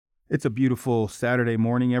It's a beautiful Saturday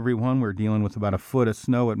morning, everyone. We're dealing with about a foot of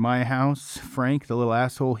snow at my house. Frank, the little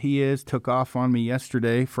asshole he is, took off on me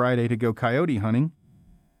yesterday, Friday, to go coyote hunting.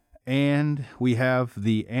 And we have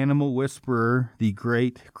the animal whisperer, the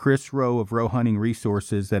great Chris Rowe of Rowe Hunting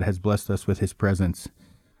Resources, that has blessed us with his presence.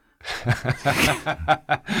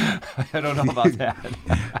 I don't know about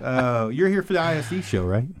that. You're here for the ISE show,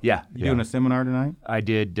 right? Yeah. You doing a seminar tonight? I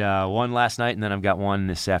did one last night, and then I've got one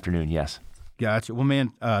this afternoon, yes. Gotcha. Well,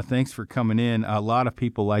 man, thanks for coming in. A lot of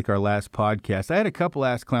people like our last podcast. I had a couple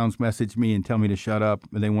Ask Clowns message me and tell me to shut up,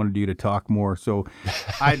 and they wanted you to talk more. So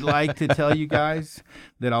I'd like to tell you guys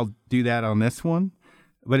that I'll do that on this one,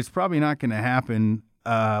 but it's probably not going to happen.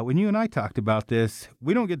 When you and I talked about this,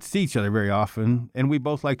 we don't get to see each other very often, and we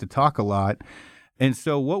both like to talk a lot. And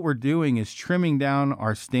so what we're doing is trimming down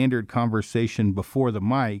our standard conversation before the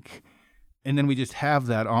mic, and then we just have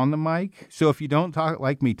that on the mic. So if you don't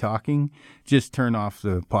like me talking, just turn off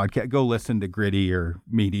the podcast. Go listen to Gritty or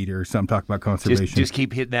Meat Eater or something, talk about conservation. Just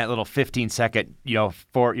keep hitting that little 15-second,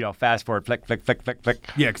 fast forward, flick, flick, flick, flick, flick.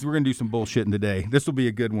 Yeah, because we're going to do some bullshitting today. This will be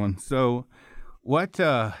a good one. So what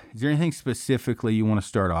is there anything specifically you want to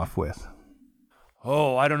start off with?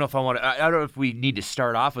 Oh, I don't know if I want to. I don't know if we need to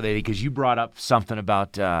start off with anything, because you brought up something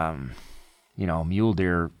about, mule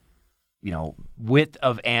deer, width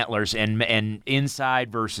of antlers and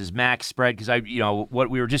inside versus max spread. Because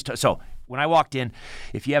what we were just so when I walked in,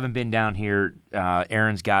 if you haven't been down here,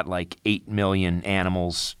 Aaron's got like 8 million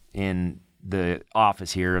animals in the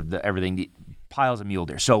office here of everything, piles of mule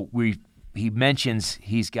deer. So he mentions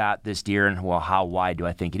he's got this deer, and well, how wide do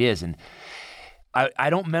I think it is? And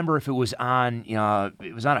I don't remember if it was on a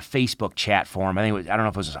Facebook chat forum. I don't know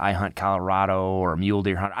if it was I Hunt Colorado or Mule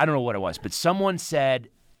Deer Hunt. I don't know what it was, but someone said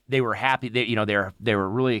they were happy. They were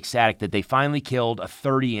really ecstatic that they finally killed a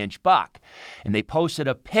 30-inch buck, and they posted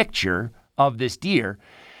a picture of this deer,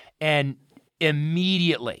 and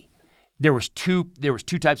immediately there was two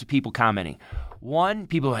types of people commenting. One,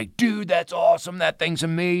 people were like, "Dude, that's awesome. That thing's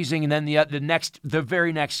amazing." And then the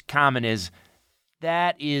very next comment is,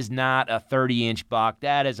 "That is not a 30-inch buck.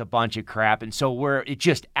 That is a bunch of crap." And so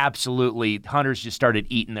hunters just started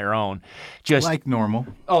eating their own. Just like normal.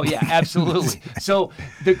 Oh yeah, absolutely. So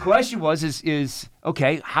the question is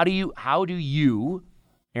okay, how do you,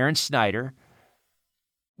 Aaron Snyder,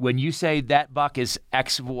 when you say that buck is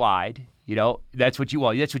X wide, that's what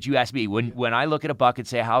you asked me. When I look at a buck and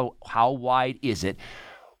say how wide is it,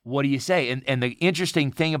 what do you say? And the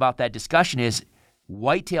interesting thing about that discussion is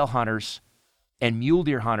whitetail hunters and mule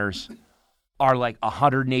deer hunters are like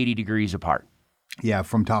 180 degrees apart. Yeah,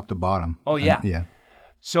 from top to bottom. Oh, yeah. Yeah.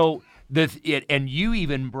 So, and you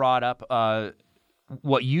even brought up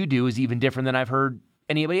what you do is even different than I've heard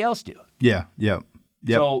anybody else do. Yeah, yeah.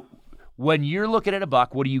 Yep. So, when you're looking at a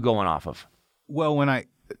buck, what are you going off of? Well,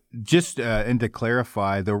 and to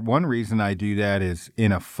clarify, the one reason I do that is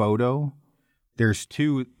in a photo, there's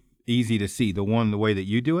two easy to see. The way that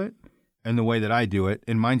you do it, and the way that I do it,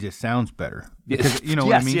 and mine just sounds better. Because, you know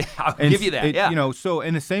what I mean? Yeah, I'll give you that, So,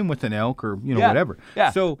 and the same with an elk or, whatever.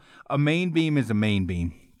 Yeah. So, a main beam is a main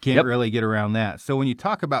beam. Can't really get around that. So, when you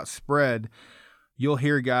talk about spread, you'll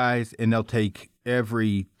hear guys, and they'll take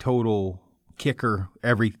every total kicker,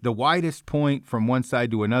 the widest point from one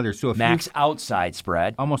side to another. So, if max outside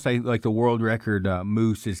spread. Almost like the world record,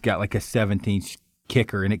 Moose has got like a 17th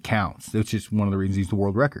kicker, and it counts. That's just one of the reasons he's the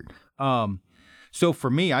world record. So for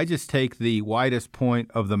me, I just take the widest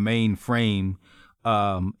point of the main frame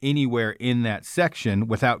anywhere in that section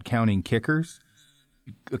without counting kickers.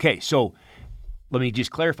 Okay, so let me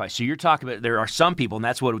just clarify. So you're talking about there are some people, and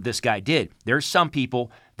that's what this guy did. There's some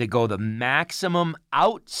people that go the maximum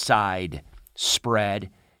outside spread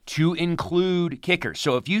to include kickers.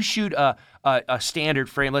 So if you shoot a standard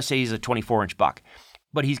frame, let's say he's a 24-inch buck,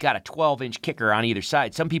 but he's got a 12-inch kicker on either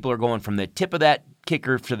side. Some people are going from the tip of that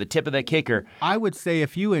kicker to the tip of that kicker. I would say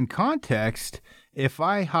if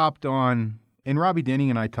I hopped on, and Robbie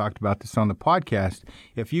Denning and I talked about this on the podcast,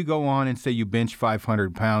 if you go on and say you bench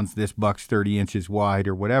 500 pounds, this buck's 30 inches wide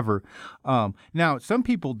or whatever. Now, some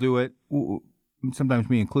people do it, sometimes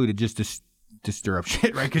me included, just to stir up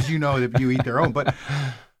shit, right? Because that you eat their own. But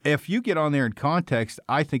if you get on there in context,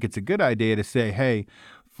 I think it's a good idea to say, hey,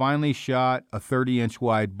 finally shot a 30-inch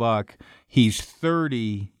wide buck. He's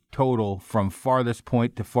 30 total from farthest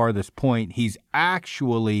point to farthest point. He's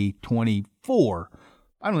actually 24.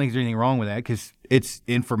 I don't think there's anything wrong with that because it's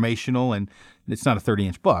informational and it's not a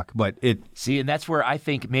 30-inch buck, but it... See, and that's where I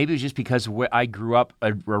think maybe it was just because I grew up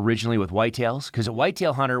originally with whitetails, because a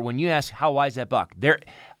whitetail hunter, when you ask how wide is that buck,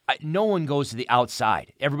 no one goes to the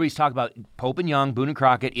outside. Everybody's talking about Pope and Young, Boone and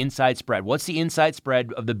Crockett, inside spread. What's the inside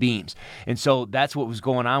spread of the beams? And so that's what was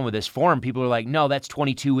going on with this forum. People are like, no, that's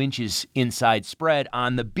 22 inches inside spread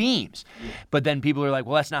on the beams. But then people are like,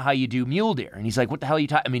 well, that's not how you do mule deer. And he's like, what the hell are you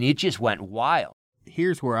talking? I mean, it just went wild.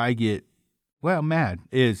 Here's where I get, mad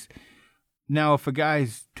is now if a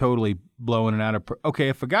guy's totally blowing it out of, okay,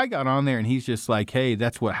 if a guy got on there and he's just like, hey,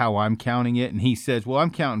 that's how I'm counting it. And he says, well,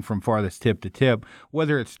 I'm counting from farthest tip to tip,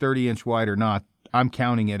 whether it's 30-inch wide or not, I'm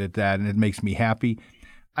counting it at that and it makes me happy.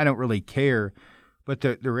 I don't really care. But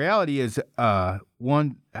the reality is,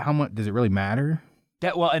 one, how much does it really matter?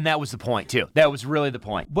 And that was the point, too. That was really the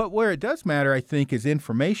point. But where it does matter, I think, is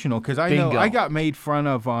informational. Because I know I got made fun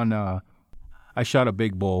of on, I shot a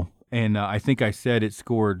big bull, and I think I said it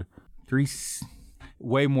scored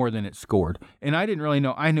way more than it scored. And I didn't really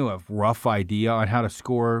know. I knew a rough idea on how to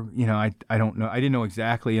score. I don't know. I didn't know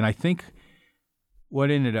exactly. And I think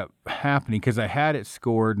what ended up happening, because I had it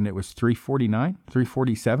scored, and it was 349,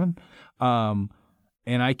 347. And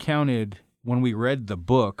I counted, when we read the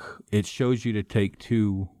book, it shows you to take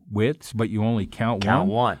 2 widths, but you only count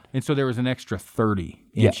one. And so there was an extra 30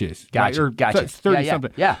 inches. Gotcha. Right? Gotcha. 30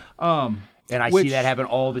 something. Yeah. And I see that happen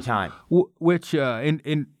all the time. Which,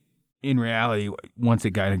 in reality, once it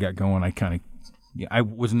got going, I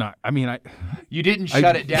was not. I mean, you didn't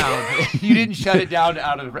shut it down. You didn't shut it down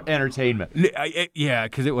out of entertainment. Yeah,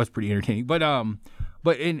 because it was pretty entertaining. But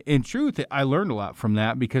in truth, I learned a lot from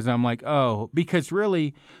that, because I'm like, because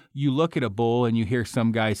really, you look at a bull and you hear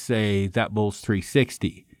some guy say that bull's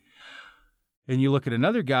 360. And you look at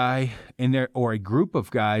another guy or a group of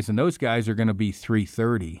guys, and those guys are going to be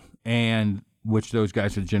 330, and which those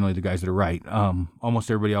guys are generally the guys that are right.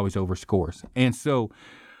 Almost everybody always overscores. And so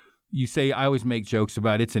you say, I always make jokes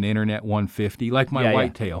about it's an internet 150, like my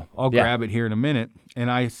whitetail. I'll grab it here in a minute,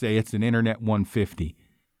 and I say it's an internet 150.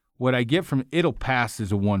 What I get from it'll pass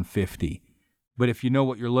as a 150. But if you know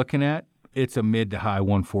what you're looking at, it's a mid to high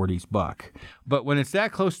 140s buck. But when it's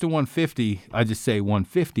that close to 150, I just say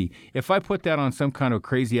 150. If I put that on some kind of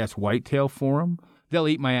crazy-ass whitetail forum, they'll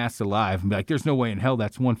eat my ass alive and be like, there's no way in hell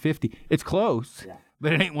that's 150. It's close,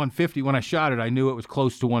 but it ain't 150. When I shot it, I knew it was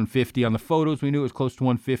close to 150. On the photos, we knew it was close to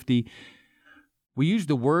 150. We used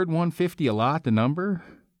the word 150 a lot, the number,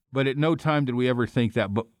 but at no time did we ever think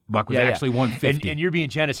that buck was actually 150. And you're being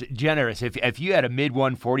generous. If you had a mid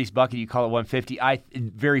 140s buck and you call it 150,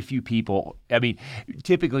 very few people. I mean,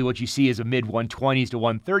 typically what you see is a mid 120s to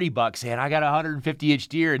 130 buck saying, "I got a 150-inch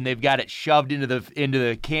deer," and they've got it shoved into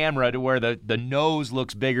the camera to where the nose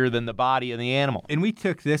looks bigger than the body of the animal. And we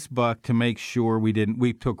took this buck to make sure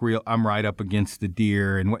we took real. I'm right up against the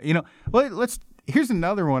deer, and here's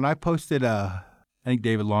another one. I posted I think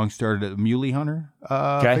David Long started at the Muley Hunter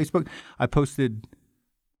Facebook. I posted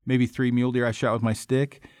maybe 3 mule deer I shot with my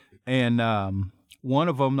stick, and one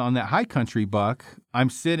of them on that high country buck,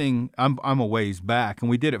 I'm a ways back,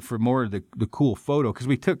 and we did it for more of the cool photo, because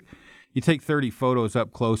you take 30 photos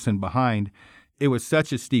up close and behind. It was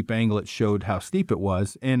such a steep angle, it showed how steep it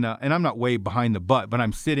was, and I'm not way behind the butt, but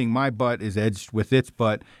I'm sitting, my butt is edged with its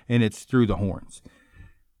butt, and it's through the horns.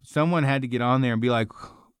 Someone had to get on there and be like,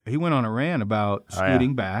 he went on a rant about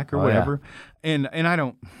scooting back or whatever. Yeah. And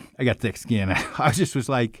I got thick skin. I just was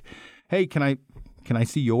like, hey, can I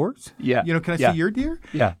see yours? Yeah. Can I see your deer?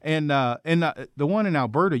 Yeah. And the one in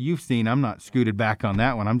Alberta you've seen, I'm not scooted back on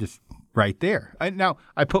that one. I'm just right there.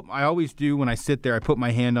 I always do when I sit there, I put my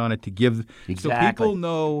hand on it to give, so people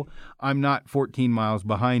know I'm not 14 miles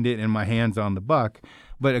behind it and my hand's on the buck.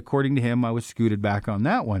 But according to him, I was scooted back on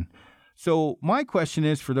that one. So my question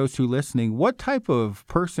is, for those who are listening, what type of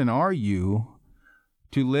person are you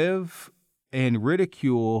to live and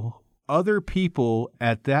ridicule other people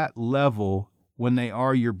at that level when they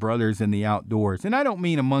are your brothers in the outdoors? And I don't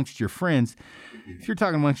mean amongst your friends. If you're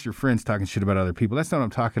talking amongst your friends talking shit about other people, that's not what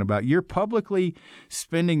I'm talking about. You're publicly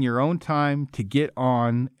spending your own time to get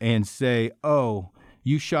on and say, oh,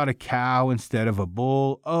 you shot a cow instead of a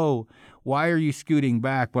bull. Oh, why are you scooting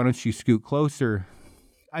back? Why don't you scoot closer?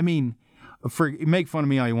 I mean, make fun of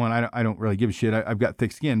me all you want. I don't really give a shit. I've got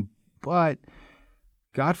thick skin. But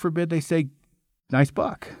God forbid they say nice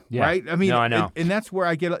buck, right? I mean, no, I know. And that's where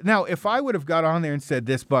I get. Now, if I would have got on there and said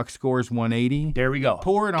this buck scores 180, there we go.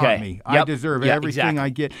 Pour it on me. Yep. I deserve everything I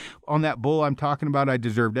get. On that bull I'm talking about, I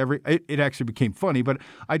deserved it actually became funny, but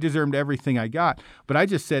I deserved everything I got. But I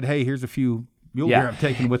just said, hey, here's a few mule deer I'm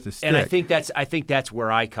taking with the stick. And I think that's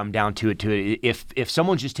where I come down to it. If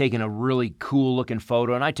someone's just taking a really cool looking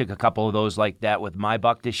photo, and I took a couple of those like that with my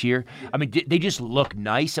buck this year. I mean, they just look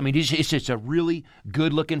nice. I mean, it's just a really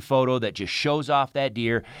good looking photo that just shows off that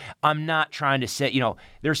deer. I'm not trying to set.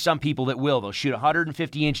 There's some people that they'll shoot a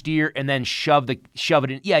 150-inch deer and then shove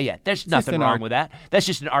it in. Yeah. There's nothing wrong with that. That's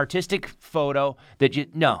just an artistic photo that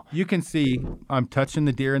you can see I'm touching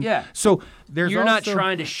the deer. Yeah. So you're not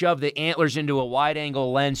trying to shove the antlers into a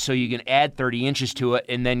wide-angle lens so you can add 30 inches to it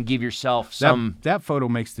and then give yourself some... That photo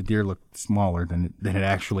makes the deer look smaller than it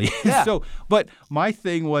actually is. Yeah. So, but my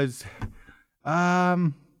thing was,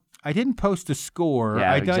 I didn't post a score.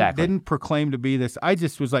 Yeah, I exactly. didn't proclaim to be this. I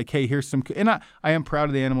just was like, hey, here's some... And I am proud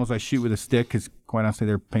of the animals I shoot with a stick because, quite honestly,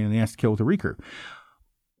 they're a pain in the ass to kill with a recurve.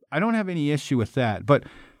 I don't have any issue with that, but...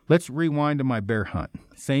 Let's rewind to my bear hunt.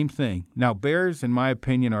 Same thing. Now, bears, in my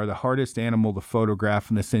opinion, are the hardest animal to photograph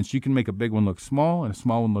in the sense you can make a big one look small and a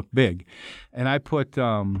small one look big. And I put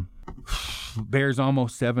bears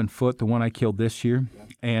almost 7 foot, the one I killed this year,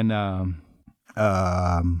 and Beyond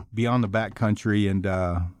the Backcountry and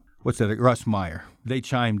what's that? Russ Meyer. They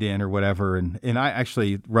chimed in or whatever, and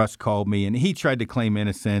Russ called me, and he tried to claim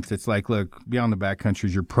innocence. It's like, look, Beyond the Backcountry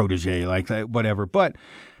is your protege, like that, whatever. But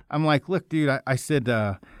I'm like, look, dude, I said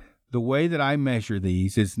the way that I measure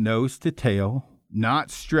these is nose to tail, not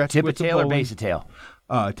stretched tip with of the tail or bowling. base of tail?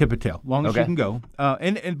 Tip of tail, long as you can go.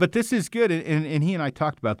 But this is good, and he and I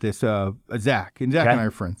talked about this, Zach, and Zach and I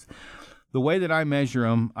are friends. The way that I measure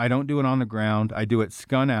them, I don't do it on the ground. I do it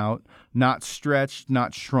skun out, not stretched,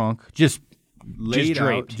 not shrunk, just laid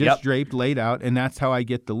out, draped, laid out, and that's how I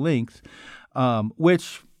get the length,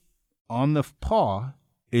 which on the paw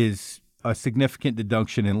is a significant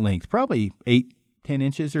deduction in length, probably 8-10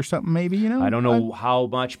 inches or something, maybe. I don't know how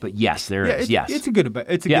much, but yes, there is. Yes, it's a good bit.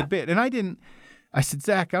 Good bit. And I said,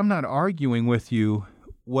 Zach, I'm not arguing with you.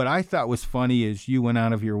 What I thought was funny is you went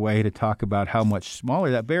out of your way to talk about how much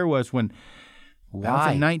smaller that bear was when that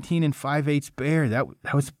was a 19 5/8 bear. That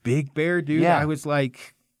was a big bear, dude. Yeah. I was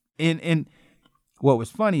like, and what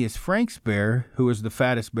was funny is Frank's bear, who was the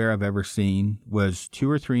fattest bear I've ever seen, was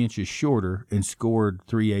 2 or 3 inches shorter and scored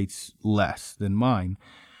 3/8 less than mine.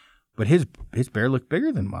 But his bear looked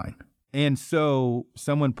bigger than mine. And so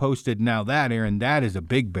someone posted, now that, Aaron, that is a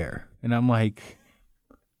big bear. And I'm like,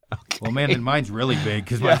 okay. Well, man, then mine's really big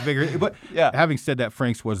because mine's bigger. But having said that,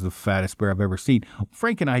 Frank's was the fattest bear I've ever seen.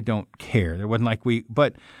 Frank and I don't care. There wasn't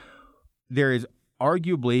but there is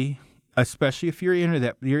arguably... Especially if you're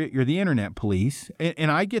you're the internet police,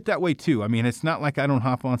 and I get that way too. I mean, it's not like I don't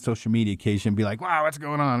hop on social media occasionally and be like, "Wow, what's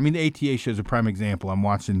going on?" I mean, the ATA show is a prime example. I'm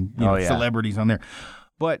watching celebrities on there,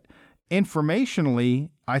 but informationally,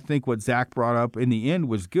 I think what Zach brought up in the end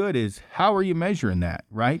was good. Is how are you measuring that,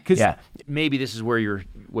 right? Maybe this is where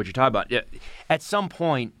what you're talking about. At some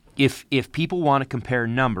point, if people want to compare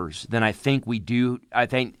numbers, then I think we do. I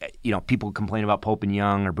think, people complain about Pope and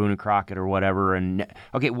Young or Boone and Crockett or whatever, and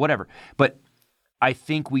okay, whatever. But I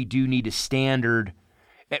think we do need a standard.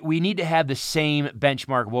 We need to have the same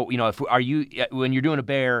benchmark. When you're doing a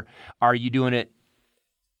bear, are you doing it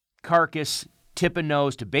carcass, tip of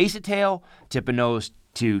nose to base of tail, tip of nose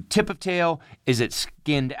to tip of tail? Is it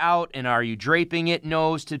skinned out, and are you draping it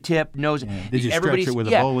nose to tip, nose? Yeah. Did you stretch it with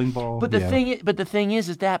a bowling ball? But the thing is,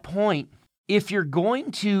 at that point, if you're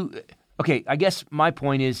going to, okay, I guess my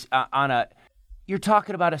point is you're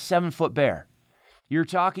talking about a 7-foot bear. You're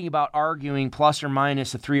talking about arguing plus or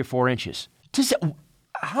minus 3 or 4 inches.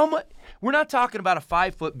 How much? We're not talking about a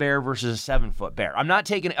 5-foot bear versus a 7-foot bear. I'm not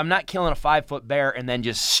killing a 5-foot bear and then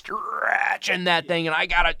just stretching that thing,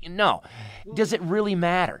 and no. Does it really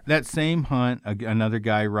matter? That same hunt, another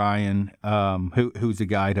guy, Ryan, who's a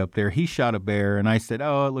guide up there, he shot a bear, and I said,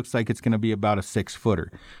 oh, it looks like it's going to be about a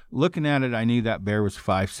 6-footer. Looking at it, I knew that bear was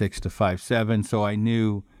 5'6" to 5'7", so I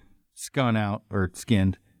knew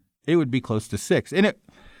skinned, it would be close to 6. And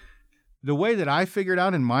the way that I figured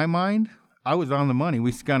out in my mind, I was on the money.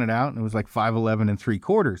 We skun it out, and it was like 5'11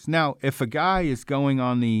 3/4. Now, if a guy is going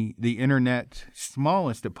on the internet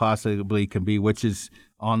smallest it possibly can be, which is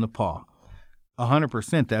on the paw,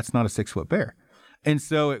 100%, that's not a 6-foot bear. And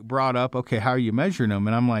so it brought up, okay, how are you measuring them?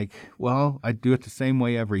 And I'm like, well, I do it the same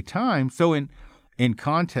way every time. So in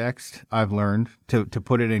context, I've learned to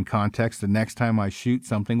put it in context the next time I shoot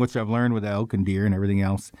something, which I've learned with elk and deer and everything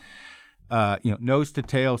else, nose to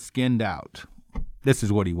tail, skinned out. This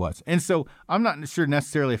is what he was. And so I'm not sure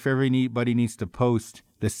necessarily if everybody needs to post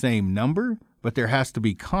the same number, but there has to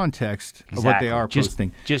be context of what they are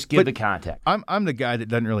posting. Just give the context. I'm the guy that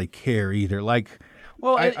doesn't really care either. Like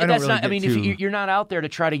Well, I don't that's really not. I get mean, too- if you're not out there to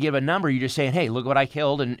try to give a number, you're just saying, "Hey, look what I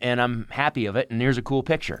killed, and I'm happy of it, and here's a cool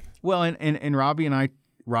picture." Well, and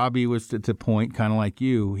Robbie was at the point, kind of like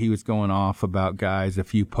you. He was going off about guys.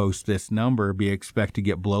 If you post this number, expect to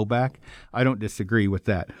get blowback. I don't disagree with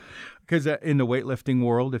that. Because in the weightlifting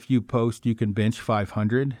world, if you post you can bench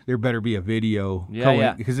 500, there better be a video.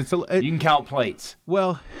 Yeah. Because you can count plates.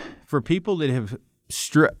 Well, for people that have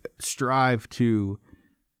strive to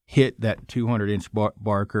hit that 200-inch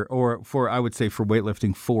mark, or for I would say for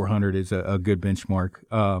weightlifting, 400 is a good benchmark.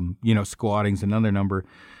 Squatting's another number.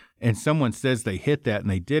 And someone says they hit that and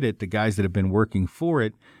they did it, the guys that have been working for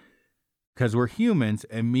it, because we're humans,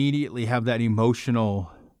 immediately have that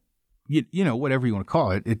emotional, whatever you want to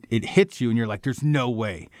call it, it hits you and you're like, there's no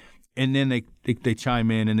way. And then they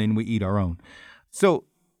chime in and then we eat our own. So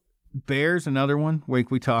bear's another one,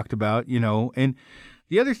 like we talked about, and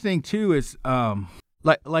the other thing too is,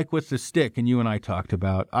 like with the stick, and you and I talked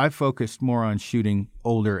about, I focused more on shooting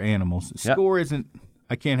older animals. Score isn't,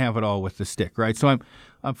 I can't have it all with the stick, right? So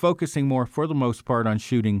I'm focusing more, for the most part, on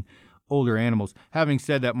shooting older animals. Having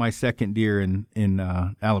said that, my second deer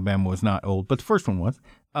in Alabama was not old, but the first one was.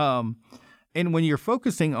 And when you're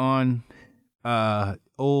focusing on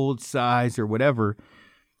old size or whatever,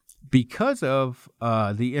 because of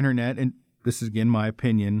the internet, and this is again my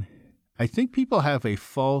opinion, I think people have a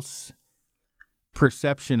false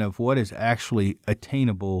perception of what is actually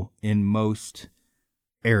attainable in most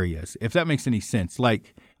areas, if that makes any sense.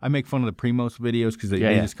 Like, I make fun of the Primos videos because they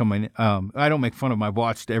just come in. I don't make fun of them. I've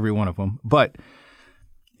watched every one of them. But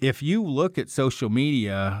if you look at social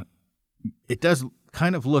media, it does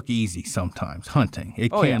kind of look easy sometimes, hunting.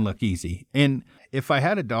 It can look easy. And if I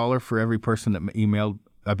had $1 for every person that emailed,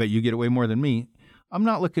 I bet you get away more than me. I'm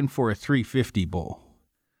not looking for a 350 bull.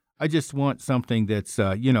 I just want something that's,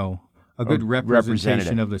 a good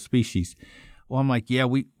representation of the species. Well, I'm like, yeah,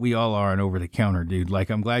 we all are an over-the-counter dude. Like,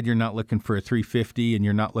 I'm glad you're not looking for a 350 and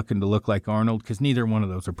you're not looking to look like Arnold, because neither one of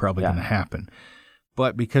those are probably going to happen.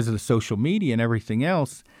 But because of the social media and everything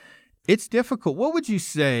else, it's difficult. What would you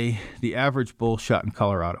say the average bull shot in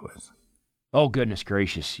Colorado is? Oh, goodness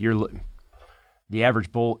gracious. The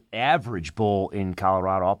average bull in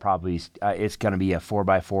Colorado, I'll probably it's going to be a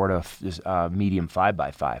 4x4 to medium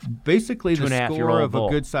 5x5. Basically, the score of a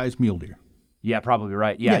good-sized mule deer. Yeah, probably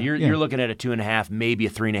right. Yeah, you're looking at a 2.5, maybe a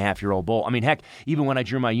 3.5-year-old bull. I mean, heck, even when I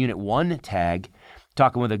drew my Unit 1 tag,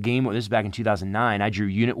 talking with a game, this is back in 2009, I drew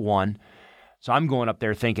Unit 1. So I'm going up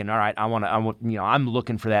there thinking, all right, I'm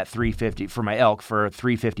looking for that 350 for my elk, for a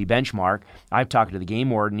 350 benchmark. I've talked to the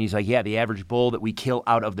game warden, and he's like, yeah, the average bull that we kill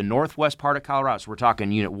out of the northwest part of Colorado, so we're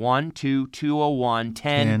talking Unit 1, 2, 201,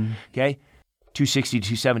 10, okay, 260,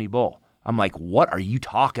 270 bull. I'm like, what are you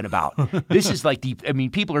talking about? This is like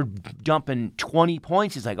people are dumping 20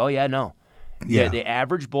 points. It's like, oh, yeah, no. Yeah. The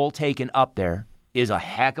average bull taken up there is a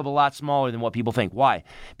heck of a lot smaller than what people think. Why?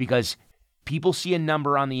 Because people see a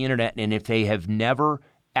number on the internet, and if they have never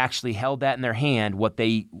actually held that in their hand,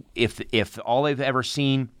 if all they've ever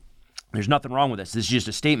seen, there's nothing wrong with this. This is just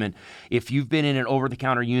a statement. If you've been in an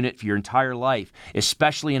over-the-counter unit for your entire life,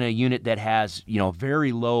 especially in a unit that has,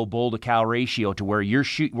 very low bull-to-cow ratio to where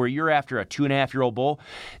you're after a 2.5-year-old bull,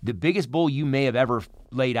 the biggest bull you may have ever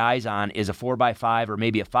laid eyes on is a 4x5 or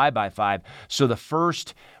maybe a 5x5. So the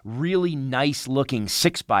first really nice-looking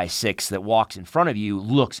 6x6 that walks in front of you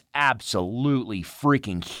looks absolutely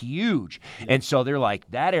freaking huge. And so they're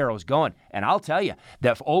like, that arrow's going. And I'll tell you,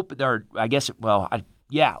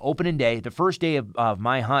 opening day, the first day of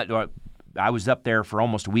my hunt, I was up there for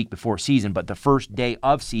almost a week before season, but the first day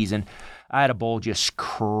of season, I had a bull just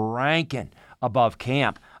cranking above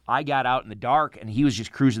camp. I got out in the dark, and he was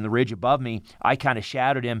just cruising the ridge above me. I kind of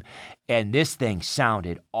shadowed him, and this thing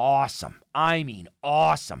sounded awesome. I mean,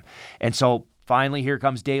 awesome. And so finally, here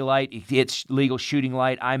comes daylight. It's legal shooting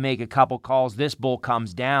light. I make a couple calls. This bull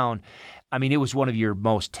comes down. I mean, it was one of your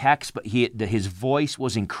most texts, but his voice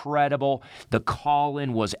was incredible. The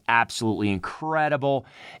call-in was absolutely incredible.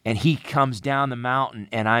 And he comes down the mountain,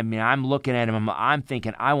 and I'm looking at him. I'm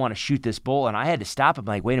thinking, I want to shoot this bull. And I had to stop him,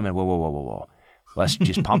 like, wait a minute, whoa. Let's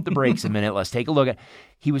just pump the brakes a minute. Let's take a look at.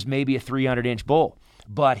 He was maybe a 300-inch bull,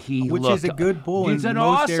 but which is a good bull. It's an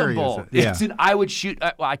most awesome areas. bull. Yeah. I would shoot.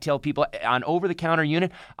 I tell people on over-the-counter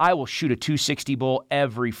unit, I will shoot a 260 bull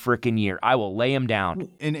every freaking year. I will lay him down.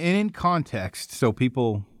 And in context, so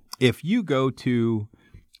people, if you go to,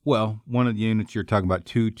 one of the units you're talking about,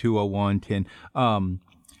 2, 201, 10,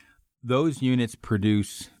 those units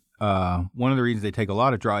produce. One of the reasons they take a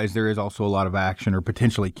lot of draw is there is also a lot of action, or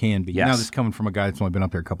potentially can be. Yes. Now, this is coming from a guy that's only been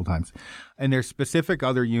up there a couple times. And there's specific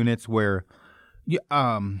other units where,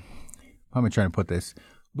 how am I trying to put this?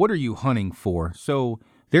 what are you hunting for? So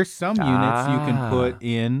there's some units you can put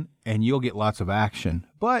in and you'll get lots of action.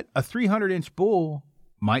 But a 300-inch bull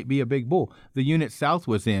might be a big bull. The unit South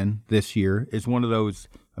was in this year is one of those,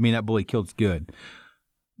 I mean, that bull he killed's good.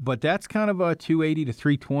 But that's kind of a 280 to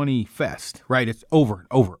 320 fest, right? It's over.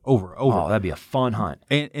 Oh, that'd be a fun hunt.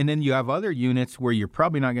 And then you have other units where you're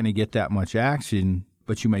probably not going to get that much action,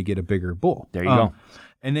 but you may get a bigger bull. There you go.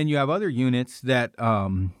 And then you have other units that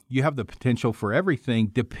you have the potential for everything,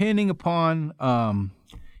 depending upon,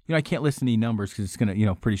 I can't list any numbers because it's going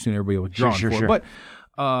to, pretty soon everybody will draw for it. But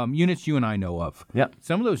units you and I know of. Yep.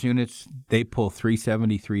 Some of those units, they pull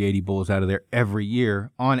 370, 380 bulls out of there every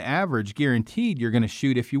year. On average, guaranteed, you're going to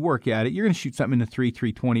shoot, if you work at it, you're going to shoot something in the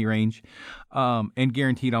 320 range. And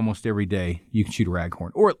guaranteed almost every day you can shoot a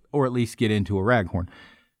raghorn or at least get into a raghorn.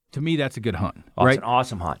 To me, that's a good hunt. Oh, right? It's an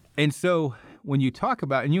awesome hunt. And so when you talk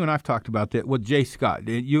about, and you and I've talked about that with Jay Scott,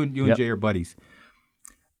 you and Jay are buddies.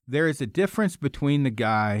 There is a difference between the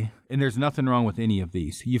guy, and there's nothing wrong with any of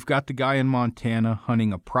these. You've got the guy in Montana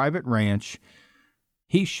hunting a private ranch.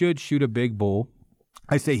 He should shoot a big bull.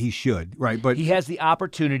 I say he should, right? But he has the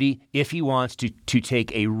opportunity, if he wants to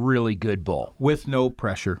take a really good bull. With no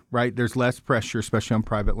pressure, right? There's less pressure, especially on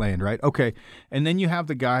private land, right? Okay. And then you have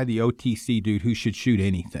the guy, the OTC dude, who should shoot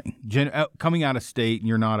anything. Coming out of state, and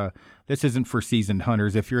you're not this isn't for seasoned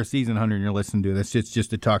hunters. If you're a seasoned hunter and you're listening to this, it's just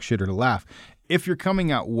to talk shit or to laugh. If you're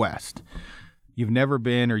coming out west, you've never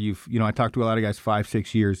been, or I talked to a lot of guys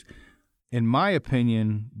 5-6 years. In my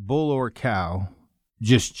opinion, bull or cow,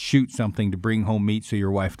 just shoot something to bring home meat so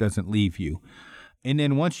your wife doesn't leave you. And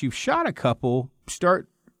then once you've shot a couple, start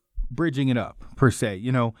bridging it up, per se,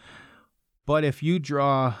 But if you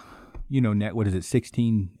draw, what is it,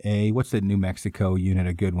 16A? What's the New Mexico unit,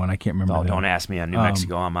 a good one? I can't remember. Oh, don't ask me on New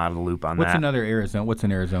Mexico. I'm out of the loop on what's that. Another Arizona? What's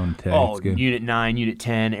an Arizona tag? Oh, Unit 9, Unit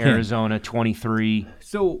 10, Arizona 23.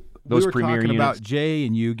 So those we were premier talking units. about Jay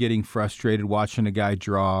and you getting frustrated watching a guy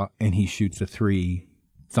draw, and he shoots a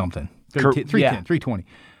 3-something. 320.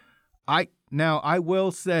 I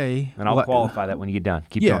will say, and I'll qualify that when you get done.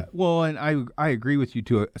 Keep going. Well, and I agree with you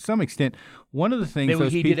to some extent. One of the things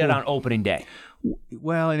he did it on opening day.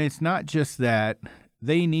 Well, and it's not just that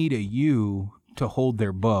they need a U to hold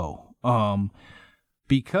their bow,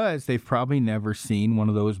 because they've probably never seen one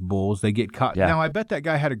of those bulls. They get caught. Yeah. Now, I bet that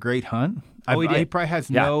guy had a great hunt. He did. He probably has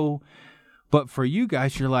no. But for you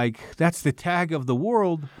guys, you're like, that's the tag of the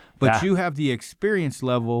world. But you have the experience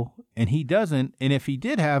level, and he doesn't. And if he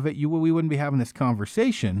did have it, we wouldn't be having this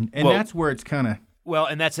conversation. And that's where it's kind of. Well,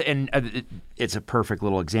 and it's a perfect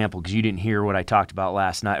little example because you didn't hear what I talked about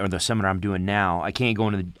last night or the seminar I'm doing now. I can't go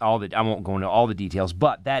into I won't go into all the details,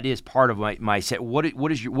 but that is part of my set. What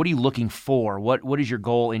are you looking for? What is your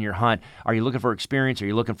goal in your hunt? Are you looking for experience? Are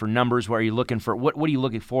you looking for numbers? What are you looking for? What are you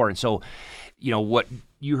looking for? And so, what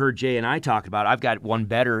you heard Jay and I talk about, I've got one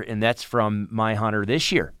better, and that's from my hunter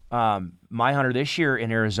this year. My hunter this year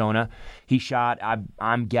in Arizona, he shot,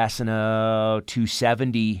 I'm guessing a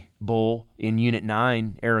 270 bull in Unit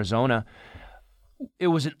 9, Arizona. It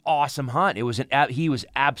was an awesome hunt. He was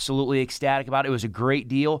absolutely ecstatic about it. It was a great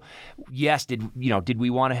deal. Yes, did we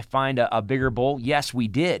want to find a bigger bull? Yes, we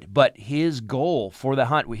did. But his goal for the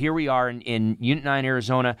hunt, here we are in Unit 9,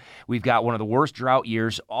 Arizona. We've got one of the worst drought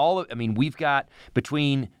years. We've got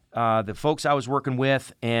between the folks I was working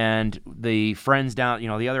with and the friends down,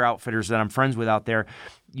 the other outfitters that I'm friends with out there,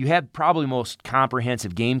 you have probably most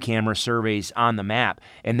comprehensive game camera surveys on the map.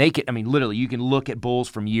 And literally, you can look at bulls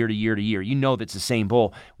from year to year to year. You know that's the same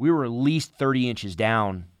bull. We were at least 30 inches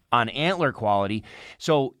down on antler quality.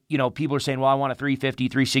 So, people are saying, well, I want a 350,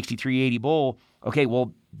 360, 380 bull. Okay,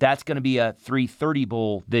 well, that's going to be a 330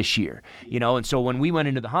 bull this year. And so when we went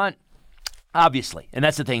into the hunt, obviously, and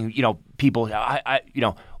that's the thing, people,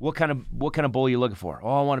 what kind of bull are you looking for?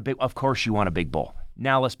 Oh, I want a big, of course you want a big bull.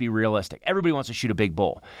 Now let's be realistic. Everybody wants to shoot a big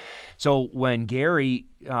bull. So when Gary,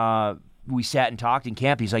 we sat and talked in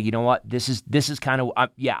camp, he's like, you know what, this is kind of,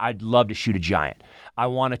 I'd love to shoot a giant. I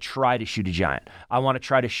want to try to shoot a giant. I want to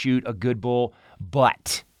try to shoot a good bull,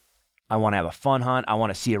 but I want to have a fun hunt. I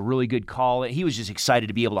want to see a really good call in. He was just excited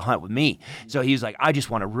to be able to hunt with me. So he was like, I just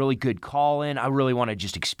want a really good call in. I really want to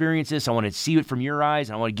just experience this. I want to see it from your eyes.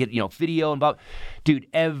 And I want to get, video and blah.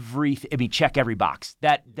 Dude, check every box.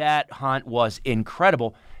 That hunt was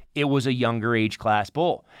incredible. It was a younger age class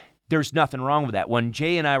bull. There's nothing wrong with that. When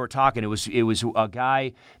Jay and I were talking, it was a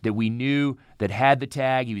guy that we knew that had the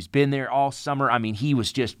tag. He was been there all summer. He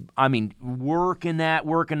was just, working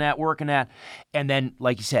that. And then,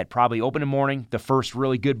 like you said, probably open in the morning, the first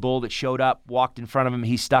really good bull that showed up, walked in front of him,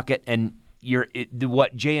 he stuck it. And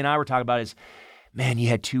what Jay and I were talking about is, man, you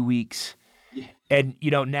had 2 weeks. And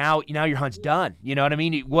now your hunt's done. You know what I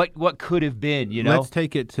mean? What could have been? Let's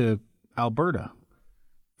take it to Alberta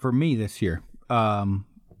for me this year,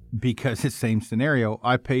 because it's the same scenario.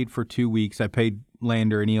 I paid for 2 weeks. I paid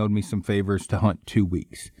Lander, and he owed me some favors to hunt 2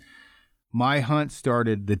 weeks. My hunt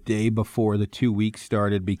started the day before the 2 weeks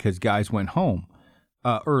started because guys went home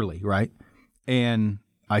early, right? And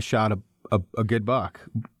I shot a good buck.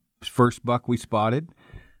 First buck we spotted,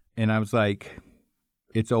 and I was like,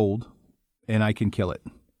 it's old, and I can kill it.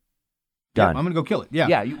 Done. Yeah, I'm going to go kill it. Yeah.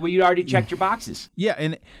 Yeah, you already checked your boxes. Yeah,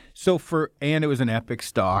 and so it was an epic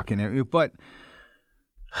stock, but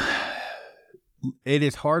it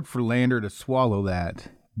is hard for Lander to swallow that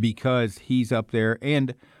because he's up there,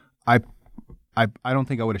 and I don't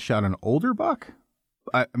think I would have shot an older buck.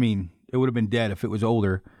 I mean, it would have been dead if it was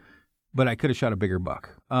older, but I could have shot a bigger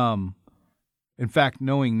buck. In fact,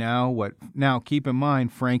 knowing now, keep in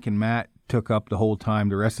mind, Frank and Matt took up the whole time.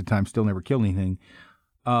 The rest of the time, still never killed anything.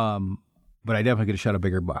 But I definitely could have shot a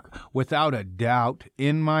bigger buck. Without a doubt,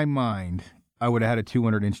 in my mind, I would have had a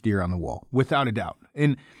 200-inch deer on the wall. Without a doubt.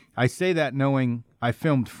 And I say that knowing I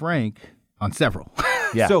filmed Frank on several.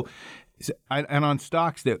 Yeah. And on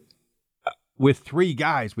stocks that, with 3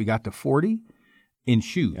 guys, we got to 40 in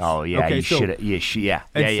shoes. Oh, yeah. Okay, you should have. Yeah.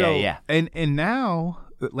 Yeah. And now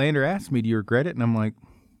Lander asked me, do you regret it? And I'm like,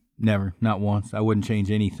 never, not once. I wouldn't change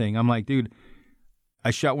anything. I'm like, dude,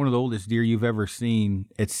 I shot one of the oldest deer you've ever seen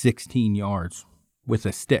at 16 yards with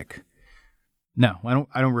a stick. No,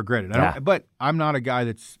 I don't regret it. But I'm not a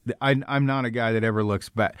guy I'm not a guy that ever looks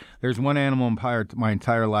back. There's one animal in my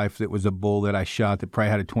entire life that was a bull that I shot that probably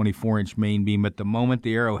had a 24-inch main beam. But the moment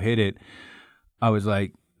the arrow hit it, I was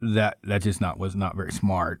like, that just was not very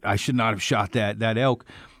smart. I should not have shot that elk.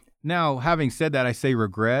 Now, having said that, I say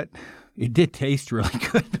regret. It did taste really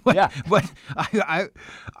good. But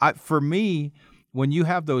I for me, when you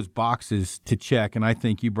have those boxes to check, and I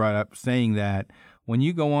think you brought up saying that, when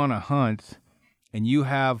you go on a hunt and you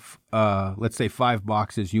have, let's say, 5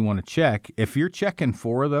 boxes you want to check, if you're checking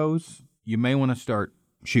 4 of those, you may want to start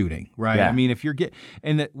shooting, right? Yeah. I mean, if you're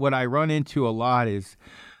what I run into a lot is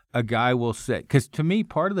a guy will say, because to me,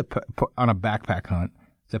 part of on a backpack hunt,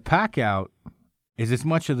 the pack out is as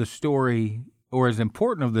much of the story or as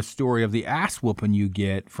important of the story of the ass whooping you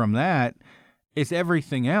get from that is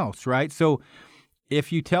everything else, right? So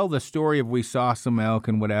if you tell the story of we saw some elk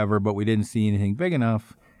and whatever, but we didn't see anything big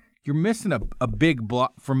enough, you're missing a big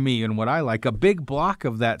block from me and what I like, a big block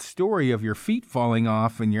of that story of your feet falling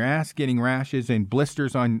off and your ass getting rashes and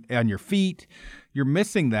blisters on your feet. You're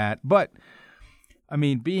missing that. But, I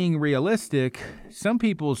mean, being realistic, some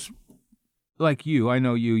people's, like you, I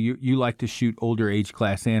know you like to shoot older age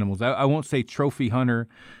class animals. I won't say trophy hunter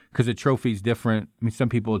because a trophy's different. I mean, some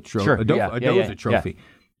people, a doe is a trophy. Yeah.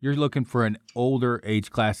 You're looking for an older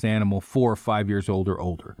age class animal, 4 or 5 years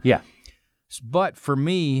older. Yeah. But for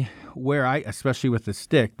me, especially with the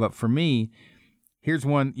stick, but for me, here's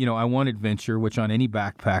one, I want adventure, which on any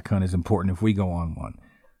backpack hunt is important if we go on one.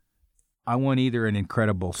 I want either an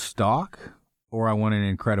incredible stalk or I want an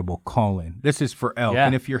incredible call-in. This is for elk. Yeah.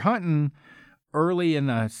 And if you're hunting early in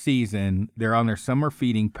the season, they're on their summer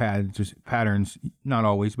feeding patterns, not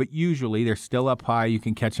always, but usually they're still up high. You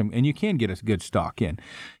can catch them, and you can get a good stalk in.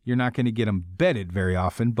 You're not going to get them bedded very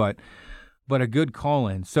often, but a good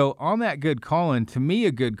call-in. So on that good call-in, to me,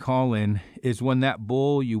 a good call-in is when that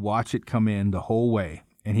bull, you watch it come in the whole way,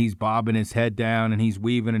 and he's bobbing his head down, and he's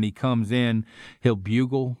weaving, and he comes in. He'll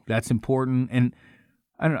bugle. That's important. And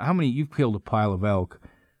I don't know how many you've killed a pile of elk.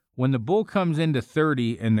 When the bull comes into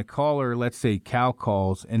 30 and the caller, let's say cow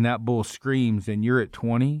calls, and that bull screams and you're at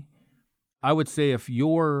 20, I would say if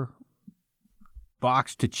your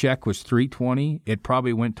box to check was 320, it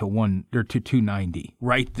probably went to 290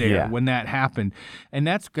 right there when that happened. And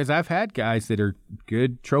that's because I've had guys that are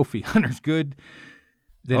good trophy hunters, that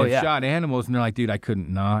have shot animals, and they're like, dude, I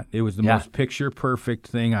couldn't not. It was the most picture perfect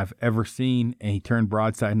thing I've ever seen, and he turned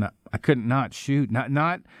broadside, and I couldn't not shoot.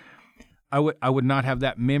 I would not have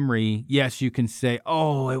that memory. Yes, you can say,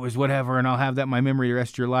 oh, it was whatever, and I'll have that in my memory the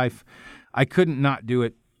rest of your life. I couldn't not do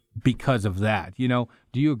it because of that. Do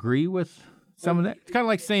you agree with some of that? It's kind of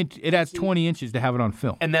like saying it adds 20 inches to have it on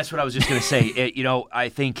film. And that's what I was just going to say. I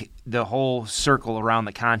think the whole circle around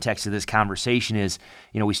the context of this conversation is,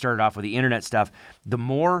 we started off with the internet stuff. The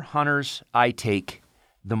more hunters I take,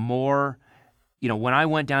 the more, when I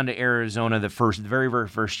went down to Arizona the very, very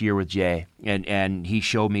first year with Jay, and he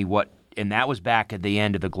showed me and that was back at the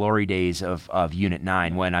end of the glory days of Unit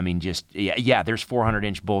 9 when, there's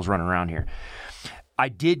 400-inch bulls running around here. I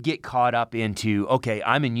did get caught up into, okay,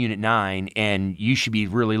 I'm in Unit 9, and you should be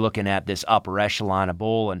really looking at this upper echelon of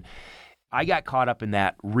bull. I got caught up in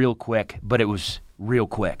that real quick, but it was real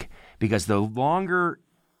quick because the longer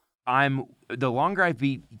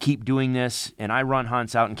keep doing this, and I run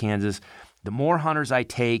hunts out in Kansas, the more hunters I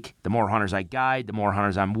take, the more hunters I guide, the more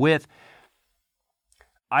hunters I'm with.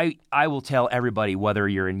 I will tell everybody, whether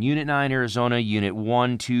you're in Unit 9 Arizona, Unit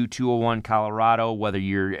 1, 2, 201 Colorado, whether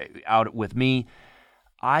you're out with me,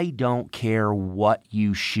 I don't care what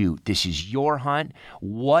you shoot. This is your hunt.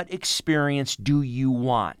 What experience do you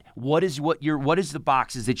want? What is the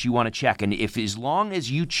boxes that you want to check? And if as long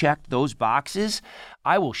as you check those boxes,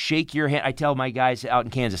 I will shake your hand. I tell my guys out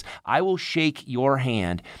in Kansas, I will shake your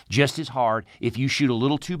hand just as hard if you shoot a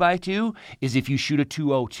little 2x2 as if you shoot a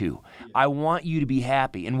 202. I want you to be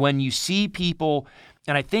happy. And when you see people,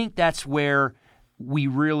 and I think that's where we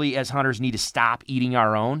really as hunters need to stop eating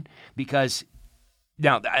our own, because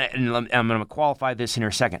now, and I'm going to qualify this in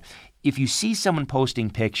a second. If you see someone posting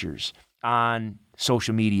pictures on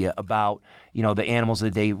social media about, the animals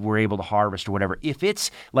that they were able to harvest or whatever, if it's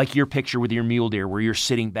like your picture with your mule deer where you're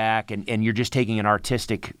sitting back and you're just taking an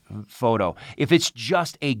artistic photo, if it's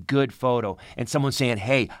just a good photo and someone's saying,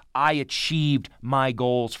 hey, I achieved my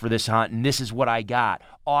goals for this hunt and this is what I got,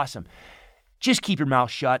 awesome. Just keep your mouth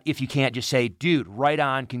shut. If you can't, just say, dude, right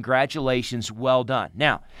on, congratulations, well done.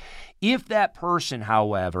 Now, if that person,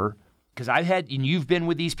 however, because I've had, and you've been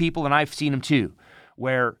with these people and I've seen them too,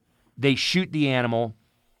 where they shoot the animal,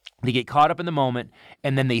 they get caught up in the moment,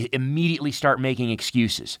 and then they immediately start making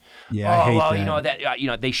excuses. Yeah, I hate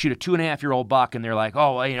that. They shoot a 2.5-year-old buck and they're like,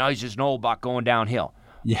 oh, well, he's just an old buck going downhill.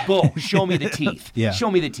 Yeah. Boom, show me the teeth. Yeah. Show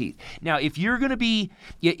me the teeth. Now, if you're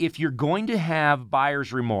going to have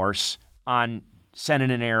buyer's remorse on sending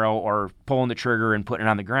an arrow or pulling the trigger and putting it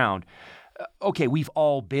on the ground, okay, we've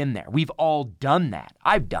all been there. We've all done that.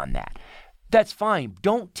 I've done that. That's fine.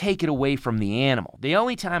 Don't take it away from the animal. The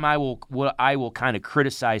only time I will kind of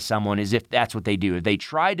criticize someone is if that's what they do. If they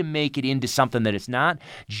try to make it into something that it's not,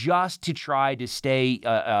 just to try to stay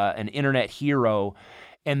an internet hero,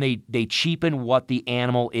 and they cheapen what the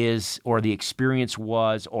animal is or the experience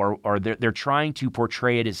was, or they're trying to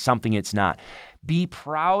portray it as something it's not. Be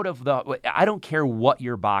proud of I don't care what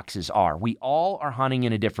your boxes are. We all are hunting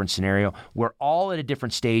in a different scenario. We're all at a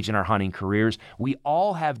different stage in our hunting careers. We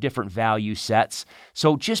all have different value sets.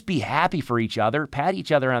 So just be happy for each other, pat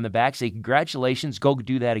each other on the back, say congratulations, go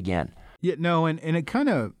do that again. Yeah, no, and it kind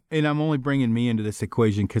of, and I'm only bringing me into this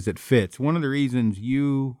equation because it fits. One of the reasons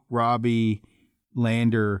you, Robbie,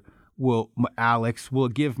 Lander, Alex will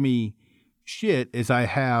give me shit is I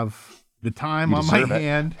have the time on my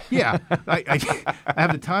hand. Yeah. I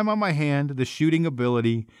have the time on my hand, the shooting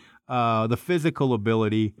ability, the physical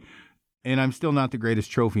ability, and I'm still not the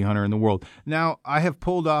greatest trophy hunter in the world. Now, I have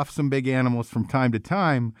pulled off some big animals from time to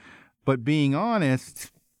time, but being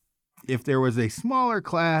honest, if there was a smaller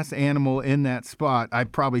class animal in that spot, I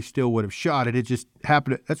probably still would have shot it. It just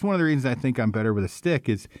happened. That's one of the reasons I think I'm better with a stick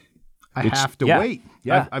is I have to wait.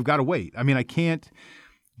 Yeah. I've got to wait. I mean, I can't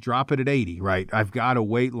drop it at 80, right? I've got to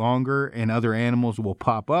wait longer and other animals will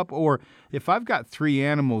pop up. Or if I've got 3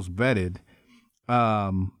 animals bedded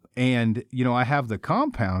and, I have the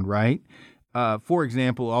compound, right? For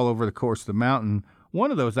example, all over the course of the mountain, one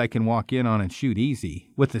of those I can walk in on and shoot easy.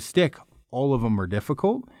 With the stick, all of them are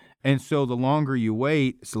difficult. And so the longer you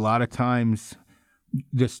wait, it's a lot of times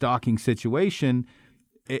the stalking situation,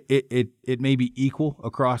 it may be equal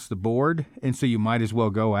across the board, and so you might as well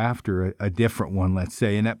go after a different one, let's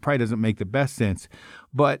say, and that probably doesn't make the best sense.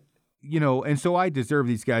 But, and so I deserve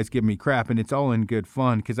these guys giving me crap, and it's all in good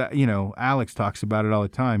fun because, Alex talks about it all the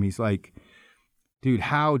time. He's like, dude,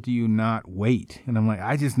 how do you not wait? And I'm like,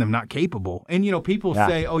 I just am not capable. And, people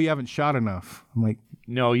say, oh, you haven't shot enough. I'm like,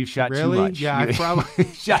 no, you've shot really? too much. Yeah, I probably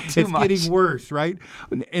shot too much. It's getting worse, right?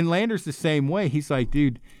 And Lander's the same way. He's like,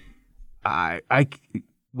 dude, I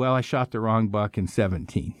shot the wrong buck in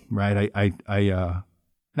 17, right?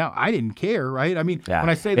 Now I didn't care, right? I mean, when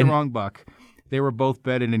I say the wrong buck, they were both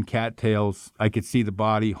bedded in cattails. I could see the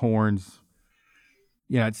body, horns.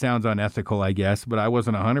 Yeah, it sounds unethical, I guess, but I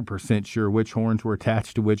wasn't 100% sure which horns were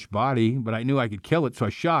attached to which body, but I knew I could kill it, so I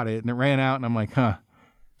shot it, and it ran out, and I'm like,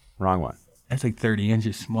 wrong one. That's like 30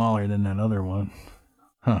 inches smaller than that other one.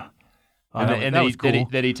 Huh. And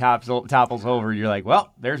then he topples over, and you're like,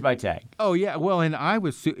 well, there's my tag. Oh, yeah. Well, and I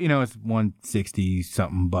was, it's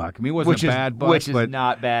 160-something buck. I mean, it wasn't a bad buck. Which is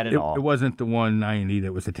not bad at all. It wasn't the 190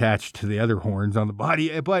 that was attached to the other horns on the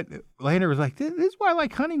body. But Lander was like, this is why I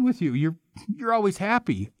like hunting with you. You're always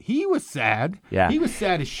happy. He was sad. Yeah. He was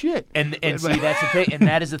sad as shit. And see, that's the thing. And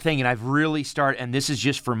that is the thing. And I've really started, and this is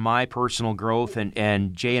just for my personal growth,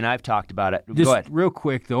 and Jay and I've talked about it. Just go ahead. Real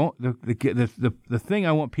quick, though, the thing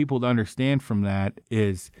I want people to understand from that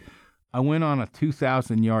is I went on a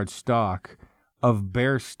 2,000-yard stalk of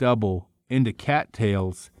bare stubble into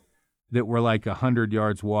cattails that were like 100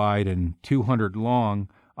 yards wide and 200 long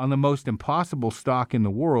on the most impossible stalk in the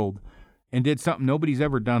world, and did something nobody's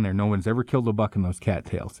ever done there. No one's ever killed a buck in those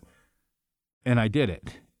cattails. And I did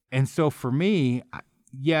it. And so for me,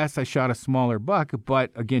 yes, I shot a smaller buck,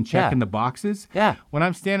 but again, checking the boxes. Yeah. When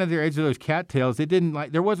I'm standing at the edge of those cattails,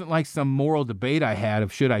 there wasn't like some moral debate I had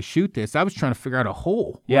of should I shoot this. I was trying to figure out a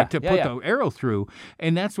hole to put the arrow through.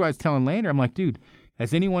 And that's why I was telling Lander, I'm like, dude,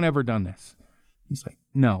 has anyone ever done this? He's like,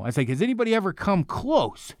 no. I was like, has anybody ever come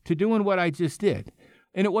close to doing what I just did?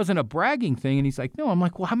 And it wasn't a bragging thing. And he's like, no. I'm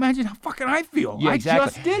like, well, imagine how fucking I feel. Yeah, exactly. I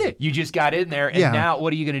just did it. You just got in there, and now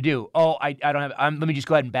what are you going to do? Oh, I don't have. Let me just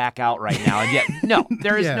go ahead and back out right now. And yet, no,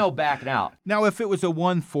 there is no backing out. Now, if it was a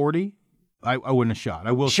 140, I wouldn't have shot.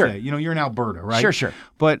 I will say, you're in Alberta, right? Sure.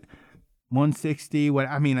 But 160,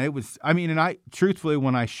 truthfully,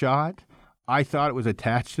 when I shot, I thought it was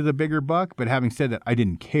attached to the bigger buck, but having said that, I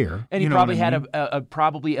didn't care. And he probably had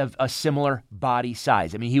a similar body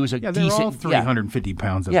size. I mean, he was a decent. They're all 350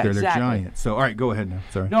 pounds up there. They're giant. So, all right, go ahead now.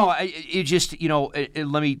 Sorry. No, it just,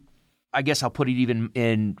 let me, I guess I'll put it even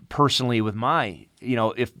in personally with my,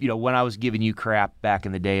 when I was giving you crap back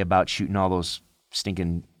in the day about shooting all those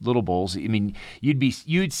stinking little bulls. I mean,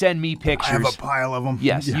 you'd send me pictures. I have a pile of them.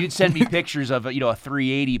 Yes, you'd send me pictures of a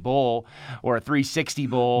 380 bull or a 360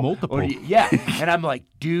 bull. Multiple. And I'm like,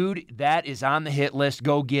 dude, that is on the hit list.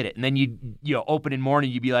 Go get it. And then you open in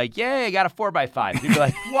morning, you'd be like, yay, I got a 4x5. You'd be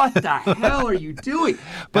like, what the hell are you doing?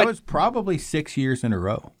 But that was probably 6 years in a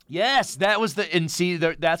row. Yes, that was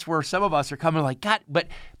that's where some of us are coming like, God, but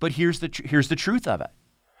here's the truth of it.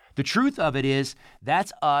 The truth of it is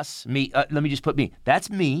that's us, me, let me just put me. That's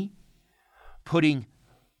me putting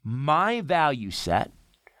my value set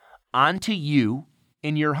onto you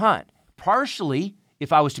in your hunt. Partially,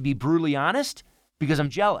 if I was to be brutally honest, because I'm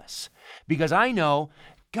jealous. Because I know,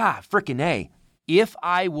 God, frickin' A, if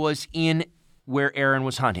I was in where Aaron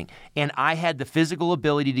was hunting, and I had the physical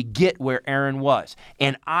ability to get where Aaron was,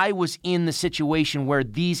 and I was in the situation where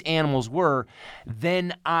these animals were,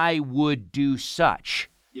 then I would do such.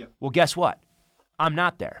 Yeah. Well, guess what? I'm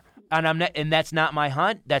not there, and that's not my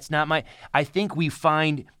hunt. That's not my. I think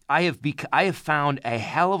I have found a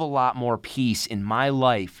hell of a lot more peace in my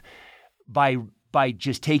life by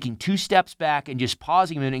just taking 2 steps back and just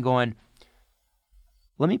pausing a minute and going,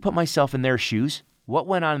 let me put myself in their shoes. What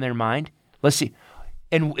went on in their mind? Let's see.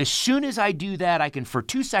 And as soon as I do that, I can for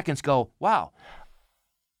 2 seconds go, wow.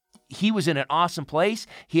 He was in an awesome place.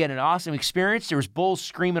 He had an awesome experience. There was bulls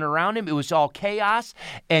screaming around him. It was all chaos,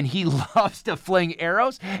 and he loves to fling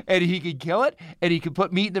arrows, and he could kill it, and he could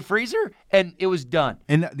put meat in the freezer, and it was done.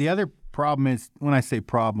 And the other problem is, when I say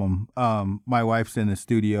problem, my wife's in the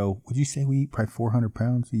studio. Would you say we eat probably 400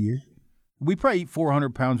 pounds a year? We probably eat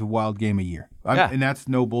 400 pounds of wild game a year, and that's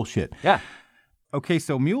no bullshit. Yeah. Okay,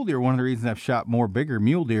 so mule deer, one of the reasons I've shot more bigger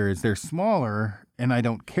mule deer is they're smaller, and I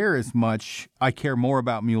don't care as much. I care more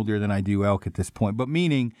about mule deer than I do elk at this point. But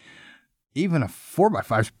meaning, even a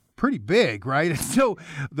 4x5 is pretty big, right? So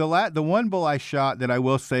the one bull I shot that I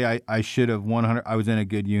will say I should have 100. I was in a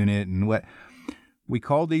good unit, and we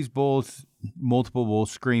called these bulls, multiple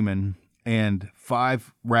bulls screaming, and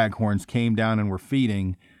 5 raghorns came down and were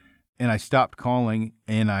feeding. And I stopped calling,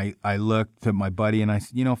 and I looked at my buddy, and I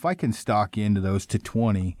said, if I can stalk into those to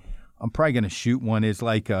 20, I'm probably going to shoot one. It's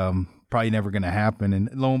like probably never going to happen. And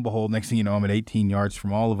lo and behold, next thing you know, I'm at 18 yards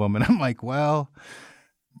from all of them. And I'm like, well,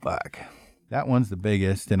 fuck, that one's the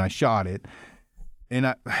biggest. And I shot it.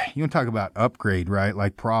 And you want to talk about upgrade, right?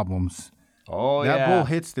 Like problems. Oh, that bull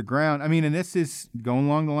hits the ground. I mean, and this is going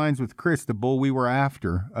along the lines with Chris, the bull we were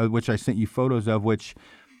after, which I sent you photos of, which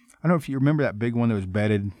I don't know if you remember that big one that was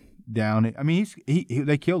bedded down. I mean,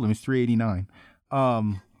 they killed him. He's 389.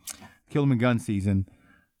 Killed him in gun season.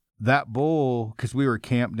 That bull, because we were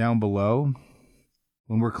camped down below,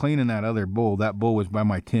 when we're cleaning that other bull, that bull was by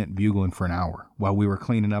my tent bugling for an hour while we were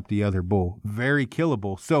cleaning up the other bull. Very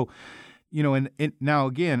killable. So, and now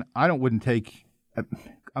again, wouldn't take.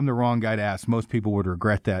 I'm the wrong guy to ask. Most people would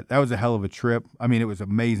regret that. That was a hell of a trip. I mean, it was an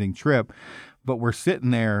amazing trip. But we're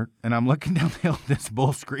sitting there, and I'm looking down the hill, this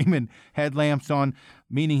bull screaming, headlamps on,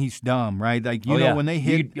 meaning he's dumb, right? Like, when they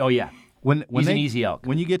hit... When he's an easy elk.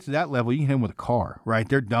 When you get to that level, you can hit him with a car, right?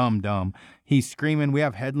 They're dumb. He's screaming. We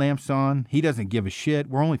have headlamps on. He doesn't give a shit.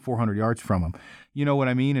 We're only 400 yards from him. You know what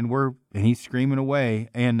I mean? And he's screaming away.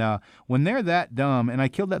 And when they're that dumb, and I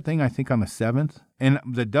killed that thing, I think, on the 7th. And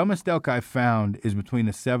the dumbest elk I've found is between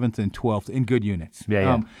the 7th and 12th in good units.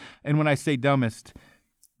 Yeah. And when I say dumbest...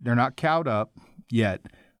 They're not cowed up yet.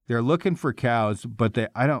 They're looking for cows, but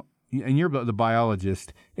and you're the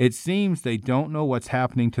biologist, it seems they don't know what's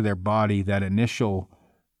happening to their body that initial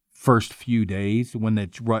first few days when the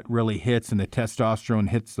rut really hits and the testosterone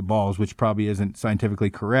hits the balls, which probably isn't scientifically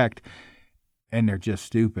correct, and they're just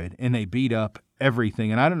stupid. And they beat up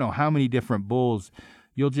everything. And I don't know how many different bulls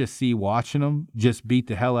you'll just see watching them just beat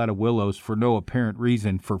the hell out of willows for no apparent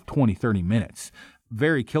reason for 20, 30 minutes.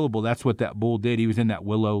 Very killable. That's what that bull did. He was in that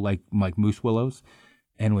willow like moose willows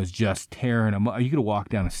and was just tearing them up. You could have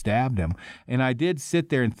walked down and stabbed him. And I did sit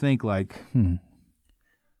there and think like,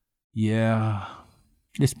 yeah,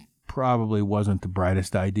 this probably wasn't the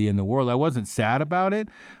brightest idea in the world. I wasn't sad about it,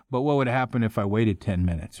 but what would happen if I waited 10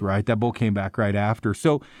 minutes, right? That bull came back right after.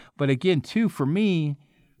 So, but again, too, for me,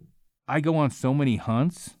 I go on so many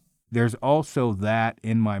hunts. There's also that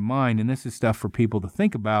in my mind, and this is stuff for people to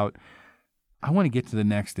think about. I want to get to the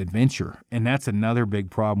next adventure, and that's another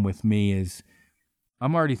big problem with me is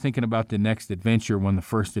I'm already thinking about the next adventure when the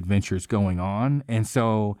first adventure is going on. And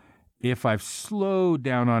so if I've slowed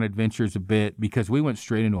down on adventures a bit, because we went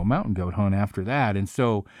straight into a mountain goat hunt after that. And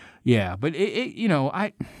so, yeah, but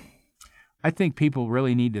I think people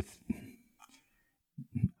really need to,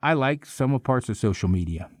 I like some of parts of social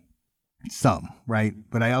media. Some, right?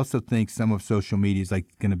 But I also think some of social media is like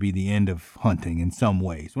going to be the end of hunting in some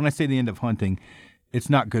ways. When I say the end of hunting, it's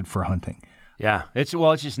not good for hunting. Yeah, it's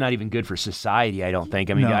just not even good for society. I don't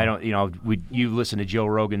think. I mean, no. You listen to Joe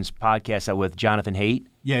Rogan's podcast with Jonathan Haidt.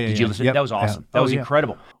 Yeah. Did you listen? Yep. That was awesome. That was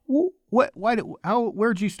incredible.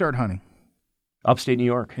 Where'd you start hunting? Upstate New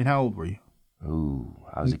York. And how old were you? Ooh,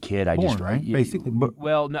 I was a kid. Right? Basically.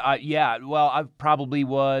 I probably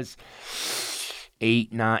was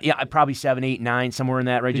 8, 9. Yeah, I probably 7, 8, 9, somewhere in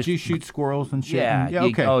that. Right? Did you shoot squirrels and shit? Yeah.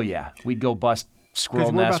 Okay. Oh yeah, we'd go bust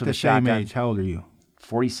squirrel nests with a We're shotgun. about the same age. How old are you?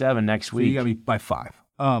 47 next week. So you got me by 5.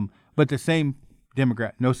 But the same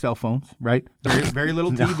demographic. No cell phones, right? Very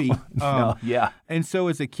little TV. Yeah. And so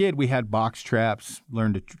as a kid, we had box traps.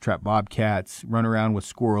 Learned to trap bobcats. Run around with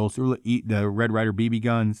squirrels. Eat the Red Ryder BB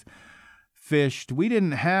guns. Fished. We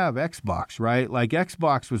didn't have Xbox, right? Like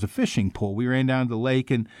Xbox was a fishing pole. We ran down to the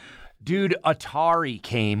lake and. Dude, Atari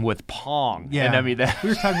came with Pong. Yeah, and I mean we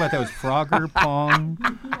were talking about that was Frogger, Pong,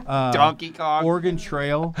 Donkey Kong, Oregon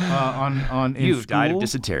Trail on in You've school. died of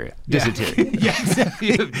dysentery. Yes,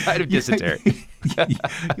 You've died of dysentery.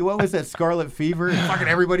 What was that? Scarlet fever? And fucking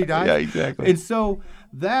everybody died. Yeah, exactly. And so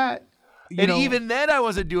that. Even then, I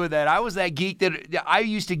wasn't doing that. I was that geek that I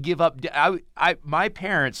used to give up. My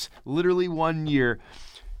parents literally one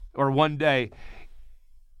day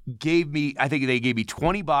gave me, I think they gave me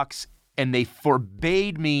 $20 and they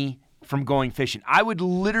forbade me from going fishing. I would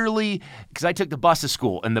literally, because I took the bus to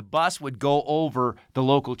school and the bus would go over the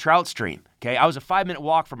local trout stream. Okay, I was a 5-minute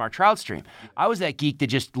walk from our trout stream. I was that geek that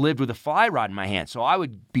just lived with a fly rod in my hand. So I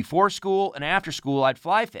would, before school and after school, I'd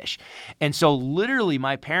fly fish. And so literally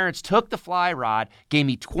my parents took the fly rod, gave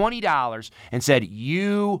me $20 and said,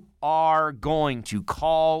 you are going to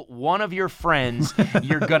call one of your friends.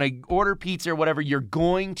 You're going to order pizza or whatever. You're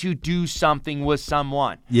going to do something with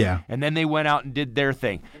someone. Yeah. And then they went out and did their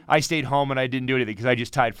thing. I stayed home and I didn't do anything because I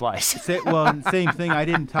just tied flies. Same thing. I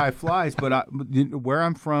didn't tie flies, but where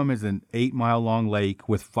I'm from is an 8-mile-long lake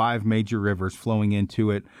with 5 major rivers flowing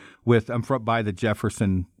into it. I'm from by the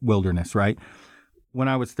Jefferson Wilderness, right? When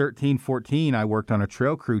I was 13, 14, I worked on a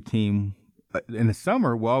trail crew team in the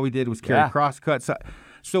summer. Well, all we did was carry crosscuts.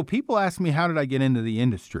 So people ask me, how did I get into the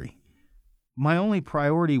industry? My only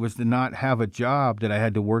priority was to not have a job that I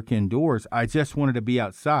had to work indoors. I just wanted to be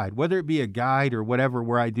outside, whether it be a guide or whatever,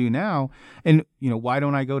 where I do now. And, why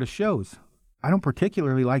don't I go to shows? I don't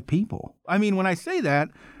particularly like people. I mean, when I say that,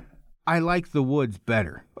 I like the woods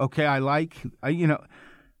better. Okay, I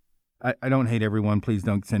don't hate everyone. Please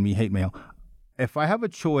don't send me hate mail. If I have a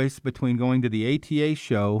choice between going to the ATA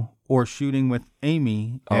show or shooting with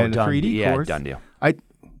Amy at a 3D course, done deal.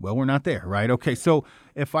 Well, we're not there, right? Okay, so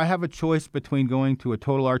if I have a choice between going to a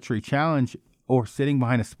total archery challenge or sitting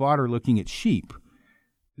behind a spotter looking at sheep,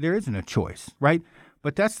 there isn't a choice, right?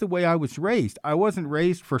 But that's the way I was raised. I wasn't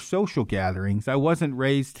raised for social gatherings. I wasn't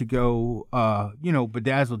raised to go,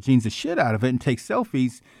 bedazzle jeans the shit out of it and take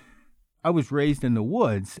selfies. I was raised in the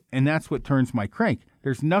woods, and that's what turns my crank.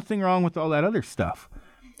 There's nothing wrong with all that other stuff.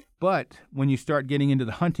 But when you start getting into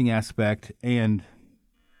the hunting aspect and,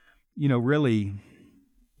 really,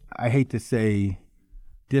 I hate to say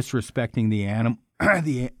disrespecting the animal,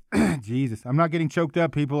 Jesus, I'm not getting choked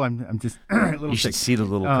up, people. I'm just a little You should see the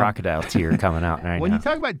little crocodile tear coming out right when now. You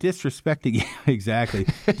talk about disrespecting, exactly,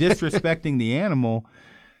 disrespecting the animal,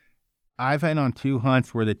 I've been on 2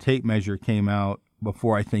 hunts where the tape measure came out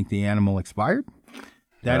before I think the animal expired.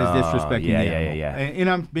 That is disrespecting the animal. Yeah. And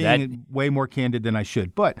I'm being way more candid than I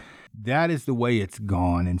should, but that is the way it's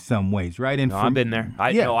gone in some ways, right? And I've been there.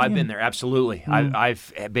 I've been there. Absolutely.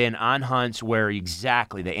 I've been on hunts where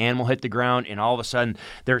exactly the animal hit the ground, and all of a sudden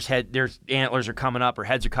there's antlers are coming up or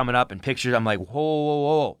heads are coming up, and pictures. I'm like,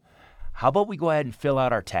 whoa. How about we go ahead and fill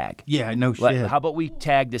out our tag? Yeah, no shit. How about we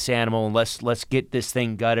tag this animal and let's get this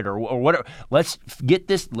thing gutted or whatever. Let's get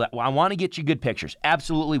this. I want to get you good pictures.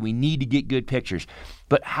 Absolutely, we need to get good pictures.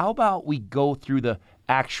 But how about we go through the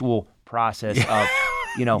actual process of,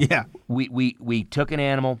 we took an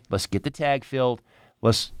animal. Let's get the tag filled.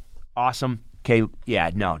 Awesome. Okay,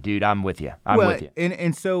 yeah, no, dude, I'm with you. I'm with you.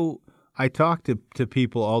 And so I talk to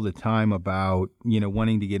people all the time about,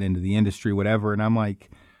 wanting to get into the industry, whatever, and I'm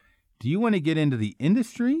like, do you want to get into the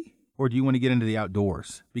industry or do you want to get into the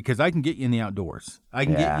outdoors? Because I can get you in the outdoors. I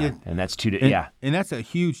can get you. And that's And that's a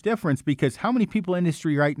huge difference because how many people in the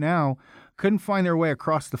industry right now couldn't find their way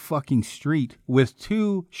across the fucking street with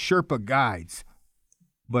 2 Sherpa guides,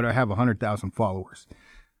 but I have 100,000 followers?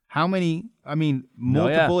 How many,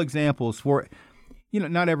 multiple examples for,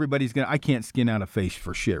 not everybody's I can't skin out a face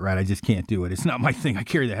for shit, right? I just can't do it. It's not my thing. I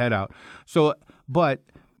carry the head out. So, but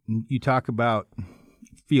you talk about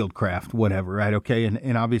fieldcraft, whatever, right? Okay.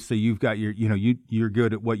 And obviously you've got you're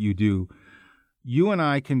good at what you do. You and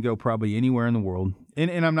I can go probably anywhere in the world.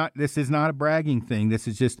 And this is not a bragging thing. This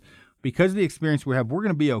is just because of the experience we have, we're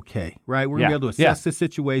going to be okay, right? We're going to be able to assess the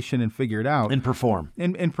situation and figure it out. And perform.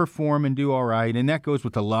 And perform and do all right. And that goes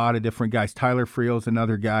with a lot of different guys. Tyler Friel's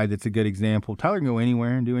another guy that's a good example. Tyler can go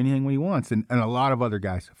anywhere and do anything he wants. And a lot of other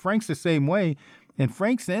guys. Frank's the same way. And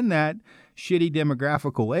Frank's in that shitty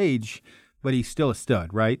demographical age, but he's still a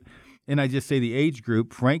stud, right? And I just say the age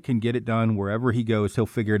group, Frank can get it done wherever he goes. He'll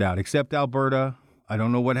figure it out, except Alberta. I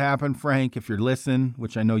don't know what happened, Frank, if you're listening,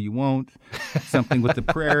 which I know you won't. Something with the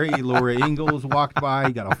prairie. Laura Ingalls walked by.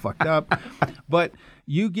 He got all fucked up. But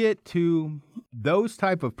you get to those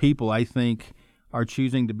type of people, I think, are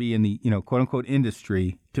choosing to be in the, quote-unquote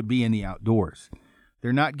industry to be in the outdoors.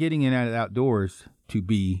 They're not getting in out of the outdoors to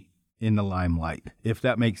be in the limelight, if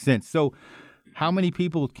that makes sense. So how many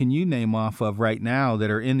people can you name off of right now that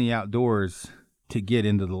are in the outdoors to get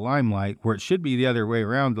into the limelight, where it should be the other way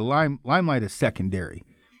around? The limelight is secondary.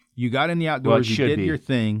 You got in the outdoors, you did your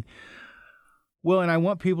thing. Well, and I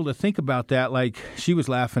want people to think about that. Like, she was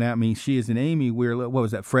laughing at me. She is an Amy. What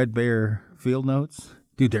was that, Fred Bear Field Notes?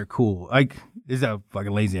 Dude, they're cool. Like, this is how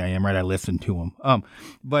fucking lazy I am, right? I listen to them.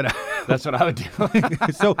 But that's what I would do.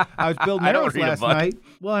 So I was building arrows last night.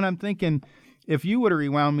 Well, and I'm thinking, if you would have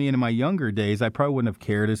rewound me into my younger days, I probably wouldn't have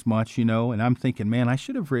cared as much, And I'm thinking, man, I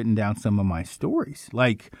should have written down some of my stories.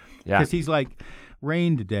 Like, because he's like,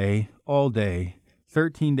 rain today, all day,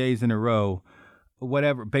 13 days in a row,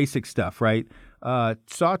 whatever, basic stuff, right?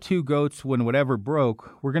 Saw 2 goats when whatever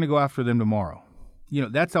broke. We're going to go after them tomorrow.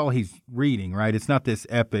 That's all he's reading, right? It's not this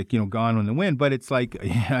epic, Gone in the Wind, but it's like,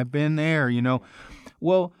 I've been there,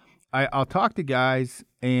 Well, I'll talk to guys,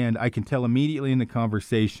 and I can tell immediately in the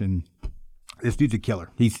conversation, this dude's a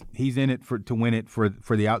killer. He's in it to win it for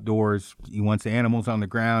the outdoors. He wants animals on the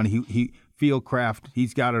ground. He fieldcraft.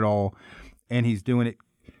 He's got it all, and he's doing it.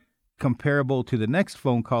 Comparable to the next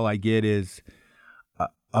phone call I get is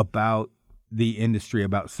about the industry,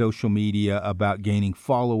 about social media, about gaining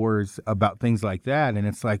followers, about things like that. And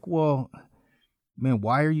it's like, well, man,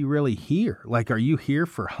 why are you really here? Like, are you here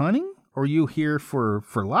for hunting or are you here for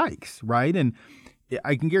likes, right? And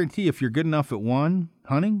I can guarantee if you're good enough at one,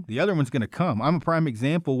 hunting, the other one's going to come. I'm a prime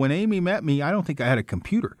example. When Amy met me, I don't think I had a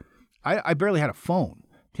computer. I barely had a phone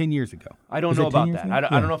 10 years ago. I don't know about that. I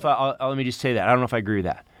don't know if let me just say that. I don't know if I agree with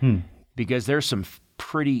that. Because there's some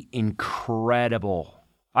pretty incredible...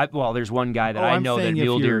 there's one guy that I know, that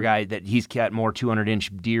mule deer guy, that he's got more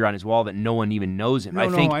 200-inch deer on his wall that no one even knows him.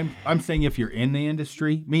 I'm saying if you're in the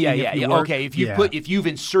industry, okay. If you've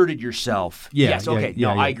inserted yourself,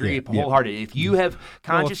 I agree wholeheartedly. If you have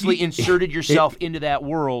consciously inserted yourself into that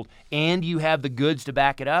world and you have the goods to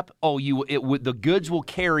back it up, the goods will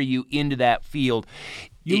carry you into that field.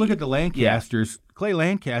 You look at the Lancasters. Clay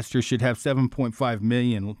Lancaster should have 7.5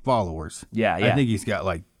 million followers. I think he's got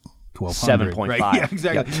like 1,200. 7.5. Right? Yeah,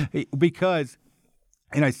 exactly. Yep. Because,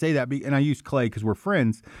 and I say that, and I use Clay because we're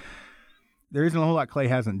friends. There isn't a whole lot Clay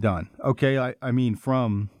hasn't done. Okay, I mean,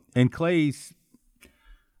 and Clay's,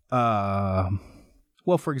 for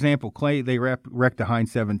example, Clay, they wrecked a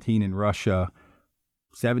Heinz 17 in Russia.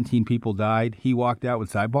 17 people died. He walked out when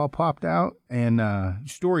Sideball popped out, and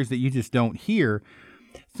stories that you just don't hear.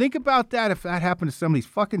 Think about that. If that happened to some of these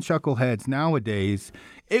fucking chuckleheads nowadays,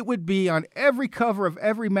 it would be on every cover of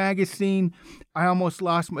every magazine. I almost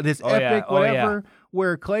lost this epic, whatever.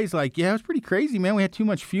 Where Clay's like, yeah, it was pretty crazy, man. We had too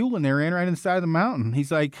much fuel in there, ran right in the side of the mountain.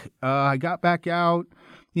 He's like, I got back out.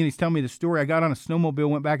 He's telling me the story. I got on a snowmobile,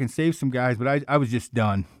 went back and saved some guys, but I was just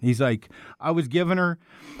done. He's like, I was giving her.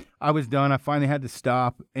 I was done. I finally had to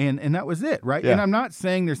stop, and that was it, right? Yeah. And I'm not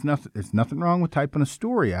saying there's nothing wrong with typing a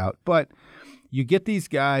story out, but you get these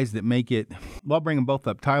guys that make it. Well, I'll bring them both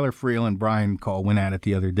up. Tyler Friel and Brian Call went at it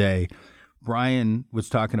the other day. Brian was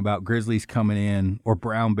talking about grizzlies coming in or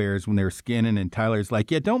brown bears when they were skinning, and Tyler's like,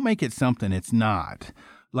 yeah, don't make it something it's not.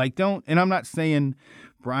 Like, don't, and I'm not saying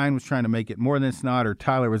Brian was trying to make it more than it's not or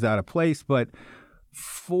Tyler was out of place, but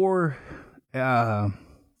for,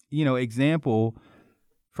 example,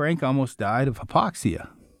 Frank almost died of hypoxia.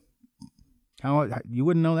 How you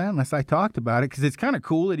wouldn't know that unless I talked about it, because it's kind of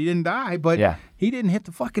cool that he didn't die, but he didn't hit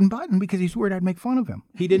the fucking button because he's worried I'd make fun of him.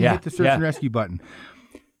 He didn't hit the search and rescue button.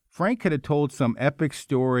 Frank could have told some epic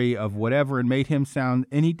story of whatever and made him sound,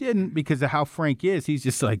 and he didn't because of how Frank is. He's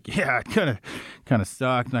just like, yeah, it kind of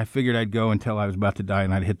sucked, and I figured I'd go until I was about to die,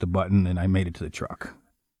 and I'd hit the button, and I made it to the truck.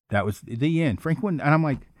 That was the end. Frank wouldn't, and I'm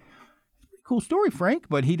like, cool story, Frank,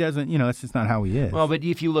 but he doesn't, that's just not how he is. Well, but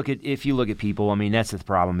if you look at people, I mean, that's the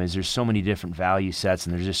problem is there's so many different value sets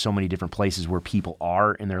and there's just so many different places where people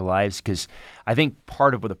are in their lives, because I think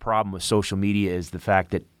part of the problem with social media is the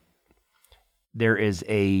fact that there is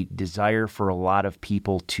a desire for a lot of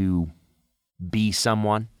people to be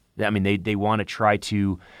someone. I mean, they want to try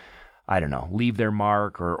to, I don't know, leave their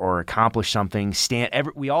mark or accomplish something.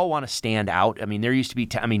 We all want to stand out. I mean, there used to be,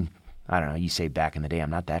 I don't know, you say back in the day, I'm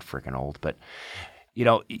not that freaking old, but,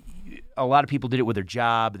 a lot of people did it with their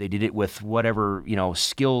job. They did it with whatever,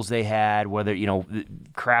 skills they had, whether,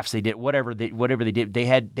 crafts they did, whatever they did. They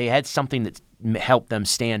had something that helped them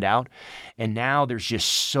stand out. And now there's just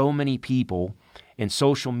so many people, and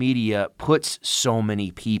social media puts so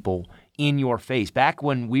many people in your face. Back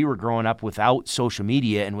when we were growing up without social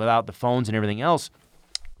media and without the phones and everything else,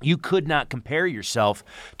 you could not compare yourself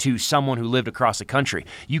to someone who lived across the country.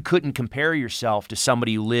 You couldn't compare yourself to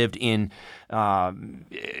somebody who lived in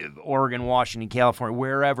Oregon, Washington, California,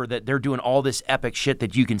 wherever, that they're doing all this epic shit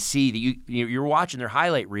that you can see, that you're watching their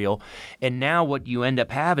highlight reel. And now what you end up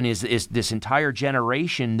having is this entire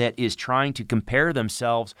generation that is trying to compare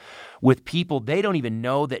themselves with people they don't even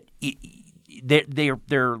know, that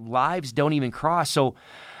their lives don't even cross. So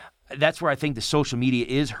that's where I think the social media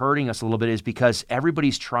is hurting us a little bit, is because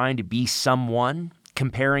everybody's trying to be someone,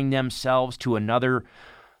 comparing themselves to another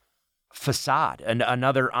facade,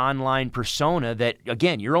 another online persona that,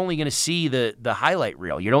 again, you're only going to see the highlight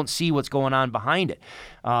reel. You don't see what's going on behind it.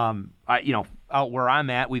 Out where I'm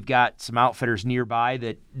at, we've got some outfitters nearby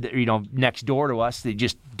that next door to us, they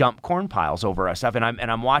just dump corn piles over us stuff, and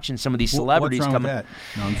I'm watching some of these celebrities What's wrong coming. with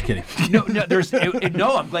that? No, I'm just kidding.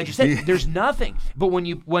 No, I'm glad you said it. There's nothing. But when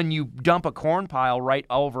you dump a corn pile right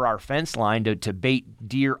over our fence line to bait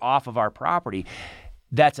deer off of our property,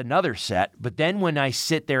 that's another set. But then when I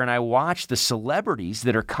sit there and I watch the celebrities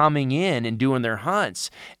that are coming in and doing their hunts,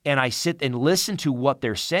 and I sit and listen to what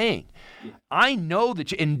they're saying, I know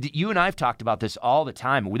that, and you and I have talked about this all the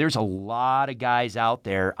time, there's a lot of guys out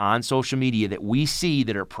there on social media that we see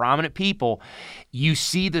that are prominent people. You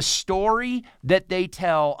see the story that they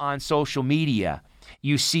tell on social media.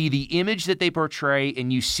 You see the image that they portray,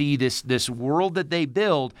 and you see this world that they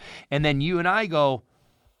build, and then you and I go,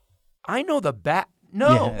 I know the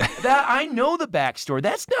I know the backstory.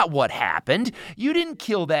 That's not what happened. You didn't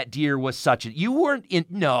kill that deer with such a... You weren't in...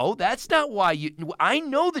 No, that's not why you... I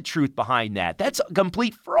know the truth behind that. That's a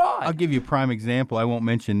complete fraud. I'll give you a prime example. I won't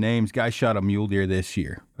mention names. Guy shot a mule deer this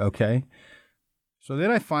year, okay? So then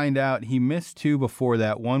I find out he missed two before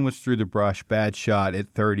that. One was through the brush, bad shot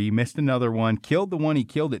at 30. Missed another one. Killed the one he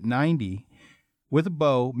killed at 90 with a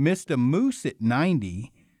bow. Missed a moose at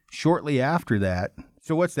 90 shortly after that.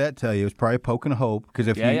 So what's that tell you? It's probably poking a hope, because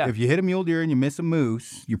if you hit a mule deer and you miss a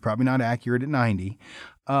moose, you're probably not accurate at 90.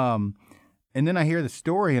 And then I hear the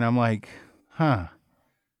story and I'm like,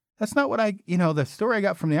 that's not what the story I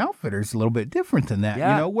got from the outfitter is a little bit different than that.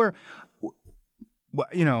 Yeah.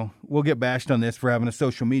 We'll get bashed on this for having a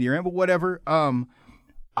social media rant, but whatever.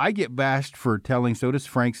 I get bashed for telling, so does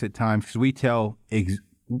Frank's at times, because we tell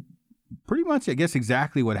pretty much, I guess,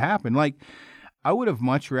 exactly what happened. Like, I would have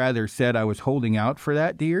much rather said I was holding out for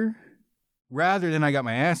that deer rather than I got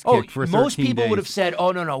my ass kicked for 13 days. Most people would have said,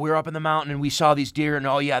 oh, no, we were up in the mountain and we saw these deer, and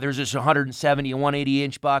there's this 170 and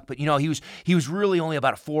 180-inch buck, but, he was really only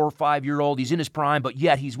about a 4 or 5-year-old. He's in his prime, but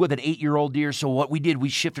yet he's with an 8-year-old deer, so what we did, we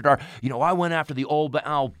shifted our, I went after the old, but,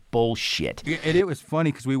 bullshit. And it was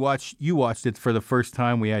funny because you watched it for the first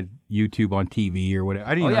time. We had YouTube on TV or whatever.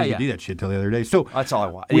 I didn't even know you could do that shit till the other day. So that's all I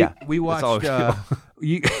watched. We watched...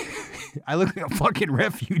 I look like a fucking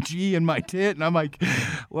refugee in my tent, and I'm like,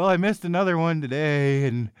 well, I missed another one today,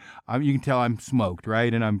 and you can tell I'm smoked,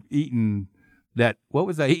 right? And I'm eating what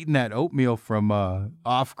was I eating? That oatmeal from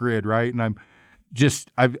Off Grid, right? And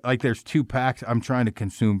there's 2 packs. I'm trying to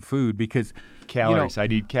consume food because calories. I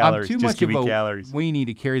need calories. I'm too Just much give of me a calories. weenie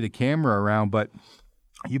to carry the camera around, but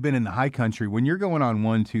you've been in the high country. When you're going on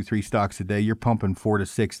 1, 2, 3 stocks a day, you're pumping 4,000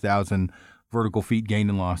 to 6,000 vertical feet gained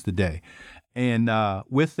and lost a day. And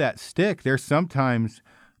with that stick, there's sometimes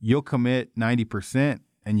you'll commit 90%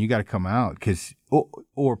 and you got to come out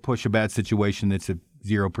or push a bad situation that's a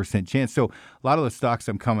 0% chance. So a lot of the stocks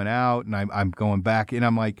I'm coming out and I'm going back and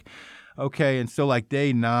I'm like, okay. And so like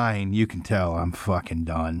day 9, you can tell I'm fucking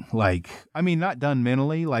done. Like, I mean, not done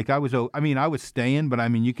mentally. Like I was staying, but I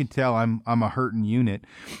mean, you can tell I'm a hurting unit.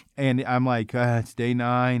 And I'm like, it's day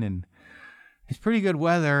 9 and it's pretty good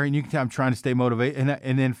weather. And you can tell I'm trying to stay motivated.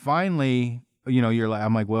 And then finally,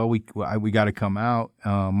 I'm like, well, we got to come out.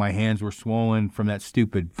 My hands were swollen from that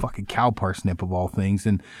stupid fucking cow parsnip of all things.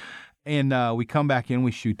 And we come back in,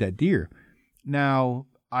 we shoot that deer. Now,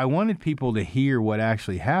 I wanted people to hear what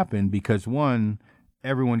actually happened because, one,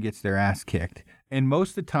 everyone gets their ass kicked. And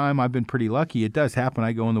most of the time, I've been pretty lucky. It does happen.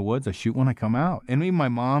 I go in the woods, I shoot when I come out. And even my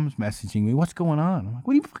mom's messaging me, what's going on? I'm like,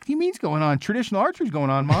 what do you mean it's going on? Traditional archery's going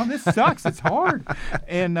on, Mom. This sucks. It's hard.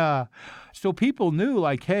 And so people knew,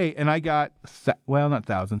 like, hey, and I got, not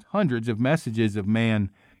thousands, hundreds of messages of, man,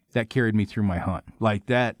 that carried me through my hunt. Like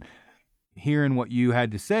that, hearing what you had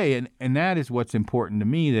to say. And that is what's important to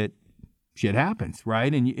me, that shit happens,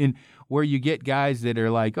 right? And where you get guys that are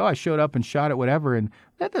like, oh, I showed up and shot it, whatever, and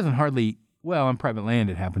that doesn't hardly, well, on private land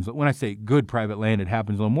it happens. When I say good private land, it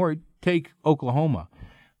happens a little more. Take Oklahoma.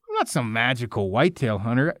 I'm not some magical whitetail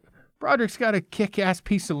hunter. Broderick's got a kick-ass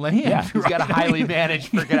piece of land. Yeah, he's got a highly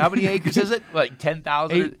managed, how many acres is it? Like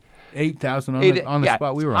 10,000? 8,000 on the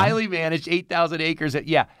spot we were on. Highly managed, 8,000 acres.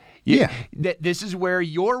 Yeah. This is where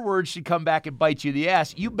your words should come back and bite you in the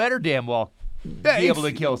ass. You better damn well be able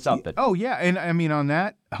to kill something. Oh, yeah. And I mean, on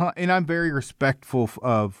that, and I'm very respectful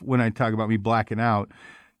of when I talk about me blacking out,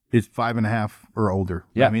 is 5.5 or older.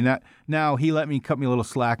 Yeah. I mean, that now he let me cut me a little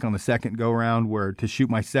slack on the second go round where to shoot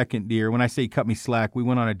my second deer. When I say cut me slack, we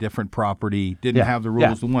went on a different property, didn't have the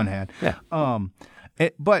rules the one had. Yeah.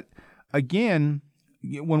 But again,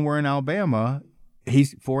 when we're in Alabama,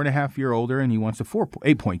 he's 4.5 years older and he wants a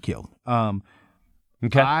 8-point kill.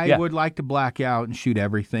 Okay. I would like to black out and shoot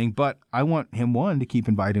everything, but I want him, one, to keep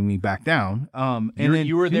inviting me back down.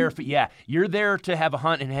 You were there you're there to have a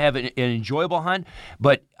hunt and have an enjoyable hunt,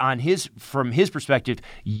 but from his perspective,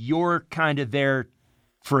 you're kind of there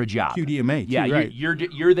for a job. QDMA, too, yeah, right.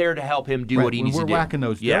 You're there to help him do what he needs to do. When we're whacking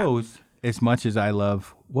those does, as much as I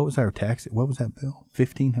love, what was our tax? What was that bill?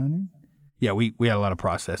 $1,500? Yeah, we had a lot of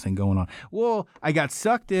processing going on. Well, I got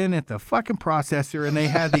sucked in at the fucking processor, and they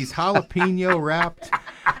had these jalapeno wrapped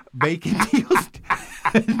bacon deals.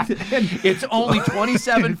 It's only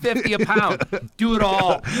 $27.50 a pound. Do it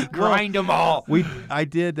all. Grind them all. I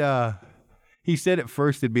did. He said at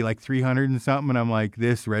first it'd be like 300 and something, and I'm like,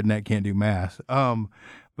 this redneck can't do math.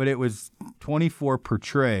 But it was 24 per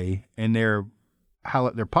tray, and they're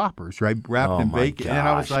poppers, right, wrapped in bacon. Gosh. And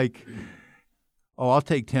I was like, oh, I'll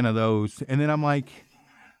take 10 of those. And then I'm like,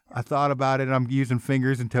 I thought about it, and I'm using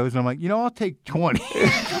fingers and toes, and I'm like, I'll take 20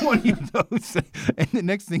 of those. And the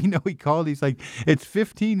next thing you know, he called, he's like, it's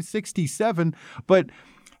 $15.67. But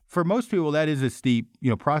for most people, that is a steep,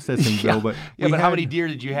 processing bill. But how many deer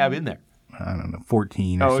did you have in there? I don't know,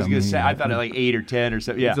 14 or something. I was going to say, I thought it like 8 or 10 or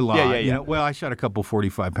something. Yeah. It's a lot. Yeah. Well, I shot a couple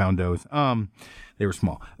 45-pound does. They were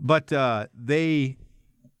small. But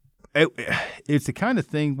it's the kind of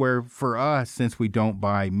thing where for us, since we don't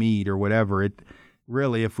buy meat or whatever, it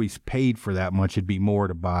really, if we paid for that much, it'd be more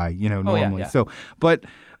to buy, normally. So, but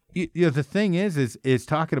the thing is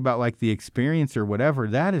talking about like the experience or whatever,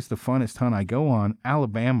 that is the funnest hunt I go on.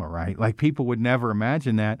 Alabama, right? Like people would never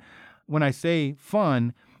imagine that. When I say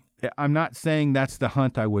fun, I'm not saying that's the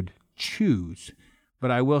hunt I would choose,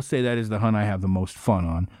 but I will say that is the hunt I have the most fun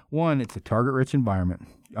on. One, it's a target-rich environment.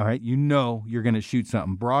 All right, you're going to shoot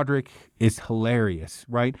something. Broderick is hilarious,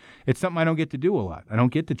 right? It's something I don't get to do a lot. I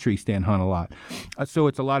don't get to tree stand hunt a lot. So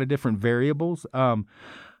it's a lot of different variables.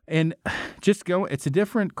 And just it's a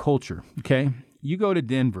different culture, okay? You go to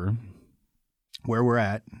Denver, where we're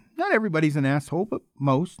at, not everybody's an asshole, but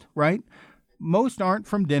most, right? Most aren't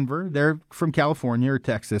from Denver. They're from California or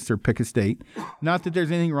Texas or pick a state. Not that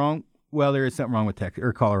there's anything wrong. Well, there is something wrong with Texas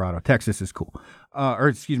or Colorado. Texas is cool.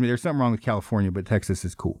 There's something wrong with California, but Texas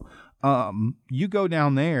is cool. You go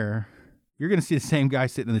down there, you're going to see the same guy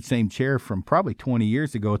sitting in the same chair from probably 20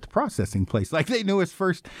 years ago at the processing place. Like they knew us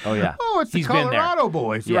first. Oh, yeah. Oh, it's He's the Colorado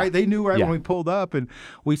boys, Yeah. right? They knew right Yeah. when we pulled up, and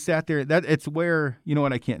we sat there. It's where, you know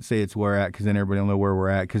what, I can't say it's where at because then everybody will know where we're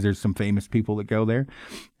at because there's some famous people that go there.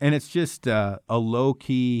 And it's just a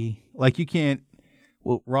low-key, like you can't,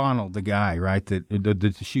 well, Ronald, the guy, right,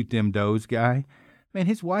 the shoot them does guy, man,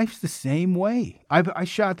 his wife's the same way. I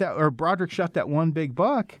shot that, or Broderick shot that one big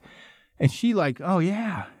buck, and she like, oh,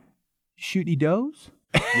 yeah, shoot any does?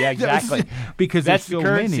 Yeah, exactly. Because that's there's the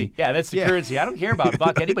so currency. many. Yeah, that's the currency. I don't care about a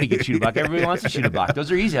buck. Anybody can shoot a buck. Everybody wants to shoot a buck.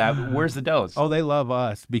 Those are easy. Where's the does? Oh, they love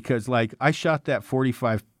us because, like, I shot that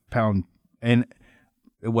 45-pound, and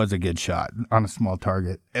it was a good shot on a small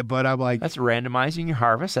target. But I'm like, That's randomizing your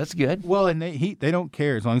harvest. That's good. well, and they don't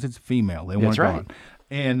care as long as it's a female. They want That's it right. on.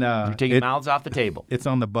 And You're taking mouths off the table. it's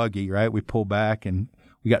on the buggy, right? We pull back and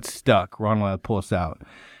we got stuck. Ronald had to pull us out.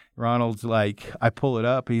 Ronald's like, I pull it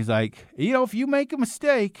up. He's like, you know, if you make a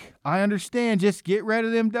mistake, I understand. Just get rid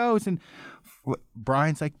of them does. And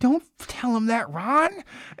Brian's like, don't tell him that, Ron.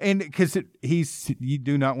 And because you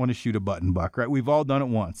do not want to shoot a button buck, right? We've all done it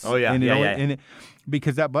once. Oh, yeah. And Yeah. And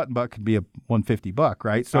because that button buck could be a 150 buck,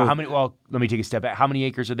 right? So how many? Well, let me take a step back. How many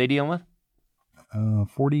acres are they dealing with?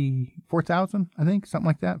 44,000, I think, something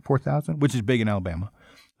like that. 4,000, which is big in Alabama.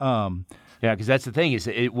 Yeah, because that's the thing is,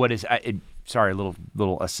 sorry, a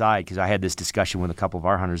little aside, because I had this discussion with a couple of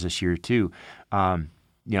our hunters this year too.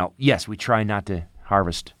 Yes, we try not to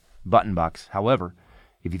harvest button bucks. However,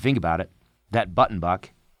 if you think about it, that button buck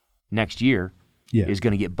next year is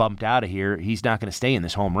going to get bumped out of here. He's not going to stay in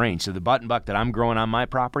this home range. So the button buck that I'm growing on my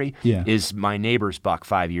property is my neighbor's buck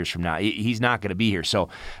 5 years from now. He's not going to be here. So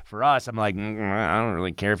for us, I'm like, I don't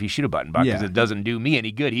really care if you shoot a button buck because it doesn't do me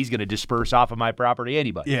any good. He's going to disperse off of my property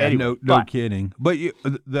anyway. Yeah, no kidding. But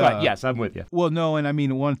but yes, I'm with you. Well, no, and I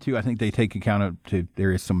mean, one, two, I think they take account of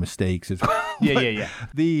there is some mistakes as well. Yeah.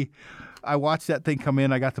 I watched that thing come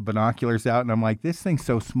in. I got the binoculars out, and I'm like, this thing's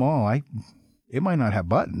so small. It might not have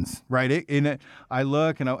buttons, right? I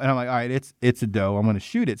look, and I'm like, all right, it's a doe. I'm going to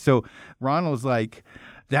shoot it. So Ronald's like,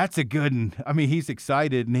 that's a good one. I mean, he's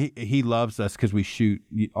excited, and he loves us because we shoot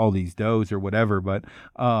all these does or whatever. But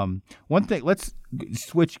one thing, let's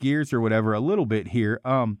switch gears or whatever a little bit here.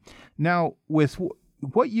 Now, with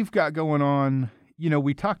what you've got going on,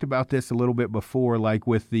 we talked about this a little bit before, like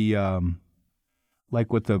with the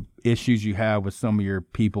issues you have with some of your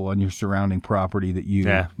people on your surrounding property that you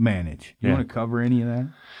manage. You want to cover any of that?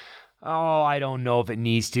 Oh, I don't know if it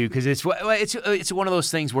needs to because it's one of those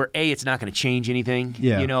things where it's not going to change anything.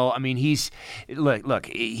 Yeah. I mean, he's one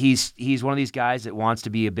of these guys that wants to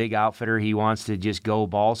be a big outfitter. He wants to just go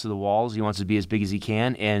balls to the walls. He wants to be as big as he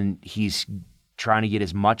can, and he's trying to get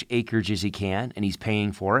as much acreage as he can, and he's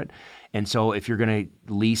paying for it. And so if you're going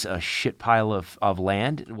to lease a shit pile of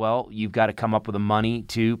land, well, you've got to come up with the money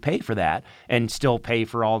to pay for that and still pay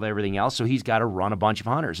for everything else. So he's got to run a bunch of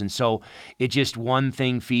hunters. And so it just one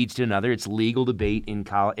thing feeds to another. It's legal debate in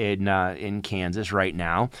Kansas right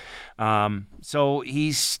now. So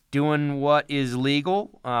he's doing what is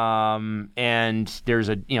legal. And there's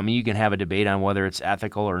you can have a debate on whether it's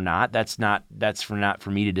ethical or not. That's not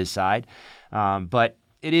for me to decide. But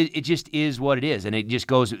it just is what it is, and it just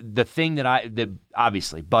goes. The thing that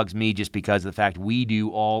obviously bugs me just because of the fact we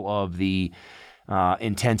do all of the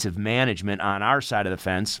intensive management on our side of the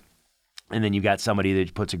fence, and then you've got somebody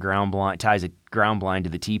that puts ties a ground blind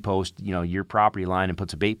to the T-post, your property line, and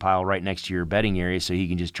puts a bait pile right next to your bedding area, so he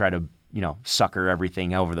can just try to sucker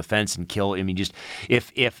everything over the fence and kill. I mean, just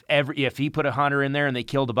if he put a hunter in there and they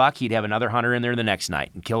killed a buck, he'd have another hunter in there the next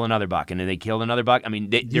night and kill another buck, and then they killed another buck. I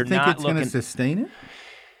mean, they're not looking. Do you think it's going to sustain it?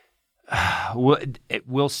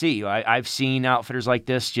 We'll see. I've seen outfitters like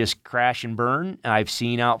this just crash and burn. I've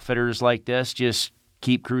seen outfitters like this just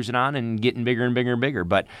keep cruising on and getting bigger and bigger and bigger.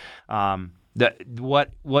 But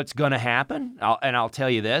what's going to happen? I'll tell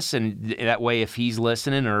you this, and that way, if he's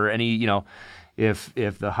listening or any, if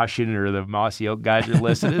the Hushin or the Mossy Oak guys are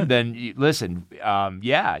listening, then listen.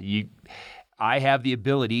 I have the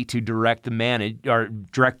ability to direct the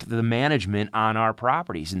management on our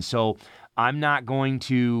properties, and so I'm not going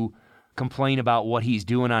to complain about what he's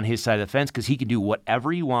doing on his side of the fence because he can do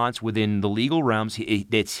whatever he wants within the legal realms.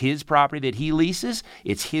 It's his property that he leases.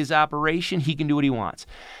 It's his operation. He can do what he wants.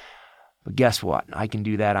 But guess what? I can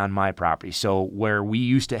do that on my property. So where we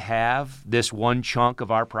used to have this one chunk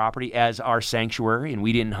of our property as our sanctuary and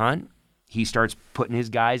we didn't hunt, he starts putting his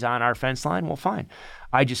guys on our fence line. Well, fine.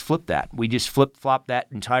 I just flipped that. We just flip-flopped that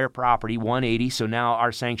entire property 180. So now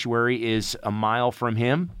our sanctuary is a mile from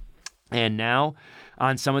him. And now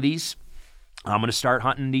on some of these, I'm going to start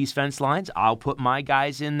hunting these fence lines. I'll put my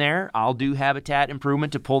guys in there. I'll do habitat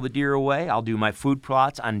improvement to pull the deer away. I'll do my food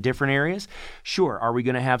plots on different areas. Sure, are we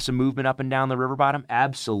going to have some movement up and down the river bottom?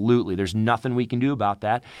 Absolutely. There's nothing we can do about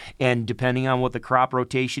that. And depending on what the crop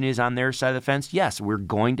rotation is on their side of the fence, yes, we're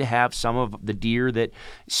going to have some of the deer that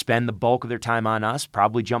spend the bulk of their time on us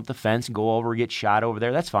probably jump the fence and go over and get shot over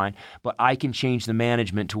there. That's fine. But I can change the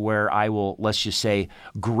management to where I will, let's just say,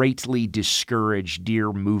 greatly discourage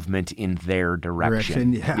deer movement in their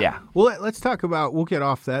direction. Yeah. Well, let's talk about, we'll get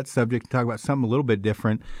off that subject and talk about something a little bit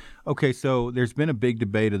different. Okay, so there's been a big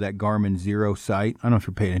debate of that Garmin Zero sight. I don't know if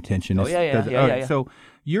you're paying attention. Yeah. So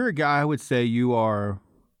you're a guy, I would say you are,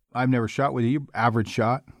 I've never shot with you, average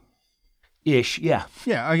shot. Ish, yeah.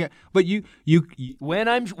 Yeah, okay. But you when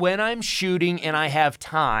I'm shooting and I have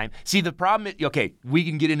time. See, the problem is, okay, we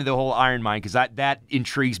can get into the whole iron mine because that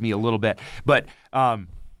intrigues me a little bit.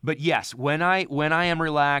 But yes, when I am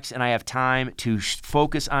relaxed and I have time to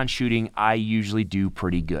focus on shooting, I usually do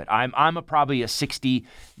pretty good. I'm probably a 60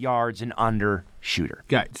 yards and under shooter.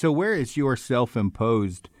 Got it. So where is your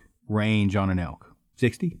self-imposed range on an elk?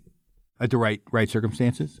 60? At the right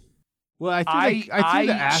circumstances? Well, I threw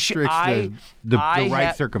the asterisk the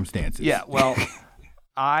right circumstances. Yeah, well,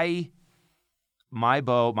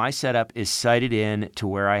 my setup is sighted in to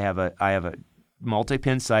where I have a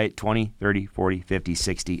multi-pin sight, 20, 30, 40, 50,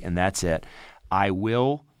 60, and that's it. I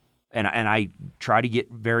will, and I try to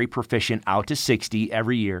get very proficient out to 60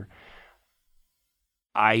 every year.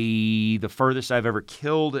 The furthest I've ever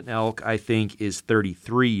killed an elk, I think, is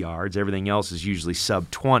 33 yards. Everything else is usually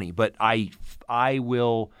sub 20, but I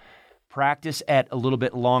will practice at a little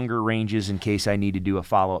bit longer ranges in case I need to do a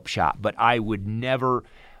follow-up shot. But I would never,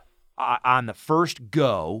 on the first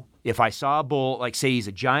go, if I saw a bull, like say he's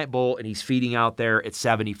a giant bull and he's feeding out there at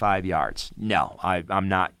 75 yards, no, I'm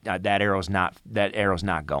not. That arrow's not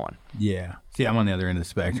going. Yeah. See, I'm on the other end of the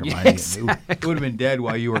spectrum. Yes. It would have been dead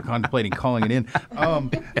while you were contemplating calling it in.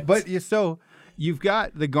 But so you've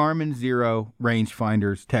got the Garmin Zero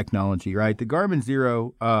rangefinders technology, right? The Garmin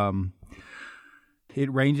Zero, it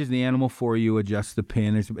ranges the animal for you, adjusts the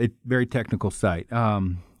pin. It's a very technical sight.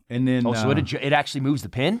 And then so it actually moves the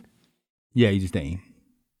pin? Yeah, you just aim.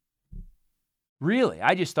 Really?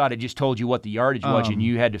 I just thought it just told you what the yardage was, and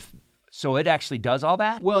you had to. So it actually does all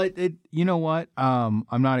that? Well, it you know what? I'm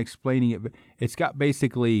not explaining it, but it's got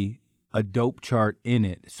basically a dope chart in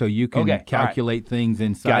it, so you can calculate things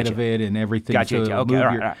inside of it and everything. Gotcha. So Okay.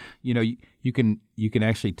 All right. You know, you can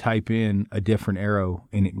actually type in a different arrow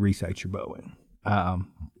and it resights your bow in.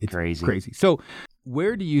 It's crazy. So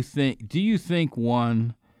where do you think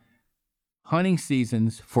hunting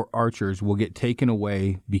seasons for archers will get taken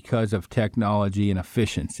away because of technology and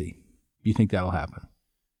efficiency? Do you think that'll happen?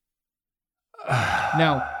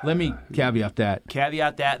 Now, let me caveat that.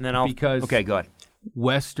 And then I'll... Because okay, go ahead.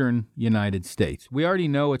 Western United States. We already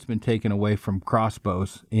know it's been taken away from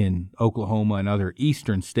crossbows in Oklahoma and other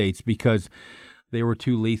eastern states because they were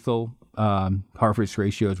too lethal. Harvest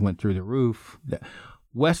ratios went through the roof.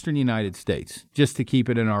 Western United States, just to keep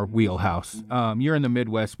it in our wheelhouse. You're in the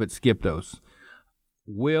Midwest, but skip those.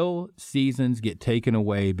 Will seasons get taken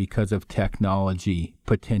away because of technology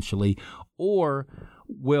potentially, or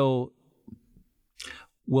will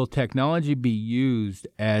technology be used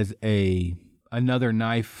as another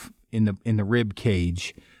knife in the rib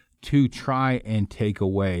cage to try and take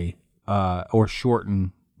away or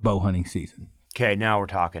shorten bow hunting season? Okay, now we're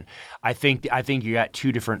talking. I think you got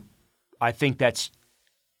two different. I think that's.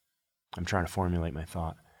 I'm trying to formulate my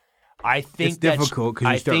thought. I think it's difficult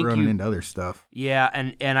because you start running into other stuff. Yeah,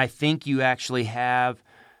 and I think you actually have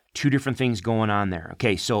two different things going on there.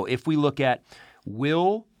 Okay, so if we look at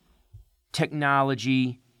will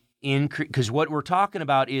technology increase, because what we're talking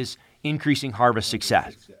about is increasing harvest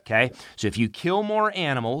success. Okay, so if you kill more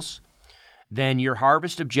animals, then your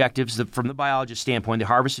harvest objectives, from the biologist standpoint, the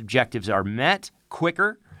harvest objectives are met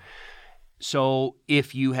quicker. So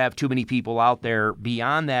if you have too many people out there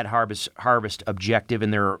beyond that harvest objective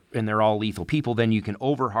and they're all lethal people, then you can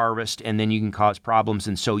overharvest and then you can cause problems.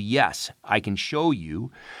 And so yes, I can show you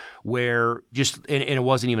where and it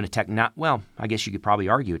wasn't even I guess you could probably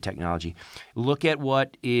argue a technology. Look at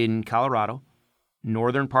what in Colorado,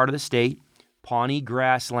 northern part of the state, Pawnee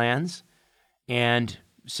grasslands, and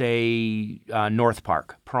say North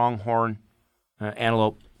Park, pronghorn,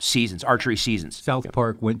 antelope seasons, archery seasons. South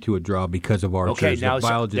Park went to a draw because of archers. Okay, now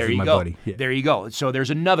biologist there is you my go. buddy. Yeah. There you go. So there's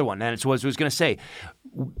another one. And it's what I was going to say.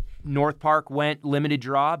 North Park went limited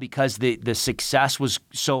draw because the success was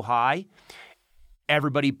so high.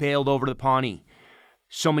 Everybody bailed over to the Pawnee.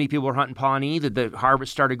 So many people were hunting Pawnee that the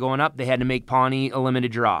harvest started going up. They had to make Pawnee a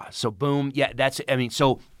limited draw. So boom, yeah,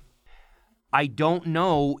 so I don't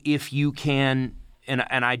know if you can, and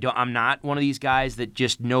I'm not one of these guys that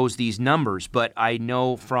just knows these numbers, but I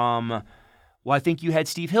know from, I think you had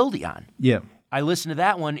Steve Hildy on. Yeah. I listened to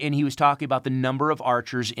that one, and he was talking about the number of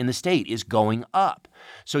archers in the state is going up.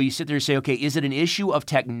 So you sit there and say, okay, is it an issue of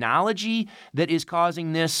technology that is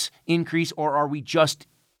causing this increase, or are we just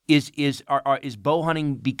is bow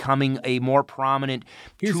hunting becoming a more prominent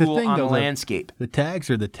tool on the landscape? The tags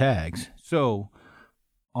are the tags. So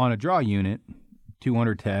on a draw unit,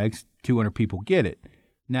 200 tags, 200 people get it.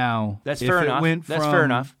 Now, that's if fair it enough. went That's from fair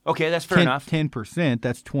enough. Okay, that's fair enough. 10%,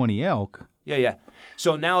 that's 20 elk. Yeah.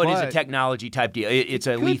 So now it is a technology type deal. It's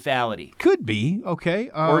a lethality. Could be, okay.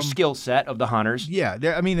 Or skill set of the hunters. Yeah,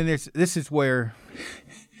 this is where,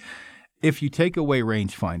 if you take away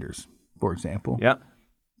rangefinders, for example,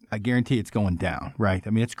 I guarantee it's going down, right? I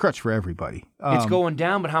mean, it's crutch for everybody. It's going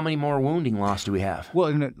down, but how many more wounding loss do we have?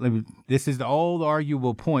 Well, this is the old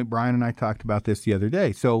arguable point. Brian and I talked about this the other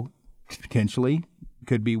day. So potentially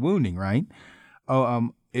could be wounding, right?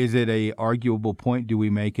 Is it a arguable point? Do we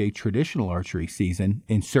make a traditional archery season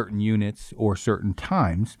in certain units or certain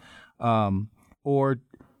times? Or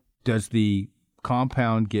does the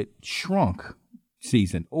compound get shrunk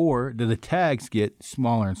season? Or do the tags get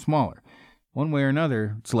smaller and smaller? One way or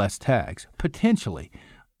another, it's less tags, potentially,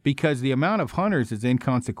 because the amount of hunters is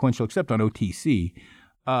inconsequential, except on OTC,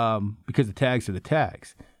 because the tags are the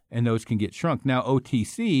tags, and those can get shrunk. Now,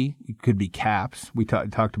 OTC, it could be caps. We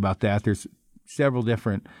talked about that. There's several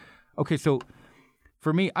different. Okay, so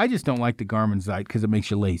for me, I just don't like the Garmin Sight because it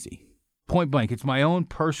makes you lazy. Point blank. It's my own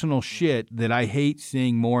personal shit that I hate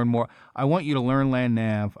seeing more and more. I want you to learn land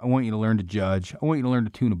nav. I want you to learn to judge. I want you to learn to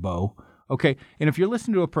tune a bow. Okay, and if you're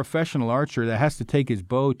listening to a professional archer that has to take his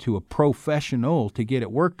bow to a professional to get it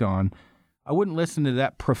worked on, I wouldn't listen to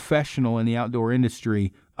that professional in the outdoor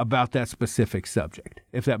industry about that specific subject,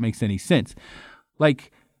 if that makes any sense. Like,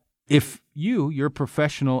 if you're a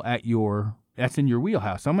professional that's in your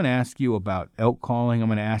wheelhouse. I'm going to ask you about elk calling. I'm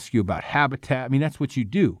going to ask you about habitat. I mean, that's what you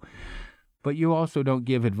do. But you also don't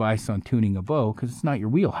give advice on tuning a bow because it's not your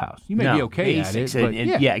wheelhouse. You may be okay basics, at it.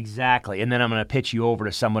 But yeah, exactly. And then I'm going to pitch you over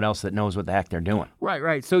to someone else that knows what the heck they're doing.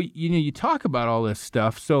 Right. So, you talk about all this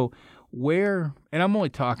stuff. So and I'm only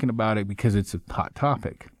talking about it because it's a hot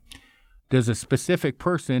topic. Does a specific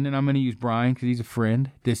person, and I'm going to use Brian because he's a friend,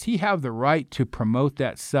 does he have the right to promote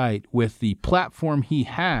that site with the platform he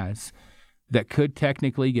has that could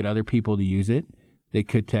technically get other people to use it? That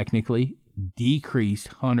could technically decrease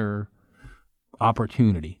hunter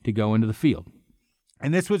opportunity to go into the field.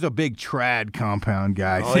 And this was a big trad compound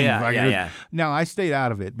guy. Oh, yeah. Now, I stayed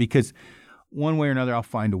out of it because one way or another, I'll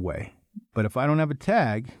find a way. But if I don't have a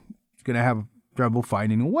tag, it's going to have trouble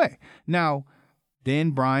finding a way. Now,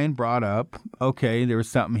 then Brian brought up, okay, there was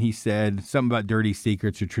something he said, something about dirty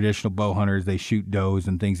secrets or traditional bow hunters. They shoot does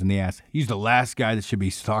and things in the ass. He's the last guy that should be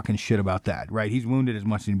talking shit about that, right? He's wounded as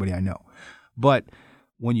much as anybody I know. But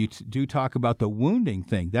when you do talk about the wounding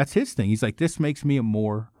thing, that's his thing. He's like, this makes me a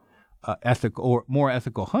more ethical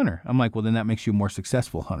hunter. I'm like, well, then that makes you a more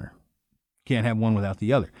successful hunter. Can't have one without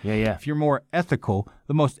the other. Yeah. If you're more ethical,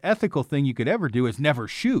 the most ethical thing you could ever do is never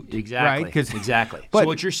shoot. Exactly. Right? Exactly. So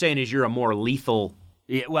what you're saying is you're a more lethal.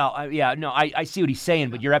 I see what he's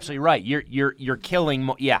saying, but you're absolutely right. You're killing.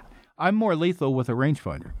 I'm more lethal with a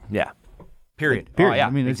rangefinder. Yeah. Period. Period. Oh, yeah.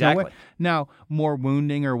 I mean, there's exactly. no way. Now, more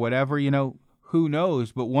wounding or whatever, who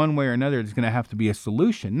knows? But one way or another, there's going to have to be a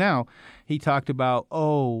solution. Now, he talked about,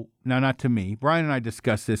 not to me. Brian and I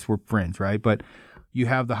discussed this. We're friends, right? But you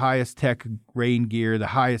have the highest tech rain gear, the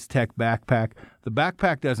highest tech backpack. The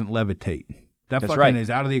backpack doesn't levitate. That's fucking right. Is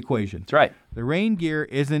out of the equation. That's right. The rain gear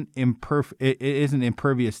isn't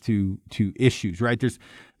impervious to issues, right?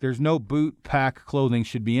 There's no boot, pack, clothing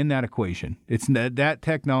should be in that equation. It's that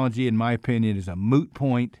technology, in my opinion, is a moot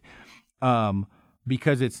point.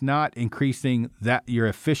 Because it's not increasing your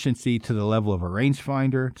efficiency to the level of a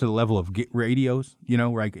rangefinder, to the level of radios,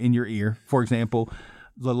 like in your ear, for example,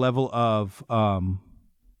 the level of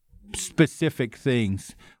specific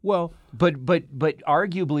things. Well, but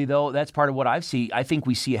arguably though, that's part of what I think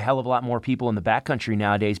we see a hell of a lot more people in the backcountry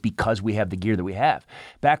nowadays because we have the gear that we have.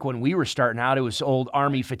 Back when we were starting out, it was old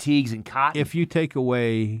Army fatigues and cotton. If you take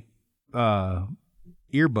away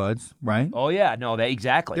earbuds, right? Oh yeah, no,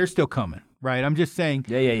 exactly. They're still coming. Right, I'm just saying.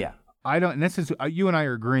 Yeah. I don't. And this is you and I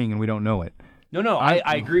are agreeing, and we don't know it. No, I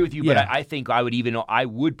agree with you, but I think I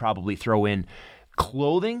would probably throw in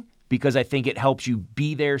clothing because I think it helps you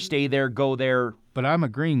be there, stay there, go there. But I'm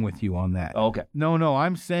agreeing with you on that. Oh, okay. No,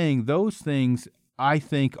 I'm saying those things I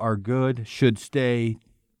think are good, should stay.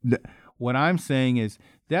 What I'm saying is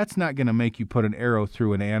that's not going to make you put an arrow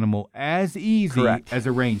through an animal as easy as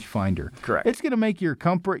a rangefinder. Correct. It's going to make your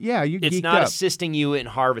comfort. Yeah, you It's geeked not up. assisting you in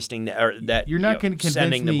harvesting that. You're not going to convince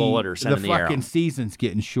sending me the bullet or sending the the arrow. fucking season's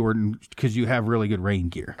getting shortened because you have really good rain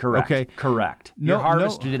gear. Correct. Okay. Correct. Your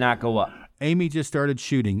harvest did not go up. Amy just started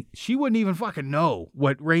shooting. She wouldn't even fucking know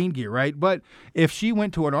what rain gear, right? But if she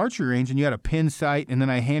went to an archery range and you had a pin sight and then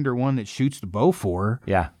I hand her one that shoots the bow for her,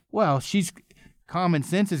 yeah. Well, common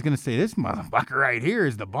sense is going to say, this motherfucker right here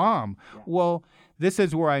is the bomb. Yeah. Well, this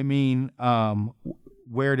is where I mean,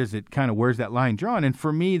 where's that line drawn? And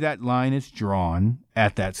for me, that line is drawn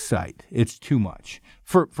at that site. It's too much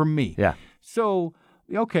for me. Yeah. So,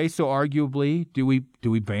 okay, so arguably, do we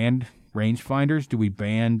ban rangefinders? Do we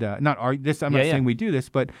ban, I'm not saying we do this,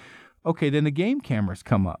 but okay, then the game cameras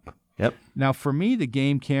come up. Yep. Now, for me, the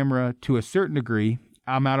game camera, to a certain degree,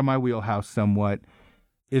 I'm out of my wheelhouse somewhat,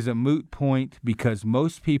 is a moot point because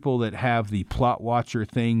most people that have the plot watcher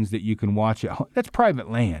things that you can watch at home, that's private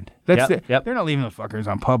land. They're not leaving the fuckers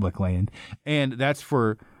on public land. And that's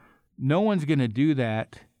no one's going to do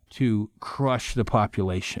that to crush the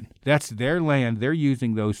population. That's their land. They're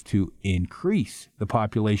using those to increase the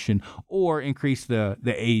population or increase the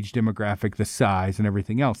age demographic, the size, and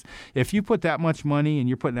everything else. If you put that much money and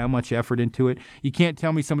you're putting that much effort into it, you can't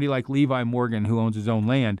tell me somebody like Levi Morgan, who owns his own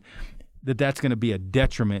land, that's going to be a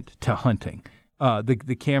detriment to hunting.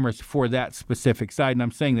 The cameras for that specific side, and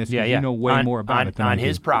I'm saying this because you know way more about it than I do. On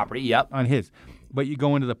his property, yep. On his. But you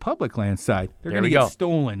go into the public land side, they're going to get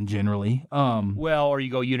stolen generally. Well, or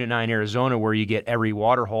you go Unit 9, Arizona, where you get every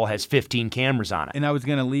water hole has 15 cameras on it. And I was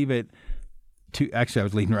going to leave it to, actually I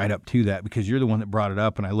was leading right up to that because you're the one that brought it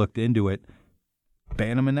up and I looked into it.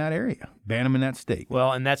 Ban them in that area. Ban them in that state.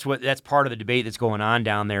 Well, and that's part of the debate that's going on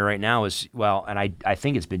down there right now is, well, and I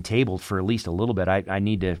think it's been tabled for at least a little bit. I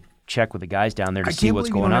need to check with the guys down there to see what's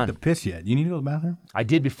going on. I can't believe you don't have to piss yet. You need to go to the bathroom? I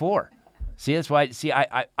did before. See, that's why.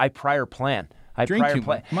 I prior plan.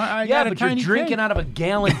 Yeah, but you're drinking out of a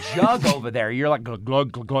gallon jug over there. You're like glug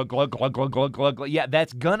glug glug glug glug glug glug glug. Yeah,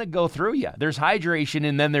 that's gonna go through you. There's hydration,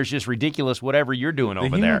 and then there's just ridiculous whatever you're doing over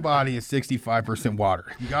there. The human body is 65% water.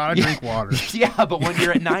 You gotta drink water. Yeah, but when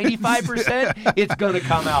you're at 95%, it's gonna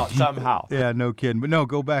come out somehow. Yeah, no kidding. But no,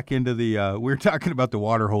 go back into the. We were talking about the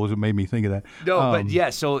water holes. It made me think of that. No, but yeah.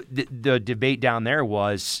 So the debate down there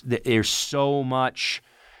was that there's so much.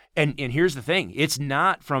 And here's the thing. It's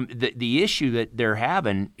not from the issue that they're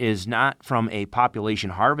having is not from a population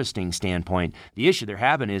harvesting standpoint. The issue they're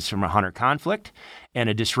having is from a hunter conflict and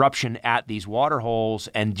a disruption at these water holes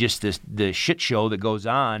and just the shit show that goes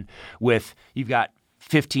on with you've got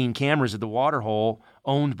 15 cameras at the water hole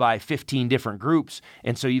owned by 15 different groups.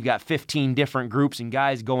 And so you've got 15 different groups and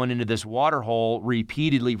guys going into this water hole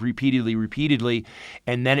repeatedly.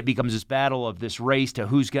 And then it becomes this battle of this race to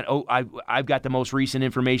who's going to, I've got the most recent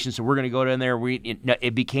information, so we're going to go down there.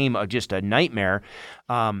 It became just a nightmare.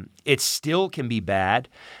 It still can be bad.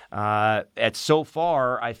 So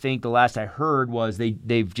far, I think the last I heard was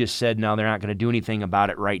they've just said, no, they're not going to do anything about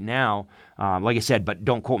it right now. Like I said, but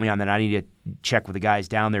don't quote me on that. I need to check with the guys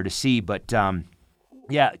down there to see. But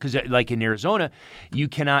yeah, because like in Arizona, you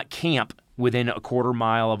cannot camp within a quarter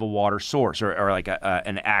mile of a water source or like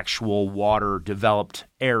an actual water developed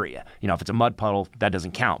area. You know, if it's a mud puddle, that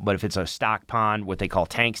doesn't count. But if it's a stock pond, what they call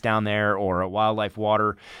tanks down there, or a wildlife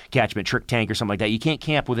water catchment trick tank or something like that, you can't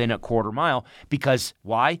camp within a quarter mile because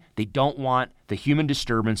why? They don't want the human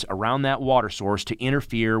disturbance around that water source to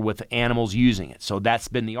interfere with animals using it. So that's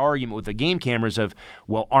been the argument with the game cameras of,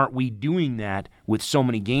 well, aren't we doing that with so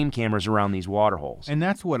many game cameras around these water holes? And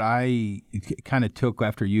that's what I kind of took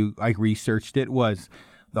after I researched it, was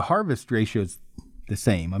the harvest ratio is the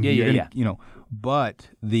same. I mean, you know, but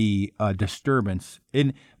the disturbance,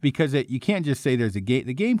 because you can't just say there's the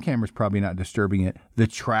game camera's probably not disturbing it. The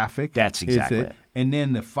traffic, that's exactly it. And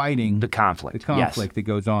then the fighting, the conflict yes. that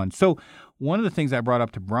goes on. So one of the things I brought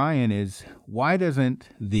up to Brian is, why doesn't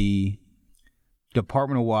the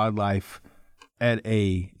Department of Wildlife at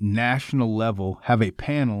a national level have a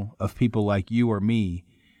panel of people like you or me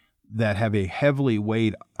that have a heavily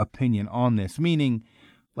weighed opinion on this? Meaning,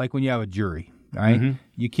 like when you have a jury, right? Mm-hmm.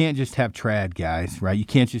 You can't just have trad guys, right? You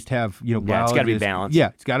can't just have, it's got to be balanced. Yeah,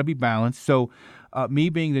 it's got to be balanced. So me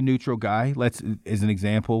being the neutral guy, as an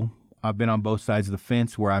example, I've been on both sides of the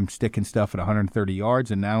fence where I'm sticking stuff at 130 yards,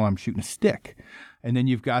 and now I'm shooting a stick. And then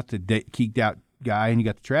you've got the geeked out guy and you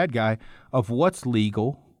got the trad guy of what's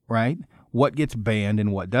legal, right? What gets banned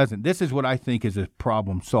and what doesn't. This is what I think is a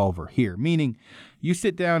problem solver here. Meaning, you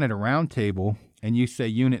sit down at a round table and you say,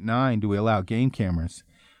 Unit 9, do we allow game cameras?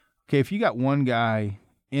 Okay, if you got one guy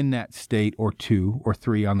in that state or 2 or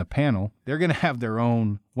 3 on the panel, they're going to have their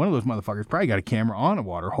own. One of those motherfuckers probably got a camera on a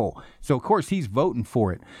water hole. So, of course, he's voting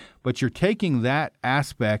for it. But you're taking that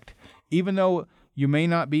aspect, even though you may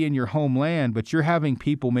not be in your homeland, but you're having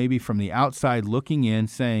people maybe from the outside looking in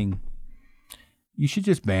saying, you should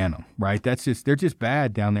just ban them, right? They're just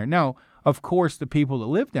bad down there. Now, of course, the people that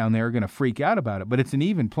live down there are going to freak out about it, but it's an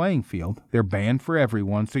even playing field. They're banned for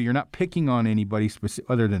everyone, so you're not picking on anybody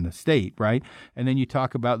other than the state, right? And then you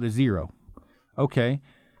talk about the 0. Okay,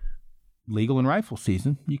 legal in rifle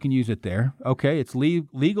season. You can use it there. Okay, it's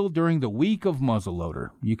legal during the week of muzzleloader.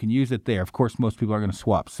 You can use it there. Of course, most people are going to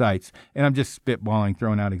swap sites, and I'm just spitballing,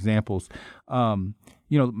 throwing out examples.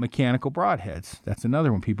 Mechanical broadheads. That's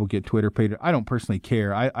another one. People get Twitter paid. I don't personally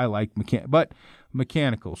care. I like but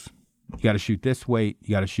mechanicals. You got to shoot this weight. You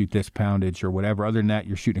got to shoot this poundage or whatever. Other than that,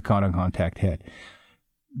 you're shooting a contact head.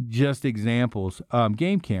 Just examples.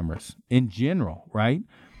 Game cameras in general, right?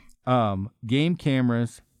 Game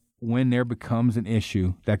cameras, when there becomes an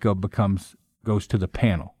issue, that goes to the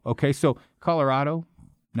panel. Okay, so Colorado,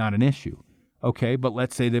 not an issue. Okay, but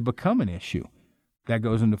let's say they become an issue. That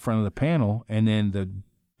goes in the front of the panel, and then the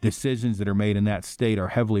decisions that are made in that state are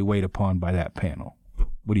heavily weighed upon by that panel.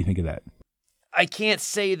 What do you think of that? I can't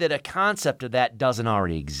say that a concept of that doesn't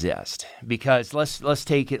already exist, because let's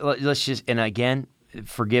take it. Let's just, and again,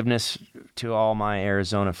 forgiveness to all my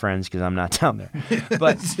Arizona friends because I'm not down there.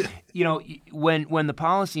 But when the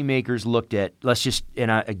policymakers looked at,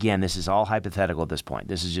 again, this is all hypothetical at this point.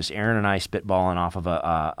 This is just Aaron and I spitballing off of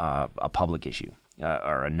a public issue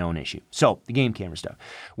or a known issue. So the game camera stuff.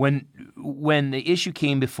 When the issue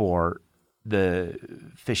came before the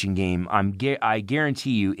fishing game, I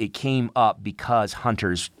guarantee you it came up because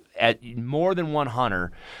hunters, more than one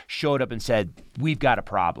hunter, showed up and said, we've got a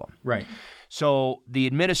problem. Right. So the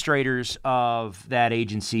administrators of that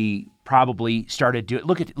agency probably started doing.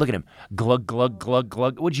 Look at him, glug glug glug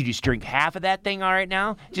glug. What'd you just drink half of that thing all right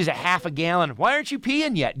now? Just a half a gallon. Why aren't you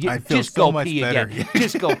peeing yet? I feel just so go much pee better. Again.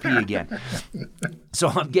 Just go pee again. So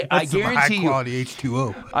I guarantee you, high quality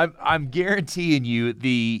H2O. I'm guaranteeing you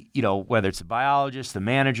whether it's the biologists, the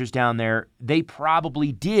managers down there, they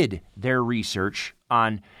probably did their research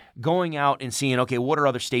on going out and seeing, okay, what are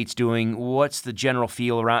other states doing? What's the general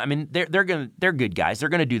feel around? I mean, they're good guys. They're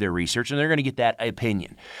gonna do their research and they're gonna get that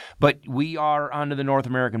opinion. But we are under the North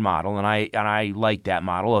American model, and I like that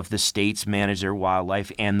model of the states manage their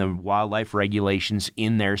wildlife and the wildlife regulations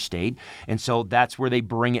in their state. And so that's where they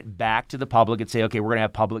bring it back to the public and say, okay, we're gonna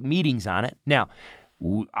have public meetings on it. Now,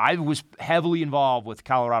 I was heavily involved with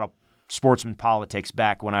Colorado sportsman politics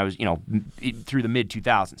back when I was, through the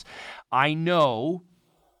mid-2000s. I know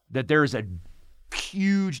that there is a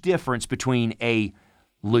huge difference between a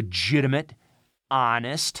legitimate,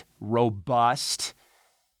 honest, robust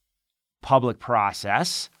public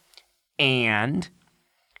process and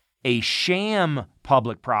a sham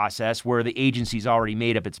public process where the agency's already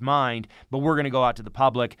made up its mind, but we're going to go out to the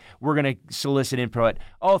public. We're going to solicit input.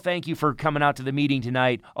 Oh, thank you for coming out to the meeting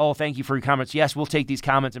tonight. Oh, thank you for your comments. Yes, we'll take these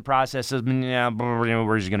comments and processes. Yeah,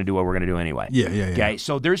 we're just going to do what we're going to do anyway. Yeah. Okay,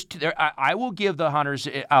 so I will give the hunters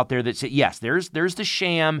out there that say, yes, there's the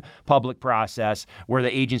sham public process where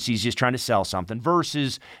the agency's just trying to sell something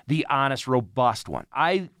versus the honest, robust one.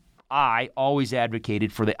 I always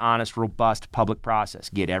advocated for the honest, robust public process.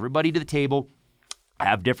 Get everybody to the table,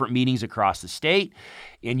 have different meetings across the state,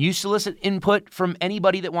 and you solicit input from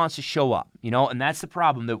anybody that wants to show up. And that's the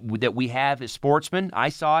problem that we have as sportsmen. I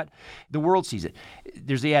saw it. The world sees it.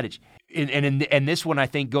 There's the adage. And this one, I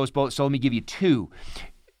think, goes both. So let me give you two.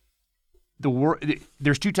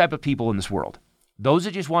 There's two types of people in this world. Those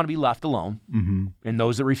that just want to be left alone, and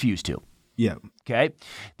those that refuse to. Yeah. Okay?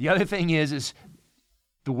 The other thing is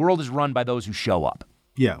the world is run by those who show up.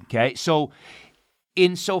 Yeah. Okay. So,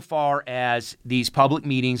 insofar as these public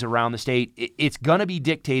meetings around the state, it's going to be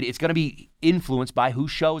dictated. It's going to be influenced by who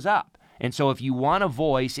shows up. And so, if you want a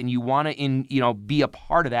voice and you want to, be a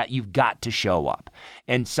part of that, you've got to show up.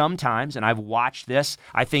 And sometimes, and I've watched this.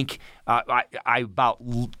 I think I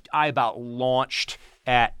about launched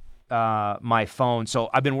at my phone.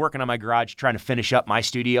 So I've been working on my garage trying to finish up my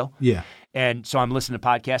studio. Yeah. And so I'm listening to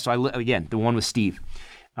podcasts. So again, the one with Steve.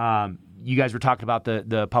 You guys were talking about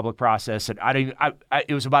the public process, and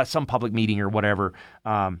it was about some public meeting or whatever.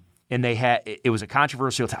 And it was a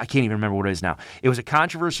controversial. I can't even remember what it is now. It was a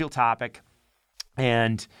controversial topic,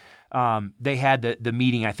 and they had the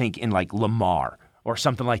meeting, I think, in like Lamar or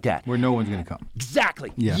something like that, where no one's going to come.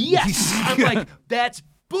 Exactly. Yeah. Yes. I'm like, that's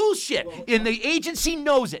bullshit, and the agency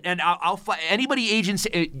knows it. And I'll anybody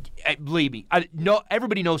agency, believe me,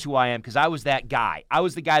 everybody knows who I am because I was that guy. I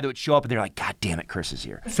was the guy that would show up and they're like, God damn it, Chris is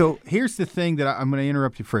here. So here's the thing that I'm going to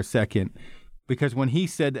interrupt you for a second. Because when he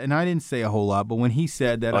said, and I didn't say a whole lot, but when he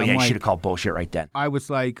said that, you should have called bullshit right then. I was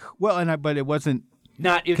like, well, but it wasn't.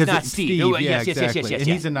 It's not Steve. Yeah, yes, exactly. Yes, and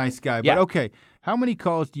he's a nice guy. Yeah. But okay, how many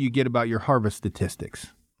calls do you get about your harvest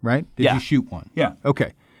statistics, right? Did you shoot one? Yeah.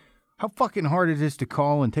 Okay. How fucking hard it is to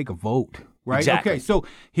call and take a vote, right? Exactly. Okay, so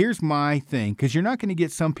here's my thing, because you're not going to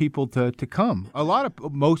get some people to come,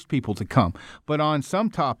 most people to come. But on some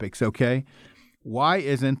topics, okay, why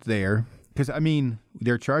isn't there... Because, I mean,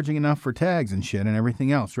 they're charging enough for tags and shit and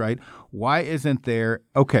everything else, right? Why isn't there,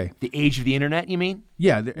 okay. The age of the internet, you mean?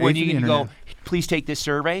 Yeah, the when age you of the go, internet. please take this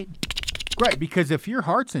survey? Right, because if your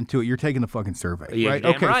heart's into it, you're taking the fucking survey, right?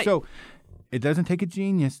 Damn Okay, right. so it doesn't take a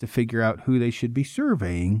genius to figure out who they should be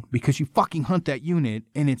surveying because you fucking hunt that unit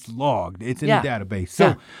and it's logged. It's in the database.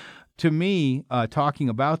 So to me, talking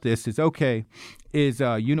about this is, okay, is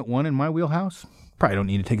Unit 1 in my wheelhouse? Probably don't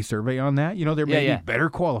need to take a survey on that. You know, they're maybe better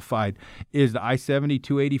qualified. Is the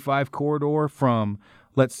I-70-285 corridor from,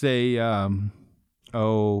 let's say,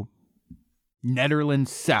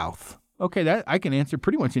 Netherlands South? Okay, that I can answer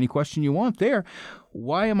pretty much any question you want there.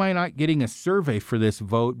 Why am I not getting a survey for this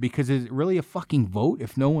vote? Because is it really a fucking vote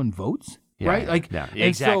if no one votes? Right?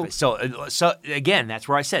 Exactly. So again, that's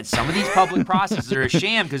where I said some of these public processes are a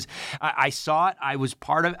sham because I saw it. I was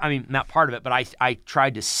part of it. I mean, not part of it, but I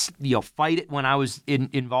tried to fight it when I was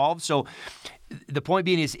involved. So the point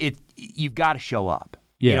being is you've got to show up.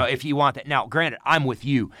 Yeah. You know, if you want that. Now, granted, I'm with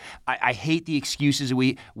you. I hate the excuses.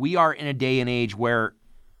 We are in a day and age where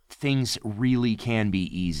things really can be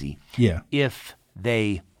easy. Yeah. If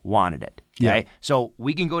they wanted it. Okay. Yeah. So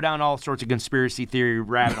we can go down all sorts of conspiracy theory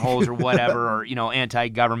rabbit holes or whatever, or,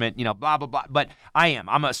 anti-government, blah, blah, blah. But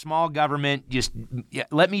I'm a small government. Just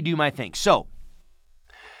let me do my thing. So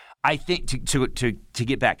I think to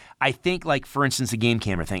get back, I think, like, for instance, the game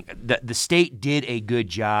camera thing, the state did a good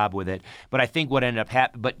job with it. But I think what ended up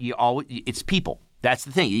happening, it's people. That's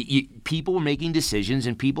the thing. People are making decisions,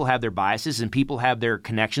 and people have their biases, and people have their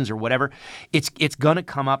connections or whatever. It's going to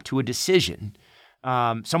come up to a decision.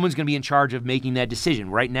 Someone's going to be in charge of making that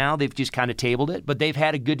decision. Right now, they've just kind of tabled it, but they've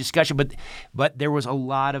had a good discussion. But there was a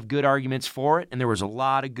lot of good arguments for it, and there was a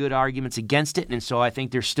lot of good arguments against it, and so I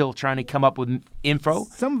think they're still trying to come up with info.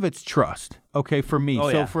 Some of it's trust, okay, for me.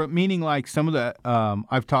 Meaning like some of the,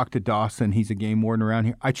 I've talked to Dawson. He's a game warden around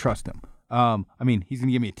here. I trust him. I mean, he's going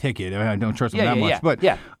to give me a ticket. I don't trust him that much.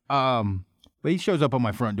 But he shows up on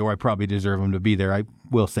my front door. I probably deserve him to be there. I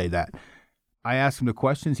will say that. I ask him the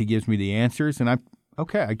questions. He gives me the answers, and I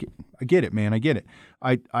get it, man. I get it.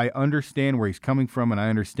 I understand where he's coming from, and I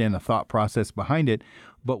understand the thought process behind it.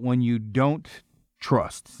 But when you don't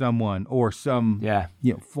trust someone or some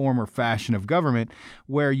form or fashion of government,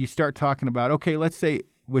 where you start talking about, okay, let's say,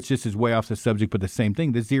 which this is way off the subject, but the same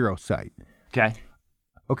thing, the zero site.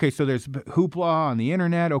 Okay, so there's hoopla on the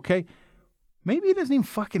internet. Okay, maybe it doesn't even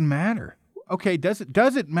fucking matter. Okay, does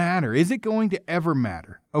it matter? Is it going to ever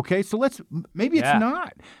matter? Okay, so maybe it's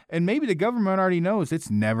not. And maybe the government already knows it's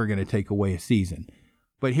never going to take away a season.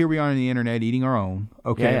 But here we are on the internet eating our own,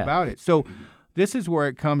 about it. So this is where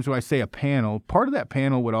it comes when I say a panel. Part of that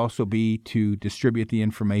panel would also be to distribute the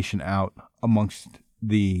information out amongst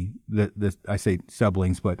the I say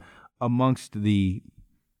sublings, but amongst the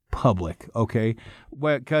public, okay?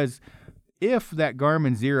 Because if that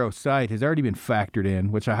Garmin Zero site has already been factored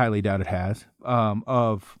in, which I highly doubt it has,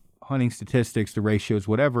 of hunting statistics, the ratios,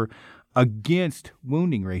 whatever, against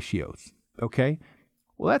wounding ratios, okay?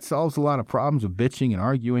 Well, that solves a lot of problems of bitching and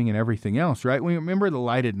arguing and everything else, right? We remember the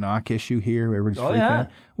lighted knock issue here, everybody's freaking out,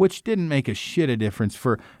 which didn't make a shit of difference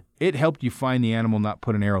it helped you find the animal, not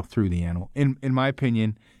put an arrow through the animal. In my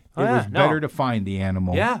opinion, it was better to find the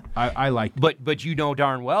animal. Yeah. I liked it. But you know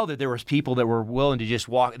darn well that there was people that were willing to just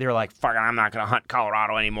walk. They're like, fuck, I'm not going to hunt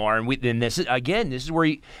Colorado anymore. And this is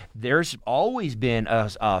where there's always been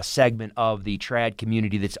a segment of the trad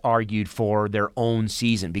community that's argued for their own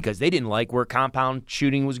season because they didn't like where compound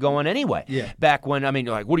shooting was going anyway. Yeah. Back when,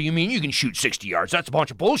 like, what do you mean you can shoot 60 yards? That's a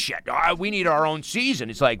bunch of bullshit. We need our own season.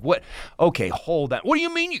 It's like, what? Okay, hold on. What do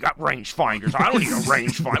you mean you got range finders? I don't need a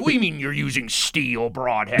range finder. What do you mean you're using steel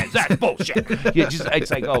broadhead? That's bullshit. It's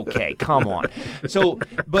like, okay, come on. So,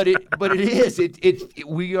 but it is.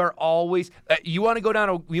 We are always. You want to go down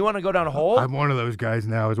a hole? I'm one of those guys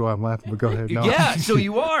now, is why I'm laughing. But go ahead. No. Yeah, so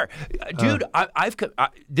you are, dude. I've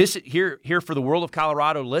this here for the world of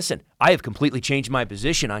Colorado. Listen, I have completely changed my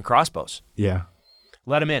position on crossbows. Yeah.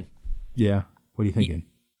 Let them in. Yeah. What are you thinking?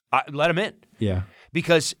 Let them in. Yeah.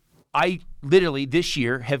 Because I literally this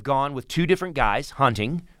year have gone with 2 different guys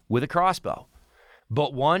hunting with a crossbow,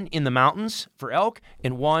 but one in the mountains for elk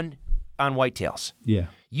and one on whitetails. Yeah.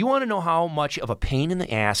 You want to know how much of a pain in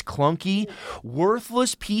the ass, clunky,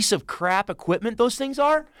 worthless piece of crap equipment those things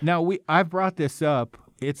are? Now, I've brought this up.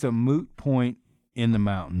 It's a moot point in the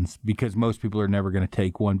mountains because most people are never going to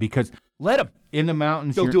take one because let them. In the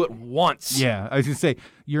mountains, they'll do it once. Yeah, I was going to say,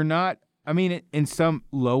 you're not, I mean, in some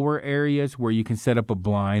lower areas where you can set up a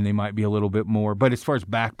blind, they might be a little bit more. But as far as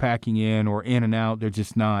backpacking in or in and out, they're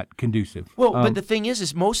just not conducive. Well, but the thing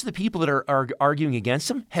is most of the people that are arguing against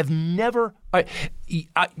them have never.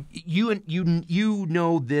 You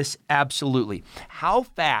know this absolutely. How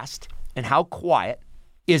fast and how quiet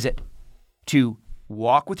is it to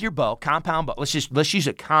walk with your bow, compound bow? Let's use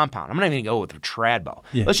a compound. I'm not even gonna go with a trad bow.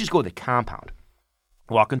 Yeah. Let's just go with a compound.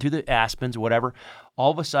 Walking through the aspens or whatever,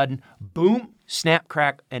 all of a sudden, boom, snap,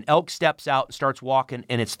 crack, an elk steps out and starts walking,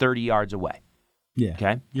 and it's 30 yards away. Yeah.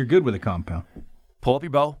 Okay? You're good with a compound. Pull up your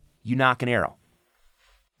bow, you knock an arrow.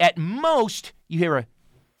 At most, you hear a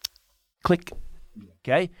click.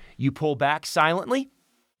 Okay? You pull back silently,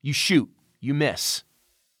 you shoot, you miss.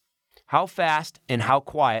 How fast and how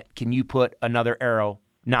quiet can you put another arrow,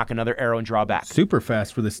 knock another arrow and draw back? Super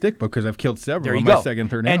fast for the stick bow because I've killed several on my second,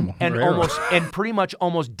 third animal. And pretty much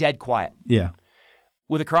almost dead quiet. Yeah.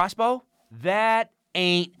 With a crossbow, that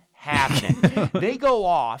ain't happening. They go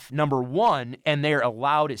off, number one, and they're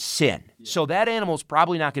allowed to sin. So that animal's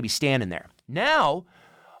probably not going to be standing there. Now,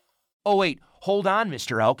 oh wait, hold on,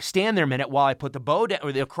 Mr. Elk. Stand there a minute while I put the bow down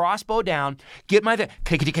or the crossbow down. Get my my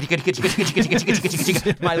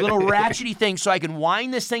little ratchety thing so I can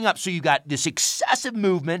wind this thing up. So you got this excessive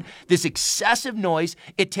movement, this excessive noise.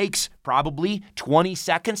 It takes probably 20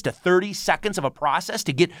 seconds to 30 seconds of a process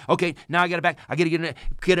to get. Okay, now I got it back. I got to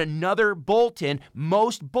get another bolt in.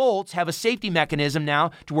 Most bolts have a safety mechanism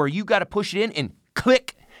now to where you got to push it in and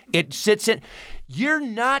click. It sits in. You're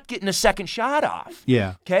not getting a second shot off.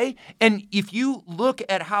 Yeah. Okay? And if you look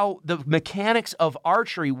at how the mechanics of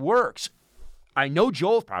archery works, I know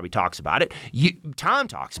Joel probably talks about it. Tom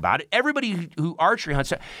talks about it. Everybody who archery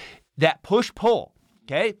hunts, that push-pull,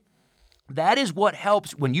 okay? That is what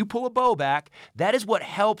helps when you pull a bow back. That is what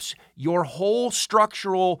helps your whole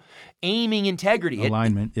structural aiming integrity.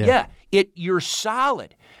 Alignment, You're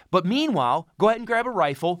solid. But meanwhile, go ahead and grab a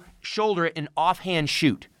rifle, shoulder it, and offhand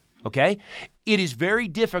shoot. Okay? It is very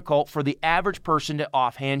difficult for the average person to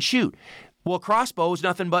offhand shoot. Well, a crossbow is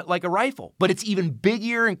nothing but like a rifle, but it's even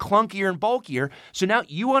bigger and clunkier and bulkier. So now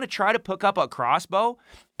you want to try to pick up a crossbow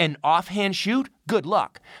and offhand shoot? Good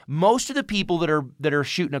luck. Most of the people that are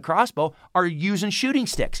shooting a crossbow are using shooting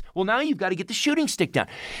sticks. Well, now you've got to get the shooting stick down.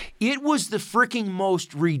 It was the freaking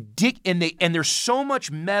most ridiculous, and there's so much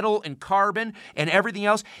metal and carbon and everything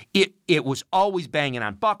else. It was always banging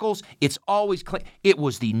on buckles. It's always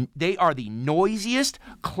they are the noisiest,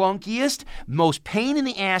 clunkiest, most pain in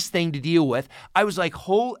the ass thing to deal with. I was like,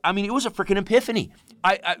 it was a freaking epiphany.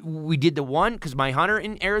 We did the one because my hunter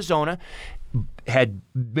in Arizona had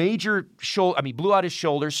major blew out his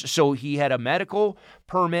shoulders, so he had a medical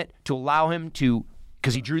permit to allow him to,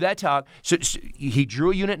 because he drew that tag. So he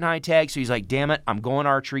drew a unit 9 tag, so he's like, damn it, I'm going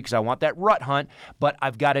archery because I want that rut hunt, but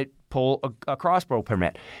I've got to pull a crossbow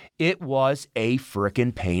permit. It was a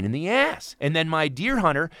frickin' pain in the ass. And then my deer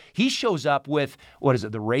hunter, he shows up with, what is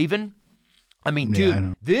it, the Raven?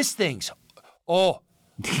 Dude, this thing's,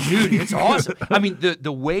 dude, it's awesome.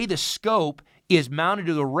 The way the scope is mounted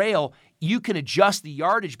to the rail, you can adjust the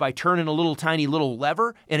yardage by turning a tiny little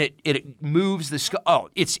lever, and it moves the scope. Oh,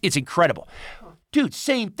 it's incredible. Dude,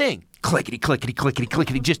 same thing. Clickety, clickety, clickety,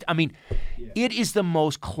 clickety. It is the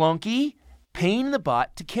most clunky pain in the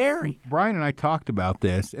butt to carry. Brian and I talked about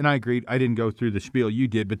this, and I agreed. I didn't go through the spiel you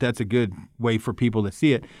did, but that's a good way for people to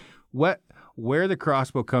see it. Where the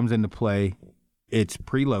crossbow comes into play, it's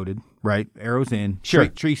preloaded, right? Arrows in. Sure.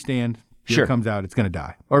 Tree stand. Deer comes out, it's going to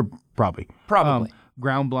die. Or probably.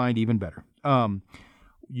 Ground blind, even better.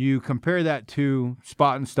 You compare that to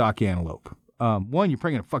spot and stock antelope. One, you're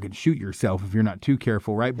probably going to fucking shoot yourself if you're not too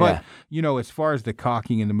careful, right? But, as far as the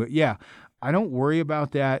cocking and the I don't worry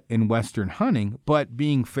about that in Western hunting, but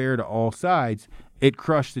being fair to all sides, it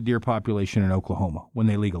crushed the deer population in Oklahoma when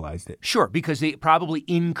they legalized it. Sure, because they probably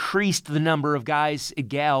increased the number of guys and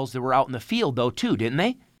gals that were out in the field, though, too, didn't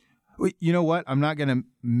they? You know what? I'm not going to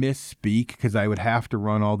misspeak because I would have to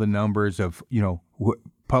run all the numbers of,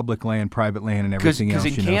 public land, private land, and everything else.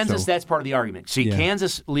 Because in Kansas, that's part of the argument. See,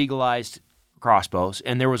 Kansas legalized crossbows,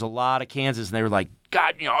 and there was a lot of Kansas, and they were like,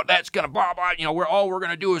 God, that's going to blah, blah. All we're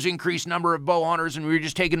going to do is increase number of bow hunters, and we're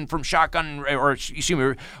just taking from shotgun, or excuse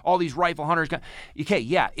me, all these rifle hunters. Okay,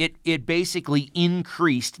 yeah, it basically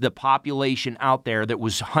increased the population out there that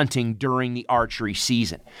was hunting during the archery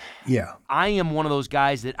season. Yeah. I am one of those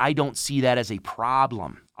guys that I don't see that as a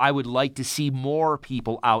problem. I would like to see more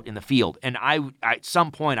people out in the field. And at some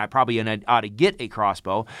point, I probably ought to get a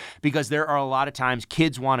crossbow, because there are a lot of times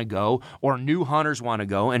kids want to go or new hunters want to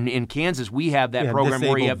go. And in Kansas, we have that program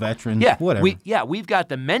where you have veterans, whatever. We've got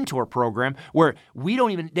the mentor program where they don't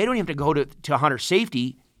even have to go to hunter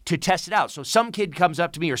safety to test it out. So some kid comes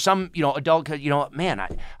up to me, or some adult, man,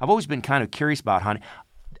 I've always been kind of curious about hunting.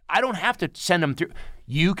 I don't have to send them through.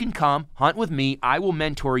 You can come hunt with me. I will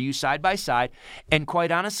mentor you side by side. And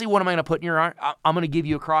quite honestly, what am I going to put in your arm? I'm going to give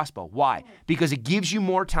you a crossbow. Why? Because it gives you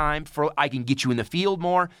more time. I can get you in the field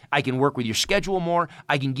more. I can work with your schedule more.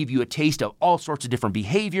 I can give you a taste of all sorts of different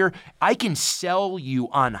behavior. I can sell you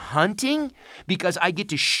on hunting because I get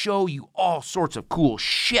to show you all sorts of cool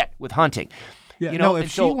shit with hunting. Yeah,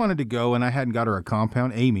 if she wanted to go and I hadn't got her a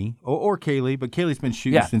compound, Amy, or Kaylee, but Kaylee's been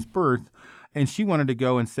shooting since birth, and she wanted to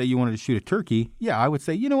go and say you wanted to shoot a turkey, I would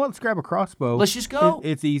say, let's grab a crossbow. Let's just go.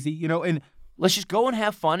 It's easy, and let's just go and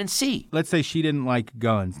have fun and see. Let's say she didn't like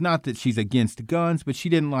guns. Not that she's against guns, but she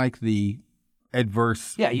didn't like the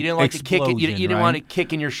adverse you didn't like the kick. You didn't want to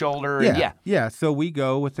kick in your shoulder. Yeah. So we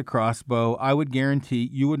go with the crossbow. I would guarantee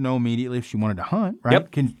you would know immediately if she wanted to hunt, right?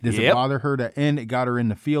 Yep. Does it bother her to end? It got her in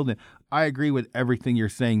the field. And I agree with everything you're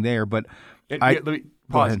saying there, but let me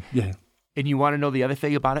pause. Yeah. And you want to know the other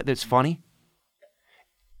thing about it that's funny?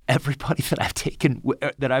 Everybody that I've taken,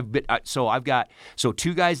 that I've been, I've got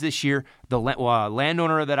two guys this year. The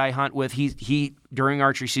landowner that I hunt with, he during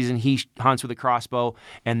archery season he hunts with a crossbow,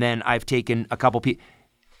 and then I've taken a couple people.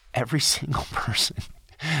 Every single person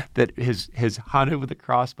that has hunted with a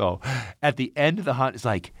crossbow, at the end of the hunt is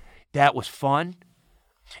like, that was fun.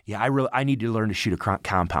 Yeah, I need to learn to shoot a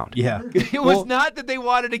compound. Yeah. It was not that they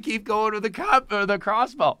wanted to keep going with the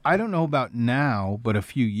crossbow. I don't know about now, but a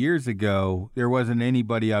few years ago, there wasn't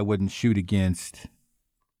anybody I wouldn't shoot against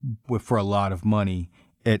for a lot of money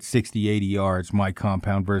at 60, 80 yards, my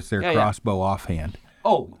compound versus their crossbow offhand.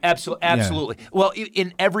 Oh, absolutely. Yeah. Well,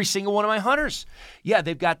 in every single one of my hunters,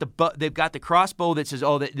 they've got the crossbow that says,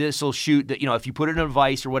 that this will shoot. That if you put it in a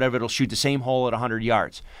vise or whatever, it'll shoot the same hole at 100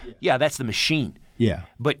 yards. Yeah, that's the machine. Yeah.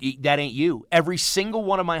 But that ain't you. Every single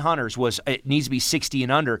one of my hunters it needs to be 60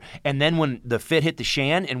 and under. And then when the fit hit the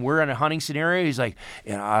shan and we're in a hunting scenario, he's like,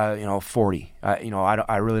 40.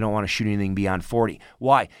 I really don't want to shoot anything beyond 40.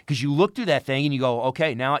 Why? Because you look through that thing and you go,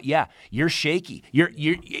 okay, now, you're shaky.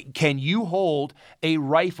 Can you hold a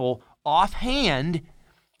rifle offhand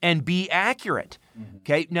and be accurate?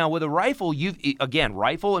 Okay, now with a rifle,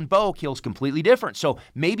 rifle and bow kills completely different. So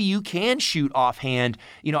maybe you can shoot offhand,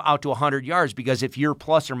 out to 100 yards, because if you're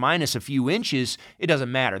plus or minus a few inches, it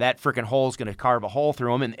doesn't matter. That freaking hole's going to carve a hole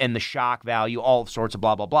through them, and the shock value, all sorts of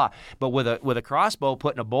blah blah blah. But with a crossbow,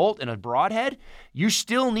 putting a bolt and a broadhead, you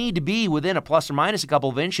still need to be within a plus or minus a couple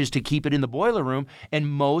of inches to keep it in the boiler room.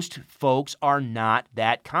 And most folks are not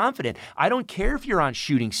that confident. I don't care if you're on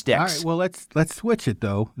shooting sticks. All right, well let's switch it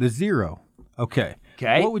though. The zero. Okay.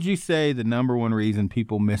 What would you say the number one reason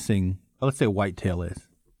people missing, let's say, whitetail is,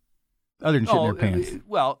 other than shitting their pants?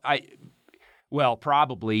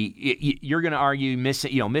 Probably you're going to argue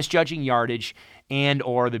misjudging yardage and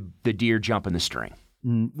or the deer jumping the string.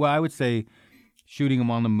 Well, I would say shooting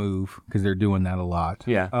them on the move, because they're doing that a lot.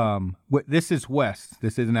 Yeah. This is West.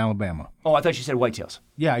 This isn't Alabama. Oh, I thought you said whitetails.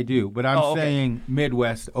 Yeah, I do, but I'm saying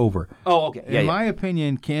Midwest over. Oh, okay. In my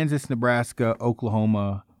opinion, Kansas, Nebraska,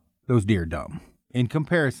 Oklahoma, those deer are dumb. In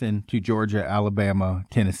comparison to Georgia, Alabama,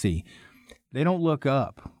 Tennessee, they don't look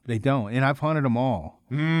up. They don't. And I've hunted them all.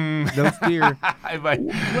 Those deer. I've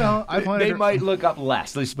hunted. They might look up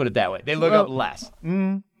less. Let's put it that way. They look up less.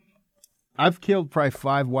 I've killed probably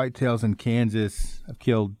 5 whitetails in Kansas. I've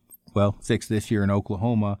killed, 6 this year in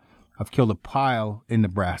Oklahoma. I've killed a pile in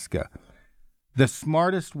Nebraska. The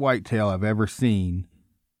smartest whitetail I've ever seen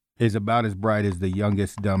is about as bright as the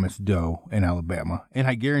youngest, dumbest doe in Alabama. And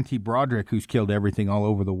I guarantee Broderick, who's killed everything all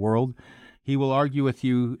over the world, he will argue with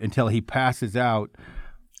you until he passes out.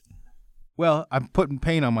 Well, I'm putting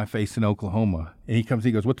paint on my face in Oklahoma. And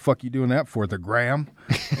he goes, what the fuck are you doing that for, the gram?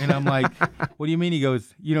 And I'm like, what do you mean? He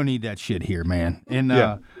goes, you don't need that shit here, man. And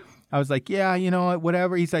I was like,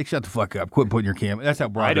 whatever. He's like, shut the fuck up. Quit putting your camera. That's how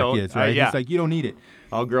Broderick is, right? He's like, you don't need it.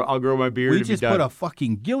 I'll grow my beard. We just put a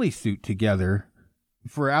fucking ghillie suit together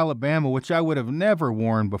for Alabama, which I would have never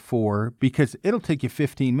worn before, because it'll take you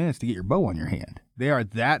 15 minutes to get your bow on your hand. They are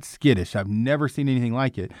that skittish. I've never seen anything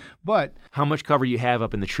like it. But how much cover you have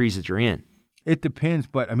up in the trees that you're in? It depends,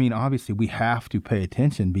 but I mean, obviously, we have to pay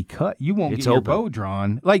attention because you won't It's get your open. bow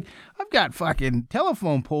drawn. Like, I've got fucking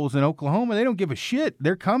telephone poles in Oklahoma. They don't give a shit.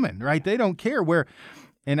 They're coming, right? They don't care where.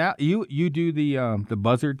 And you do the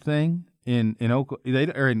buzzard thing in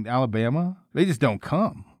Oklahoma or in Alabama. They just don't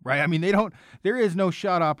come, right? I mean, they don't. There is no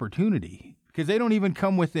shot opportunity because they don't even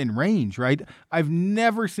come within range, right? I've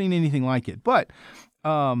never seen anything like it. But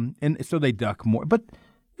and so they duck more. But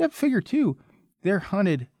that figure too. They're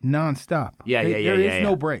hunted nonstop. Yeah. There is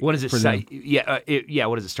no break. What does it say? Yeah.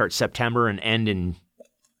 What does it start? September and end in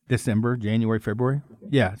December, January, February.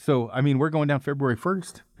 Yeah. So I mean, we're going down February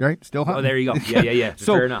 1st, right? Still hunting. Oh, there you go. Yeah.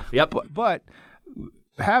 So, fair enough. Yep. But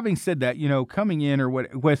having said that, coming in or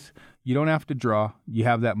with you don't have to draw. You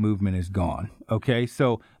have that movement is gone. Okay.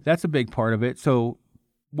 So that's a big part of it. So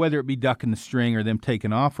whether it be ducking the string or them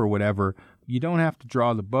taking off or whatever, you don't have to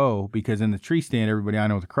draw the bow because in the tree stand, everybody I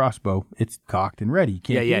know with a crossbow, it's cocked and ready. You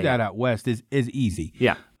can't do that out west is easy.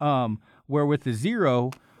 Yeah. Where with the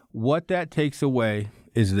zero, what that takes away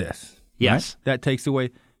is this. Yes. Right? That takes away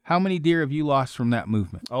how many deer have you lost from that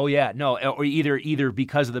movement? Oh yeah. No, or either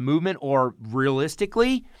because of the movement or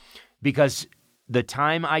realistically because the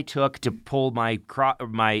time I took to pull my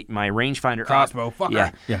rangefinder Crossbow, up,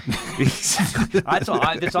 fucker. Yeah. that's all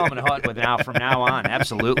I'm going to hunt with from now on.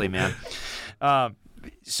 Absolutely, man.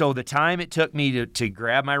 So the time it took me to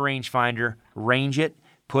grab my rangefinder, range it,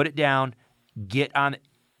 put it down, get on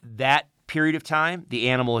that period of time, the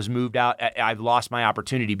animal has moved out. I've lost my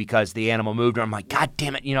opportunity because the animal moved. I'm like, God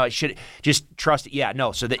damn it! I should just trust it. Yeah,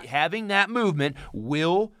 no. So that having that movement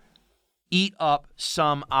will eat up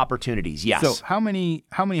some opportunities. Yes. So how many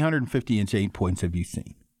 150-inch 8 points have you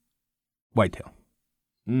seen? Whitetail.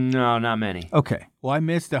 No, not many. Okay. Well, I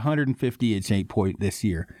missed a 150-inch 8 point this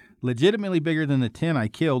year. Legitimately bigger than the 10 I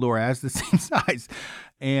killed or as the same size.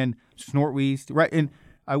 And snortweezed. Right. And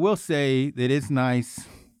I will say that it's nice,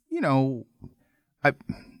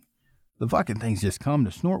 the fucking things just come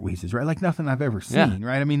to snortweezes, right? Like nothing I've ever seen,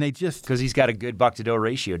 right? I mean, they just... Because he's got a good buck-to-doe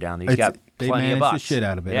ratio down there. He's got plenty of bucks. They manage the shit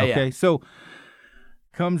out of it, okay? Yeah. So,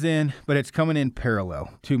 comes in, but it's coming in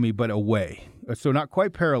parallel to me, but away. So, not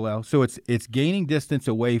quite parallel. So, it's gaining distance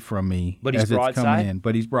away from me but he's as broadside? It's coming in,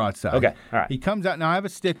 but he's broadside. Okay, all right. He comes out. Now, I have a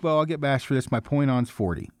stick bow. I'll get bashed for this. My point-on's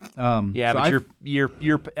 40. Yeah, so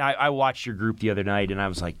but I watched your group the other night, and I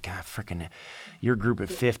was like, God, freaking... Your group at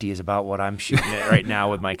 50 is about what I'm shooting at right now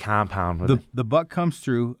with my compound. The buck comes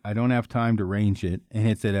through. I don't have time to range it, and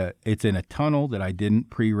it's in a tunnel that I didn't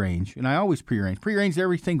pre-range. And I always pre-range. Pre-range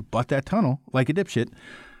everything but that tunnel, like a dipshit.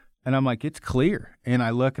 And I'm like, it's clear. And I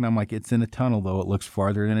look, and I'm like, it's in a tunnel, though. It looks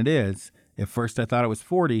farther than it is. At first, I thought it was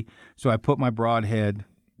 40, so I put my broadhead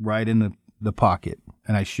right in the pocket,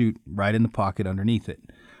 and I shoot right in the pocket underneath it.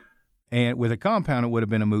 And with a compound, it would have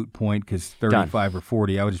been a moot point because 35 or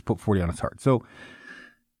 40, I would just put 40 on its heart. So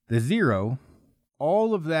the zero,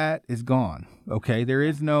 all of that is gone. Okay, there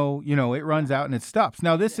is no, it runs out and it stops.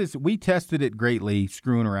 Now we tested it greatly,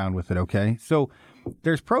 screwing around with it. Okay, so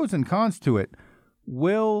there's pros and cons to it.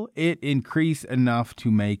 Will it increase enough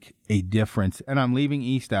to make a difference? And I'm leaving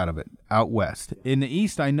east out of it, out west. In the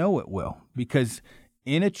east, I know it will because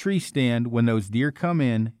in a tree stand, when those deer come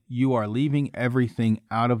in, you are leaving everything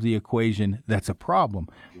out of the equation. That's a problem.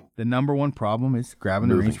 The number one problem is grabbing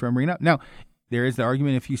the range from up. Now, there is the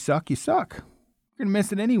argument if you suck, you suck. You're going to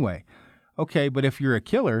miss it anyway. Okay, but if you're a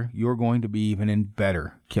killer, you're going to be even in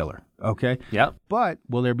better killer. Okay? Yep. But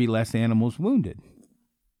will there be less animals wounded?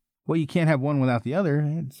 Well, you can't have one without the other.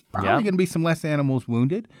 It's probably going to be some less animals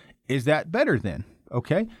wounded. Is that better then?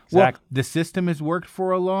 Okay. Exactly. Well, the system has worked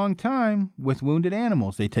for a long time with wounded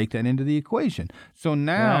animals. They take that into the equation. So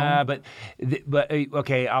now, but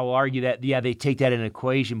okay, I will argue that they take that into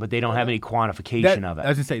equation, but they don't have any quantification of it. I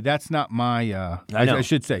was gonna say that's not my. I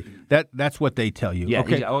should say that's what they tell you. Yeah.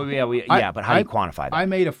 Okay. But how do you quantify that? I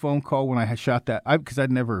made a phone call when I had shot that because I'd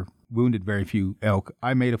never wounded very few elk.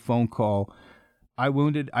 I made a phone call.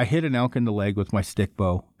 I hit an elk in the leg with my stick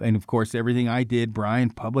bow. And of course, everything I did,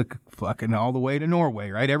 Brian, public fucking all the way to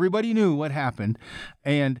Norway, right? Everybody knew what happened.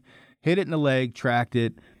 And hit it in the leg, tracked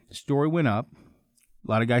it. The story went up.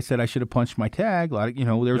 A lot of guys said I should have punched my tag. A lot of,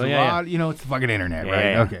 there was a lot, it's the fucking internet,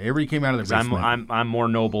 right? Yeah. Okay. Everybody came out of the basement. I'm more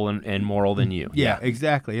noble and moral than you. Yeah,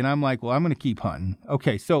 exactly. And I'm like, well, I'm going to keep hunting.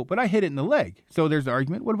 Okay. But I hit it in the leg. So there's the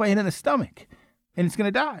argument. What if I hit it in the stomach and it's going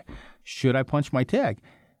to die? Should I punch my tag?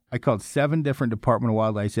 I called 7 different Department of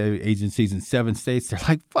Wildlife agencies in 7 states. They're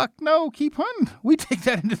like, fuck no, keep hunting. We take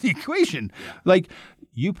that into the equation. Yeah. Like,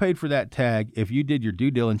 you paid for that tag. If you did your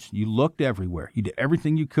due diligence, you looked everywhere. You did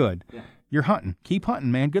everything you could. Yeah. You're hunting. Keep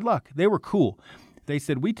hunting, man. Good luck. They were cool. They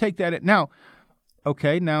said, we take that. Now,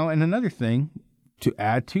 and another thing, to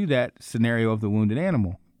add to that scenario of the wounded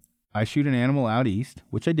animal, I shoot an animal out east,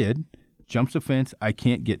 which I did, jumps a fence I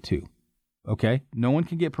can't get to. Okay? No one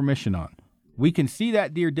can get permission on. We can see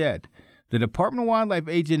that deer dead. The Department of Wildlife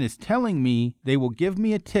agent is telling me they will give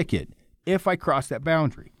me a ticket if I cross that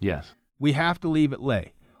boundary. Yes. We have to leave it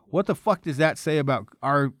lay. What the fuck does that say about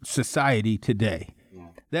our society today?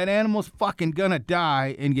 That animal's fucking gonna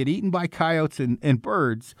die and get eaten by coyotes and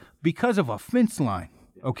birds because of a fence line.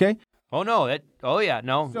 Okay? Oh, no.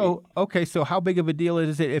 No. So how big of a deal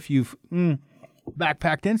is it if you've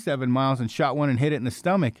backpacked in 7 miles and shot one and hit it in the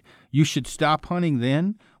stomach? You should stop hunting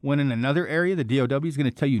then, when in another area the DOW is going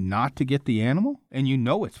to tell you not to get the animal and you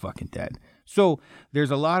know it's fucking dead. So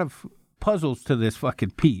there's a lot of puzzles to this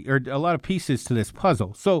fucking piece, or a lot of pieces to this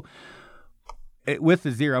puzzle. So with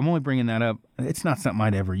the Zero, I'm only bringing that up. It's not something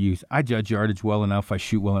I'd ever use. I judge yardage well enough. I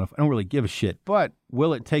shoot well enough. I don't really give a shit. But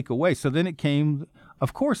will it take away? So then it came,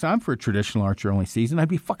 of course, I'm for a traditional archer only season. I'd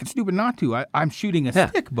be fucking stupid not to. I'm shooting a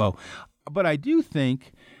stick bow. But I do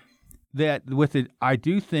think that with it, I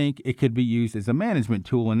do think it could be used as a management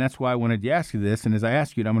tool. And that's why I wanted to ask you this. And as I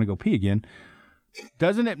ask you, I'm going to go pee again.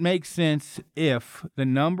 Doesn't it make sense if the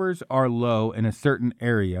numbers are low in a certain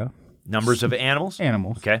area? Numbers of animals?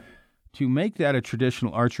 Animals. Okay. To make that a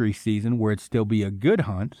traditional archery season where it'd still be a good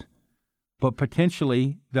hunt, but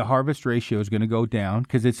potentially the harvest ratio is going to go down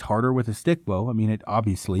because it's harder with a stick bow. I mean, it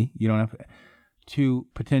obviously, you don't have to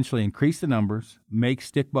potentially increase the numbers, make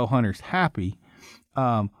stick bow hunters happy,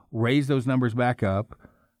 raise those numbers back up,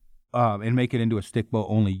 and make it into a stick bow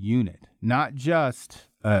only unit. Not just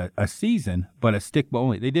a season, but a stick bow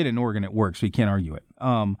only. They did it in Oregon, it works, so you can't argue it.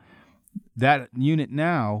 That unit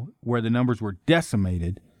now, where the numbers were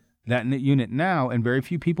decimated, that unit now, and very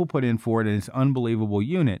few people put in for it, and it's an unbelievable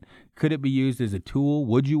unit. Could it be used as a tool?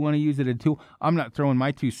 Would you want to use it as a tool? I'm not throwing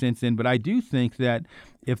my 2 cents in, but I do think that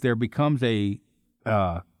if there becomes if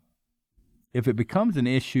it becomes an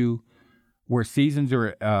issue where seasons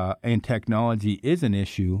are and technology is an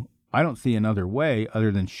issue, I don't see another way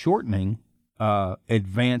other than shortening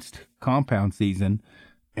advanced compound season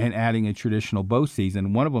and adding a traditional bow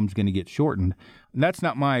season. One of them is going to get shortened. And that's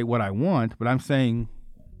not what I want, but I'm saying,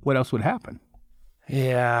 what else would happen?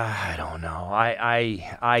 Yeah, I don't know.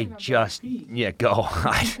 I just go.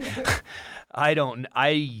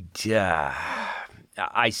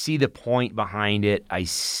 I see the point behind it. I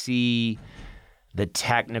see the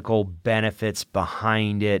technical benefits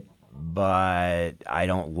behind it, but I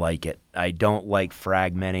don't like it. I don't like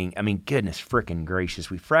fragmenting. I mean, goodness frickin' gracious,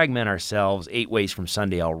 we fragment ourselves 8 ways from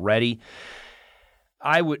Sunday already.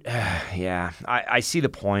 I would, I see the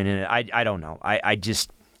point in it. I don't know.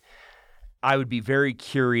 I would be very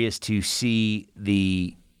curious to see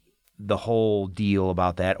the whole deal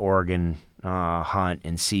about that Oregon hunt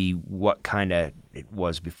and see what kind of it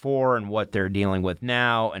was before and what they're dealing with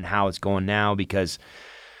now and how it's going now, because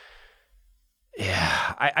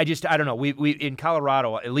I don't know. We in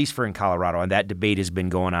Colorado, at least in Colorado, and that debate has been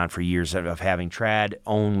going on for years of having trad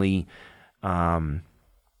only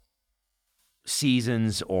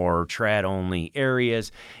seasons or trad only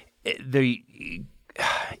areas.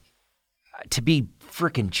 To be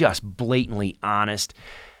freaking just blatantly honest,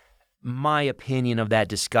 my opinion of that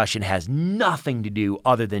discussion has nothing to do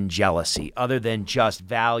other than jealousy, other than just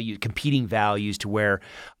competing values, to where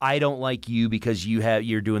I don't like you because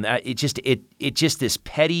you're doing that. It's just this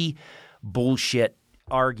petty bullshit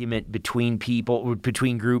argument between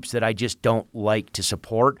groups that I just don't like to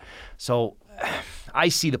support. So I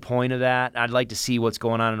see the point of that. I'd like to see what's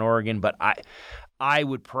going on in Oregon, but I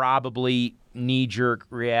would probably knee-jerk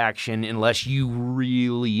reaction, unless you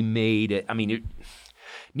really made it. I mean,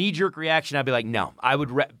 knee-jerk reaction, I'd be like, no. I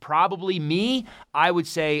would I would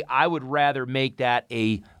say I would rather make that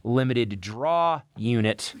a limited draw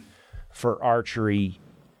unit for archery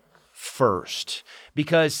first.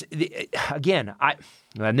 Because, again,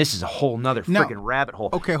 and this is a whole nother freaking rabbit hole.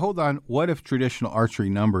 Okay, hold on. What if traditional archery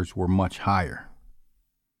numbers were much higher?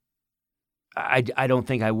 I don't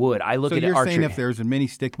think I would. I look at you're archery. Saying if there's as many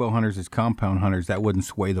stick bow hunters as compound hunters, that wouldn't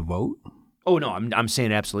sway the vote? Oh no, I'm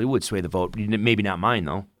saying it absolutely would sway the vote. Maybe not mine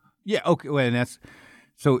though. Yeah. Okay. Well, and that's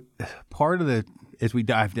so part of as we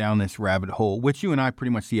dive down this rabbit hole, which you and I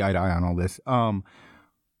pretty much see eye to eye on all this.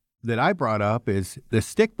 That I brought up is the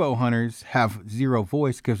stick bow hunters have zero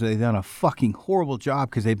voice because they've done a fucking horrible job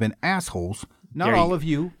because they've been assholes. Not all of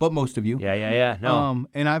you, but most of you. Yeah. No.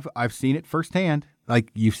 And I've seen it firsthand.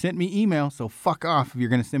 Like, you've sent me email, so fuck off if you're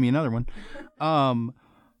going to send me another one.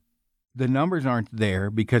 the numbers aren't there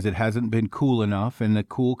because it hasn't been cool enough and the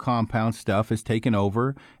cool compound stuff has taken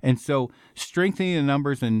over. And so strengthening the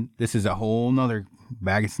numbers, and this is a whole nother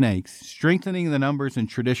bag of snakes, strengthening the numbers in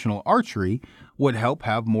traditional archery would help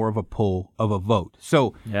have more of a pull of a vote.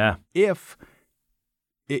 So if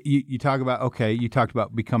you talk about, okay, you talked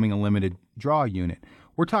about becoming a limited draw unit.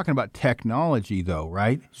 We're talking about technology, though,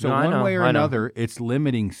 right? So one way or another, it's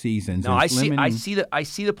limiting seasons. No, I see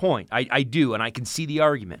the point. I do, and I can see the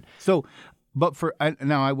argument. So, but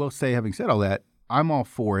now I will say, having said all that, I'm all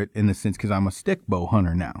for it in the sense because I'm a stick bow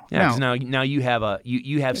hunter now. Yeah, now you have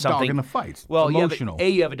something. Dog in the fight. Well, emotional.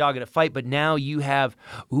 You have a dog in a fight, but now you have.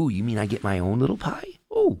 Ooh, you mean I get my own little pie?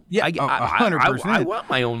 Ooh, yeah, 100%. I want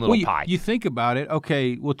my own little pie. You think about it.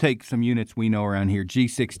 Okay, we'll take some units we know around here.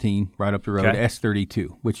 G16 right up the road. Okay.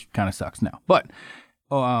 S32, which kind of sucks now, but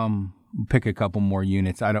pick a couple more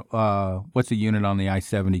units. I don't. What's a unit on the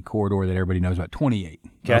I-70 corridor that everybody knows about? 28.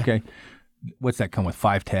 Okay. What's that come with?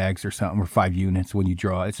 5 tags or something, or 5 units when you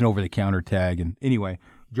draw? It's an over-the-counter tag. And anyway,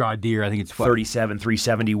 draw a deer. I think it's 37,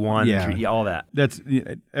 371, all that. That's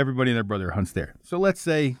everybody and their brother hunts there. So let's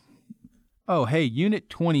say, oh, hey, unit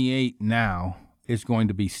 28 now is going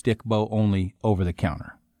to be stick bow only over the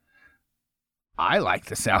counter. I like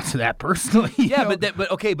the sounds of that personally. Yeah,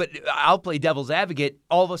 but I'll play devil's advocate.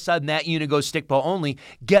 All of a sudden, that unit goes stick bow only.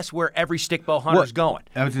 Guess where every stick bow hunter's going?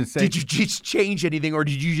 I was going to say, did you just change anything, or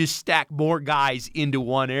did you just stack more guys into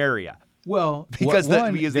one area? Well, because the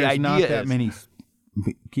idea not that many.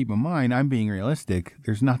 Keep in mind, I'm being realistic.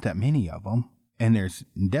 There's not that many of them, and there's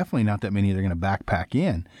definitely not that many that are going to backpack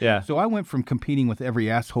in. Yeah. So I went from competing with every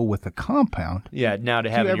asshole with a compound. Yeah. Now to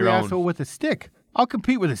having every your own asshole with a stick. I'll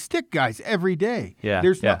compete with the stick guys every day. Yeah.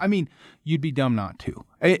 There's no, I mean, you'd be dumb not to.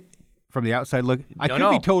 From the outside look, I could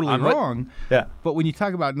be totally wrong. Yeah. But when you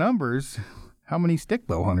talk about numbers, how many stick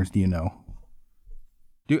bow hunters do you know?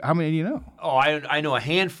 How many do you know? Oh, I know a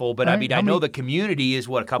handful, but I know the community is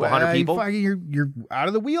what, a couple hundred people? You're out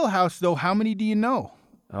of the wheelhouse though. How many do you know?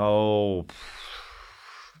 Oh,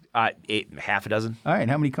 half a dozen. All right,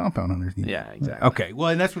 how many compound hunters do you know? Yeah, exactly. Okay, well,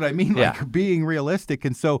 and that's what I mean, like being realistic.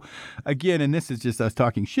 And so, again, and this is just us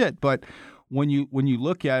talking shit, but when you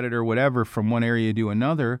look at it or whatever from one area to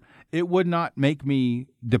another, it would not make me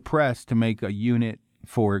depressed to make a unit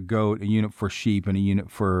for goat, a unit for sheep, and a unit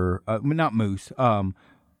for, not moose,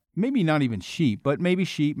 maybe not even sheep, but maybe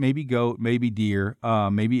sheep, maybe goat, maybe deer,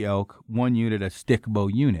 maybe elk, one unit, a stick bow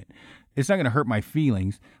unit. It's not going to hurt my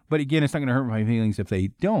feelings, but again, it's not going to hurt my feelings if they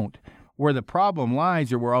don't. Where the problem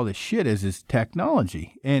lies, or where all this shit is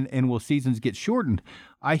technology, and will seasons get shortened?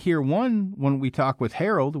 I hear one when we talk with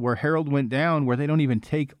Harold, where Harold went down, where they don't even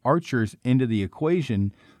take archers into the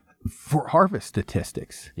equation for harvest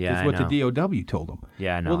statistics. Yeah, is what the DOW told them.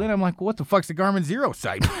 Yeah, I know. Well, then I'm like, well, what the fuck's the Garmin Zero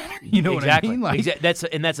sight? You know exactly. what I mean? Like,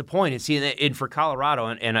 that's the point. And see, and for Colorado,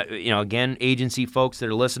 and again, agency folks that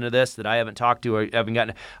are listening to this that I haven't talked to or haven't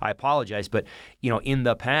gotten, I apologize, but in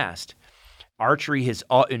the past, archery has,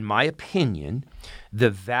 in my opinion,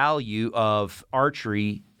 the value of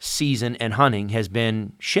archery season and hunting has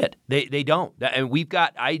been shit. They don't. And we've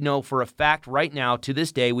got, I know for a fact right now, to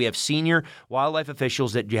this day, we have senior wildlife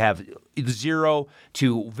officials that you have 0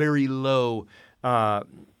 to very low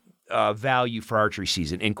value for archery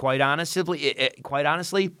season. And quite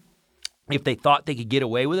honestly, if they thought they could get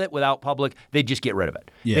away with it without public, they'd just get rid of it.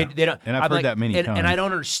 Yeah, they don't, and I've heard that many times. And I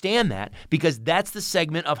don't understand that, because that's the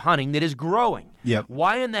segment of hunting that is growing. Yep.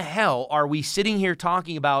 Why in the hell are we sitting here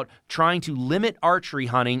talking about trying to limit archery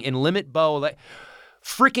hunting and limit bow?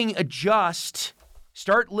 Freaking adjust.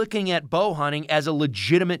 Start looking at bow hunting as a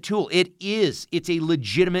legitimate tool. It is. It's a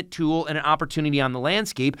legitimate tool and an opportunity on the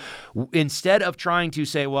landscape. Instead of trying to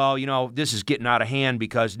say, well, this is getting out of hand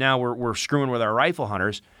because now we're screwing with our rifle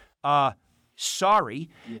hunters. Sorry,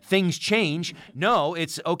 things change. No,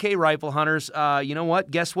 it's okay, rifle hunters. You know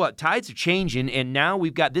what? Guess what? Tides are changing, and now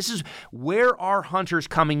this is where are hunters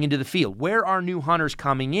coming into the field? Where are new hunters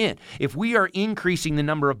coming in? If we are increasing the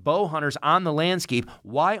number of bow hunters on the landscape,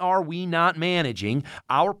 why are we not managing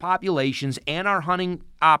our populations and our hunting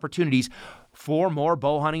opportunities for more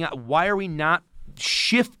bow hunting? Why are we not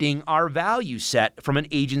shifting our value set from an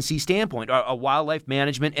agency standpoint, a wildlife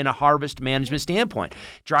management and a harvest management standpoint?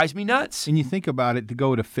 Drives me nuts. And you think about it, to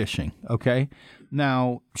go to fishing, okay?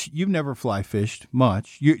 Now, you've never fly fished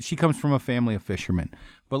much. She comes from a family of fishermen.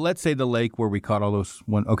 But let's say the lake where we caught all those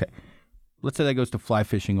let's say that goes to fly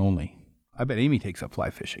fishing only. I bet Amy takes up fly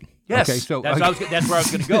fishing. Yes, okay, so that's where I was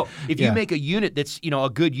going to go. If Yeah. you make a unit that's, a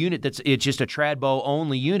good unit it's just a trad bow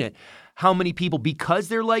only unit, how many people, because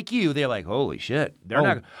they're like you, they're like, holy shit,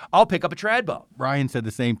 I'll pick up a trad bow. Brian said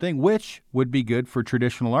the same thing, which would be good for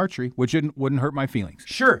traditional archery, which wouldn't hurt my feelings.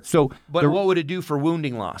 Sure. So, but what would it do for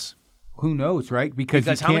wounding loss? Who knows, right?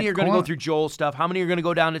 Because how many are going to go through Joel's stuff? How many are going to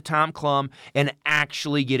go down to Tom Klum and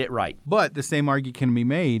actually get it right? But the same argument can be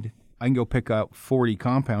made. I can go pick up 40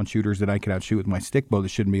 compound shooters that I could outshoot with my stick bow that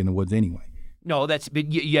shouldn't be in the woods anyway. No,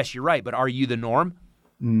 yes, you're right. But are you the norm?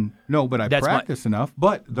 No, but I practice enough.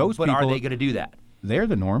 But those people, are they going to do that? They're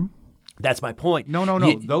the norm. That's my point. No.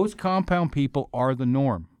 Those compound people are the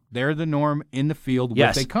norm. They're the norm in the field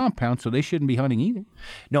with a compound, so they shouldn't be hunting either.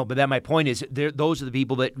 No, but my point is, those are the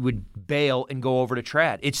people that would bail and go over to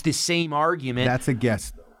trad. It's the same argument. That's a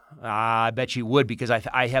guess. I bet you would, because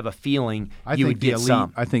I have a feeling you would get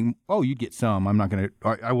some. I think, you'd get some.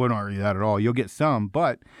 I wouldn't argue that at all. You'll get some,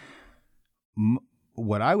 but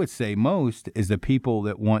what I would say most is the people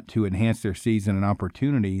that want to enhance their season and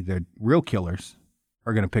opportunity, they're real killers,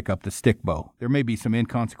 are going to pick up the stick bow. There may be some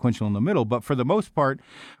inconsequential in the middle, but for the most part,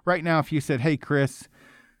 right now, if you said, hey, Chris,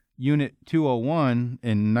 Unit 201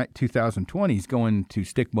 in 2020 is going to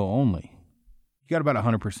stick bow only, you got about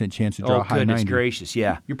 100% chance to draw high 90. Oh, goodness gracious,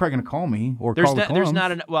 yeah. You're probably going to call me or call the Klums. There's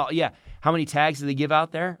not enough. Well, yeah. How many tags do they give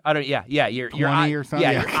out there? I don't. Yeah. Your 20 or something.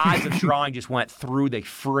 Yeah, your odds of drawing just went through the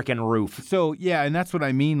frickin' roof. So yeah, and that's what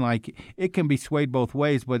I mean. Like it can be swayed both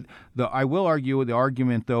ways, but I will argue with the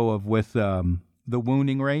argument though with the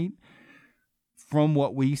wounding rate. From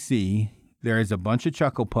what we see, there is a bunch of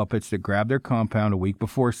chuckle puppets that grab their compound a week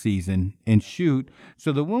before season and shoot.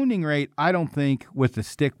 So the wounding rate, I don't think with the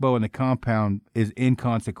stick bow and the compound is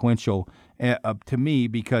inconsequential to me,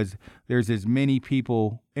 because there's as many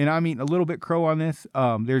people, and I mean a little bit crow on this,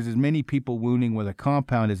 there's as many people wounding with a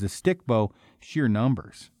compound as a stick bow, sheer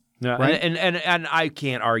numbers. No, right? and I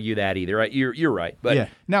can't argue that either. Right? You're right. But yeah.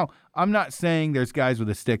 Now, I'm not saying there's guys with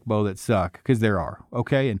a stick bow that suck, because there are,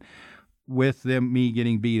 okay? And with me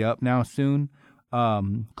getting beat up now soon,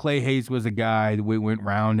 Clay Hayes was a guy that we went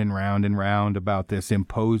round and round and round about this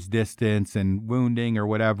imposed distance and wounding or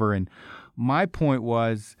whatever. And my point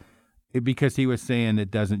was, because he was saying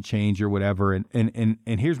it doesn't change or whatever, and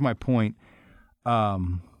here's my point,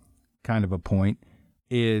 kind of a point,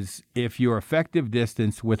 is if your effective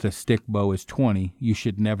distance with a stick bow is 20, you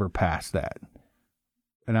should never pass that.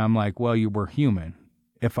 And I'm like, well, we're human.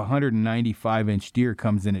 If a 195-inch deer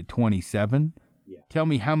comes in at 27, tell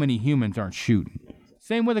me how many humans aren't shooting.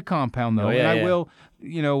 Same with a compound, though. I will,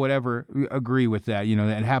 whatever, agree with that.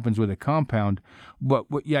 That happens with a compound. But,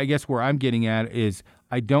 I guess where I'm getting at is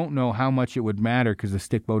I don't know how much it would matter because the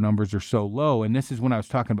stick bow numbers are so low. And this is when I was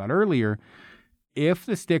talking about earlier. If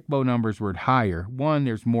the stick bow numbers were higher, one,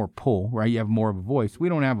 there's more pull, right? You have more of a voice. We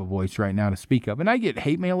don't have a voice right now to speak of. And I get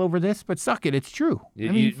hate mail over this, but suck it, it's true.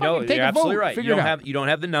 Take you're absolutely right. You don't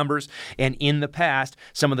have the numbers. And in the past,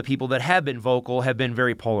 some of the people that have been vocal have been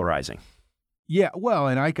very polarizing. Yeah, well,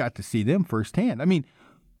 and I got to see them firsthand. I mean,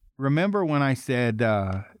 remember when I said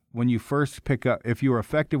when you first pick up, if you were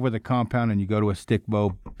effective with a compound and you go to a stick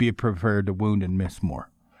bow, be prepared to wound and miss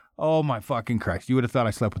more. Oh, my fucking Christ. You would have thought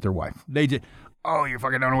I slept with their wife. They just, you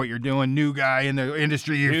fucking don't know what you're doing. New guy in the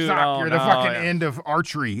industry. You're the fucking end of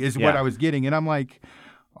archery is what I was getting. And I'm like,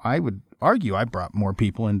 I would argue I brought more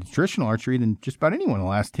people into traditional archery than just about anyone in the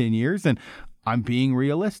last 10 years. And I'm being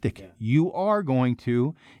realistic. Yeah. You are going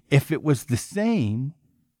to, if it was the same,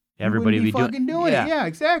 everybody would be fucking doing it. Yeah,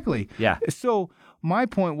 exactly. Yeah. So my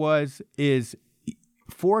point is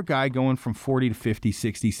for a guy going from 40 to 50,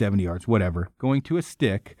 60, 70 yards, whatever, going to a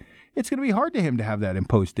stick, it's going to be hard to him to have that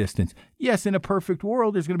imposed distance. Yes, in a perfect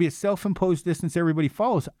world, there's going to be a self-imposed distance everybody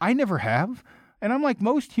follows. I never have, and I'm like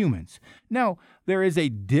most humans. Now, there is a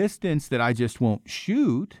distance that I just won't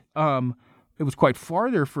shoot. It was quite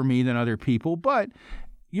farther for me than other people, but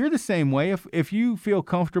you're the same way. If you feel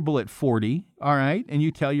comfortable at 40, all right, and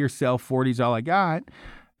you tell yourself 40's all I got,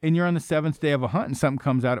 and you're on the 7th day of a hunt and something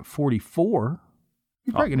comes out at 44,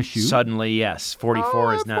 you're probably going to shoot. Suddenly, yes.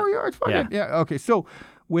 44 is not. 4 yards. Yeah. Okay. So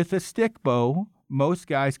with a stick bow, most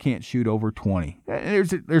guys can't shoot over 20.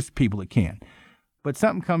 There's people that can. But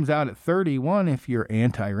something comes out at 31, if you're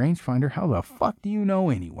anti-rangefinder, how the fuck do you know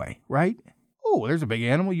anyway, right? Oh, there's a big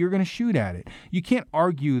animal, you're going to shoot at it. You can't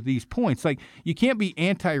argue these points. Like, you can't be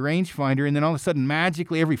anti-rangefinder and then all of a sudden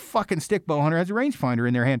magically every fucking stick bow hunter has a rangefinder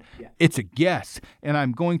in their hand. Yeah. It's a guess. And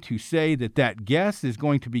I'm going to say that guess is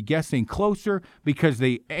going to be guessing closer because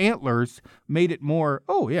the antlers made it more,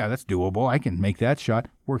 that's doable. I can make that shot.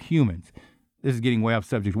 We're humans. this is getting way off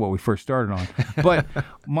subject to what we first started on. But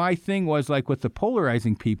my thing was like with the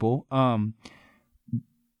polarizing people, and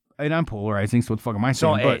I'm polarizing, so what the fuck am I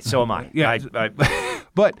saying? So am I. Yeah.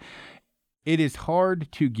 But it is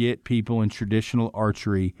hard to get people in traditional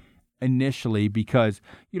archery initially because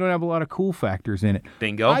you don't have a lot of cool factors in it.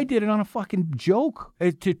 Bingo. I did it on a fucking joke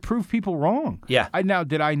to prove people wrong. Yeah. Now,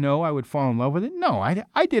 did I know I would fall in love with it? No,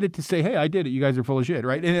 I did it to say, hey, I did it. You guys are full of shit,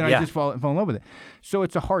 right? And then I just fall in love with it. So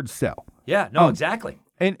it's a hard sell. Yeah, no, exactly.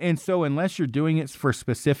 And so unless you're doing it for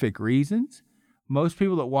specific reasons, most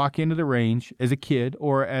people that walk into the range as a kid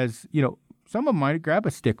or as, some of them might grab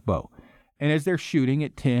a stick bow. And as they're shooting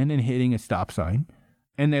at 10 and hitting a stop sign,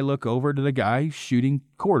 and they look over to the guy shooting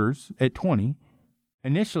quarters at 20,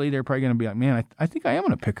 initially they're probably going to be like, man, I think I am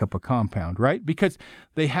going to pick up a compound, right? Because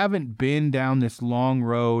they haven't been down this long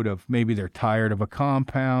road of maybe they're tired of a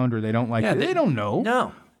compound or they don't like it. They don't know.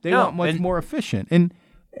 No. They want much more efficient. And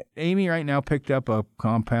Amy right now picked up a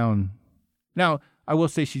compound. Now, I will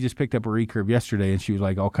say she just picked up a recurve yesterday and she was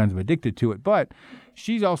like all kinds of addicted to it. But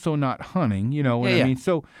she's also not hunting, you know what I mean?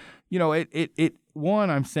 So, one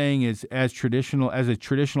I'm saying is as a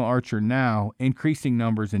traditional archer now, increasing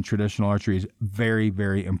numbers in traditional archery is very,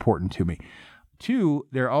 very important to me. Two,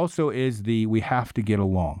 there also is we have to get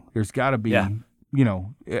along. There's got to be,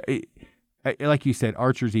 like you said,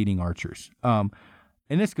 archers eating archers. And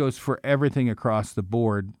this goes for everything across the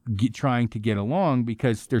board, trying to get along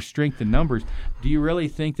because there's strength in numbers. Do you really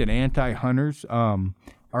think that anti-hunters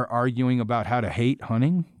are arguing about how to hate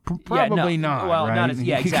hunting? Probably not. Well, right?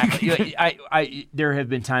 Exactly. I there have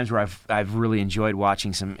been times where I've really enjoyed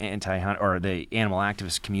watching some anti-hunt or the animal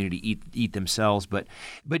activist community eat themselves, but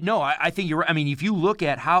no, I think you're right. I mean, if you look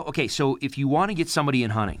at so if you want to get somebody in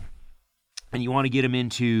hunting and you want to get them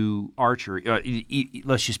into archery,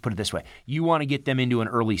 let's just put it this way: you want to get them into an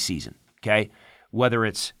early season, okay? Whether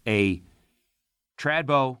it's a trad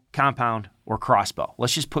bow, compound, or crossbow.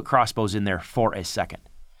 Let's just put crossbows in there for a second.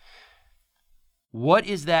 What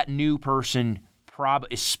is that new person,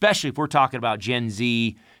 especially if we're talking about Gen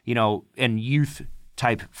Z, and youth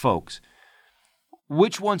type folks,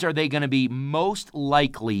 which ones are they going to be most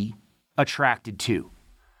likely attracted to?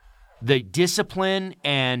 The discipline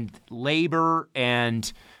and labor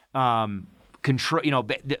and control,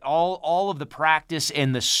 all of the practice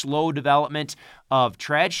and the slow development of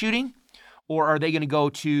trad shooting? Or are they going to go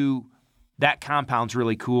to that compound's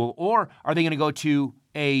really cool? Or are they going to go to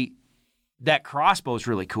that crossbow's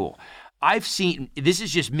really cool? I've seen, this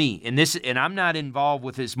is just me, and I'm not involved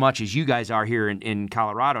with as much as you guys are here in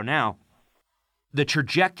Colorado now. The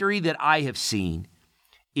trajectory that I have seen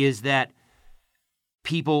is that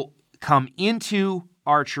people come into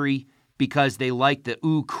archery because they like the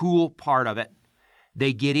cool part of it.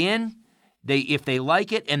 They get in, if they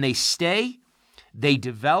like it and they stay, they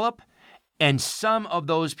develop, and some of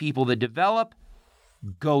those people that develop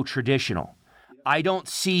go traditional. I don't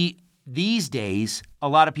see these days a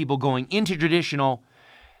lot of people going into traditional,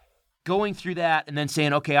 going through that, and then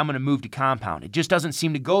saying, okay, I'm going to move to compound. It just doesn't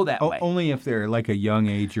seem to go that way. Only if they're like a young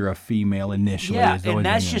age or a female initially. Yeah, and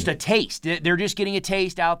that's just a taste. They're just getting a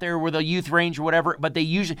taste out there with a youth range or whatever, but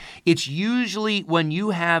it's usually when you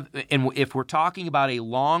have, and if we're talking about a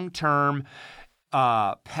long-term,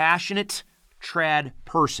 passionate trad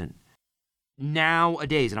person,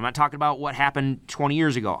 nowadays, and I'm not talking about what happened 20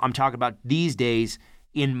 years ago, I'm talking about these days,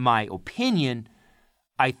 in my opinion,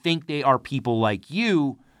 I think they are people like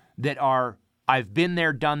you that are, I've been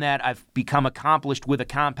there, done that, I've become accomplished with a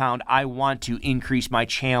compound, I want to increase my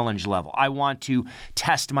challenge level, I want to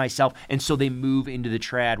test myself, and so they move into the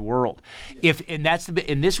trad world. And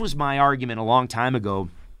this was my argument a long time ago.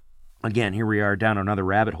 Again, here we are down another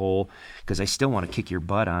rabbit hole because I still want to kick your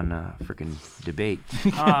butt on freaking debate.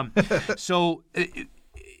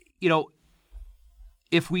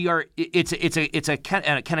 If we are, it's a kind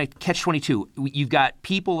of catch-22. You've got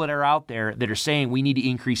people that are out there that are saying we need to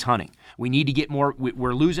increase hunting. We need to get more.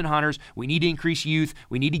 We're losing hunters. We need to increase youth.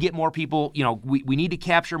 We need to get more people. We need to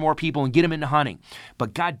capture more people and get them into hunting.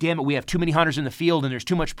 But God damn it, we have too many hunters in the field and there's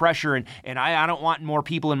too much pressure. And I don't want more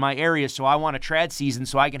people in my area, so I want a trad season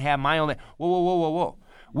so I can have my own. Whoa.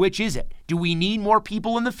 Which is it? Do we need more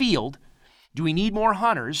people in the field? Do we need more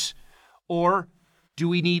hunters? Or do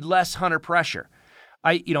we need less hunter pressure?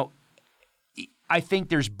 I think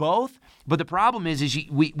there's both, but the problem is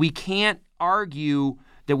we can't argue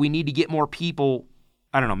that we need to get more people.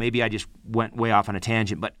 I don't know, maybe I just went way off on a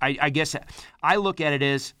tangent, but I guess I look at it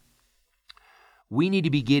as we need to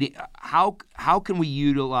be getting, how can we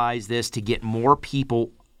utilize this to get more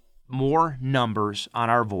people, more numbers on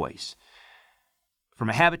our voice? from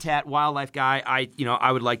a habitat wildlife guy,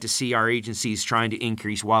 I would like to see our agencies trying to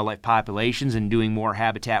increase wildlife populations and doing more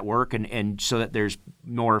habitat work, and so that there's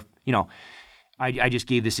more. I just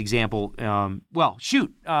gave this example. Andrew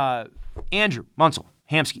Munsell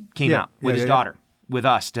Hamsky came out with his daughter with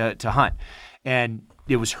us to hunt, and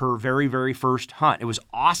it was her very, very first hunt. It was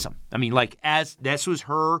awesome. I mean, as this was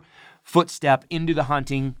her footstep into the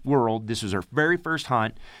hunting world. This was her very first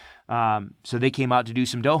hunt. So they came out to do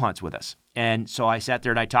some doe hunts with us. And so I sat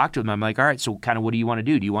there and I talked to them. I'm like, all right, so kind of what do you want to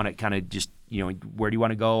do? Do you want to kind of just, where do you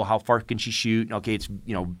want to go? How far can she shoot? Okay, it's,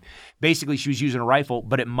 basically she was using a rifle,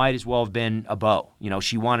 but it might as well have been a bow.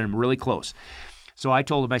 She wanted them really close. So I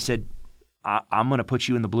told him, I said, I'm going to put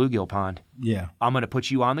you in the bluegill pond. Yeah. I'm going to put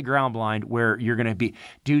you on the ground blind where you're going to be.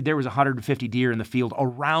 Dude, there was 150 deer in the field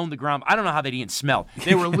around the ground. I don't know how they didn't smell.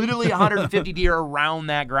 They were literally 150 deer around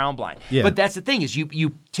that ground blind. Yeah. But that's the thing is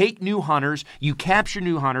you take new hunters, you capture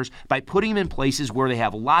new hunters by putting them in places where they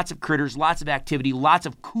have lots of critters, lots of activity, lots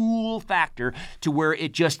of cool factor to where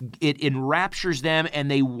it enraptures them and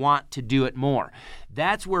they want to do it more.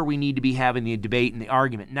 That's where we need to be having the debate and the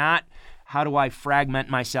argument, not how do I fragment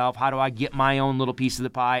myself? How do I get my own little piece of the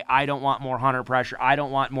pie? I don't want more hunter pressure. I don't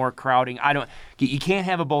want more crowding. You can't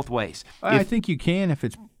have it both ways. I think you can if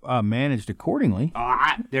it's managed accordingly.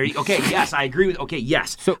 Okay, yes, I agree with. Okay,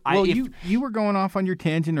 yes. So, you were going off on your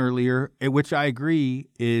tangent earlier, which I agree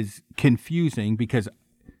is confusing because,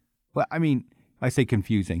 I say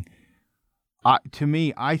confusing. To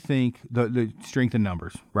me, I think the strength in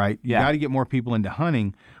numbers, right? You got to get more people into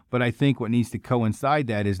hunting. But I think what needs to coincide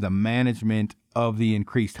that is the management of the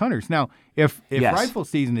increased hunters. Now, if rifle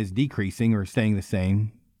season is decreasing or staying the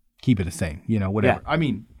same, keep it the same, whatever.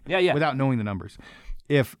 Yeah. Without knowing the numbers.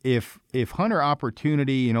 If hunter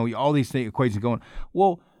opportunity, all these equations going,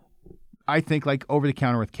 well, I think like over the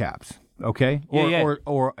counter with caps, okay?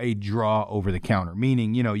 Or a draw over the counter,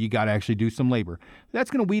 meaning, you got to actually do some labor.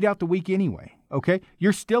 That's going to weed out the weak anyway, okay?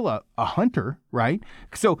 You're still a hunter, right?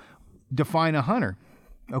 So define a hunter.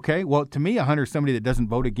 Okay, well, to me, a hunter is somebody that doesn't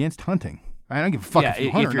vote against hunting. I don't give a fuck if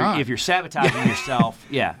you hunt or not. If you're sabotaging yourself,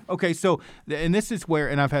 yeah. Okay, so, and this is where,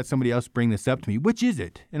 and I've had somebody else bring this up to me, which is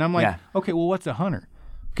it? And I'm like, okay, well, what's a hunter?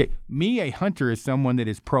 Okay, a hunter is someone that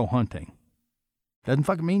is pro-hunting. Doesn't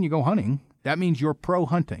fucking mean you go hunting. That means you're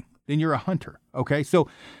pro-hunting. Then you're a hunter, okay? So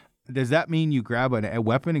does that mean you grab a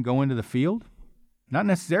weapon and go into the field? Not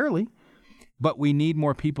necessarily. But we need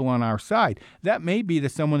more people on our side. That may be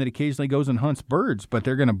someone that occasionally goes and hunts birds, but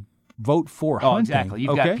they're going to vote for hunting. Exactly.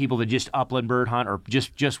 You've got people that just upland bird hunt or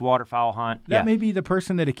just waterfowl hunt. That may be the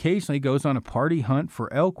person that occasionally goes on a party hunt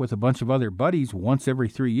for elk with a bunch of other buddies once every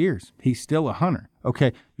 3 years. He's still a hunter.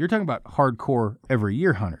 Okay, you're talking about hardcore every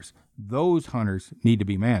year hunters. Those hunters need to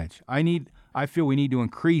be managed. I feel we need to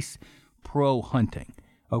increase pro hunting.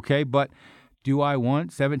 Okay, but do I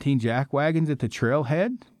want 17 jack wagons at the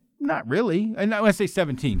trailhead? Not really. And I say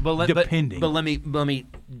 17, depending. But let me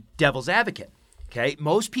devil's advocate. Okay,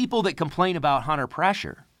 most people that complain about hunter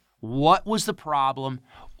pressure, what was the problem?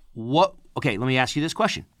 Okay, let me ask you this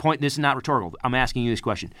question. This is not rhetorical. I'm asking you this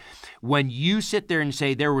question. When you sit there and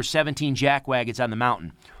say there were 17 jack wagons on the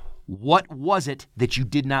mountain, what was it that you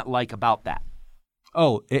did not like about that?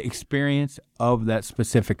 Oh, experience of that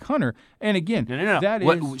specific hunter. And again,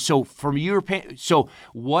 no. So from your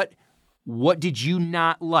what did you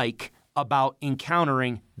not like about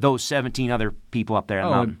encountering those 17 other people up there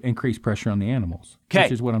on the mountain? Increased pressure on the animals,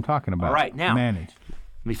 which is what I'm talking about. All right, now, manage.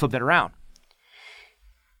 Let me flip that around.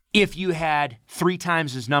 If you had 3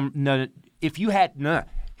 times as if you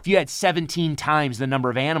had 17 times the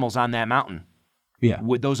number of animals on that mountain,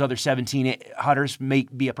 would those other 17 hunters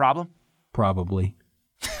be a problem? Probably.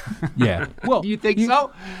 Yeah. Well, do you think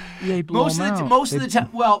so? Yeah, most of the time.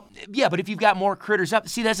 Well, yeah, but if you've got more critters up,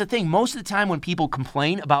 see, that's the thing. Most of the time when people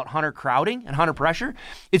complain about hunter crowding and hunter pressure,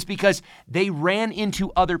 it's because they ran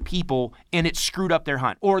into other people and it screwed up their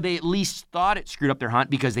hunt, or they at least thought it screwed up their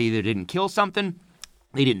hunt because they either didn't kill something,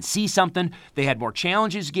 they didn't see something, they had more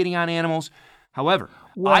challenges getting on animals. However,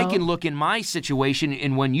 I can look in my situation,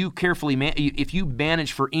 and when you carefully, if you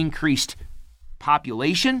manage for increased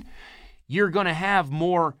population, you're going to have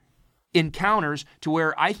more encounters to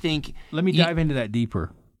where I think... Let me dive into that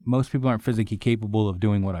deeper. Most people aren't physically capable of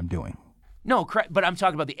doing what I'm doing. No, but I'm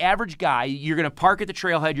talking about the average guy. You're going to park at the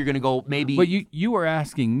trailhead. You're going to go maybe... But you were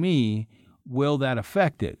asking me, will that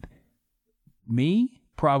affect it? Me?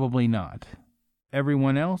 Probably not.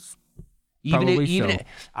 Everyone else? Probably so.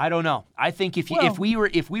 I don't know. I think if we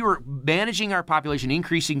were managing our population,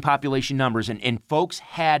 increasing population numbers, and folks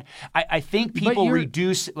had, I think people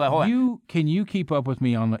reduce. Can you keep up with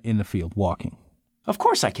me in the field walking? Of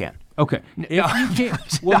course I can. Okay. If you can,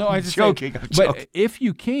 well, no, I was just joking. saying, I'm but joking. if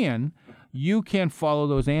you can follow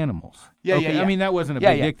those animals. Yeah, okay? yeah. I mean, that wasn't a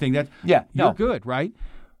Yeah, big yeah. dick thing. You're no. good, right?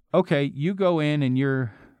 Okay, you go in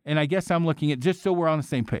and I guess I'm looking at, just so we're on the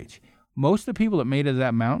same page, most of the people that made it to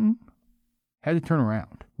that mountain had to turn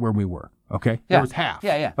around where we were, okay? Yeah. There was half.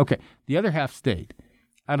 Yeah. Okay, the other half stayed.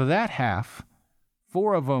 Out of that half,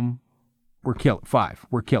 4 of them were 5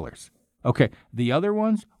 were killers. Okay, the other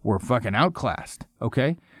ones were fucking outclassed,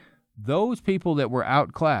 okay? Those people that were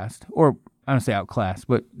outclassed, or I don't say outclassed,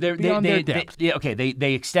 but beyond their depth.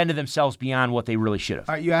 They extended themselves beyond what they really should have.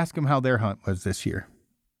 All right, you ask them how their hunt was this year.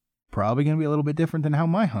 Probably going to be a little bit different than how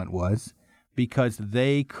my hunt was, because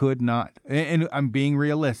they could not, and I'm being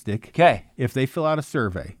realistic. Okay. If they fill out a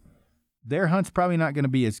survey, their hunt's probably not going to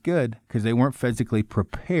be as good because they weren't physically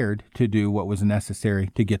prepared to do what was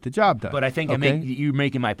necessary to get the job done. But I think okay? you're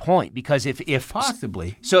making my point, because if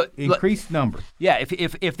Possibly. so increased number. Yeah,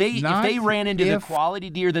 if they ran into the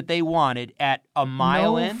quality deer that they wanted at a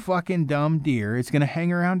mile in, fucking dumb deer is going to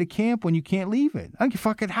hang around a camp when you can't leave it. I don't give a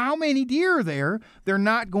fucking how many deer are there. They're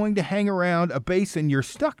not going to hang around a basin you're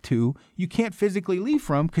stuck to. You can't physically leave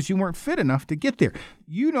from because you weren't fit enough to get there.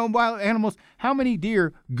 You know, wild animals, how many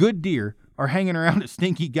deer, good deer, are hanging around a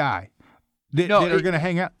stinky guy that are going to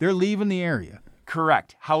hang out? They're leaving the area.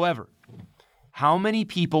 Correct. However, how many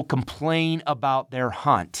people complain about their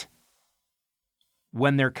hunt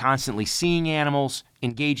when they're constantly seeing animals,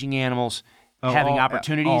 engaging animals, having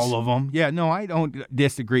opportunities? All of them. Yeah, no, I don't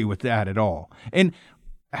disagree with that at all. And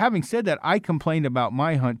having said that, I complained about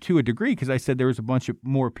my hunt to a degree because I said there was a bunch of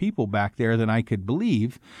more people back there than I could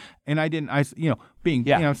believe. And I didn't,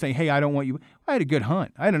 saying, hey, I don't want you. I had a good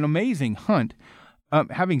hunt. I had an amazing hunt.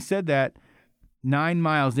 Having said that, 9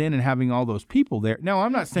 miles in and having all those people there. Now,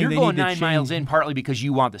 I'm not saying you're they going need to 9 miles in partly because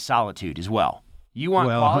you want the solitude as well. You want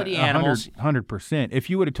quality animals. 100%. If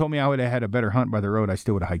you would have told me I would have had a better hunt by the road, I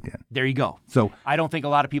still would have hiked in. There you go. So I don't think a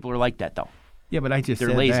lot of people are like that, though. Yeah, but I just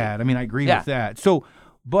They're said lazy. that. I mean, I agree with that. So,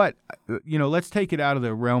 but, let's take it out of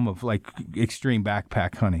the realm of like extreme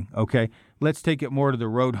backpack hunting, okay? Let's take it more to the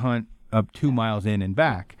road hunt up 2 miles in and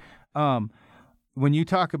back. When you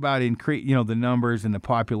talk about the numbers and the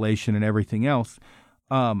population and everything else,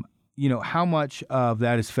 how much of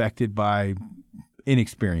that is affected by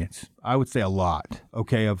inexperience? I would say a lot,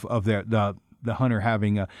 okay, of the hunter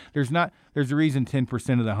having there's a reason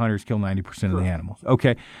 10% of the hunters kill 90% of the animals,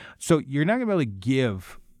 okay? So you're not going to be able to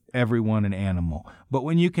give everyone an animal. But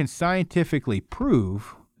when you can scientifically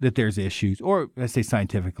prove that there's issues, or let's say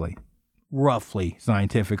roughly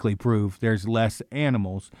scientifically prove there's less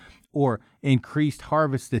animals or increased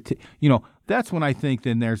harvest, that's when I think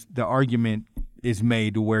then there's the argument is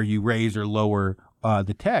made to where you raise or lower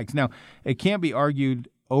the tags. Now, it can't be argued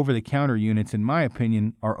over-the-counter units, in my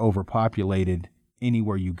opinion, are overpopulated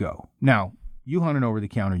anywhere you go. Now, you hunt an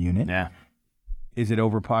over-the-counter unit. Yeah. Is it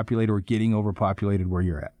overpopulated or getting overpopulated where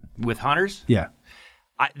you're at? With hunters? Yeah.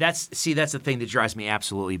 That's the thing that drives me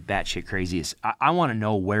absolutely batshit crazy is I want to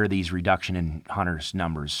know where these reduction in hunters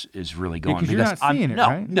numbers is really going. Because you're not seeing it,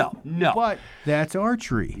 right? No. But that's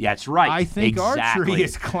archery. That's right. I think archery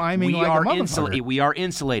is climbing like a motherfucker. We are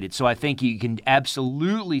insulated. So I think you can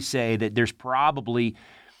absolutely say that there's probably...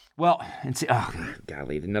 Well,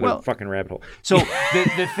 golly, another fucking rabbit hole. So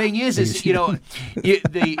the thing is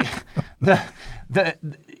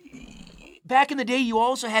back in the day, you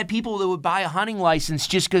also had people that would buy a hunting license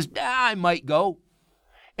just because I might go,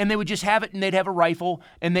 and they would just have it, and they'd have a rifle,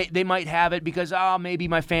 and they might have it because maybe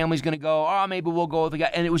my family's going to go, maybe we'll go with the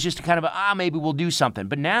guy, and it was just kind of maybe we'll do something.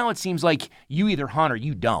 But now it seems like you either hunt or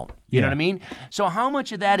you don't. You know what I mean? So how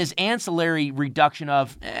much of that is ancillary reduction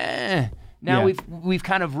of Now we've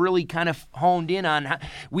kind of really honed in on.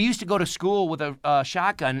 We used to go to school with a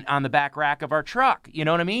shotgun on the back rack of our truck. You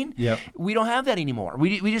know what I mean? Yep. We don't have that anymore.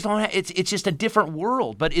 We just don't have. It's just a different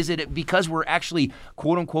world. But is it because we're actually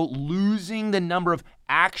quote unquote losing the number of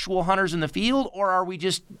actual hunters in the field, or are we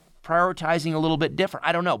just prioritizing a little bit different?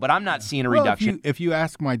 I don't know. But I'm not seeing a reduction. If you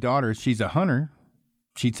ask my daughter, she's a hunter,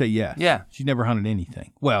 she'd say yes. Yeah. She never hunted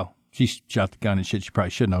anything. Well, she shot the gun and shit. She probably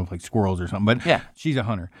shouldn't have, like squirrels or something. But she's a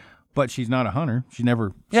hunter. But she's not a hunter. She's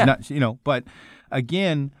not, but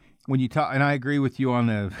again, when you talk, and I agree with you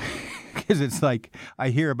on because it's like, I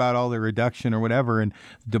hear about all the reduction or whatever, and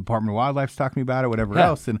the Department of Wildlife's talking to me about it, whatever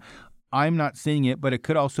else, and I'm not seeing it, but it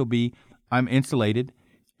could also be I'm insulated,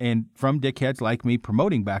 and from dickheads like me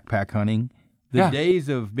promoting backpack hunting, the days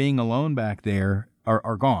of being alone back there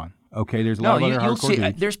are gone. Okay, there's a lot of other hardcore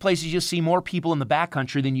dudes. There's places you'll see more people in the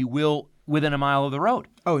backcountry than you will within a mile of the road.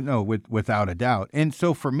 Oh, no, without a doubt. And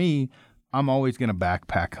so for me, I'm always going to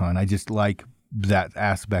backpack hunt. I just like that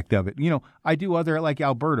aspect of it. You know, I do other, like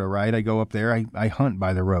Alberta, right? I go up there, I hunt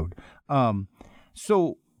by the road.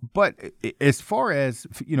 But as far as,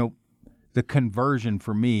 you know, the conversion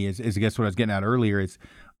for me is I guess what I was getting at earlier is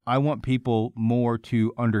I want people more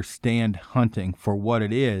to understand hunting for what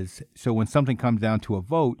it is. So when something comes down to a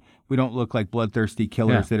vote, we don't look like bloodthirsty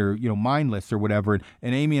killers that are, you know, mindless or whatever.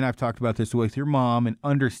 And Amy and I've talked about this with your mom and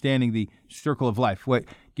understanding the circle of life.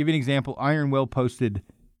 Give you an example. Iron Will posted,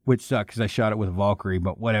 which sucked because I shot it with a Valkyrie,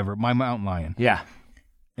 but whatever, my mountain lion. Yeah.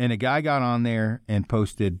 And a guy got on there and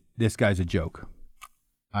posted, "This guy's a joke."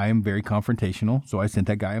 I am very confrontational, so I sent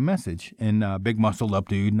that guy a message. And big muscled up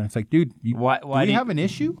dude, and I was like, "Dude, do you have an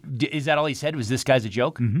issue?" Is that all he said? Was this guy's a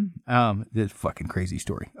joke? Mm-hmm. This fucking crazy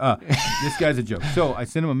story. This guy's a joke. So I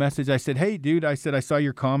sent him a message. I said, "Hey, dude," I said, "I saw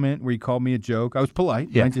your comment where you called me a joke." I was polite.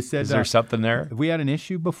 Yeah. I just said, "Is there something there? Have we had an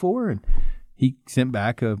issue before?" And he sent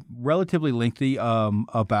back a relatively lengthy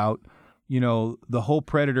about, you know, the whole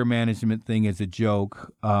predator management thing is a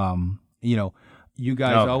joke. You know, you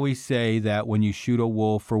guys always say that when you shoot a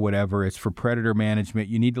wolf or whatever, it's for predator management.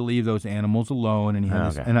 You need to leave those animals alone. And he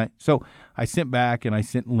had so I sent back and I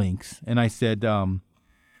sent links and I said,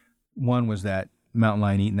 one was that mountain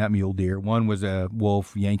lion eating that mule deer. One was a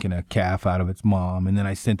wolf yanking a calf out of its mom. And then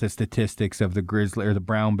I sent the statistics of the grizzly or the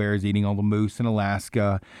brown bears eating all the moose in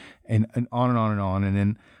Alaska and on and on and on. And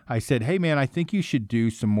then I said, "Hey man, I think you should do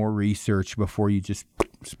some more research before you just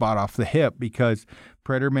spot off the hip because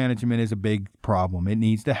predator management is a big problem. It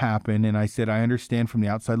needs to happen." And I said, "I understand from the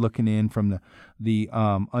outside looking in, from the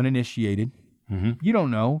uninitiated. Mm-hmm. You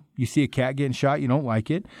don't know. You see a cat getting shot, you don't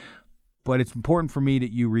like it. But it's important for me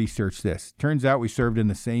that you research this." Turns out we served in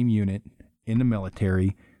the same unit in the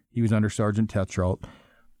military. He was under Sergeant Tetrault.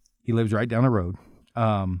 He lives right down the road,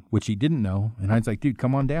 which he didn't know. And I was like, "Dude,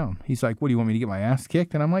 come on down." He's like, "What, do you want me to get my ass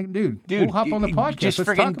kicked?" And I'm like, dude, we'll hop on the podcast.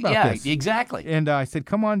 Let's talk about this. Yeah, exactly. And I said,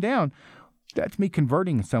 "Come on down." That's me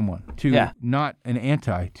converting someone to not an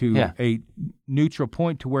anti, to a neutral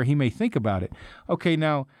point to where he may think about it. Okay,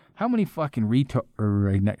 now, how many fucking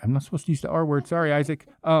I'm not supposed to use the R word. Sorry, Isaac.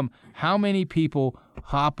 How many people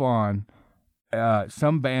hop on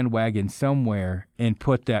some bandwagon somewhere and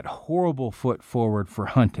put that horrible foot forward for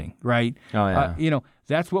hunting, right? Oh, yeah. You know,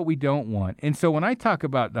 that's what we don't want. And so when I talk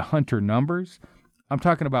about the hunter numbers, I'm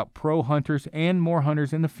talking about pro hunters and more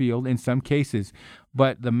hunters in the field in some cases,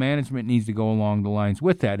 but the management needs to go along the lines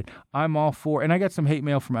with that. I'm all for, and I got some hate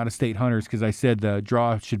mail from out-of-state hunters because I said the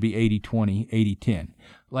draw should be 80-20, 80-10,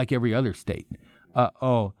 like every other state.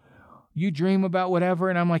 You dream about whatever,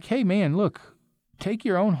 and I'm like, hey, man, look, take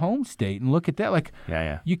your own home state and look at that. Like,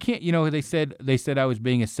 you can't, you know, they said I was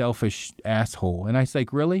being a selfish asshole, and I was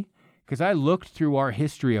like, really? Because I looked through our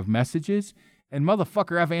history of messages, and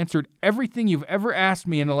motherfucker, I've answered everything you've ever asked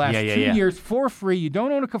me in the last 2 years for free. You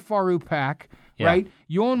don't own a Kafaru pack, right?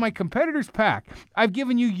 You own my competitor's pack. I've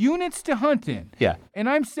given you units to hunt in. Yeah. And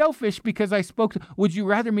I'm selfish because I spoke to, would you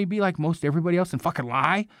rather me be like most everybody else and fucking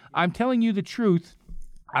lie? I'm telling you the truth.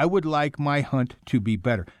 I would like my hunt to be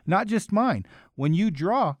better. Not just mine. When you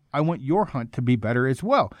draw, I want your hunt to be better as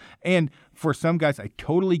well. And for some guys, I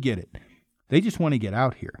totally get it. They just want to get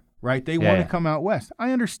out here. Right? They want to come out west.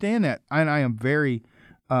 I understand that, and I am very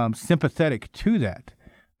sympathetic to that.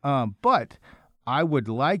 But I would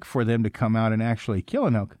like for them to come out and actually kill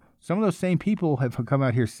an elk. Some of those same people have come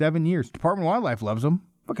out here 7 years. Department of Wildlife loves them.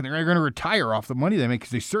 Fucking, they're going to retire off the money they make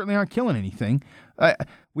because they certainly aren't killing anything.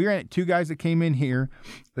 We ran 2 guys that came in here.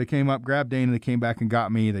 They came up, grabbed Dana, they came back and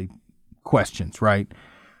got me. They questions, right?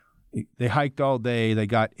 They hiked all day. They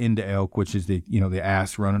got into elk, which is the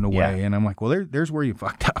ass running away. Yeah. And I'm like, well, there's where you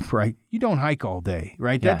fucked up, right? You don't hike all day,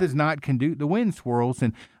 right? That does not the wind swirls.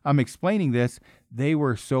 And I'm explaining this. They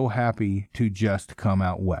were so happy to just come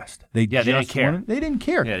out west. They didn't care. They didn't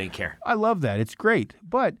care. Yeah, they didn't care. I love that. It's great.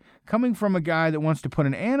 But coming from a guy that wants to put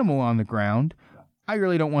an animal on the ground, I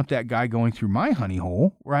really don't want that guy going through my honey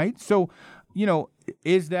hole, right? So,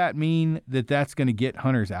 is that mean that that's going to get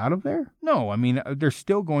hunters out of there? No. I mean, there's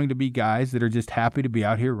still going to be guys that are just happy to be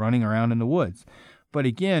out here running around in the woods. But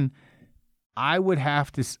again, I would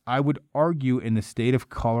argue in the state of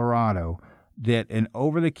Colorado that an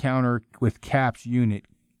over-the-counter with caps unit,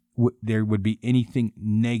 there would be anything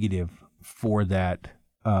negative for that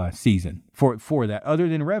season, for that, other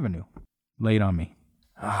than revenue. Lay it on me.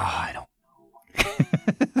 I don't know.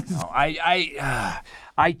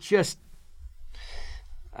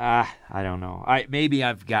 I don't know. Maybe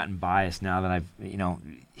I've gotten biased now that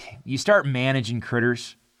you start managing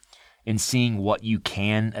critters and seeing what you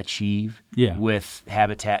can achieve with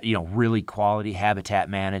habitat,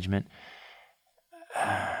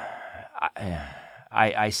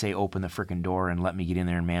 I say open the freaking door and let me get in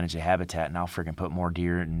there and manage the habitat, and I'll freaking put more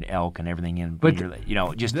deer and elk and everything in. But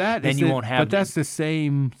just that then you won't have. But that's the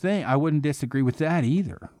same thing. I wouldn't disagree with that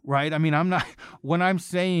either, right? I mean, I'm not when I'm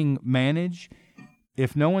saying manage.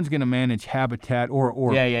 If no one's going to manage habitat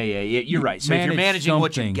or yeah, you're right. So if you're managing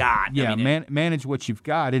what you got, manage what you've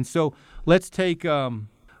got. And so let's take when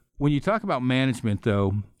you talk about management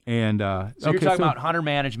though. And so you're talking about hunter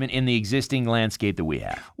management in the existing landscape that we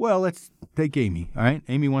have. Well, let's take Amy. All right,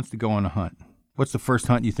 Amy wants to go on a hunt. What's the first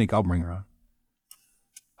hunt you think I'll bring her on?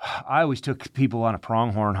 I always took people on a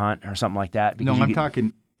pronghorn hunt or something like that. No, I'm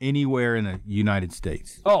talking anywhere in the United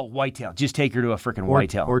States. Oh, whitetail. Just take her to a freaking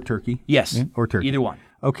whitetail. Or turkey. Yes. Yeah, or turkey. Either one.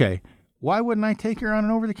 Okay. Why wouldn't I take her on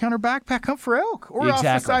an over-the-counter backpack hunt for elk or off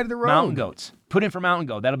the side of the road? Mountain goats. Put in for mountain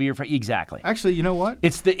goat. That'll be your exactly. Actually, you know what?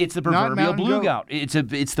 It's the proverbial bluegill.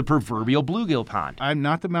 It's the proverbial bluegill pond. I'm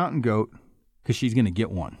not the mountain goat because she's going to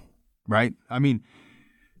get one, right? I mean,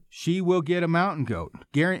 she will get a mountain goat.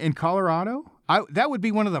 In Colorado, that would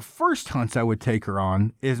be one of the first hunts I would take her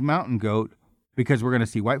on is mountain goat because we're going to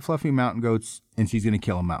see white fluffy mountain goats and she's going to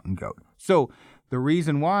kill a mountain goat. So the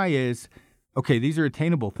reason why is, okay, these are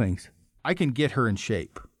attainable things. I can get her in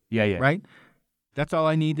shape. Yeah. Right? That's all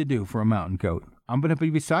I need to do for a mountain goat. I'm going to be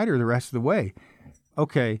beside her the rest of the way.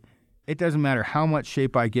 Okay, it doesn't matter how much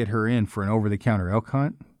shape I get her in for an over-the-counter elk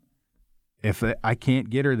hunt. If I can't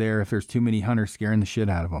get her there, if there's too many hunters scaring the shit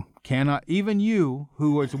out of them. Even you,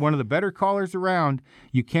 who is one of the better callers around,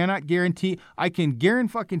 you cannot guarantee. I can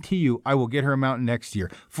guarantee you I will get her a mountain next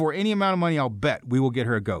year. For any amount of money, I'll bet we will get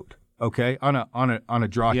her a goat. Okay? On a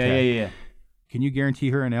draw tag. Yeah. Can you guarantee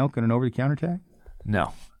her an elk and an over-the-counter tag?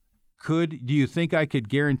 No. Do you think I could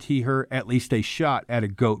guarantee her at least a shot at a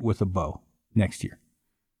goat with a bow next year?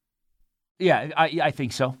 Yeah, I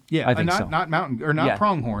think so. Yeah, I think so. Not mountain or not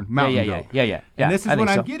pronghorn, mountain goat. Yeah. And this is what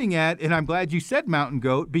I'm getting at, and I'm glad you said mountain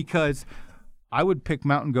goat because I would pick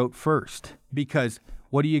mountain goat first. Because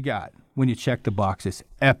what do you got when you check the boxes?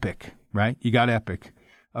 Epic, right? You got epic.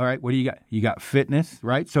 All right, what do you got? You got fitness,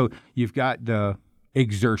 right? So you've got the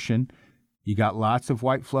exertion. You got lots of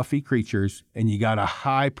white fluffy creatures, and you got a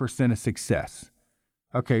high % of success.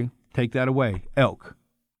 Okay, take that away. Elk,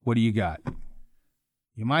 what do you got?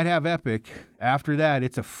 You might have epic. After that,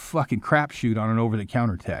 it's a fucking crapshoot on an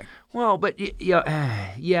over-the-counter tag. Well, but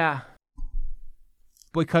yeah.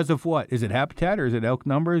 Because of what? Is it habitat, or is it elk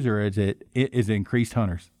numbers, or is it increased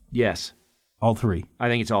hunters? Yes. All three. I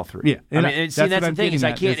think it's all three. Yeah. And that's the thing is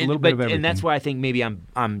I can't. And that's why I think maybe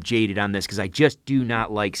I'm jaded on this because I just do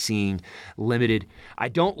not like seeing limited. I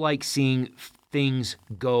don't like seeing things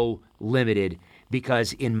go limited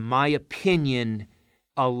because, in my opinion,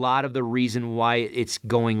 a lot of the reason why it's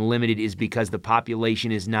going limited is because the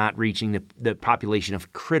population is not reaching the population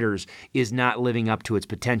of critters is not living up to its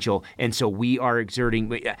potential, and so we are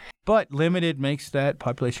exerting. But limited makes that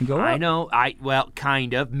population go up. I know.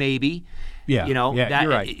 Kind of, maybe. Yeah. You know, you're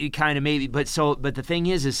right. It kind of maybe, but the thing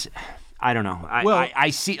is I don't know. I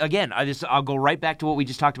see again. I'll go right back to what we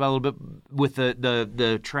just talked about a little bit with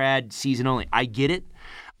the trad season only. I get it.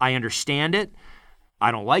 I understand it.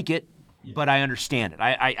 I don't like it. Yeah. But I understand it.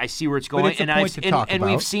 I see where it's going, but it's a point to talk about.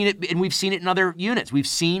 We've seen it, and we've seen it in other units. We've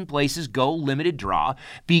seen places go limited draw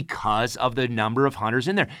because of the number of hunters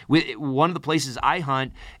in there. One of the places I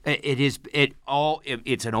hunt, it's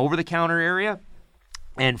an over-the-counter area,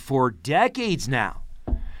 and for decades now,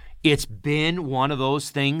 it's been one of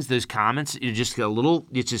those things. Those comments, it's just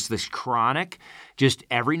this chronic. Just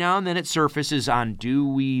every now and then it surfaces on, do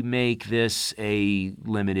we make this a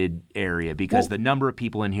limited area? Because the number of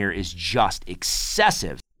people in here is just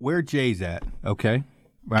excessive. Where Jay's at, okay?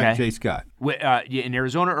 Right, okay. Jay Scott. In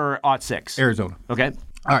Arizona or '06? Arizona. Okay.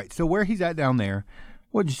 All right, so where he's at down there,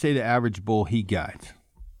 what did you say the average bull he got?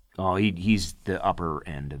 Oh, he's the upper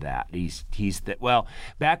end of that.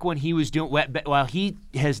 Back when he was he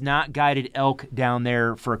has not guided elk down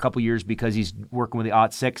there for a couple years because he's working with the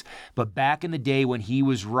 06. But back in the day when he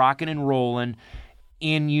was rocking and rolling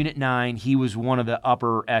in Unit 9, he was one of the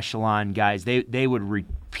upper echelon guys. They would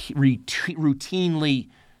routinely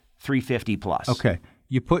 350 plus. Okay,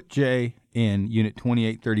 you put Jay in Unit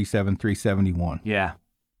 28, 37, 371. Yeah.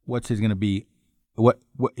 What's his going to be? What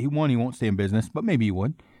he won't stay in business, but maybe he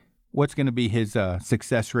would. What's going to be his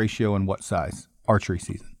success ratio and what size archery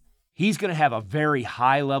season? He's going to have a very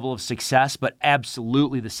high level of success, but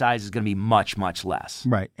absolutely the size is going to be much, much less.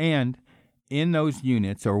 Right. And in those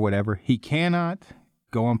units or whatever, he cannot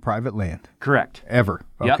go on private land. Correct. Ever.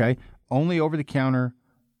 Okay? Yep. Only over-the-counter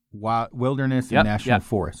wilderness and national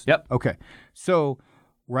forest. Yep. Okay. So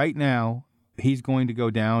right now, he's going to go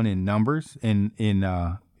down in numbers in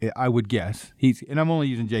I would guess and I'm only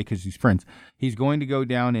using Jay because he's friends. He's going to go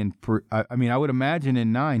down I would imagine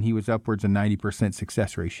in 9 he was upwards of 90%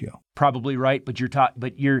 success ratio. Probably right, but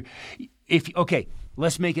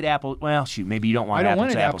let's make it apple. Well, shoot, maybe you don't want. I don't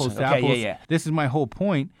want it apples to apples. Yeah. This is my whole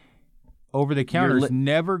point. Over the counter is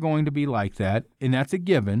never going to be like that, and that's a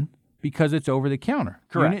given because it's over the counter.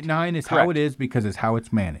 Correct. Unit 9 is how it is because it's how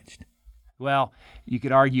it's managed. Well, you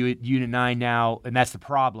could argue at Unit 9 now, and that's the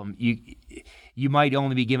problem. You might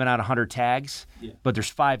only be giving out 100 tags, but there's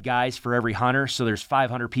 5 guys for every hunter, so there's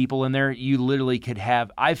 500 people in there. You literally could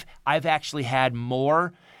have. I've actually had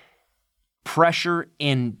more pressure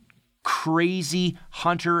in crazy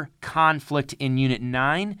hunter conflict in Unit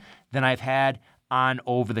 9 than I've had on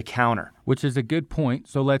over the counter. Which is a good point.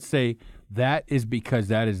 So let's say that is because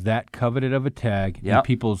that is that coveted of a tag and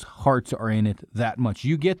people's hearts are in it that much.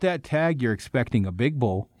 You get that tag, you're expecting a big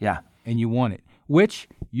bull. Yeah. And you want it. Which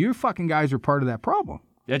you fucking guys are part of that problem.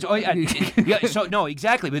 So no,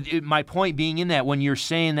 exactly. But my point being in that when you're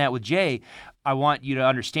saying that with Jay, I want you to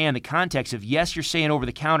understand the context of, yes, you're saying over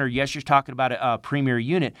the counter, yes, you're talking about a premier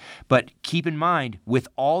unit, but keep in mind, with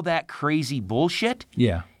all that crazy bullshit,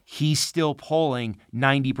 he's still pulling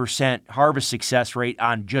 90% harvest success rate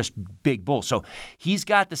on just big bulls. So he's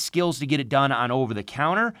got the skills to get it done on over the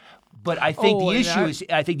counter. But I think the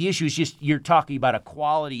issue is just you're talking about a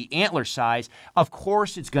quality antler size. Of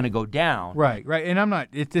course, it's going to go down. Right. And I'm not.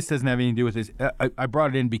 This doesn't have anything to do with this. I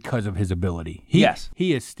brought it in because of his ability.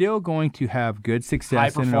 He is still going to have good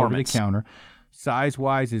success in over the counter. Size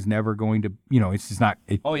wise is never going to. It's just not.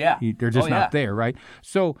 They're just not there, right?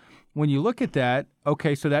 So when you look at that,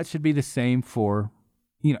 okay, so that should be the same for.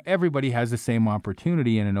 Everybody has the same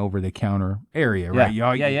opportunity in an over the counter area, right?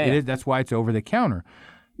 It is. That's why it's over the counter.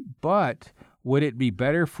 But would it be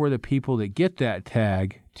better for the people that get that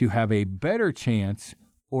tag to have a better chance,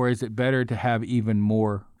 or is it better to have even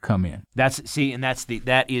more come in? That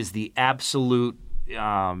is the absolute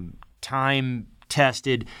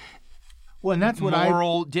time-tested. Well, and that's what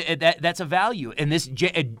that's a value. And this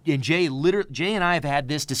Jay and I have had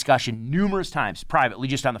this discussion numerous times privately,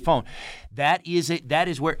 just on the phone. That is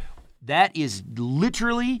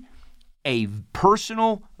literally a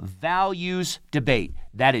personal values debate.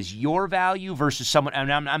 That is your value versus someone.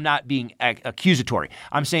 And I'm not being accusatory.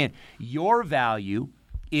 I'm saying your value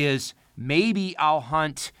is maybe I'll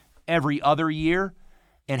hunt every other year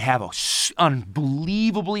and have a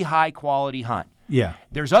unbelievably high quality hunt. Yeah.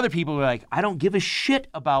 There's other people who are like, I don't give a shit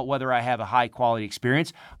about whether I have a high quality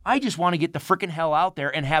experience. I just want to get the frickin' hell out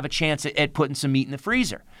there and have a chance at putting some meat in the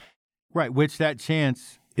freezer. Right, which that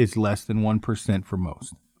chance is less than 1% for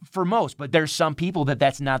most. For most, but there's some people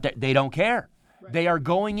that's not that they don't care. Right. They are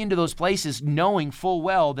going into those places knowing full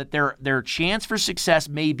well that their chance for success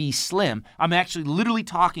may be slim. I'm actually literally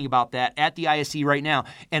talking about that at the ISE right now,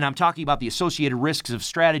 and I'm talking about the associated risks of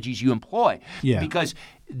strategies you employ. Yeah. Because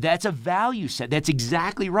that's a value set. That's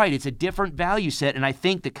exactly right. It's a different value set, and I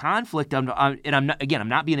think the conflict. I'm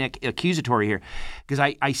not being accusatory here, because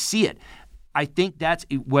I see it. I think that's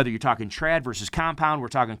whether you're talking trad versus compound, we're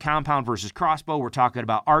talking compound versus crossbow, we're talking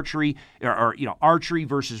about archery or archery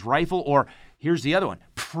versus rifle, or here's the other one,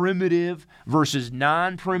 primitive versus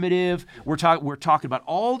non-primitive. We're talking about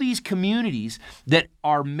all these communities that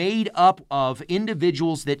are made up of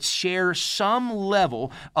individuals that share some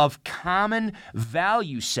level of common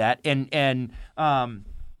value set and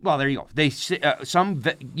well, there you go. They some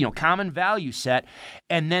common value set,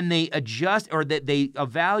 and then they adjust or that they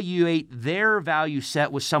evaluate their value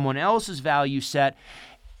set with someone else's value set,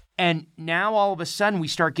 and now all of a sudden we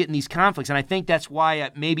start getting these conflicts. And I think that's why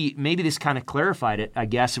maybe this kind of clarified it. I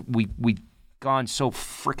guess we gone so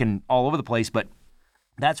freaking all over the place, but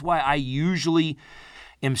that's why I usually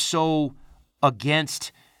am so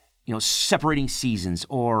against separating seasons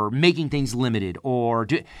or making things limited,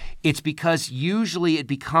 it's because usually it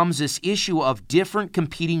becomes this issue of different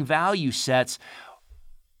competing value sets.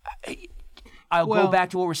 I'll go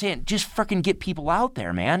back to what we're saying. Just freaking get people out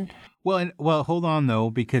there, man. Well, hold on though,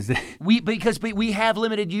 because we have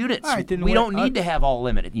limited units. All right, we don't need to have all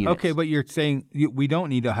limited units. Okay, but you're saying we don't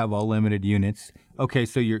need to have all limited units. Okay,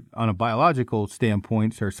 so you're on a biological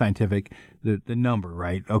standpoint or scientific, the number,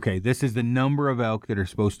 right? Okay, this is the number of elk that are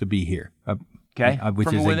supposed to be here. Okay,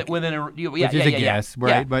 which is a guess, right?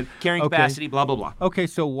 Yeah. But carrying capacity, blah blah blah. Okay,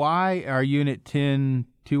 so why are Unit 10,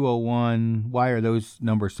 201? Why are those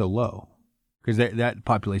numbers so low? Because that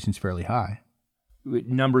population's fairly high.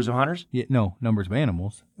 Numbers of hunters? Yeah, no, numbers of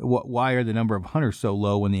animals. Why are the number of hunters so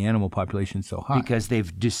low when the animal population is so high? Because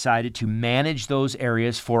they've decided to manage those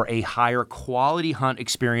areas for a higher quality hunt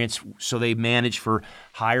experience, so they manage for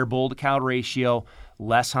higher bull to cow ratio,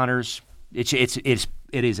 less hunters. It's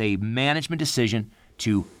a management decision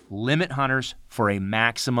to limit hunters for a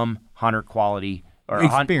maximum hunter quality or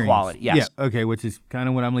hunt quality. Yes. Yeah. Okay. Which is kind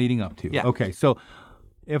of what I'm leading up to. Yeah. Okay. So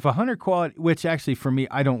if a hunter quality, which actually for me,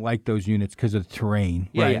 I don't like those units because of the terrain,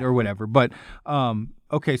 right, or whatever. But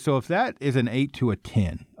okay, so if that is an 8 to a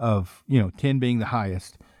 10 of 10 being the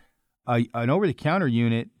highest, an over-the-counter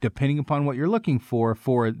unit, depending upon what you're looking for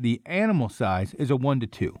the animal size, is a 1 to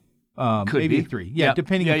 2, maybe a 3. Yeah,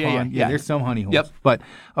 depending upon. Yeah, there's some honey holes. Yep. But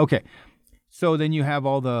okay, so then you have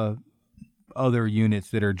all the other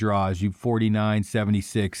units that are draws. You 49,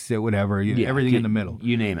 76, whatever. Everything in the middle.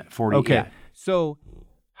 You name it. 40. Okay, yeah. So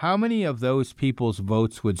how many of those people's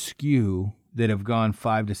votes would skew that have gone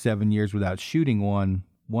 5 to 7 years without shooting one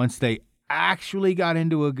once they actually got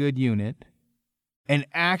into a good unit and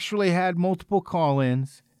actually had multiple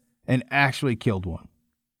call-ins and actually killed one?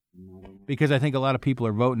 Because I think a lot of people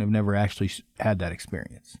are voting have never actually had that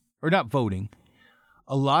experience. Or not voting.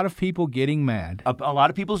 A lot of people getting mad. A lot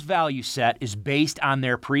of people's value set is based on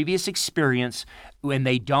their previous experience when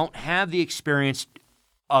they don't have the experience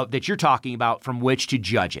that you're talking about from which to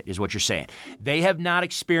judge it, is what you're saying. They have not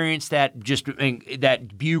experienced that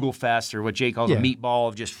that bugle fest, or what Jay calls a meatball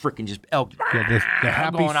of just freaking just elk. Yeah, the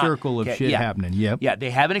happy circle of shit happening. Yep. Yeah,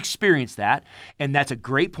 they haven't experienced that, and that's a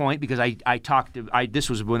great point because this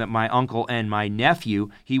was when my uncle and my nephew,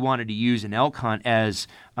 he wanted to use an elk hunt as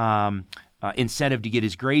incentive to get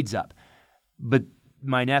his grades up, but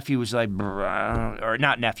my nephew was like, or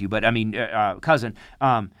not nephew, but I mean cousin.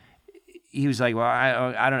 He was like, well,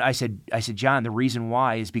 I don't. I said, John, the reason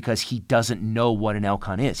why is because he doesn't know what an elk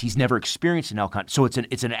hunt is. He's never experienced an elk hunt, so it's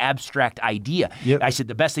an abstract idea. Yep. I said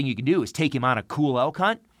the best thing you can do is take him on a cool elk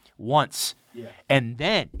hunt once, and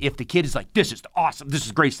then if the kid is like, this is awesome, this is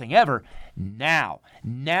the greatest thing ever, now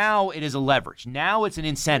it is a leverage. Now it's an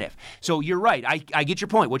incentive. So you're right. I get your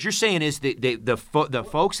point. What you're saying is the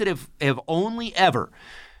folks that have only ever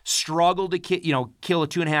struggled to kill a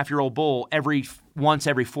 2.5-year-old bull once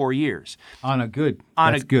every 4 years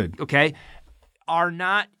that's good. Okay, are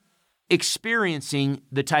not experiencing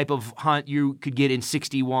the type of hunt you could get in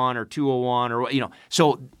 61 or 201 or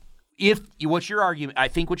So what your argument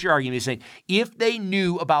is saying, if they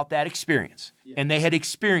knew about that experience and they had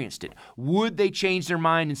experienced it, would they change their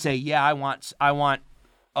mind and say, yeah, I want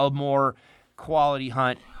a more quality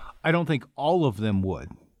hunt? I don't think all of them would.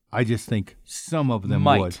 I just think some of them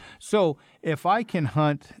might. Would. So if I can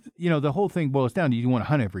hunt, the whole thing boils down to you want to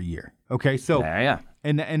hunt every year. Okay, so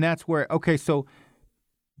and that's where so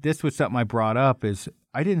this was something I brought up is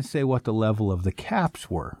I didn't say what the level of the caps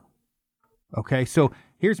were. Okay, so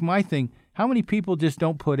here's my thing: how many people just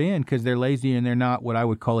don't put in because they're lazy and they're not what I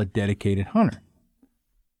would call a dedicated hunter?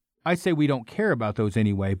 I say we don't care about those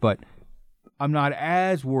anyway, but I'm not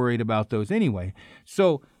as worried about those anyway.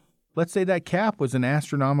 So let's say that cap was an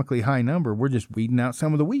astronomically high number. We're just weeding out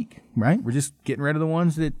some of the weak, right? We're just getting rid of the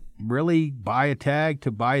ones that really buy a tag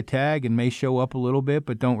and may show up a little bit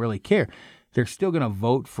but don't really care. They're still going to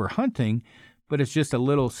vote for hunting, but it's just a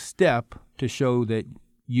little step to show that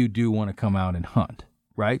you do want to come out and hunt,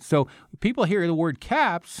 right? So people hear the word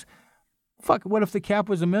caps. Fuck, what if the cap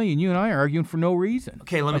was $1 million? You and I are arguing for no reason.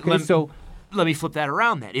 Okay, let me flip that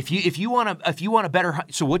around then. If you want a better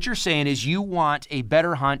hunt, so what you're saying is you want a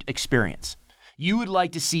better hunt experience. You would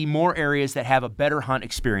like to see more areas that have a better hunt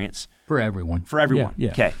experience for everyone.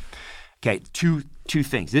 Yeah. Okay. Two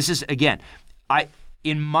things. This is again,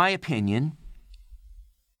 in my opinion,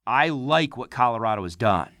 I like what Colorado has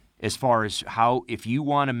done as far as how if you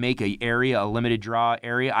want to make a limited draw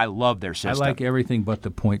area, I love their system. I like everything but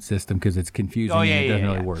the point system because it's confusing and it doesn't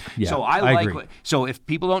really work. Yeah, so I like so if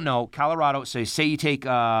people don't know, Colorado, say you take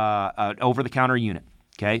an over-the-counter unit,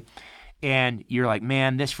 okay, and you're like,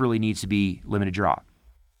 man, this really needs to be limited draw.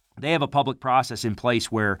 They have a public process in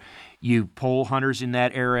place where you poll hunters in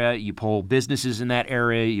that area, you poll businesses in that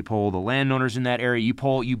area, you poll the landowners in that area, you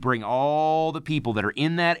bring all the people that are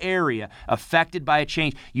in that area affected by a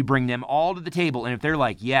change, you bring them all to the table, and if they're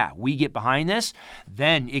like, yeah, we get behind this,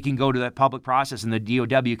 then it can go to that public process, and the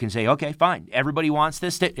DOW can say, okay, fine, everybody wants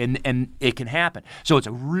this, and it can happen. So it's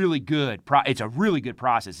a really good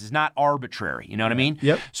process. It's not arbitrary, you know what I mean?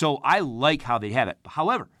 Yep. So I like how they have it.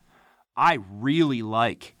 However, I really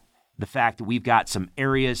like the fact that we've got some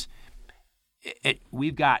areas,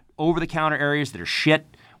 we've got over-the-counter areas that are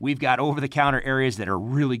shit. We've got over-the-counter areas that are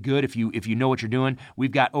really good if you know what you're doing.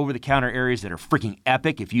 We've got over-the-counter areas that are freaking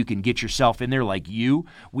epic if you can get yourself in there like you.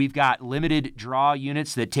 We've got limited draw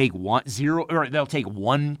units that take 1,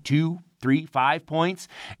 2, 3, 5 points.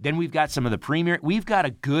 Then we've got some of the premier. We've got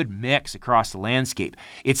a good mix across the landscape.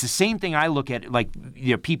 It's the same thing I look at, like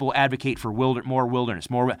people advocate for more wilderness,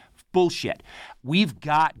 more Bullshit. We've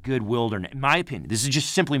got good wilderness. In my opinion, this is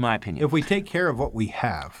just simply my opinion. If we take care of what we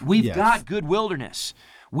have. We've got good wilderness.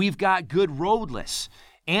 We've got good roadless.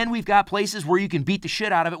 And we've got places where you can beat the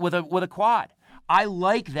shit out of it with a quad. I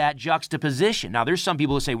like that juxtaposition. Now, there's some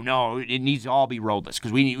people who say, no, it needs to all be roadless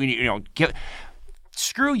because we need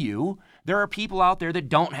screw you. There are people out there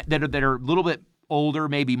that are a little bit older,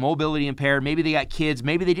 maybe mobility impaired, maybe they got kids,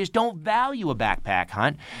 maybe they just don't value a backpack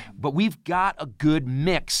hunt. But we've got a good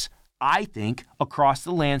mix, I think, across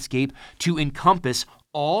the landscape to encompass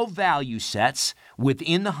all value sets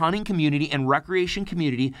within the hunting community and recreation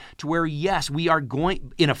community to where, yes, we are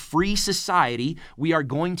going, in a free society, we are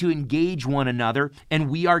going to engage one another and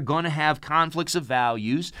we are going to have conflicts of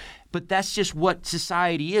values, but that's just what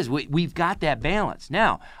society is. We've got that balance.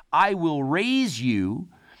 Now, I will raise you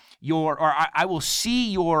I will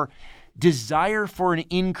see your desire for an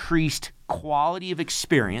increased quality of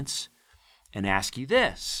experience and ask you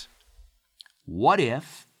this. What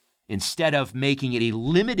if, instead of making it a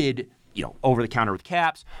limited, over-the-counter with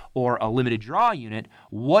caps or a limited draw unit,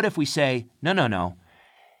 what if we say, no,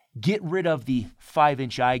 get rid of the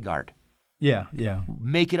 5-inch eye guard. Yeah.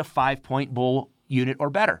 Make it a 5-point bull unit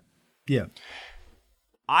or better. Yeah.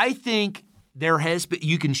 I think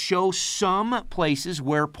you can show some places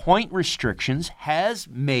where point restrictions has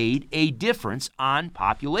made a difference on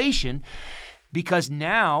population because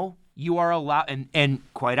now you are allowed, and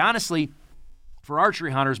quite honestly, for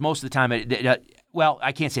archery hunters, most of the time,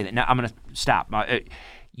 I can't say that. Now I'm going to stop.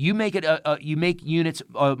 You make it. You make units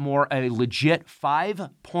more a legit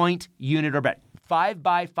 5-point unit or better.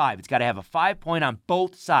 5x5. It's got to have a 5-point on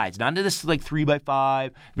both sides. Not into this like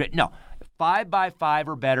 3x5. No, 5x5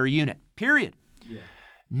 or better unit. Period. Yeah.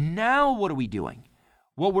 Now what are we doing?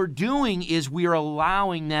 What we're doing is we are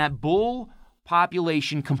allowing that bull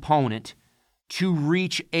population component to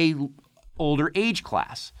reach a older age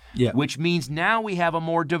class. Yeah. Which means now we have a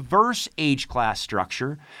more diverse age class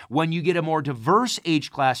structure. When you get a more diverse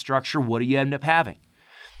age class structure, what do you end up having?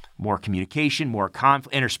 More communication, more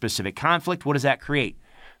interspecific conflict. What does that create?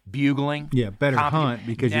 Bugling. Yeah, better hunt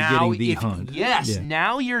because you're getting the hunt. Yes,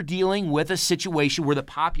 now you're dealing with a situation where the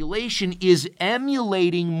population is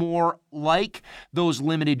emulating more like those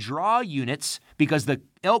limited draw units because the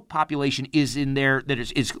elk population is in there that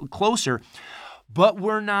is closer. But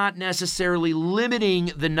we're not necessarily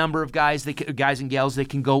limiting the number of guys and gals that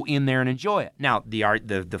can go in there and enjoy it. Now,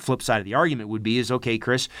 the flip side of the argument would be is, okay,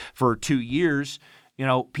 Chris, for 2 years,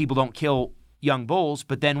 people don't kill young bulls,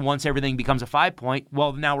 but then once everything becomes a 5-point,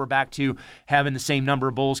 well, now we're back to having the same number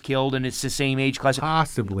of bulls killed, and it's the same age class.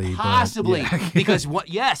 Possibly, because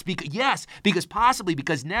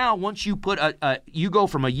because now once you put you go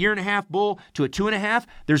from a 1.5-year bull to a 2.5,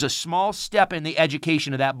 there's a small step in the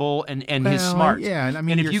education of that bull and his smarts. Yeah,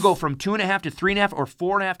 and if you go from 2.5 to 3.5 or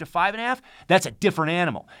 4.5 to 5.5, that's a different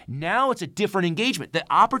animal. Now it's a different engagement. The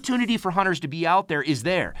opportunity for hunters to be out there is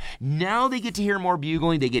there. Now they get to hear more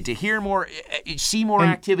bugling. They get to hear more. See more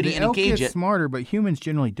activity and engage it. The elk get smarter, but humans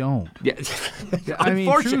generally don't. Yeah.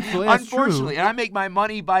 Unfortunately, and I make my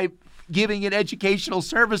money by giving an educational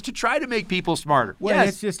service to try to make people smarter. Well,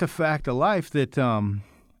 it's just a fact of life that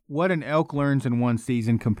what an elk learns in one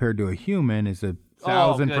season compared to a human is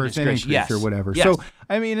 1,000% increase or whatever. Yes. So,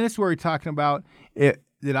 this is where we're talking about it.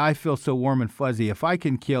 That I feel so warm and fuzzy. If I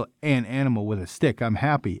can kill an animal with a stick, I'm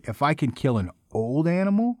happy. If I can kill an old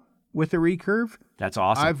animal with a recurve, that's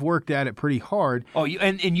awesome. I've worked at it pretty hard. Oh,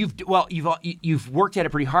 you've worked at it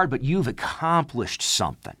pretty hard, but you've accomplished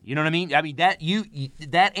something. You know what I mean?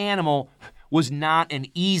 That animal was not an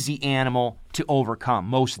easy animal to overcome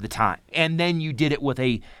most of the time, and then you did it with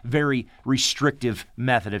a very restrictive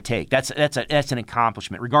method of take. That's an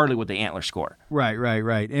accomplishment, regardless of what the antler score.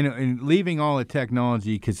 Right. And leaving all the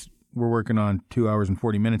technology because we're working on 2 hours and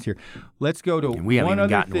 40 minutes here. Let's go to we haven't one even other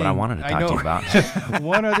gotten thing. To what I wanted to talk to you about.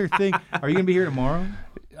 One other thing. Are you going to be here tomorrow?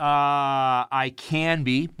 I can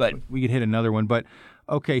be, but we could hit another one. But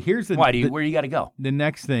okay, here's the. Why where you got to go? The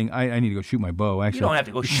next thing, I need to go shoot my bow. Actually, you don't have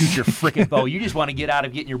to go shoot your freaking bow. You just want to get out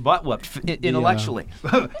of getting your butt whooped intellectually.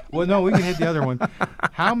 Well, no, we can hit the other one.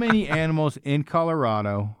 How many animals in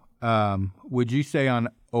Colorado would you say on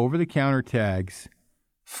over-the-counter tags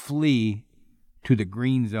flee to the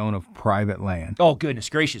green zone of private land? Oh, goodness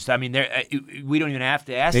gracious. We don't even have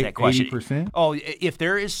to ask that question. 80%? Oh, if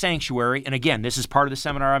there is sanctuary, and again, this is part of the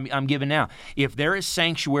seminar I'm giving now, if there is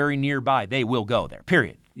sanctuary nearby, they will go there,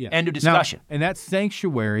 period. Yeah. End of discussion. Now, and that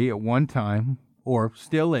sanctuary at one time, or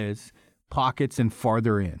still is, pockets and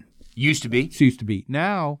farther in. Used to be.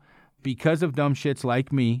 Now, because of dumb shits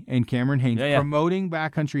like me and Cameron Haynes promoting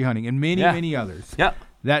backcountry hunting and many others. Yep.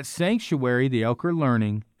 That sanctuary, the elk are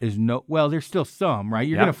learning, is there's still some, right?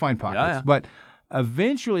 You're Yeah. going to find pockets. Yeah. But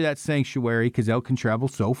eventually that sanctuary, because elk can travel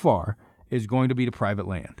so far, is going to be to private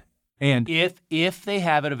land. And if they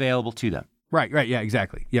have it available to them. Right, yeah,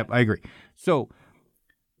 exactly. Yep, I agree. So,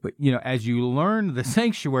 but as you learn the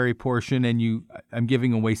sanctuary portion, and I'm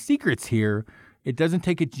giving away secrets here, it doesn't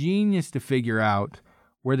take a genius to figure out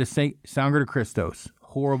where the Sangre de Christos,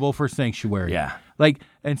 horrible for sanctuary. Yeah.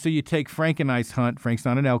 And so you take Frank and I's hunt. Frank's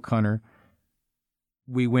not an elk hunter.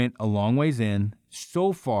 We went a long ways in,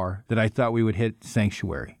 so far that I thought we would hit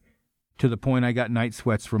sanctuary, to the point I got night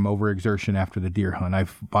sweats from overexertion after the deer hunt. My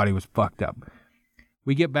body was fucked up.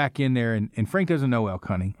 We get back in there, and Frank doesn't know elk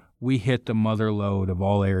hunting. We hit the mother lode of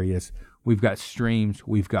all areas. We've got streams,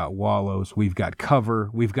 we've got wallows, we've got cover,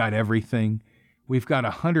 we've got everything. We've got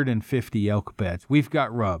 150 elk beds. We've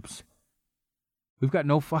got rubs. We've got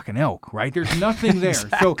no fucking elk, right? There's nothing there.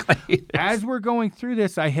 Exactly. So as we're going through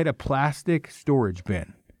this, I hit a plastic storage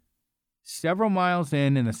bin. Several miles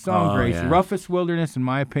in the Sangres, roughest wilderness, in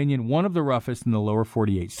my opinion, one of the roughest in the lower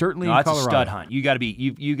 48. Certainly in Colorado. That's a stud hunt. You got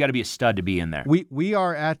to be a stud to be in there. We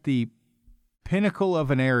are at the pinnacle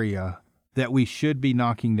of an area that we should be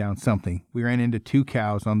knocking down something. We ran into 2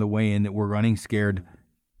 cows on the way in that were running scared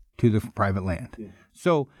to the private land. Yeah.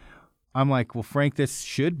 So I'm like, well, Frank, this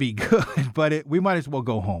should be good, but we might as well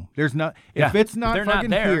go home. There's not if it's not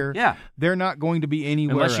fucking here, they're not going to be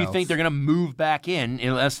anywhere unless you else. think they're going to move back in,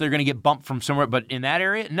 unless they're going to get bumped from somewhere. But in that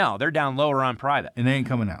area, no, they're down lower on private, and they ain't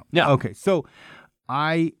coming out. No. Okay, so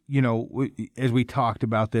I, as we talked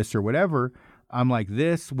about this or whatever, I'm like,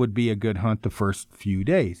 this would be a good hunt the first few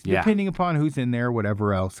days, depending upon who's in there,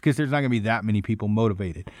 whatever else, because there's not going to be that many people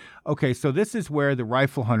motivated. Okay, so this is where the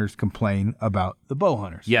rifle hunters complain about the bow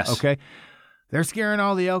hunters. Yes. Okay, they're scaring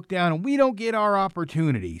all the elk down, and we don't get our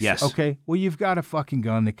opportunities. Yes. Okay, well, you've got a fucking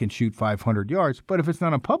gun that can shoot 500 yards, but if it's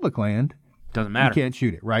not on public land, doesn't matter. You can't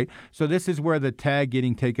shoot it, right? So this is where the tag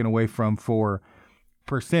getting taken away from for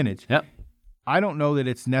percentage. Yep. I don't know that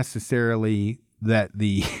it's necessarily that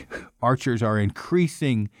the archers are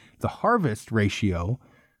increasing the harvest ratio.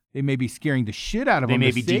 They may be scaring the shit out of them. They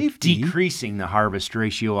may be decreasing the harvest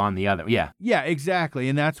ratio on the other. Yeah. Yeah, exactly.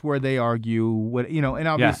 And that's where they argue and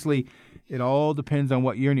obviously it all depends on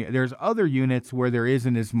what unit. There's other units where there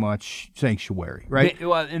isn't as much sanctuary, right?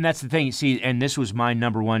 Well, and that's the thing. You see, and this was my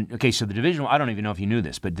number one. Okay, so the Division, I don't even know if you knew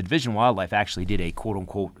this, but the Division of Wildlife actually did a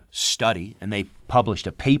quote-unquote study, and they published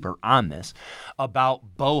a paper on this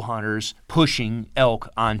about bow hunters pushing elk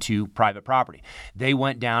onto private property. They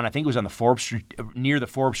went down, I think it was on the near the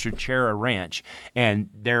Forbes-Chera Ranch, and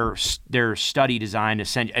their study designed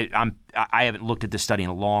I haven't looked at this study in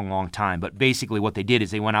a long, long time, but basically what they did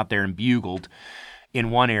is they went out there and bugled in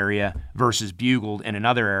one area versus bugled in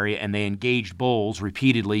another area, and they engaged bulls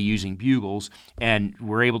repeatedly using bugles, and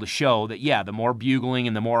were able to show that, the more bugling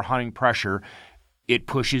and the more hunting pressure, it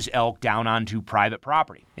pushes elk down onto private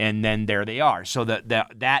property. And then there they are. So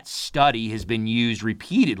that study has been used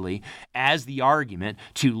repeatedly as the argument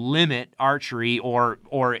to limit archery or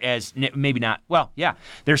as maybe not. Well,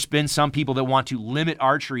 there's been some people that want to limit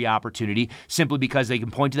archery opportunity simply because they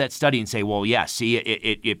can point to that study and say, well, see,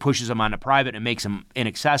 it pushes them onto private and makes them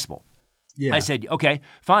inaccessible. Yeah. I said, okay,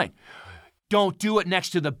 fine. Don't do it next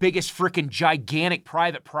to the biggest frickin' gigantic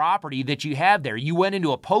private property that you have there. You went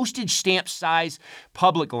into a postage stamp size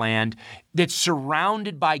public land that's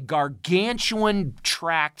surrounded by gargantuan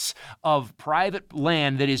tracts of private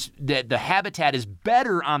land that the habitat is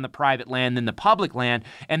better on the private land than the public land,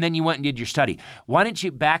 and then you went and did your study. Why didn't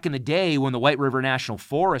you, back in the day when the White River National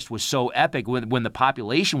Forest was so epic, when the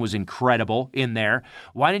population was incredible in there,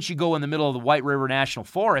 why didn't you go in the middle of the White River National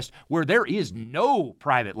Forest where there is no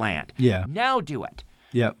private land? Yeah. Now do it.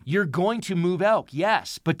 Yep. You're going to move elk,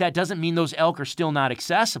 yes, but that doesn't mean those elk are still not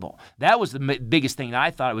accessible. That was the biggest thing that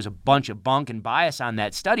I thought it was a bunch of bunk and bias on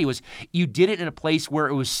that study was you did it in a place where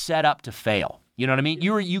it was set up to fail. You know what I mean?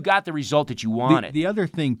 You got the result that you wanted. The other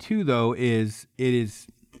thing, too, though, is it is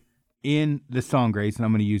in the Sangres, and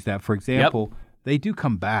I'm going to use that for example, they do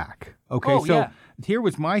come back. Okay, here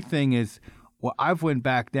was my thing is, I've went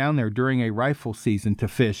back down there during a rifle season to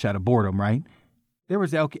fish out of boredom, right? There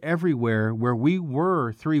was elk everywhere where we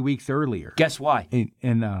were 3 weeks earlier. Guess why?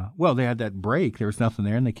 And they had that break. There was nothing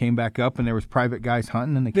there, and they came back up, and there was private guys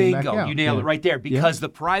hunting, and they came back out. Bingo. You nailed it right there. Because the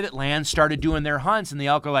private land started doing their hunts, and the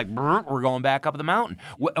elk are like, we're going back up the mountain.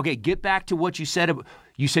 Okay, get back to what you said.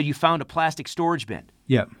 You said you found a plastic storage bin.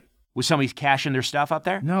 Yep. Was somebody caching their stuff up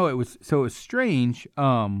there? No, it was strange.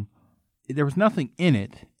 There was nothing in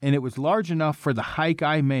it, and it was large enough for the hike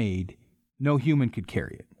I made. No human could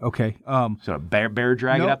carry it. Okay. So a bear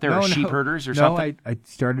drag it up there, or sheep herders or something? No, I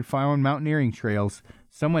started following mountaineering trails.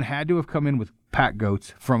 Someone had to have come in with pack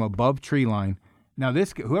goats from above tree line. Now,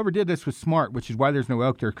 whoever did this was smart, which is why there's no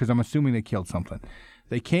elk there, because I'm assuming they killed something.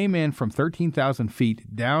 They came in from 13,000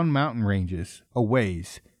 feet down mountain ranges a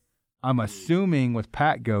ways. I'm assuming with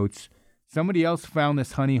pack goats, somebody else found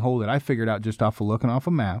this honey hole that I figured out just off of looking off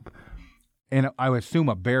a map. And I would assume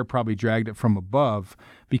a bear probably dragged it from above,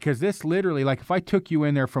 because this literally, like if I took you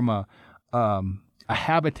in there from a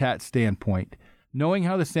habitat standpoint, knowing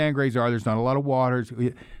how the sandgrays are, there's not a lot of waters.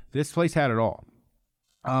 This place had it all.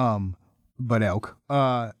 But elk.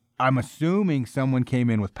 I'm assuming someone came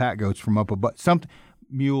in with pack goats from up above,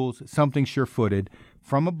 mules, something sure-footed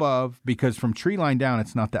from above, because from tree line down,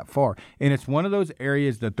 it's not that far. And it's one of those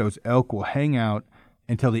areas that those elk will hang out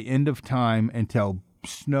until the end of time, until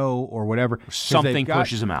snow or whatever. Something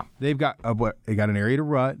pushes them out. They've got they got an area to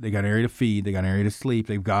rut, they got an area to feed, they got an area to sleep,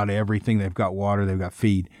 they've got everything, they've got water, they've got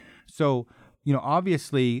feed. So,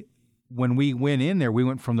 obviously, when we went in there, we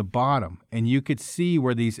went from the bottom, and you could see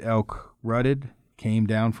where these elk rutted, came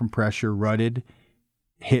down from pressure, rutted,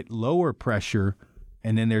 hit lower pressure,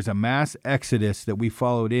 and then there's a mass exodus that we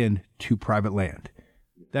followed in to private land.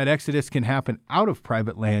 That exodus can happen out of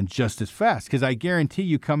private land just as fast, because I guarantee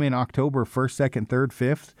you come in October 1st, 2nd, 3rd,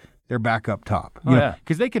 5th, they're back up top.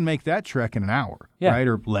 Because they can make that trek in an hour, right,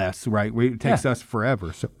 or less, right? It takes us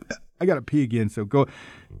forever. So I got to pee again, so go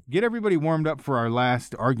get everybody warmed up for our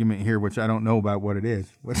last argument here, which I don't know about what it is.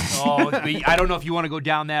 I don't know if you want to go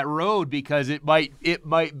down that road, because it might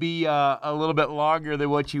be a little bit longer than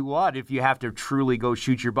what you want if you have to truly go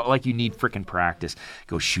shoot your bow. Like, you need freaking practice.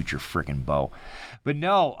 Go shoot your freaking bow. But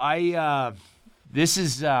no, I've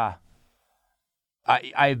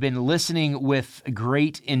been listening with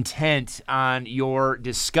great intent on your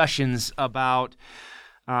discussions about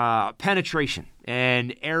penetration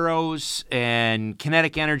and arrows and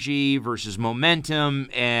kinetic energy versus momentum,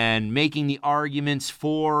 and making the arguments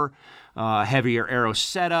for heavier arrow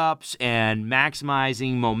setups and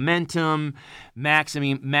maximizing momentum,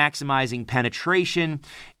 maximizing penetration.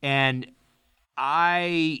 And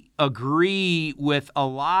I agree with a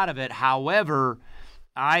lot of it. However,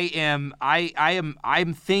 I'm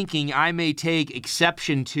thinking I may take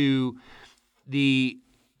exception to the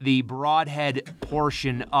broadhead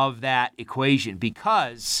portion of that equation,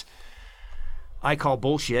 because I call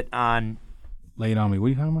bullshit on... Lay it on me. What are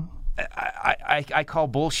you talking about? I call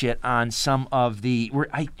bullshit on some of the...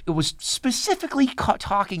 It was specifically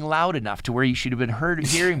talking loud enough to where you should have been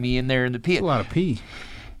hearing me in there in the pee. That's a lot of pee.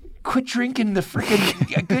 Quit drinking the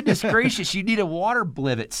freaking... Goodness gracious, you need a water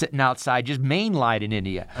blivet sitting outside just mainlighting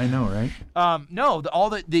into you. I know, right? No,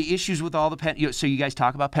 all the issues with all the... So you guys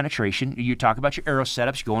talk about penetration. You talk about your arrow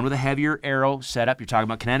setups. You're going with a heavier arrow setup. You're talking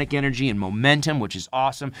about kinetic energy and momentum, which is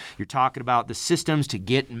awesome. You're talking about the systems to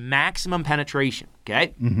get maximum penetration,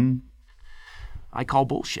 okay? Mm-hmm. I call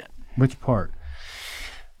bullshit. Which part?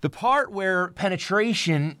 The part where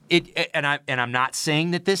penetration, and I'm not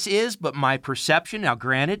saying that this is, but my perception, now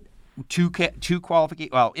granted, two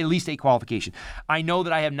qualifications, well, at least a qualification. I know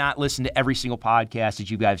that I have not listened to every single podcast that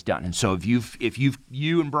you guys done, and so if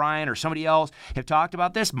you and Brian or somebody else have talked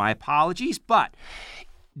about this, my apologies, but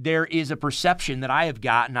there is a perception that I have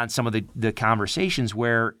gotten on some of the conversations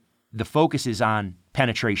where the focus is on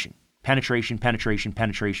penetration. And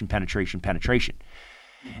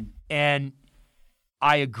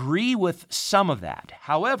I agree with some of that.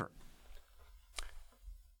 However,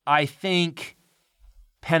 I think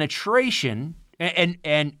penetration and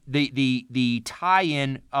the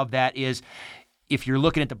tie-in of that is, if you're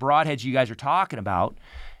looking at the broadheads you guys are talking about,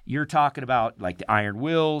 you're talking about like the Iron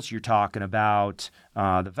Wills, you're talking about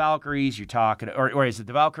the Valkyries, you're talking, or is it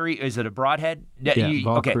the Valkyrie? Is it a broadhead? Yeah,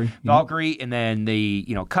 Valkyrie. Okay, Valkyrie, and then the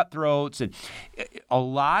cutthroats, and a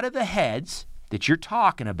lot of the heads that you're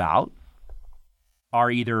talking about are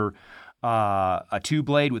either a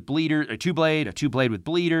two-blade with bleeders, a two-blade with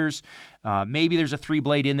bleeders. Maybe there's a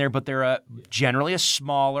three-blade in there, but they're generally a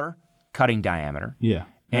smaller cutting diameter. Yeah.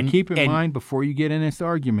 And keep in mind, before you get in this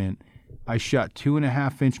argument, I shot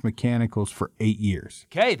 2.5-inch mechanicals for 8 years.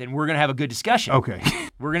 Okay, then we're going to have a good discussion. Okay.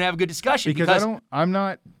 We're going to have a good discussion. Because I'm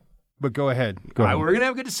not, but go ahead. We're going to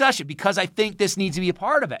have a good discussion, because I think this needs to be a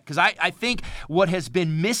part of it. Because I think what has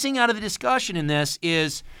been missing out of the discussion in this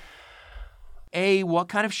is, what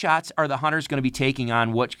kind of shots are the hunters going to be taking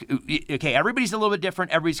on what? Okay, everybody's a little bit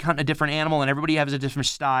different. Everybody's hunting a different animal, and everybody has a different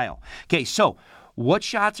style. Okay, so what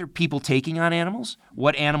shots are people taking on animals?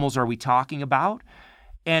 What animals are we talking about?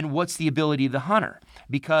 And what's the ability of the hunter?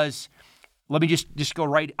 Because let me just go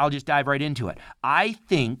right, I'll just dive right into it. I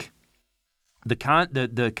think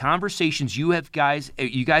the conversations you guys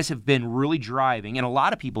have been really driving, and a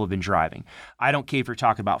lot of people have been driving. I don't care if you're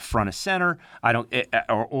talking about front of center,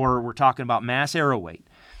 or we're talking about mass arrow weight.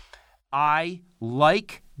 I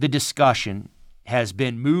like the discussion has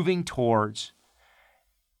been moving towards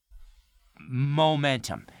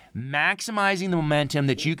momentum, maximizing the momentum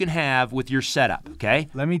that you can have with your setup. Okay.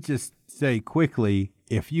 Let me just say quickly.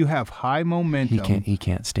 If you have high momentum, he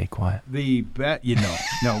can't stay quiet. But you can't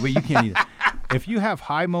either. If you have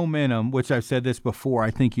high momentum, which I've said this before,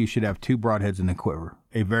 I think you should have 2 broadheads in the quiver: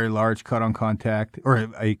 a very large cut on contact, or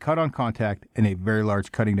a cut on contact, and a very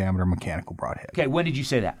large cutting diameter mechanical broadhead. Okay, when did you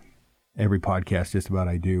say that? Every podcast, just about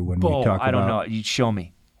I do when we talk about. I don't know. You show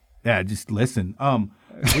me. Yeah, just listen.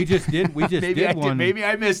 We just did one. Maybe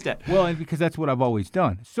I missed it. Well, and because that's what I've always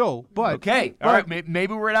done. So, but okay, all right.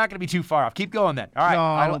 Maybe we're not going to be too far off. Keep going then. All right. No,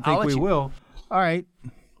 I don't think we will. All right.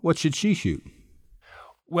 What should she shoot?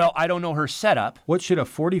 Well, I don't know her setup. What should a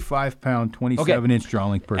 45-pound, 27-inch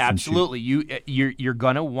drawlink person Absolutely. shoot? You're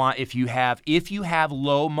going to want, if you have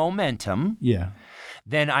low momentum. Yeah.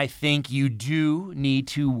 Then I think you do need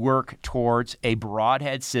to work towards a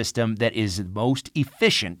broadhead system that is most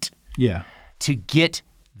efficient. Yeah. To get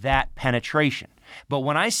that penetration. But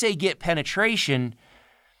when I say get penetration,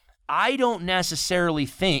 I don't necessarily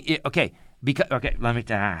think let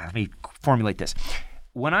me formulate this.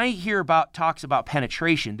 When I hear talks about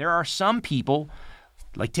penetration, there are some people,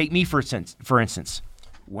 like take me for instance,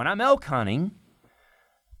 when I'm elk hunting,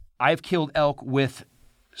 I've killed elk with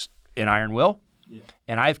an iron will,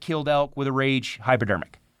 and I've killed elk with a Rage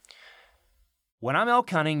hypodermic. When I'm elk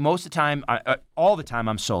hunting, most of the time, all the time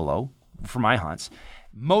I'm solo for my hunts.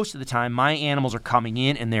 Most of the time, my animals are coming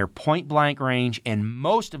in and they're point blank range, and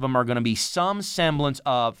most of them are going to be some semblance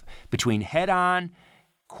of between head-on,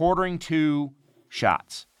 quartering to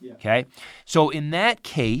shots. Yeah. Okay? So in that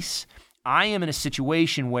case, I am in a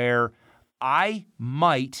situation where I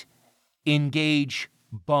might engage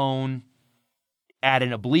bone at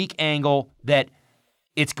an oblique angle that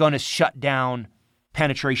it's going to shut down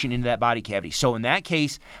penetration into that body cavity. So in that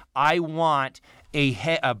case, I want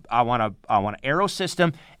I want an arrow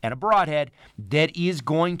system and a broadhead that is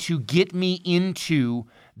going to get me into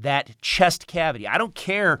that chest cavity. I don't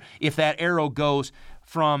care if that arrow goes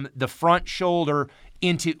from the front shoulder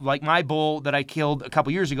into, like my bull that I killed a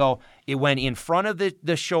couple years ago, it went in front of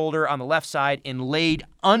the shoulder on the left side and laid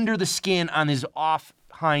under the skin on his off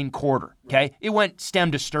hind quarter, okay? It went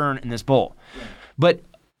stem to stern in this bull. But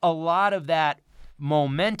a lot of that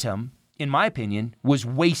momentum, in my opinion, was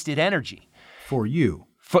wasted energy. For you.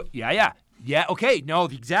 Yeah, okay, no,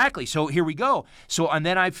 exactly. So here we go. So, and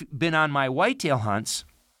then I've been on my whitetail hunts,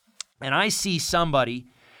 and I see somebody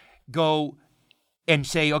go and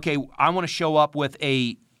say, okay, I want to show up with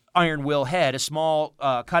a iron will head, a small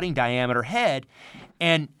cutting diameter head,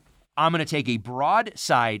 and I'm going to take a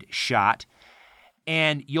broadside shot,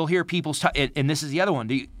 and you'll hear people, and this is the other one.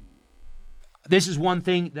 This is one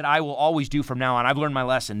thing that I will always do from now on. I've learned my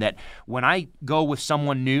lesson that when I go with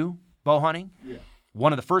someone new bow hunting,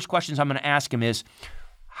 one of the first questions I'm going to ask him is,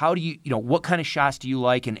 how do what kind of shots do you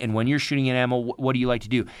like? And when you're shooting an animal, what do you like to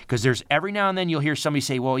do? Because there's every now and then you'll hear somebody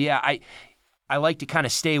say, well, yeah, I like to kind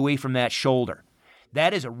of stay away from that shoulder.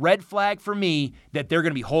 That is a red flag for me that they're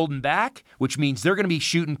going to be holding back, which means they're going to be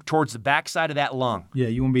shooting towards the backside of that lung. Yeah,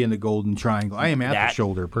 you won't be in the golden triangle. I am at the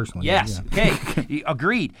shoulder personally. Yes, yeah. Okay,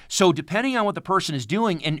 agreed. So depending on what the person is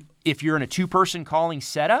doing, and if you're in a 2-person calling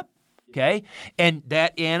setup, okay, and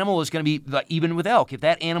that animal is going to be, like, even with elk, if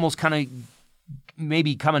that animal's kind of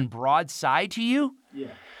maybe coming broadside to you,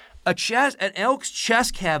 an elk's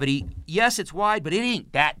chest cavity, yes, it's wide, but it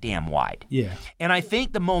ain't that damn wide. Yeah. And I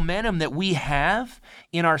think the momentum that we have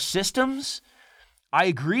in our systems,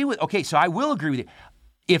 I will agree with you.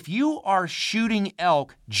 If you are shooting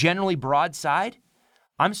elk generally broadside,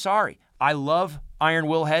 I'm sorry. I love iron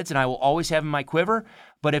will heads, and I will always have in my quiver.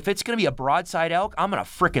 But if it's going to be a broadside elk, I'm going to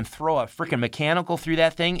frickin' throw a frickin' mechanical through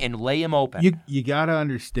that thing and lay him open. You got to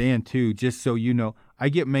understand, too, just so you know, I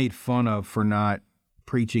get made fun of for not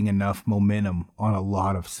preaching enough momentum on a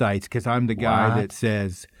lot of sites because I'm the guy that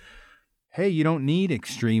says, hey, you don't need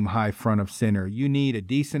extreme high front of center. You need a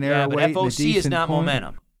decent arrow weight. Yeah, but FOC is not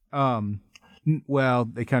momentum. Well,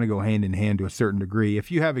 they kind of go hand in hand to a certain degree.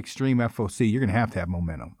 If you have extreme FOC, you're going to have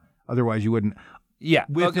momentum. Otherwise, you wouldn't. Yeah,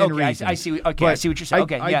 within reason. I see. Okay, I see what you're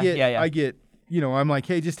saying. I get. I'm like,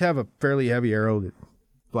 hey, just have a fairly heavy arrow that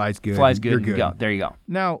flies good. You're good. There you go.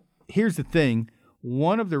 Now, here's the thing.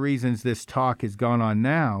 One of the reasons this talk has gone on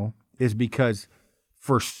now is because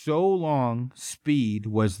for so long, speed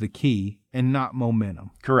was the key and not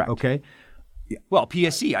momentum. Correct. Okay? Well,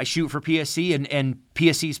 PSC. I shoot for PSC, and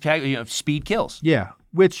PSC's speed kills. Yeah,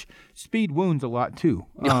 which speed wounds a lot too.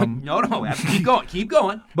 No. Keep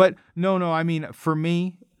going. But no. I mean, for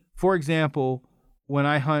me, for example, when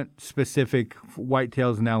I hunt specific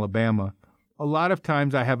whitetails in Alabama, a lot of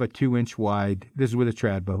times I have a 2-inch wide. This is with a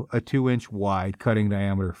trad bow, a 2-inch wide cutting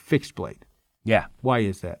diameter fixed blade. Yeah. Why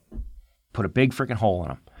is that? Put a big freaking hole in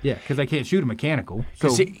them. Yeah, because I can't shoot a mechanical.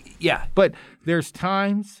 So yeah. But there's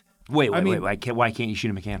times. Wait. Why can't you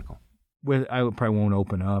shoot a mechanical? I probably won't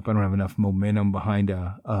open up. I don't have enough momentum behind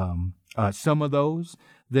some of those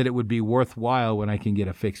that it would be worthwhile when I can get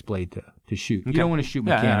a fixed blade to shoot. Okay. You don't want to shoot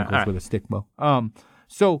mechanicals with a stick bow.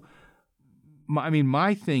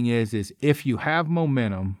 My thing is if you have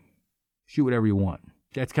momentum, shoot whatever you want.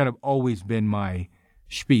 That's kind of always been my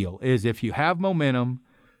spiel, is if you have momentum,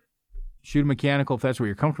 shoot a mechanical if that's what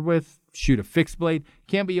you're comfortable with. Shoot a fixed blade.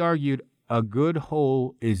 Can't be argued. A good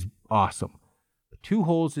hole is awesome. 2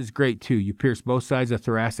 holes is great too. You pierce both sides of the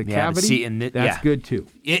thoracic cavity. That's good too.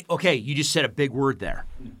 Okay, you just said a big word there.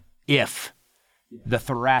 If the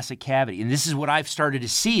thoracic cavity, and this is what I've started to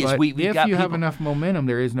see is we got if you have enough momentum,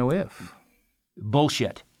 there is no if.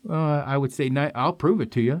 Bullshit. I would say I'll prove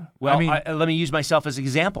it to you. Well, let me use myself as an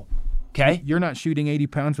example. Okay, you're not shooting 80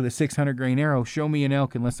 pounds with a 600 grain arrow. Show me an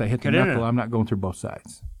elk unless I hit the knuckle. No. I'm not going through both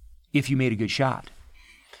sides. If you made a good shot.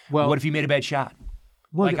 Well, what if you made a bad shot?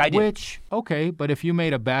 Well, like I did. But if you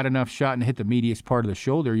made a bad enough shot and hit the medius part of the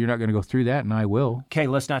shoulder, you're not going to go through that, and I will. Okay,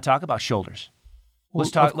 let's not talk about shoulders. Well,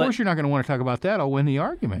 of course you're not going to want to talk about that. I'll win the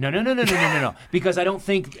argument. No. Because I don't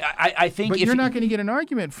think I think. But you're not going to get an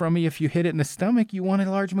argument from me if you hit it in the stomach. You want a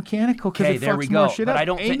large mechanical because it fucks more shit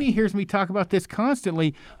up. Amy hears me talk about this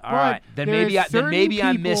constantly. All right, then maybe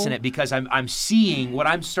I'm missing it because I'm seeing what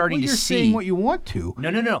I'm starting to see. You're seeing what you want to.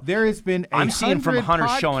 No. There has been I'm seeing from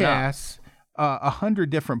hunters showing up. 100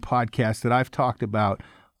 different podcasts that I've talked about.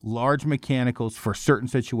 Large mechanicals for certain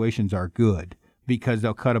situations are good, because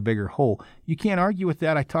they'll cut a bigger hole. You can't argue with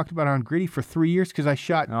that. I talked about it on Gritty for 3 years because I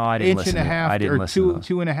shot inch and a half or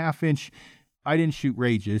 2.5 inch. I didn't shoot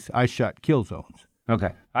rages. I shot kill zones.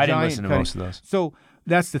 Okay. I didn't listen to most of those. So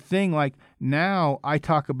that's the thing. Like now I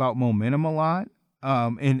talk about momentum a lot,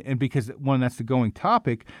 and because that's the going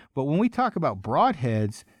topic. But when we talk about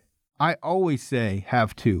broadheads, I always say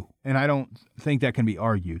have 2, and I don't think that can be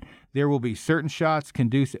argued. There will be certain shots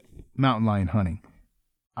conducive mountain lion hunting.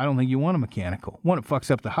 I don't think you want a mechanical. One, it fucks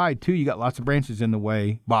up the hide. 2, you got lots of branches in the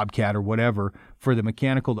way, bobcat or whatever, for the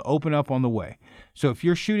mechanical to open up on the way. So if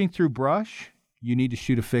you're shooting through brush, you need to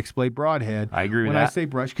shoot a fixed blade broadhead. I agree with that. When I say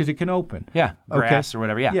brush, because it can open. Yeah, grass or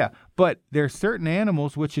whatever, yeah. Yeah, but there's certain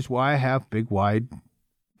animals, which is why I have big, wide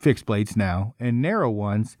fixed blades now, and narrow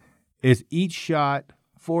ones, is each shot,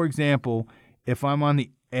 for example, if I'm on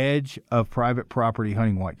the edge of private property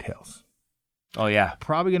hunting whitetails. Oh, yeah.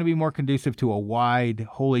 Probably going to be more conducive to a wide,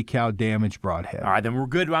 holy cow, damage broadhead. All right, then we're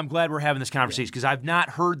good. I'm glad we're having this conversation because I've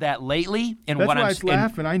not heard that lately. And that's why I was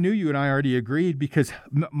laughing. I knew you and I already agreed because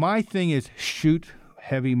my thing is shoot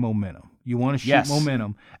heavy momentum. You want to shoot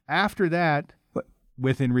momentum. After that,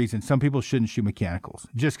 within reason, some people shouldn't shoot mechanicals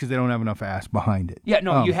just because they don't have enough ass behind it. Yeah,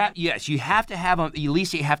 no, you have to have at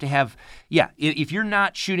least you have to have. Yeah, if you're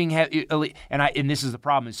not shooting and this is the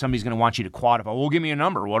problem is somebody's going to want you to quantify. Well, give me a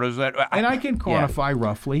number. What is that? And I can quantify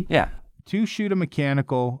roughly. Yeah. To shoot a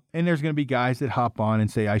mechanical, and there's going to be guys that hop on and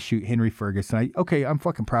say, I shoot Henry Ferguson. I'm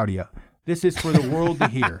fucking proud of you. This is for the world to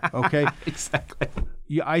hear, okay? Exactly.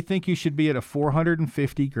 I think you should be at a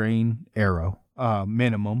 450 grain arrow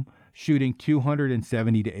minimum, shooting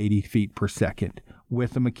 270 to 80 feet per second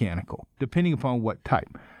with a mechanical, depending upon what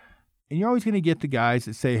type. And you're always going to get the guys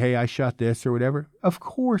that say, hey, I shot this or whatever. Of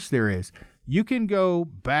course there is. You can go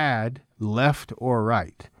bad left or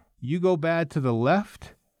right. You go bad to the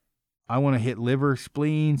left, I want to hit liver,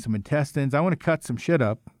 spleen, some intestines. I want to cut some shit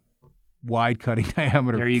up. Wide cutting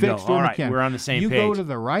diameter. There you go. All right, we're on the same page. You go to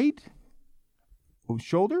the right,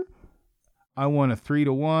 shoulder, I want a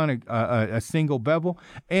 3-to-1, a single bevel.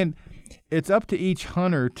 And it's up to each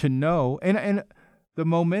hunter to know. And the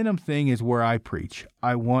momentum thing is where I preach.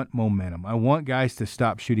 I want momentum. I want guys to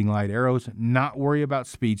stop shooting light arrows, not worry about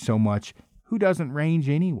speed so much. Who doesn't range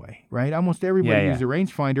anyway, right? Almost everybody uses a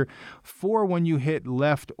rangefinder. For when you hit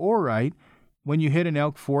left or right, when you hit an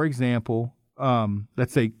elk, for example,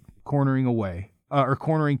 let's say cornering away, or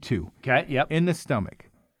cornering 2. Okay, yep. In the stomach.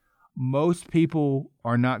 Most people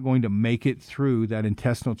are not going to make it through that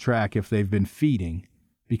intestinal tract if they've been feeding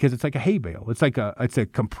because it's like a hay bale. It's a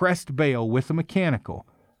compressed bale with a mechanical.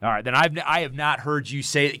 All right, then I have not heard you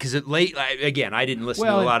say it because again, I didn't listen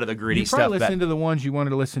to a lot of the gritty stuff. You probably listened to the ones you wanted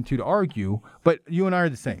to listen to argue, but you and I are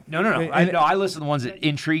the same. No. I listen to the ones that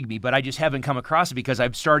intrigue me, but I just haven't come across it because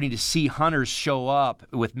I'm starting to see hunters show up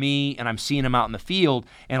with me, and I'm seeing them out in the field,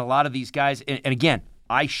 and a lot of these guys, and again,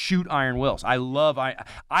 I shoot iron wills. I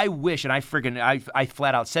wish, and I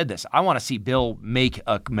flat out said this, I want to see Bill make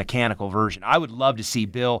a mechanical version. I would love to see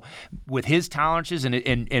Bill, with his tolerances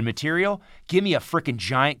and material, give me a freaking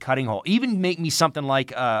giant cutting hole. Even make me something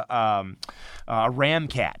like a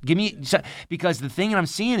Ramcat. Because the thing that I'm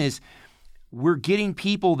seeing is we're getting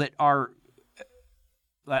people that are,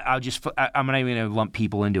 I'm not even going to lump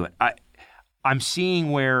people into it. I'm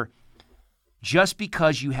seeing where just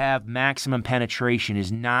because you have maximum penetration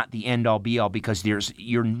is not the end all be all, because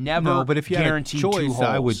you're never but if you guaranteed had a choice, 2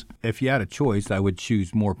 holes. If you had a choice, I would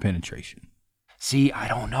choose more penetration. See, I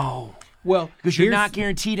don't know. Well, because you're not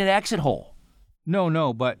guaranteed an exit hole.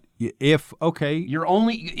 No, but if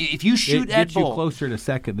you shoot it at gets bull, you closer to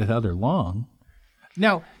second than other long.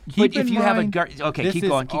 Now, but if you have keep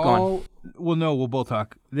going. Well, no, we'll both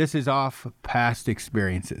talk. This is off past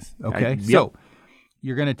experiences. Okay, yep. So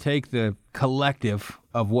you're going to take the collective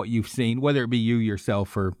of what you've seen, whether it be you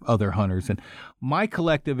yourself or other hunters. And my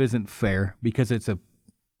collective isn't fair because it's a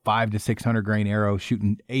 500 to 600 grain arrow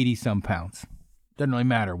shooting 80 some pounds. Doesn't really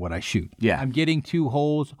matter what I shoot. Yeah. I'm getting 2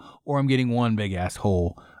 holes or I'm getting 1 big ass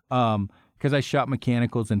hole. Because I shot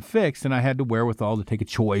mechanicals and fixed, and I had the wherewithal to take a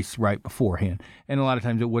choice right beforehand. And a lot of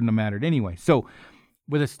times it wouldn't have mattered anyway. So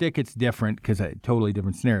with a stick, it's different because totally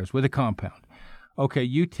different scenarios. With a compound, okay,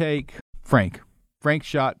 you take Frank. Frank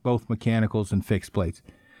shot both mechanicals and fixed blades.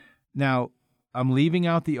 Now, I'm leaving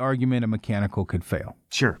out the argument a mechanical could fail.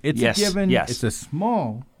 Sure. It's a given. Yes. It's a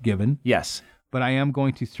small given. Yes. But I am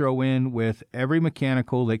going to throw in with every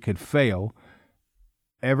mechanical that could fail,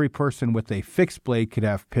 every person with a fixed blade could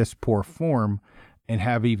have piss poor form and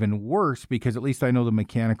have even worse, because at least I know the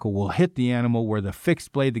mechanical will hit the animal, where the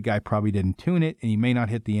fixed blade, the guy probably didn't tune it, and he may not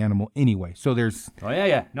hit the animal anyway. So there's No,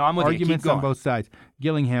 I'm with arguments you. on both sides.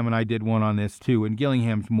 Gillingham and I did one on this too, and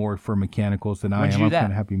Gillingham's more for mechanicals than I When'd am. you I'm do that?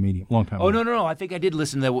 kind of happy medium. Long time Oh, ago. no. I think I did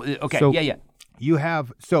listen to that. Okay, So yeah. You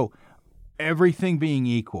have, everything being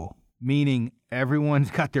equal, meaning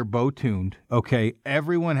everyone's got their bow tuned, okay?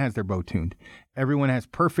 Everyone has their bow tuned. Everyone has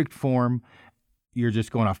perfect form. You're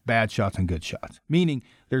just going off bad shots and good shots, meaning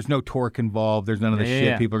there's no torque involved. There's none of the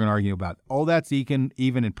shit people are going to argue about. All that's even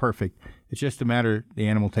and perfect. It's just a matter the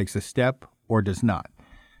animal takes a step or does not.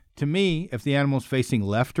 To me, if the animal's facing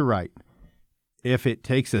left to right, if it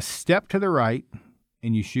takes a step to the right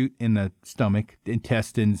and you shoot in the stomach,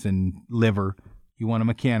 intestines, and liver, you want a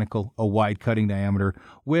mechanical, a wide cutting diameter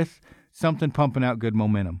with something pumping out good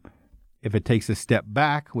momentum. If it takes a step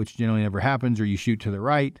back, which generally never happens, or you shoot to the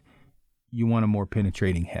right, you want a more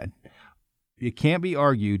penetrating head. It can't be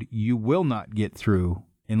argued you will not get through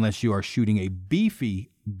unless you are shooting a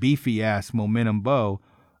beefy-ass momentum bow.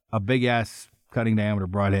 A big-ass cutting diameter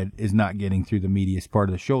broadhead is not getting through the meatiest part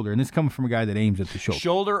of the shoulder. And this comes from a guy that aims at the shoulder.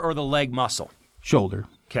 Shoulder or the leg muscle? Shoulder.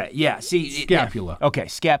 Okay, yeah. See, Scapula. Okay,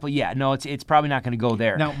 scapula. Yeah, no, it's probably not going to go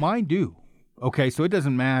there. Now, mine do. Okay, so it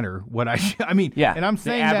doesn't matter what I mean, yeah, and I'm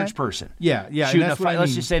saying the average person. Yeah. Shooting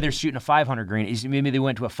let's just say they're shooting a 500 grain. Maybe they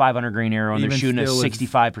went to a 500 grain arrow and they're shooting a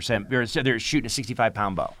 65%. They're shooting a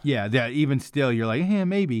 65-pound bow. Yeah, even still, you're like,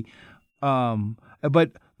 maybe.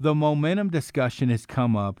 But the momentum discussion has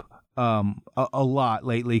come up a lot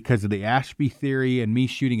lately because of the Ashby theory and me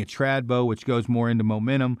shooting a trad bow, which goes more into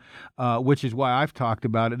momentum, which is why I've talked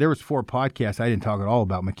about it. There was 4 podcasts. I didn't talk at all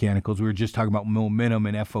about mechanicals. We were just talking about momentum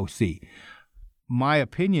and FOC. My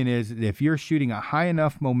opinion is that if you're shooting a high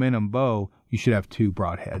enough momentum bow, you should have 2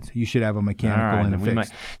 broadheads. You should have a mechanical and a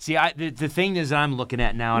fixed. See, the thing is I'm looking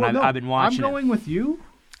at now, and I've been watching. I'm going with you.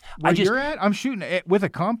 Where you're at, I'm shooting it with a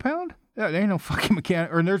compound. There ain't no fucking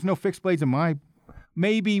mechanic, or there's no fixed blades in my.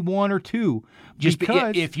 Maybe 1 or 2. Just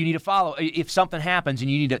because if you need to follow, if something happens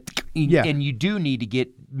and you need to, and you do need to get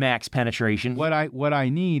max penetration. What I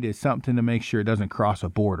need is something to make sure it doesn't cross a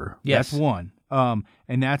border. Yes. That's one.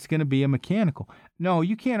 And that's going to be a mechanical. No,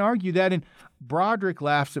 you can't argue that. And Broderick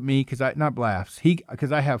laughs at me because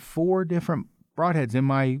I have 4 different broadheads in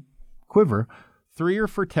my quiver. 3 are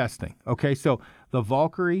for testing. Okay, so the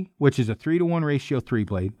Valkyrie, which is a 3-to-1 ratio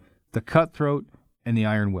 3-blade, the Cutthroat, and the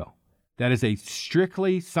Iron Will. That is a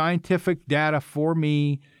strictly scientific data for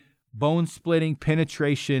me. Bone splitting,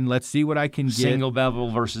 penetration. Let's see what I can get. Single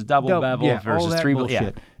bevel versus double bevel versus 3 bevel.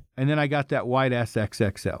 Yeah. And then I got that wide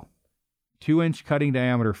SXXL. 2-inch cutting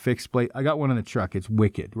diameter fixed blade. I got one in the truck. It's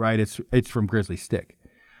wicked, right? It's from Grizzly Stick.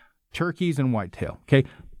 Turkeys and whitetail. Okay.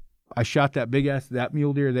 I shot that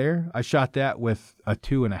mule deer there. I shot that with a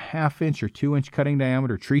 2.5 inch or 2 inch cutting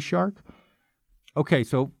diameter tree shark. Okay,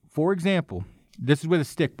 so for example, this is with a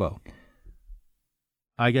stick bow.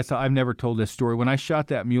 I guess I've never told this story. When I shot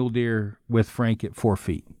that mule deer with Frank at 4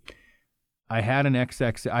 feet, I had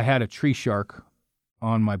a tree shark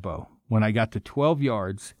on my bow. When I got to 12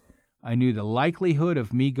 yards, I knew the likelihood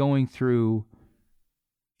of me going through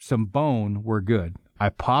some bone were good. I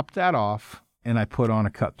popped that off and I put on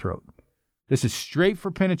a cutthroat. This is straight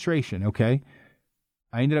for penetration, okay?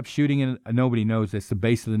 I ended up shooting in, nobody knows this, the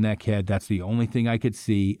base of the neck head. That's the only thing I could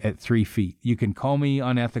see at 3 feet. You can call me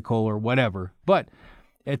unethical or whatever, but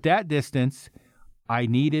at that distance, I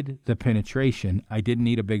needed the penetration. I didn't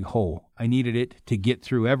need a big hole. I needed it to get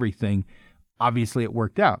through everything. Obviously, it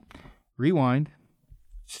worked out. Rewind,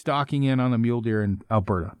 stalking in on the mule deer in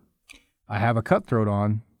Alberta. I have a cutthroat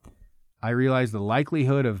on. I realize the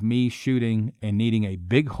likelihood of me shooting and needing a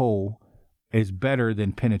big hole is better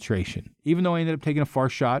than penetration. Even though I ended up taking a far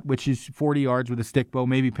shot, which is 40 yards with a stick bow,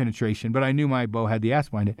 maybe penetration, but I knew my bow had the ass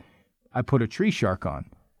behind it. I put a tree shark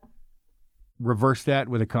on. Reverse that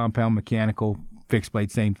with a compound mechanical fixed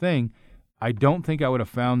blade, same thing. I don't think I would have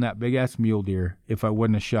found that big ass mule deer if I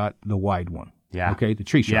wouldn't have shot the wide one. Yeah. Okay, the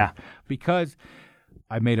tree shark. Yeah. Because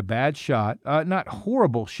I made a bad shot, not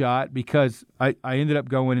horrible shot, because I ended up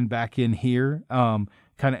going and back in here, kind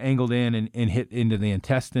of angled in and hit into the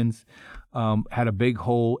intestines. Had a big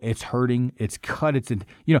hole. It's hurting. It's cut.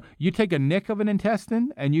 You take a nick of an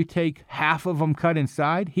intestine and you take half of them cut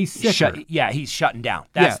inside. He's sicker. He's shutting down.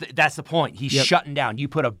 That's the point. He's shutting down. You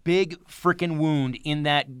put a big freaking wound in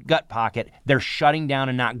that gut pocket. They're shutting down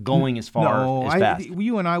and not going as far as fast.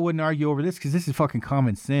 You and I wouldn't argue over this because this is fucking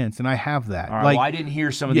common sense, and I have that. All right, I didn't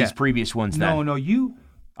hear some of these previous ones then. No, you...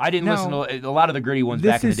 I didn't listen to a lot of the gritty ones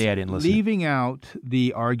back in the day. I didn't listen. Leaving out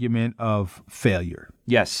the argument of failure.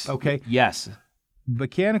 Yes. Okay. Yes.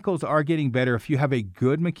 Mechanicals are getting better. If you have a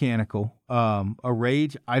good mechanical, a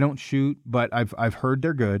Rage, I don't shoot, but I've heard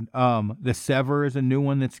they're good. The Sever is a new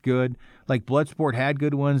one that's good. Like Bloodsport had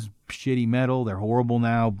good ones. Shitty metal, they're horrible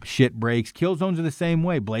now. Shit breaks. Killzones are the same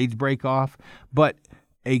way. Blades break off, but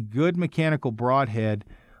a good mechanical broadhead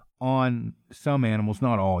on some animals,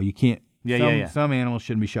 not all. You can't. Some animals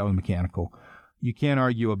shouldn't be shot with mechanical. You can't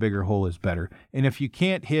argue a bigger hole is better. And if you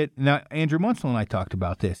can't hit... Now, Andrew Munsell and I talked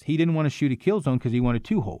about this. He didn't want to shoot a kill zone because he wanted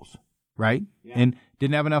 2 holes, right? Yeah. And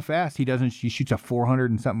didn't have enough ass. He shoots a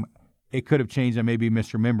 400 and something. It could have changed. I may be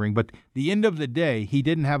misremembering. But the end of the day, he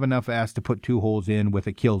didn't have enough ass to put 2 holes in with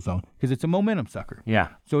a kill zone because it's a momentum sucker. Yeah.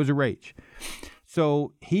 So it was a Rage.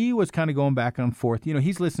 So he was kind of going back and forth.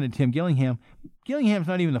 He's listening to Tim Gillingham. Gillingham's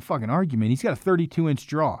not even the fucking argument. He's got a 32-inch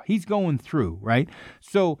draw. He's going through, right?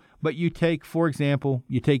 So, but you take, for example,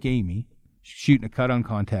 Amy shooting a cut-on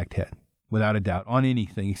contact head, without a doubt, on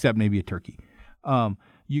anything except maybe a turkey.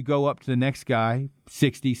 You go up to the next guy,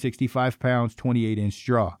 60, 65 pounds, 28-inch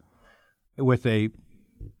draw, with a,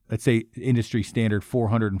 let's say, industry standard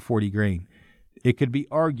 440 grain. It could be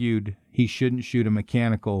argued he shouldn't shoot a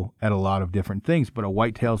mechanical at a lot of different things, but a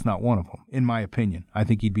whitetail's not one of them, in my opinion. I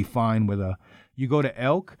think he'd be fine with a... You go to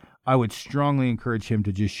elk, I would strongly encourage him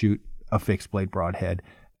to just shoot a fixed blade broadhead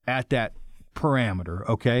at that parameter,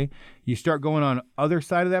 okay? You start going on other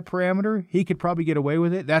side of that parameter, he could probably get away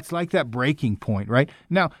with it. That's like that breaking point, right?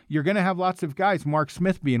 Now, you're going to have lots of guys, Mark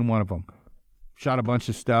Smith being one of them. Shot a bunch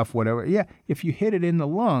of stuff, whatever. Yeah, if you hit it in the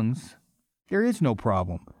lungs, there is no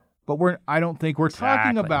problem. But I don't think we're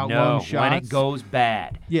talking about lung shots. When it goes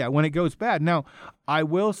bad. Yeah, when it goes bad. Now, I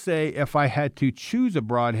will say if I had to choose a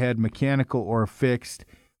broadhead, mechanical or fixed,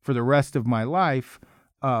 for the rest of my life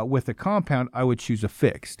with a compound, I would choose a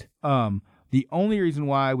fixed. The only reason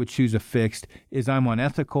why I would choose a fixed is I'm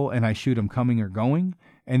unethical and I shoot them coming or going.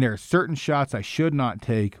 And there are certain shots I should not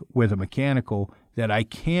take with a mechanical that I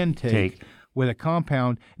can take with a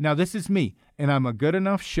compound. Now, this is me, and I'm a good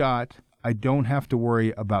enough shot. I don't have to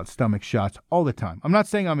worry about stomach shots all the time. I'm not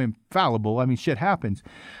saying I'm infallible. I mean, shit happens.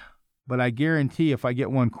 But I guarantee if I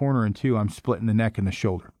get one corner and 2, I'm splitting the neck and the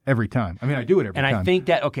shoulder every time. I mean, I do it every time. And I think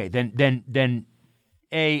that, okay, then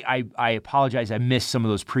I apologize. I missed some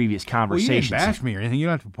of those previous conversations. Well, you didn't bash me or anything. You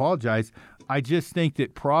don't have to apologize. I just think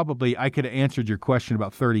that probably I could have answered your question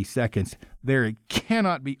about 30 seconds. There, it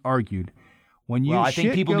cannot be argued. I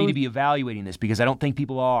think people need to be evaluating this because I don't think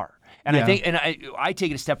people are. And I think, and I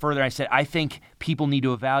take it a step further. I said, I think people need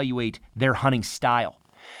to evaluate their hunting style.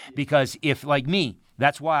 Because if, like me,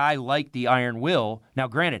 that's why I like the Iron Will. Now,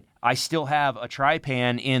 granted, I still have a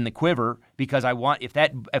Trypan in the quiver because I want,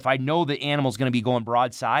 if I know the animal's going to be going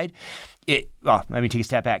broadside, let me take a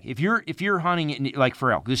step back. If you're hunting, like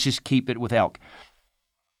for elk, let's just keep it with elk.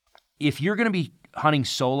 If you're going to be hunting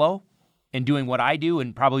solo and doing what I do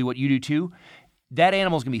and probably what you do too, that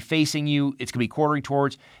animal's going to be facing you. It's going to be quartering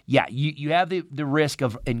towards. Yeah, you have the risk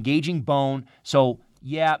of engaging bone. So,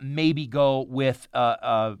 yeah, maybe go with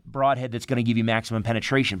a broadhead that's going to give you maximum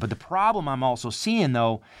penetration. But the problem I'm also seeing,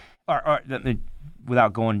 though,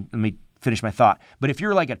 without going, let me finish my thought. But if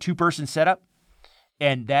you're like a two-person setup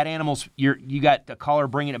and that animal's, you got the caller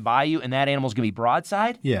bringing it by you and that animal's going to be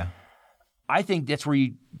broadside, yeah, I think that's where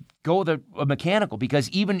you go with a mechanical, because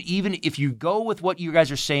even if you go with what you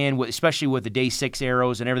guys are saying, especially with the day 6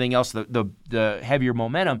 arrows and everything else, the heavier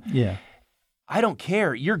momentum, yeah, I don't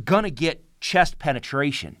care. You're gonna get chest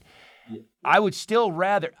penetration. Yeah. I would still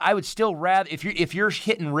rather if you're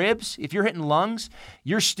hitting ribs, if you're hitting lungs,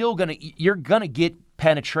 you're gonna get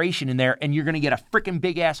penetration in there, and you're gonna get a freaking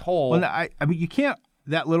big ass hole. Well, I mean, you can't,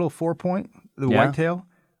 that little 4-point, the whitetail.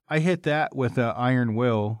 I hit that with an iron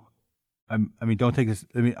will. I mean, don't take this.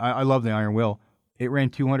 I mean, I love the iron will. It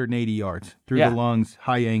ran 280 yards through the lungs,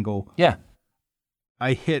 high angle. Yeah.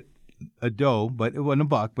 I hit a doe, but it wasn't a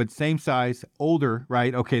buck, but same size, older,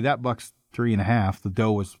 right? Okay, that buck's 3.5. The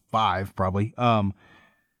doe was 5, probably.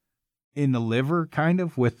 In the liver, kind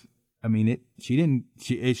of, with, I mean,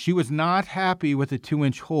 she was not happy with a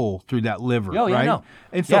 2-inch hole through that liver, right? Yeah, no.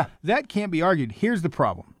 And so that can't be argued. Here's the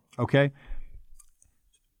problem, okay?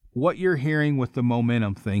 What you're hearing with the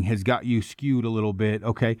momentum thing has got you skewed a little bit,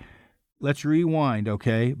 okay? Let's rewind,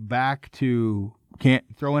 okay? Back to can't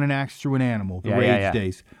throw in an axe through an animal, the rage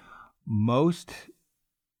days. Most,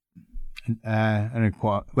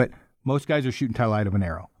 but most guys are shooting tail light of an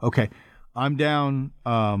arrow. Okay, I'm down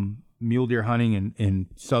mule deer hunting in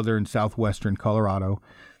southern, southwestern Colorado.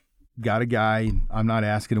 Got a guy, I'm not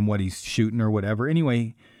asking him what he's shooting or whatever.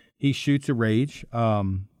 Anyway, he shoots a rage,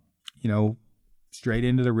 straight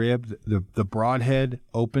into the rib. The broadhead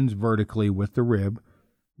opens vertically with the rib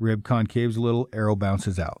concaves a little, arrow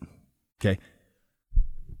bounces out. Okay.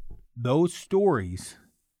 Those stories,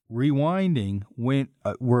 rewinding,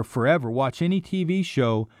 were forever. Watch any TV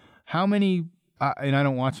show. How many, and I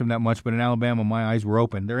don't watch them that much, but in Alabama, my eyes were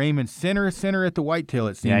open. They're aiming center at the whitetail,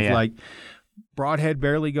 it seems like. Broadhead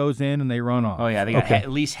barely goes in and they run off. Oh, yeah. They got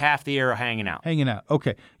at least half the arrow hanging out.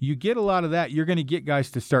 Okay. You get a lot of that. You're going to get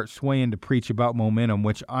guys to start swaying to preach about momentum,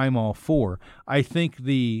 which I'm all for. I think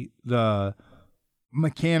the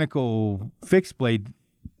mechanical fixed blade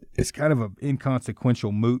is kind of an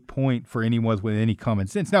inconsequential moot point for anyone with any common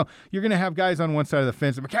sense. Now, you're going to have guys on one side of the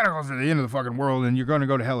fence, the mechanical's at the end of the fucking world, and you're going to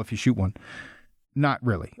go to hell if you shoot one. Not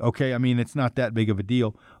really, okay? I mean, it's not that big of a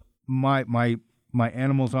deal. My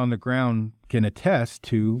animals on the ground can attest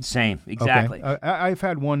to... Same, exactly. Okay. I've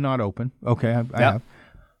had one not open. Okay, I have.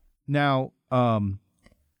 Now,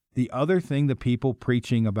 the other thing the people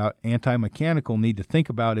preaching about anti-mechanical need to think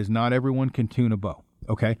about is not everyone can tune a bow,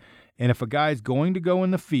 okay? And if a guy's going to go in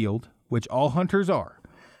the field, which all hunters are,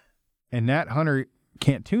 and that hunter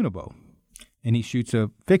can't tune a bow, and he shoots a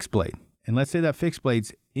fixed blade, and let's say that fixed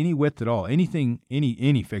blade's any width at all, any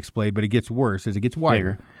fixed blade, but it gets worse as it gets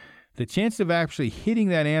wider. The chance of actually hitting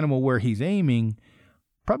that animal where he's aiming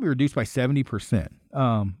probably reduced by 70%.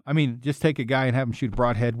 I mean, just take a guy and have him shoot a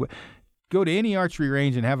broadhead. Go to any archery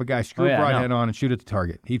range and have a guy screw a broadhead on and shoot at the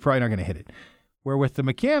target. He's probably not going to hit it. Where with the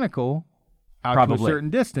mechanical, out to a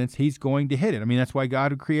certain distance, he's going to hit it. I mean, that's why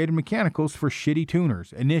God created mechanicals for shitty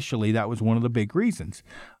tuners. Initially, that was one of the big reasons.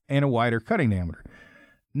 And a wider cutting diameter.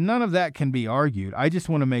 None of that can be argued. I just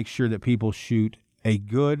want to make sure that people shoot a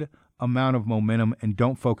good amount of momentum and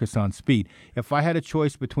don't focus on speed. If I had a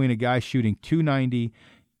choice between a guy shooting 290,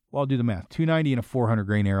 well, I'll do the math, 290 and a 400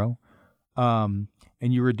 grain arrow, and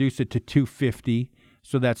you reduce it to 250,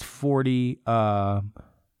 so that's 40,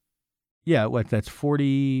 that's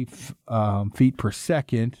 40 feet per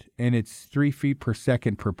second, and it's 3 feet per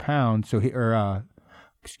second per pound, 3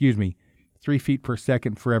 feet per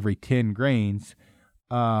second for every 10 grains.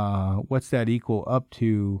 What's that equal up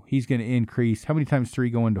to? He's going to increase. How many times 3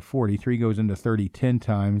 go into 40? 3 goes into 30 10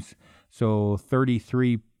 times. So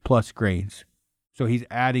 33 plus grains. So he's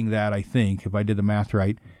adding that, I think, if I did the math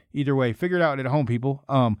right. Either way, figure it out at home, people.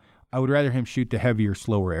 I would rather him shoot the heavier,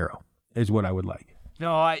 slower arrow is what I would like.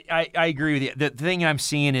 No, I agree with you. The thing I'm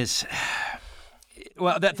seeing is,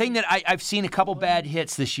 well, that thing that I've seen a couple bad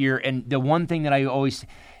hits this year, and the one thing that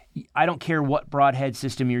I don't care what broadhead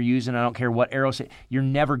system you're using. I don't care what arrow system. You're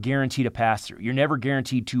never guaranteed a pass-through. You're never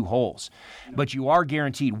guaranteed 2 holes. But you are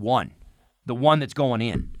guaranteed one, the one that's going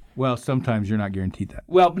in. Well, sometimes you're not guaranteed that.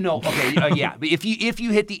 Well, no, okay, yeah. But if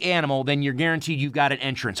you hit the animal, then you're guaranteed you've got an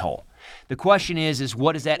entrance hole. The question is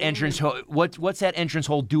what is that entrance hole? What's that entrance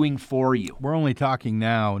hole doing for you? We're only talking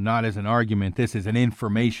now, not as an argument. This is an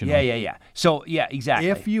informational. Yeah. So, yeah, exactly.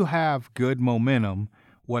 If you have good momentum,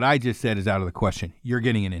 what I just said is out of the question. You're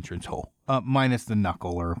getting an entrance hole, minus the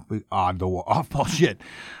knuckle or off-ball shit.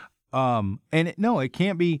 It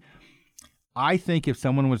can't be. I think if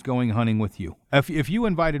someone was going hunting with you, if you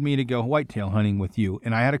invited me to go whitetail hunting with you,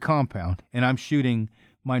 and I had a compound, and I'm shooting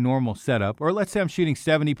my normal setup, or let's say I'm shooting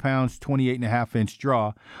 70 pounds, 28.5-inch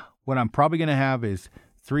draw, what I'm probably going to have is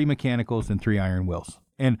 3 mechanicals and 3 iron wills.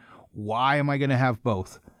 And why am I going to have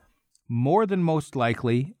both? More than most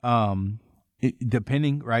likely,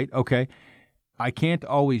 depending, right? Okay. I can't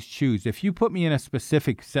always choose. If you put me in a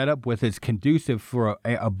specific setup with it's conducive for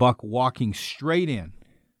a buck walking straight in,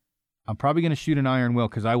 I'm probably going to shoot an iron will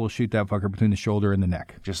because I will shoot that fucker between the shoulder and the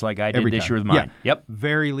neck. Just like I did this year with mine. Yeah. Yep.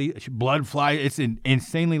 Very blood fly. It's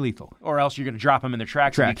insanely lethal. Or else you're going to drop them in the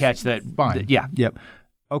tracks and you catch that. Fine. Yeah. Yep.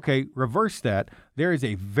 Okay, reverse that. There is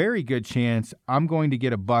a very good chance I'm going to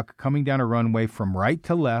get a buck coming down a runway from right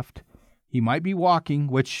to left. He might be walking,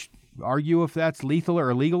 which argue if that's lethal or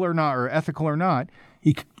illegal or not or ethical or not.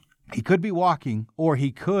 He could be walking, or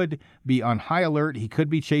he could be on high alert. He could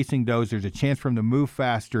be chasing does. There's a chance for him to move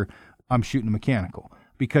faster. I'm shooting a mechanical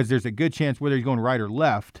because there's a good chance whether he's going right or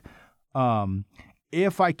left.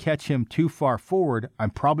 If I catch him too far forward, I'm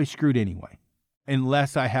probably screwed anyway,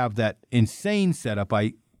 unless I have that insane setup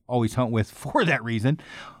I always hunt with for that reason,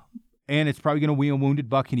 and it's probably going to wheel a wounded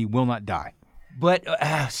buck and he will not die. But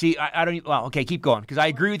see, I don't. Well, okay, keep going because I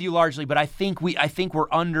agree with you largely, but I think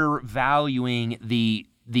we're undervaluing the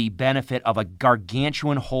benefit of a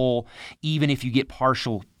gargantuan hole, even if you get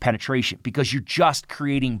partial penetration, because you're just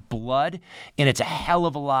creating blood, and it's a hell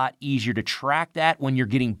of a lot easier to track that when you're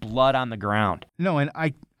getting blood on the ground. No, and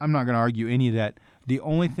I'm not going to argue any of that. The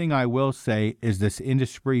only thing I will say is this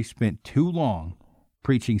industry spent too long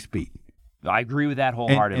preaching speed. I agree with that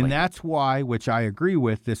wholeheartedly. And that's why, which I agree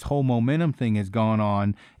with, this whole momentum thing has gone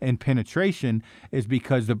on, and penetration is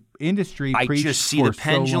because the industry preached for so long. I just see the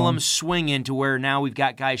pendulum swinging to where now we've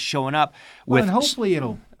got guys showing up with. And hopefully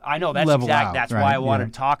it'll. I know that's level exact. out, that's right? why I wanted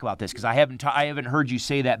to talk about this because I haven't heard you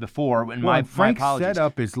say that before. And my Frank's apologies.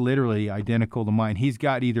 setup is literally identical to mine. He's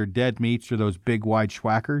got either dead meats or those big wide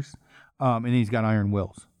schwackers, and he's got iron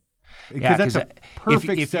wills. Because that's a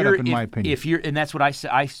perfect setup in my opinion. And that's what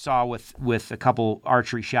I saw with a couple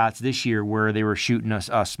archery shots this year where they were shooting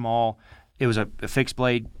a small. It was a fixed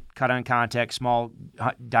blade, cut on contact, small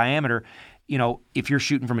diameter. You know, if you're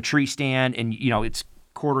shooting from a tree stand and it's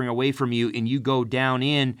quartering away from you and you go down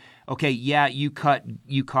in, okay, yeah, you caught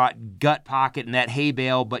gut pocket and that hay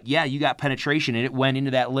bale, but yeah, you got penetration and it went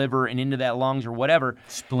into that liver and into that lungs or whatever.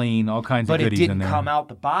 Spleen, all kinds of goodies in there. But it didn't come out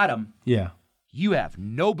the bottom. Yeah. You have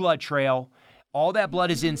no blood trail. All that blood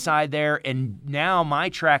is inside there, and now my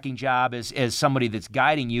tracking job as somebody that's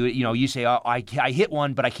guiding you, you say, oh, I hit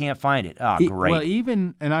one, but I can't find it. Oh, great.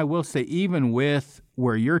 Well, and I will say, even with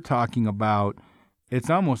where you're talking about, it's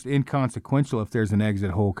almost inconsequential if there's an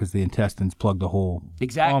exit hole because the intestines plug the hole.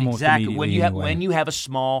 Exactly. When you have a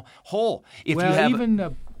small hole, even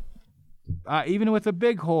with a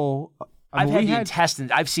big hole. I've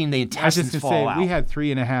seen the intestines fall out. We had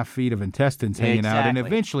 3.5 feet of intestines hanging out, and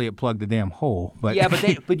eventually it plugged the damn hole. But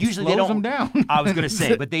but usually they don't. Them down. I was going to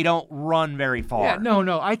say, but they don't run very far. Yeah,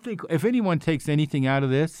 no. I think if anyone takes anything out of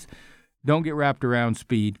this, don't get wrapped around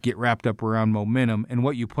speed. Get wrapped up around momentum, and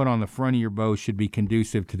what you put on the front of your bow should be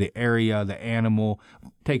conducive to the area, the animal.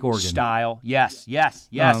 Take Oregon style. Yes.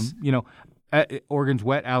 Oregon's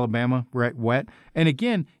wet, Alabama wet, and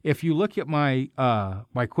again, if you look at my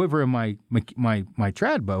my quiver and my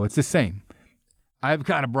trad bow, it's the same. I've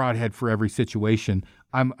got a broadhead for every situation.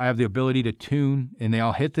 I have the ability to tune, and they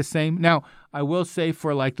all hit the same. Now, I will say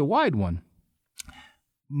for like the wide one,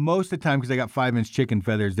 most of the time because I got 5-inch chicken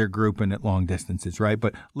feathers, they're grouping at long distances, right?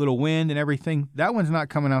 But little wind and everything, that one's not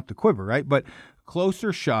coming out the quiver, right? But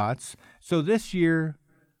closer shots. So this year,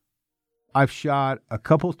 I've shot a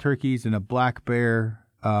couple turkeys and a black bear,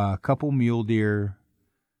 a couple mule deer,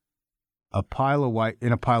 a pile of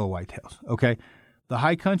whitetails. Okay, the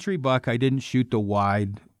high country buck, I didn't shoot the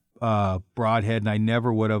wide broadhead, and I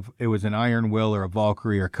never would have. It was an iron will or a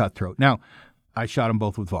Valkyrie or cutthroat. Now, I shot them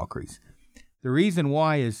both with Valkyries. The reason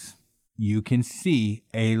why is you can see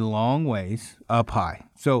a long ways up high,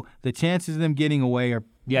 so the chances of them getting away are.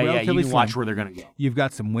 You can watch where they're going to go. You've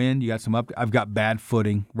got some wind, you got some up. I've got bad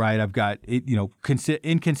footing, right? I've got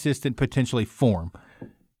inconsistent potentially form.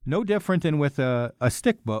 No different than with a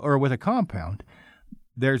stick bow or with a compound.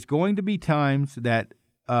 There's going to be times that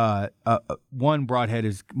one broadhead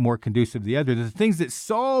is more conducive to the other. The things that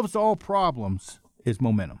solves all problems is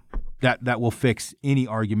momentum. That will fix any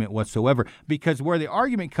argument whatsoever, because where the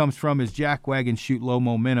argument comes from is jackwagon shoot low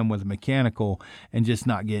momentum with a mechanical and just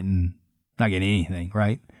not getting anything,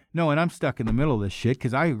 right? No, and I'm stuck in the middle of this shit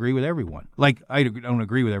because I agree with everyone. Like, I don't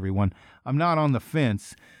agree with everyone. I'm not on the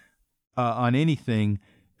fence on anything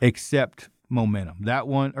except momentum. That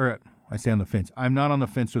one, or I say on the fence. I'm not on the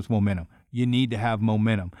fence with momentum. You need to have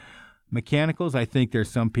momentum. Mechanicals, I think there's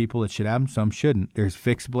some people that should have them, some shouldn't. There's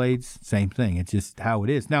fixed blades, same thing. It's just how it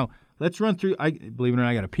is. Now, let's run through, believe it or not,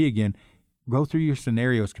 I got to pee again. Go through your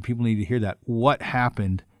scenarios because people need to hear that. What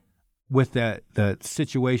happened with the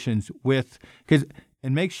situations with,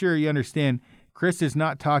 and make sure you understand, Chris is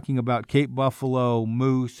not talking about Cape Buffalo,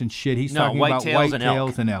 moose, and shit. He's talking about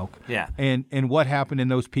whitetails and elk. Yeah. And what happened in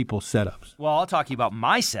those people's setups. Well, I'll talk to you about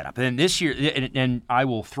my setup. And this year, and I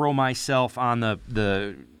will throw myself on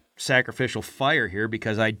the sacrificial fire here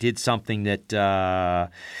because I did something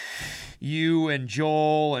that you and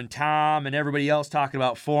Joel and Tom and everybody else talking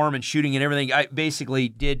about form and shooting and everything. I basically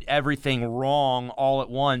did everything wrong all at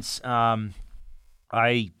once.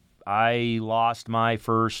 I lost my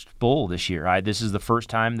first bull this year. This is the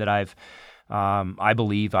first time that I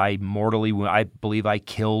believe I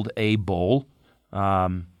killed a bull,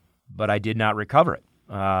 but I did not recover it.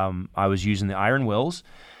 I was using the Iron Wills.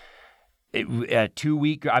 We've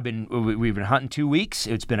been hunting 2 weeks.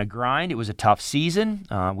 It's been a grind. It was a tough season.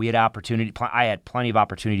 We had opportunity. I had plenty of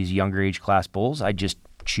opportunities, younger age class bulls. I just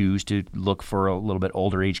choose to look for a little bit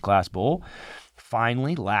older age class bull.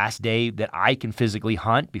 Finally, last day that I can physically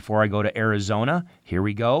hunt before I go to Arizona. Here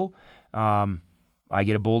we go. I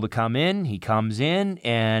get a bull to come in. He comes in,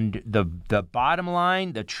 and the bottom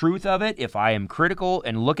line, the truth of it, if I am critical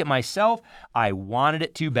and look at myself, I wanted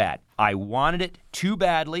it too bad. I wanted it too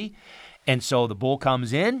badly. And so the bull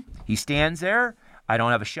comes in, he stands there, I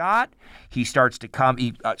don't have a shot, he starts to come,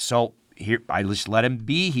 so here I just let him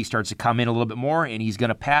be, he starts to come in a little bit more, and he's going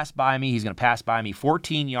to pass by me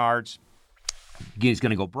 14 yards, he's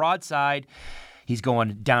going to go broadside, he's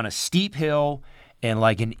going down a steep hill, and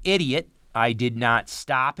like an idiot, I did not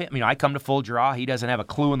stop him. I come to full draw, he doesn't have a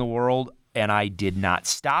clue in the world, and I did not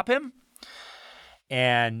stop him,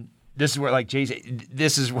 and this is where, like Jason,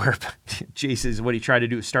 Jason's what he tried to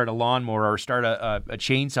do is start a lawnmower or start a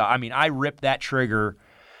chainsaw. I ripped that trigger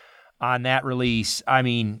on that release. I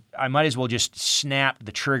might as well just snap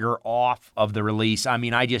the trigger off of the release. I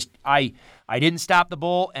didn't stop the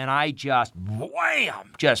bull, and I just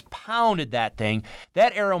pounded that thing.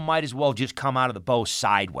 That arrow might as well just come out of the bow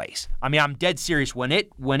sideways. I'm dead serious. When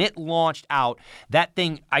it launched out, that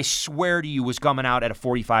thing, I swear to you, was coming out at a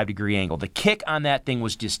 45-degree angle. The kick on that thing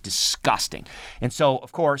was just disgusting. And so,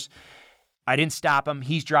 of course, I didn't stop him.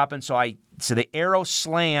 He's dropping, so the arrow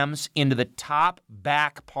slams into the top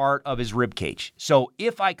back part of his rib cage. So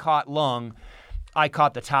if I caught lung, I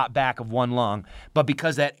caught the top back of one lung, but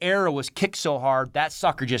because that arrow was kicked so hard, that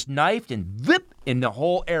sucker just knifed and zip, and the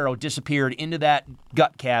whole arrow disappeared into that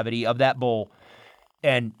gut cavity of that bull.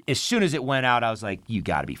 And as soon as it went out, I was like, you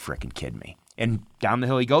got to be freaking kidding me. And down the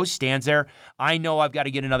hill he goes, stands there. I know I've got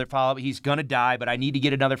to get another follow-up. He's going to die, but I need to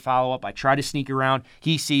get another follow-up. I try to sneak around.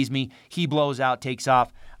 He sees me. He blows out, takes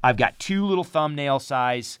off. I've got 2 little thumbnail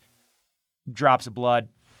size drops of blood,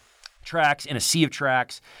 tracks in a sea of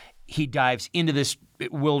tracks. He dives into this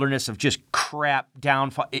wilderness of just crap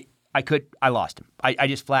down. I lost him. I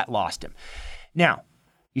just flat lost him. Now,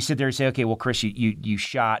 you sit there and say, okay, well, Chris, you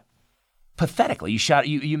shot pathetically.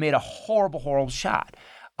 You made a horrible, horrible shot.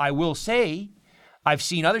 I will say, I've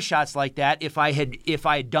seen other shots like that. If I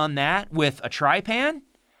had done that with a Trypan,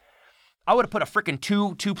 I would have put a freaking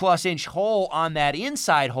 2+ inch hole on that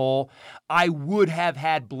inside hole. I would have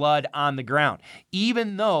had blood on the ground,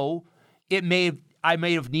 even though I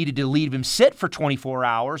may have needed to leave him sit for 24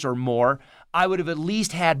 hours or more. I would have at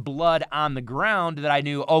least had blood on the ground that I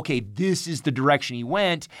knew, okay, this is the direction he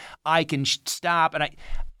went. I can stop, and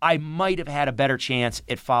I might have had a better chance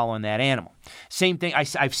at following that animal. Same thing,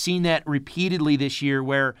 I've seen that repeatedly this year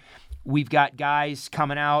where we've got guys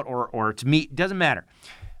coming out, or to me, it doesn't matter,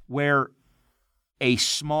 where a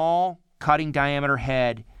small cutting diameter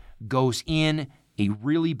head goes in a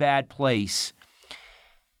really bad place.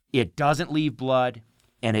 It doesn't leave blood,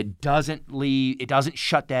 and it doesn't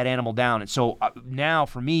shut that animal down. And so now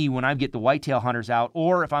for me, when I get the whitetail hunters out,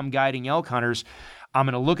 or if I'm guiding elk hunters, I'm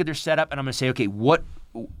going to look at their setup and I'm going to say, okay, what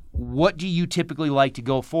do you typically like to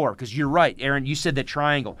go for? Because you're right, Aaron, you said that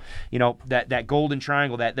triangle, that golden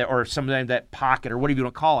triangle, that or sometimes that pocket or whatever you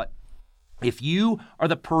want to call it. If you are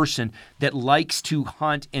the person that likes to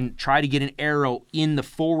hunt and try to get an arrow in the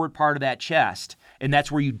forward part of that chest and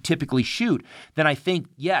that's where you typically shoot, then I think,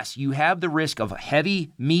 yes, you have the risk of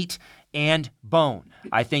heavy meat and bone.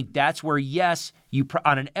 I think that's where, yes, you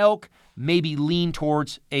on an elk, maybe lean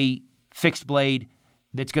towards a fixed blade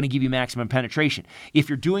that's going to give you maximum penetration. If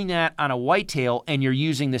you're doing that on a whitetail and you're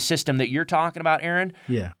using the system that you're talking about, Aaron,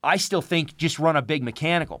 I still think just run a big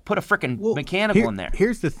mechanical. Put a freaking mechanical in there.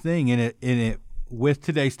 Here's the thing in it with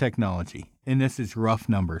today's technology, and this is rough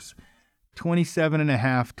numbers,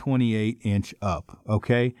 27.5, 28 inch up,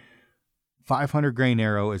 okay? 500 grain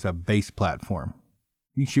arrow is a base platform.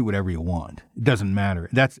 You shoot whatever you want. It doesn't matter.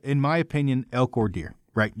 That's, in my opinion, elk or deer,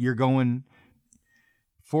 right? You're going...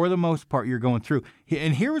 For the most part, you're going through.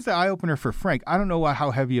 And here was the eye-opener for Frank. I don't know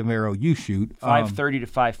how heavy of an arrow you shoot. 530 to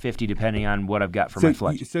 550, depending on what I've got for my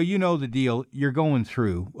fletch. So you know the deal. You're going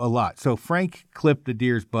through a lot. So Frank clipped the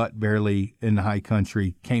deer's butt barely in the high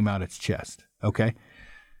country, came out its chest, okay?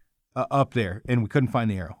 Up there, and we couldn't find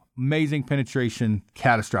the arrow. Amazing penetration,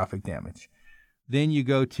 catastrophic damage. Then you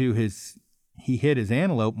go to he hit his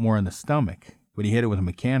antelope more in the stomach, but he hit it with a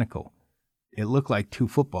mechanical. It looked like two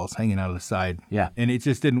footballs hanging out of the side. Yeah. And it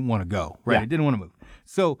just didn't want to go, right? Yeah. It didn't want to move.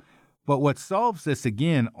 So, but what solves this,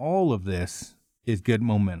 again, all of this is good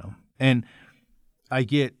momentum. And I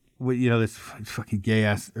get, this fucking gay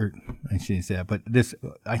ass, or I shouldn't say that, but this,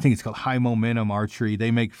 I think it's called high momentum archery.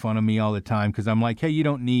 They make fun of me all the time because I'm like, hey, you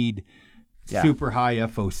don't need super high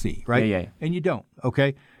FOC, right? Yeah. And you don't,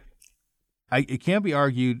 okay? It can't be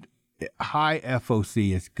argued high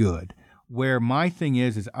FOC is good. Where my thing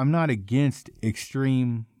is I'm not against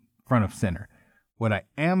extreme front of center. What I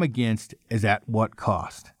am against is at what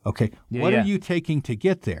cost. Okay, what are you taking to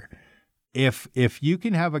get there? If you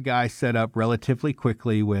can have a guy set up relatively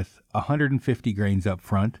quickly with 150 grains up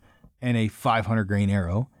front and a 500 grain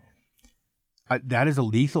arrow, that is a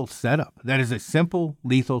lethal setup. That is a simple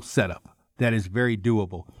lethal setup that is very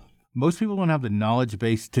doable. Most people don't have the knowledge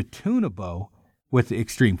base to tune a bow with the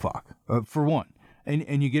extreme FOC, for one.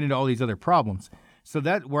 And you get into all these other problems. So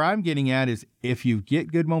that where I'm getting at is if you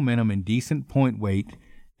get good momentum and decent point weight,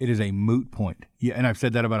 it is a moot point. Yeah, and I've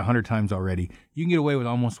said that about 100 times already. You can get away with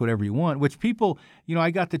almost whatever you want, which people,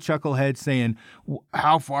 I got the chucklehead saying,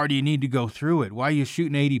 how far do you need to go through it? Why are you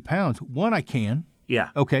shooting 80 pounds? One, I can. Yeah.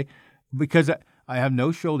 Okay. Because I have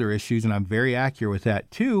no shoulder issues and I'm very accurate with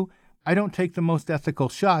that. Two, I don't take the most ethical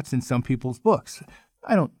shots in some people's books.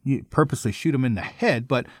 I don't purposely shoot them in the head,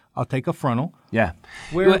 but I'll take a frontal. Yeah,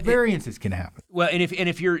 where variances can happen. Well, and if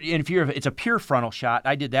it's a pure frontal shot,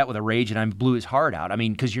 I did that with a Rage and I blew his heart out. I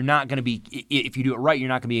mean, because you're not going to be, if you do it right, you're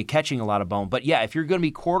not going to be catching a lot of bone. But yeah, if you're going to be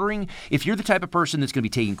quartering, if you're the type of person that's going to be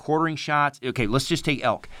taking quartering shots, okay, let's just take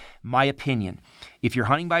elk. My opinion, if you're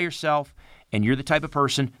hunting by yourself and you're the type of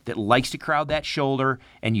person that likes to crowd that shoulder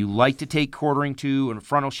and you like to take quartering to and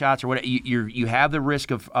frontal shots or whatever, you have the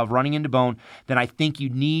risk of running into bone, then I think you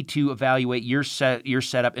need to evaluate your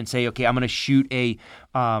setup and say, okay, I'm going to shoot a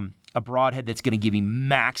broadhead that's going to give me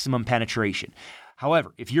maximum penetration.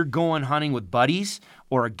 However, if you're going hunting with buddies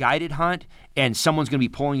or a guided hunt and someone's going to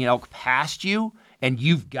be pulling an elk past you and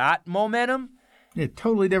you've got momentum, yeah,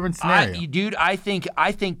 totally different scenario. Dude, I think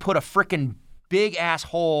put a frickin' big ass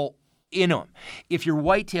hole in them. If you're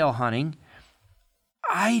whitetail hunting,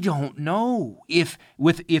 I don't know if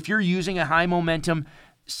you're using a high momentum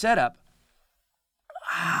setup.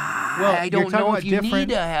 I don't know if you need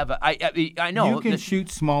to have I know you can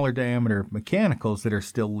shoot smaller diameter mechanicals that are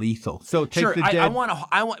still lethal. So take sure. the I want.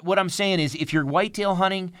 What I'm saying is, if you're whitetail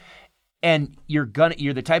hunting and you're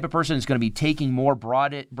the type of person that's going to be taking more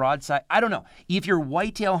broadside. I don't know. If you're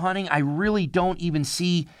whitetail hunting, I really don't even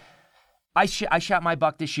see. I shot my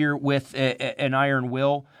buck this year with an iron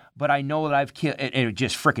will, but I know that I've killed, and it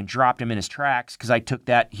just freaking dropped him in his tracks because I took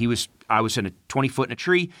that. I was in a 20 foot in a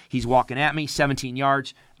tree. He's walking at me, 17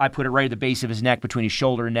 yards. I put it right at the base of his neck, between his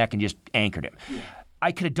shoulder and neck, and just anchored him. Yeah.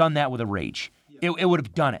 I could have done that with a Rage. Yeah. It would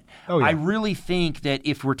have done it. Oh, yeah. I really think that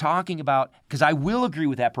if we're talking about, because I will agree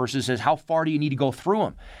with that person who says, how far do you need to go through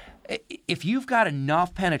them? If you've got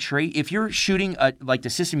enough penetration, if you're shooting like the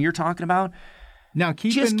system you're talking about, now,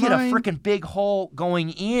 keep just in get mind, a freaking big hole going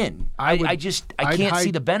in. I can't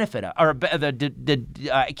see the benefit of, or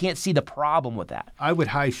I can't see the problem with that. I would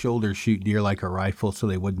high shoulder shoot deer like a rifle so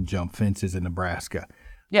they wouldn't jump fences in Nebraska.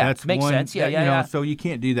 Yeah, that's makes sense. Yeah. So you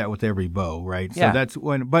can't do that with every bow, right? So that's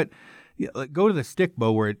when. But go to the stick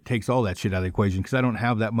bow where it takes all that shit out of the equation because I don't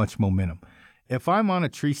have that much momentum. If I'm on a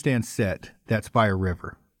tree stand set that's by a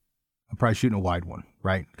river, I'm probably shooting a wide one,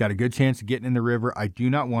 right? Got a good chance of getting in the river. I do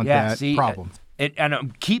not want problems.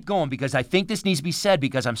 And keep going because I think this needs to be said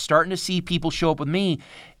because I'm starting to see people show up with me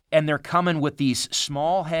and they're coming with these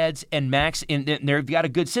small heads and max, and they've got a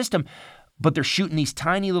good system, but they're shooting these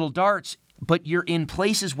tiny little darts. but you're in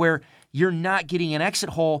places where you're not getting an exit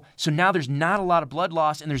hole, so now there's not a lot of blood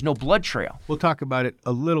loss and there's no blood trail. We'll talk about it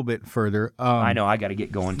a little bit further. I know I got to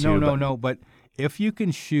get going too. No. But if you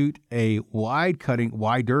can shoot a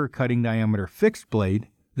wider cutting diameter fixed blade,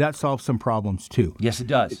 that solves some problems too. Yes, it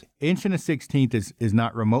does. 1 1/16 is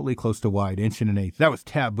not remotely close to wide. 1 1/8. That was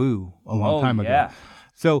taboo a long time ago.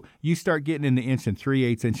 So you start getting into 1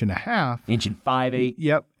 3/8, 1 1/2. 1 5/8.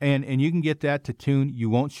 Yep, and you can get that to tune. You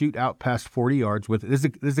won't shoot out past 40 yards with it. This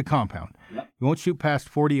is a compound. Yep. You won't shoot past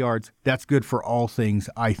 40 yards. That's good for all things,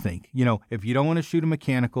 I think. If you don't want to shoot a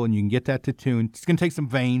mechanical and you can get that to tune, it's going to take some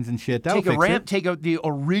vanes and shit. That'll fix it. Take the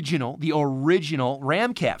original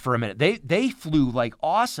Ramcat for a minute. They flew like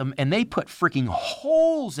awesome, and they put freaking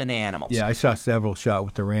holes in animals. Yeah, I saw several shot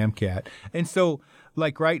with the Ramcat. And so,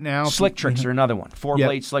 like right now, Slick Tricks are another one.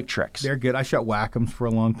 4-blade Slick Tricks. They're good. I shot Whack'ems for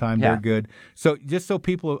a long time. Yeah. They're good. So just so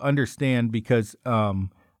people understand, because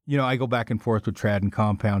I go back and forth with trad and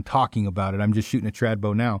compound talking about it. I'm just shooting a trad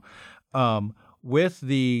bow now. With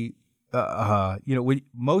the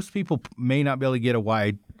most people may not be able to get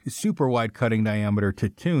a super wide cutting diameter to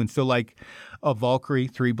tune. So like a Valkyrie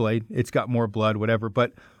 3-blade, it's got more blood, whatever,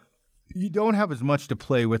 but you don't have as much to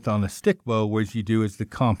play with on the stick bow as you do as the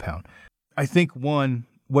compound. I think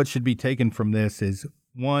what should be taken from this is,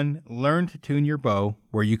 learn to tune your bow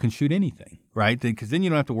where you can shoot anything, right? Because then you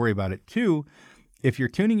don't have to worry about it. 2, if you're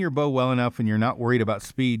tuning your bow well enough and you're not worried about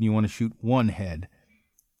speed and you want to shoot one head,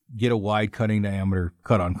 get a wide cutting diameter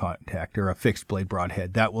cut-on contact or a fixed blade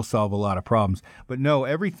broadhead. That will solve a lot of problems. But no,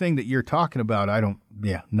 everything that you're talking about,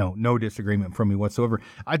 no disagreement from me whatsoever.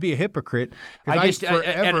 I'd be a hypocrite because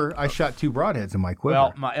I shot 2 broadheads in my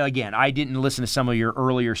quiver. Well, again, I didn't listen to some of your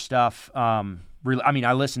earlier stuff. I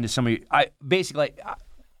listened to some of your.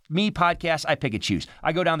 Me podcast, I pick and choose.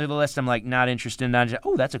 I go down through the list. I'm like, not interested.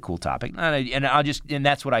 That's a cool topic, and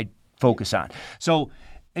that's what I focus on. So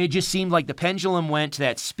it just seemed like the pendulum went to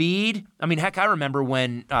that speed. I mean, heck, I remember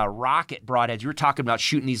when Rocket broadheads. You were talking about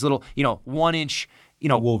shooting these little, 1-inch.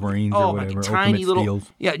 Wolverines or whatever, tiny little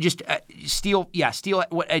steels. Yeah, just steel. Yeah, steel.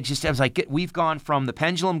 I was like, we've gone from the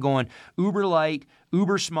pendulum going uber light,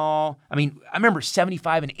 uber small. I mean, I remember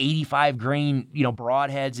 75 and 85 grain,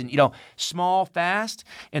 broadheads and small, fast.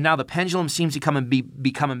 And now the pendulum seems to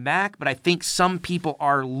be coming back. But I think some people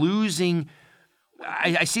are losing.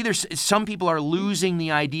 I see there's some people are losing the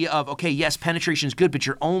idea of, okay, yes, penetration is good, but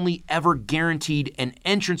you're only ever guaranteed an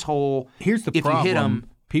entrance hole. Here's the if problem. You hit them.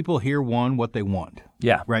 People hear what they want.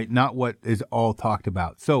 Yeah. Right? Not what is all talked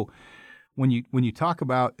about. So when you talk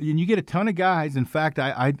about, and you get a ton of guys, in fact,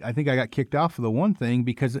 I think I got kicked off of the one thing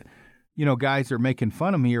because, guys are making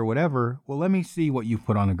fun of me or whatever. Well, let me see what you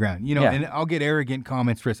put on the ground. And I'll get arrogant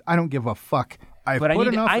comments for this. I don't give a fuck. I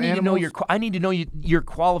need to know your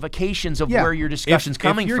qualifications of where your discussion's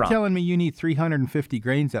coming from. If you're telling me you need 350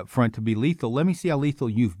 grains up front to be lethal, let me see how lethal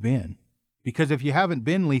you've been. Because if you haven't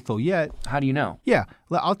been lethal yet... How do you know? Yeah.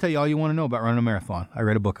 I'll tell you all you want to know about running a marathon. I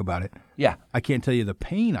read a book about it. Yeah. I can't tell you the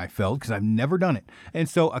pain I felt because I've never done it. And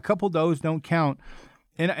so a couple of those don't count.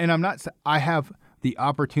 And I have the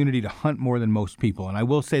opportunity to hunt more than most people, and I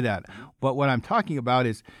will say that. But what I'm talking about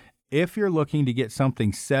is if you're looking to get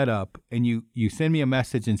something set up and you send me a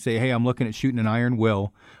message and say, hey, I'm looking at shooting an iron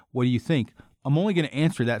will, what do you think? I'm only going to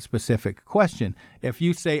answer that specific question. If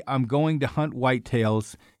you say, I'm going to hunt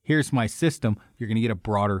whitetails, here's my system, you're going to get a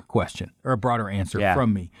broader question or a broader answer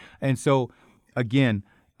from me. And so, again,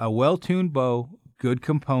 a well-tuned bow, good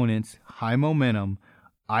components, high momentum,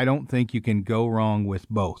 I don't think you can go wrong with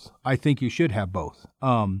both. I think you should have both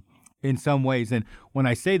in some ways. And when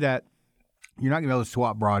I say that, you're not going to be able to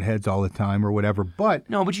swap broadheads all the time or whatever, but...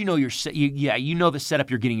 No, but you know the setup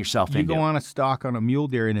you're getting yourself into. You go on a stock on a mule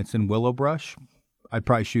deer and it's in willow brush, I'd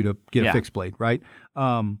probably get a fixed blade, right?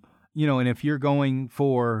 And if you're going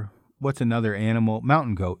for, what's another animal?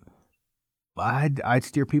 Mountain goat. I'd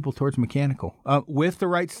steer people towards mechanical with the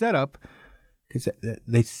right setup because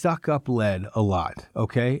they suck up lead a lot,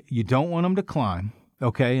 okay? You don't want them to climb,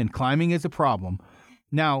 okay? And climbing is a problem.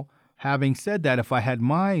 Now, having said that, if I had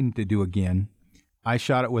mine to do again, I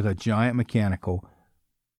shot it with a giant mechanical.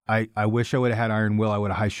 I wish I would have had iron will. I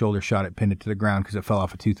would have high shoulder shot it, pinned it to the ground because it fell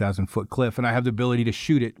off a 2,000-foot cliff, and I have the ability to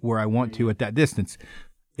shoot it where I want to at that distance.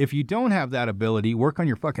 If you don't have that ability, work on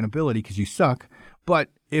your fucking ability because you suck. But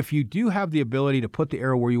if you do have the ability to put the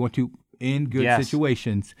arrow where you want to in good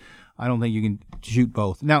situations, I don't think you can shoot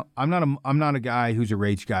both. Now, I'm not a guy who's a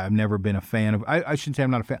rage guy. I've never been a fan of. I shouldn't say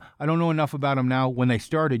I'm not a fan. I don't know enough about them now. When they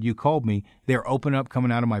started, you called me. They're open up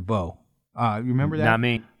coming out of my bow. You remember that? Not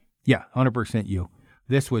me. Yeah, 100% you.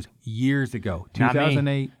 This was years ago,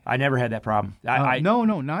 2008. I never had that problem. No,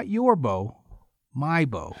 not your bow. My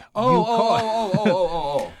bow.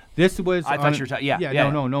 Oh. This was. I thought you were talking. Yeah.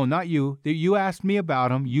 No, not you. You asked me about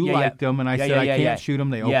them. You liked them, and I said I can't shoot them.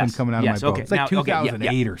 They open coming out of my bow. Okay. It's like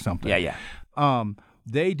 2008 or something. Yeah.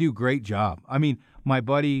 They do great job. I mean, my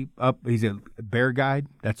buddy he's a bear guide.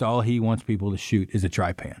 That's all he wants people to shoot is a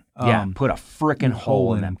trypan. Put a frickin'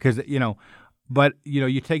 hole in them because But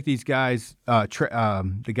you take these guys,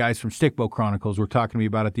 the guys from Stickbow Chronicles were talking to me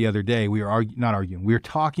about it the other day. We were not arguing. We were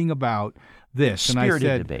talking about this, and I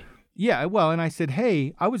said, debate. Yeah, well, and I said,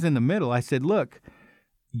 hey, I was in the middle. I said, look,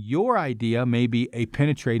 your idea may be a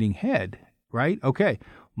penetrating head, right? Okay,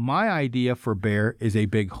 my idea for bear is a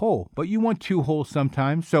big hole, but you want 2 holes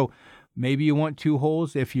sometimes. So maybe you want 2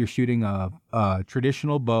 holes if you're shooting a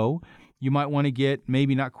traditional bow. You might want to get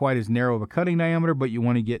maybe not quite as narrow of a cutting diameter, but you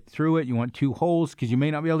want to get through it. You want 2 holes because you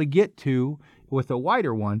may not be able to get 2 with a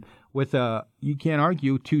wider one. You can't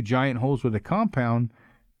argue 2 giant holes with a compound.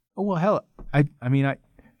 Oh, well, hell, I've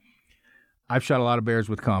shot a lot of bears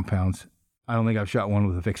with compounds. I don't think I've shot one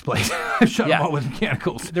with a fixed blade. I've shot them all with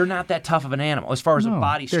mechanicals. They're not that tough of an animal as far as a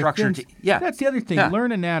body structure. That's the other thing. Yeah.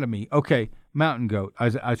 Learn anatomy. Okay, mountain goat. I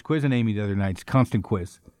was quizzing Amy the other night. It's a constant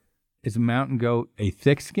quiz. Is a mountain goat a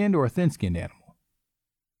thick-skinned or a thin-skinned animal?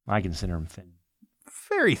 I consider them thin.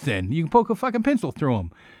 Very thin. You can poke a fucking pencil through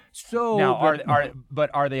them. So now, are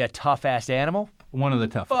they a tough-ass animal? One of the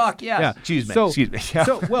toughest. Fuck yes. Yeah. Excuse me.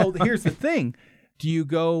 Well, here's the thing. Do you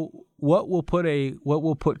go? What will put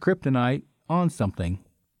kryptonite on something?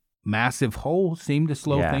 Massive holes seem to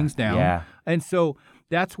slow things down. Yeah. And so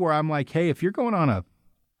that's where I'm like, hey, if you're going on a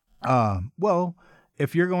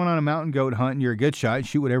mountain goat hunt and you're a good shot,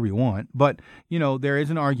 shoot whatever you want. But, there is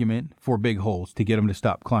an argument for big holes to get them to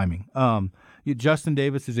stop climbing. Justin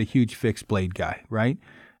Davis is a huge fixed blade guy, right?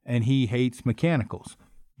 And he hates mechanicals.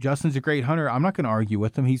 Justin's a great hunter. I'm not going to argue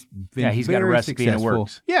with him. He's got a recipe successful. and it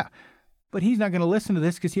works. Yeah. But he's not going to listen to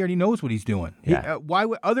this because he already knows what he's doing. Yeah.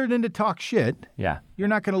 Other than to talk shit, you're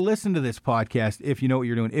not going to listen to this podcast if you know what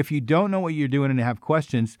you're doing. If you don't know what you're doing and have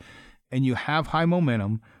questions and you have high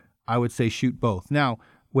momentum, I would say shoot both. Now,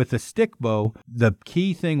 with a stick bow, the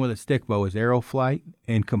key thing with a stick bow is arrow flight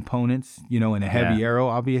and components, and a heavy arrow,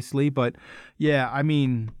 obviously. But,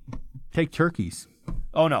 take turkeys.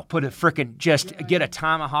 Oh, no. Just get a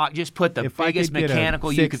tomahawk. Just put the biggest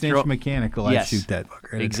mechanical you could throw. 6-inch mechanical, I'd shoot that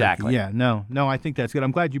fucker. Exactly. Yeah, no, I think that's good.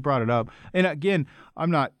 I'm glad you brought it up. And again, have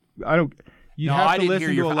to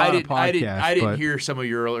listen to a lot of podcasts. I didn't hear some of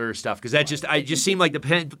your earlier stuff because I just seemed like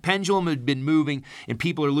the pendulum had been moving and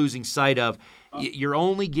people are losing sight of. You're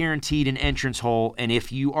only guaranteed an entrance hole, and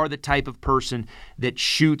if you are the type of person that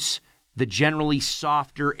shoots the generally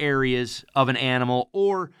softer areas of an animal,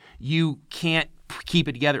 or you can't keep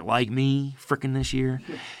it together like me frickin' this year.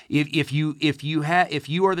 If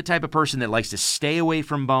you are the type of person that likes to stay away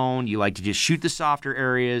from bone, you like to just shoot the softer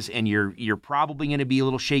areas, and you're probably going to be a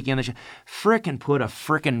little shaky on the frickin' put a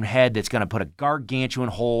frickin' head that's going to put a gargantuan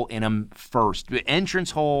hole in them first. The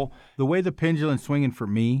entrance hole. The way the pendulum's swinging for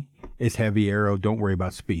me is heavy arrow. Don't worry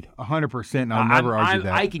about speed. 100%, and I'll never argue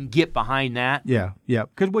that. I can get behind that. Yeah.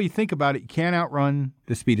 Because when you think about it, you can't outrun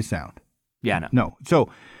the speed of sound. Yeah, no. So,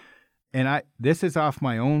 and this is off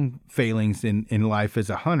my own failings in life as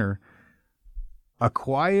a hunter. A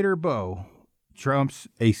quieter bow trumps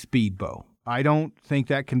a speed bow. I don't think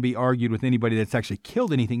that can be argued with anybody that's actually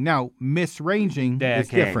killed anything. Now, misranging is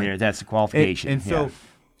different. That's the qualification. And so,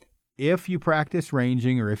 if you practice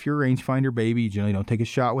ranging, or if you're a rangefinder baby, you generally don't take a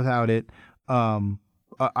shot without it.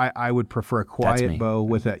 I would prefer a quiet bow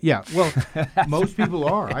with a most people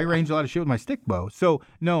are. I range a lot of shit with my stick bow. So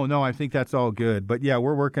no, I think that's all good. But yeah,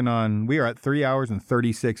 we are at 3 hours and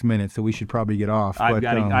 36 minutes, so we should probably get off.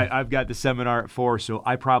 I've got the seminar at 4, so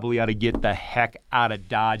I probably ought to get the heck out of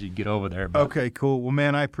Dodge and get over there. But. Okay, cool. Well,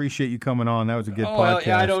 man, I appreciate you coming on. That was a good podcast. Well,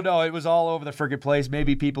 yeah, I don't know. It was all over the friggin' place.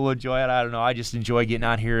 Maybe people enjoy it. I don't know. I just enjoy getting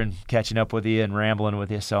out here and catching up with you and rambling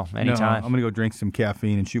with you. So anytime. I'm gonna go drink some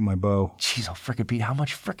caffeine and shoot my bow. Jeez, frickin' Pete, how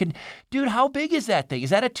much frickin' dude, how big is that thing? Is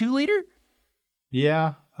that a 2-liter?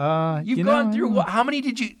 Yeah. You've gone through how many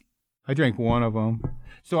did you? I drank one of them.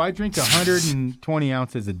 So I drink 120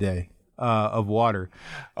 ounces a day of water.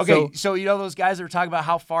 Okay, so you know those guys that are talking about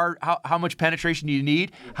how much penetration do you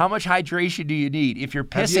need? How much hydration do you need? If you're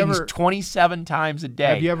pissing 27 times a day.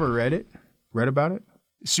 Have you ever read about it?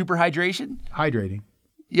 Super hydration? Hydrating.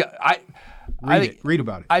 Yeah, Read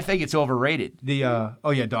about it. I think it's overrated.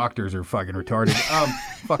 Doctors are fucking retarded.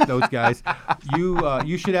 Fuck those guys.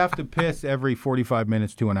 You should have to piss every 45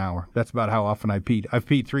 minutes to an hour. That's about how often I peed. I've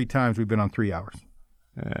peed 3 times. We've been on 3 hours.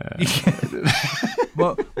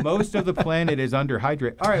 Well, most of the planet is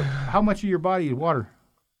underhydrated. All right, how much of your body is water?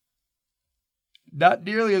 Not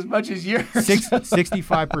nearly as much as yours.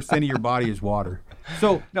 65% of your body is water.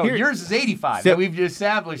 So no, yours is 85. So, we've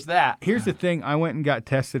established that. Here's the thing. I went and got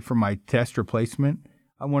tested for my test replacement.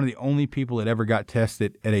 I'm one of the only people that ever got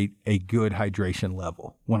tested at a good hydration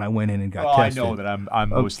level when I went in and got tested. I know that I'm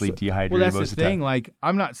mostly dehydrated. Well, that's most the of the thing. time. Like,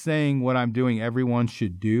 I'm not saying what I'm doing everyone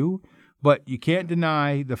should do, but you can't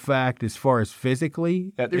deny the fact as far as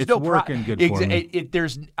physically, there's it's no working good for me.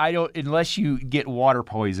 Unless you get water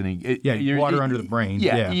poisoning. Water under the brain.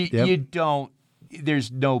 You don't.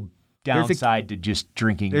 There's no downside to just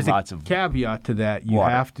drinking lots of caveat to that. You water.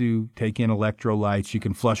 have to take in electrolytes. You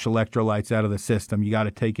can flush electrolytes out of the system. You got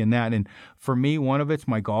to take in that. And for me, one of it's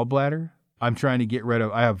my gallbladder. I'm trying to get rid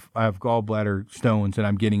of. I have gallbladder stones, and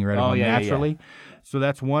I'm getting rid of them naturally. Yeah. So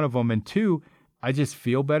that's one of them. And two, I just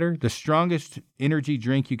feel better. The strongest energy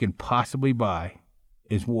drink you can possibly buy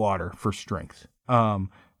is water for strength. More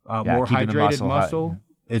hydrated muscle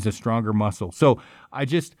is a stronger muscle. So I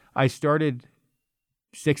started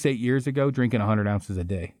 6-8 years ago drinking 100 ounces a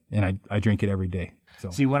day, and I drink it every day. So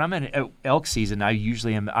see, when I'm in elk season, I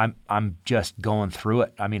usually I'm just going through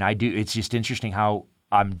it. I mean, I do. It's just interesting how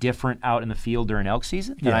I'm different out in the field during elk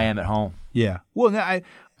season than I am at home. Yeah. Well,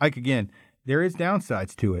 again, there is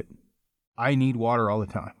downsides to it. I need water all the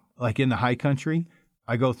time. Like in the high country,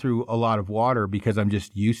 I go through a lot of water because I'm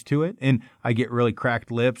just used to it, and I get really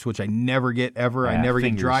cracked lips, which I never get ever. I never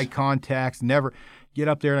get dry contacts. Never. Get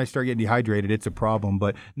up there and I start getting dehydrated, it's a problem.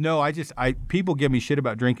 But no, people give me shit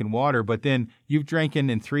about drinking water, but then you've drinking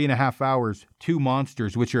in 3.5 hours 2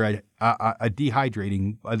 Monsters, which are a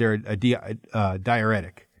dehydrating, they're a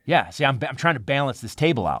diuretic. Yeah, see, I'm trying to balance this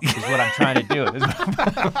table out. Is what I'm trying to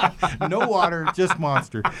do. No water, just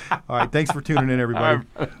Monster. All right, thanks for tuning in, everybody.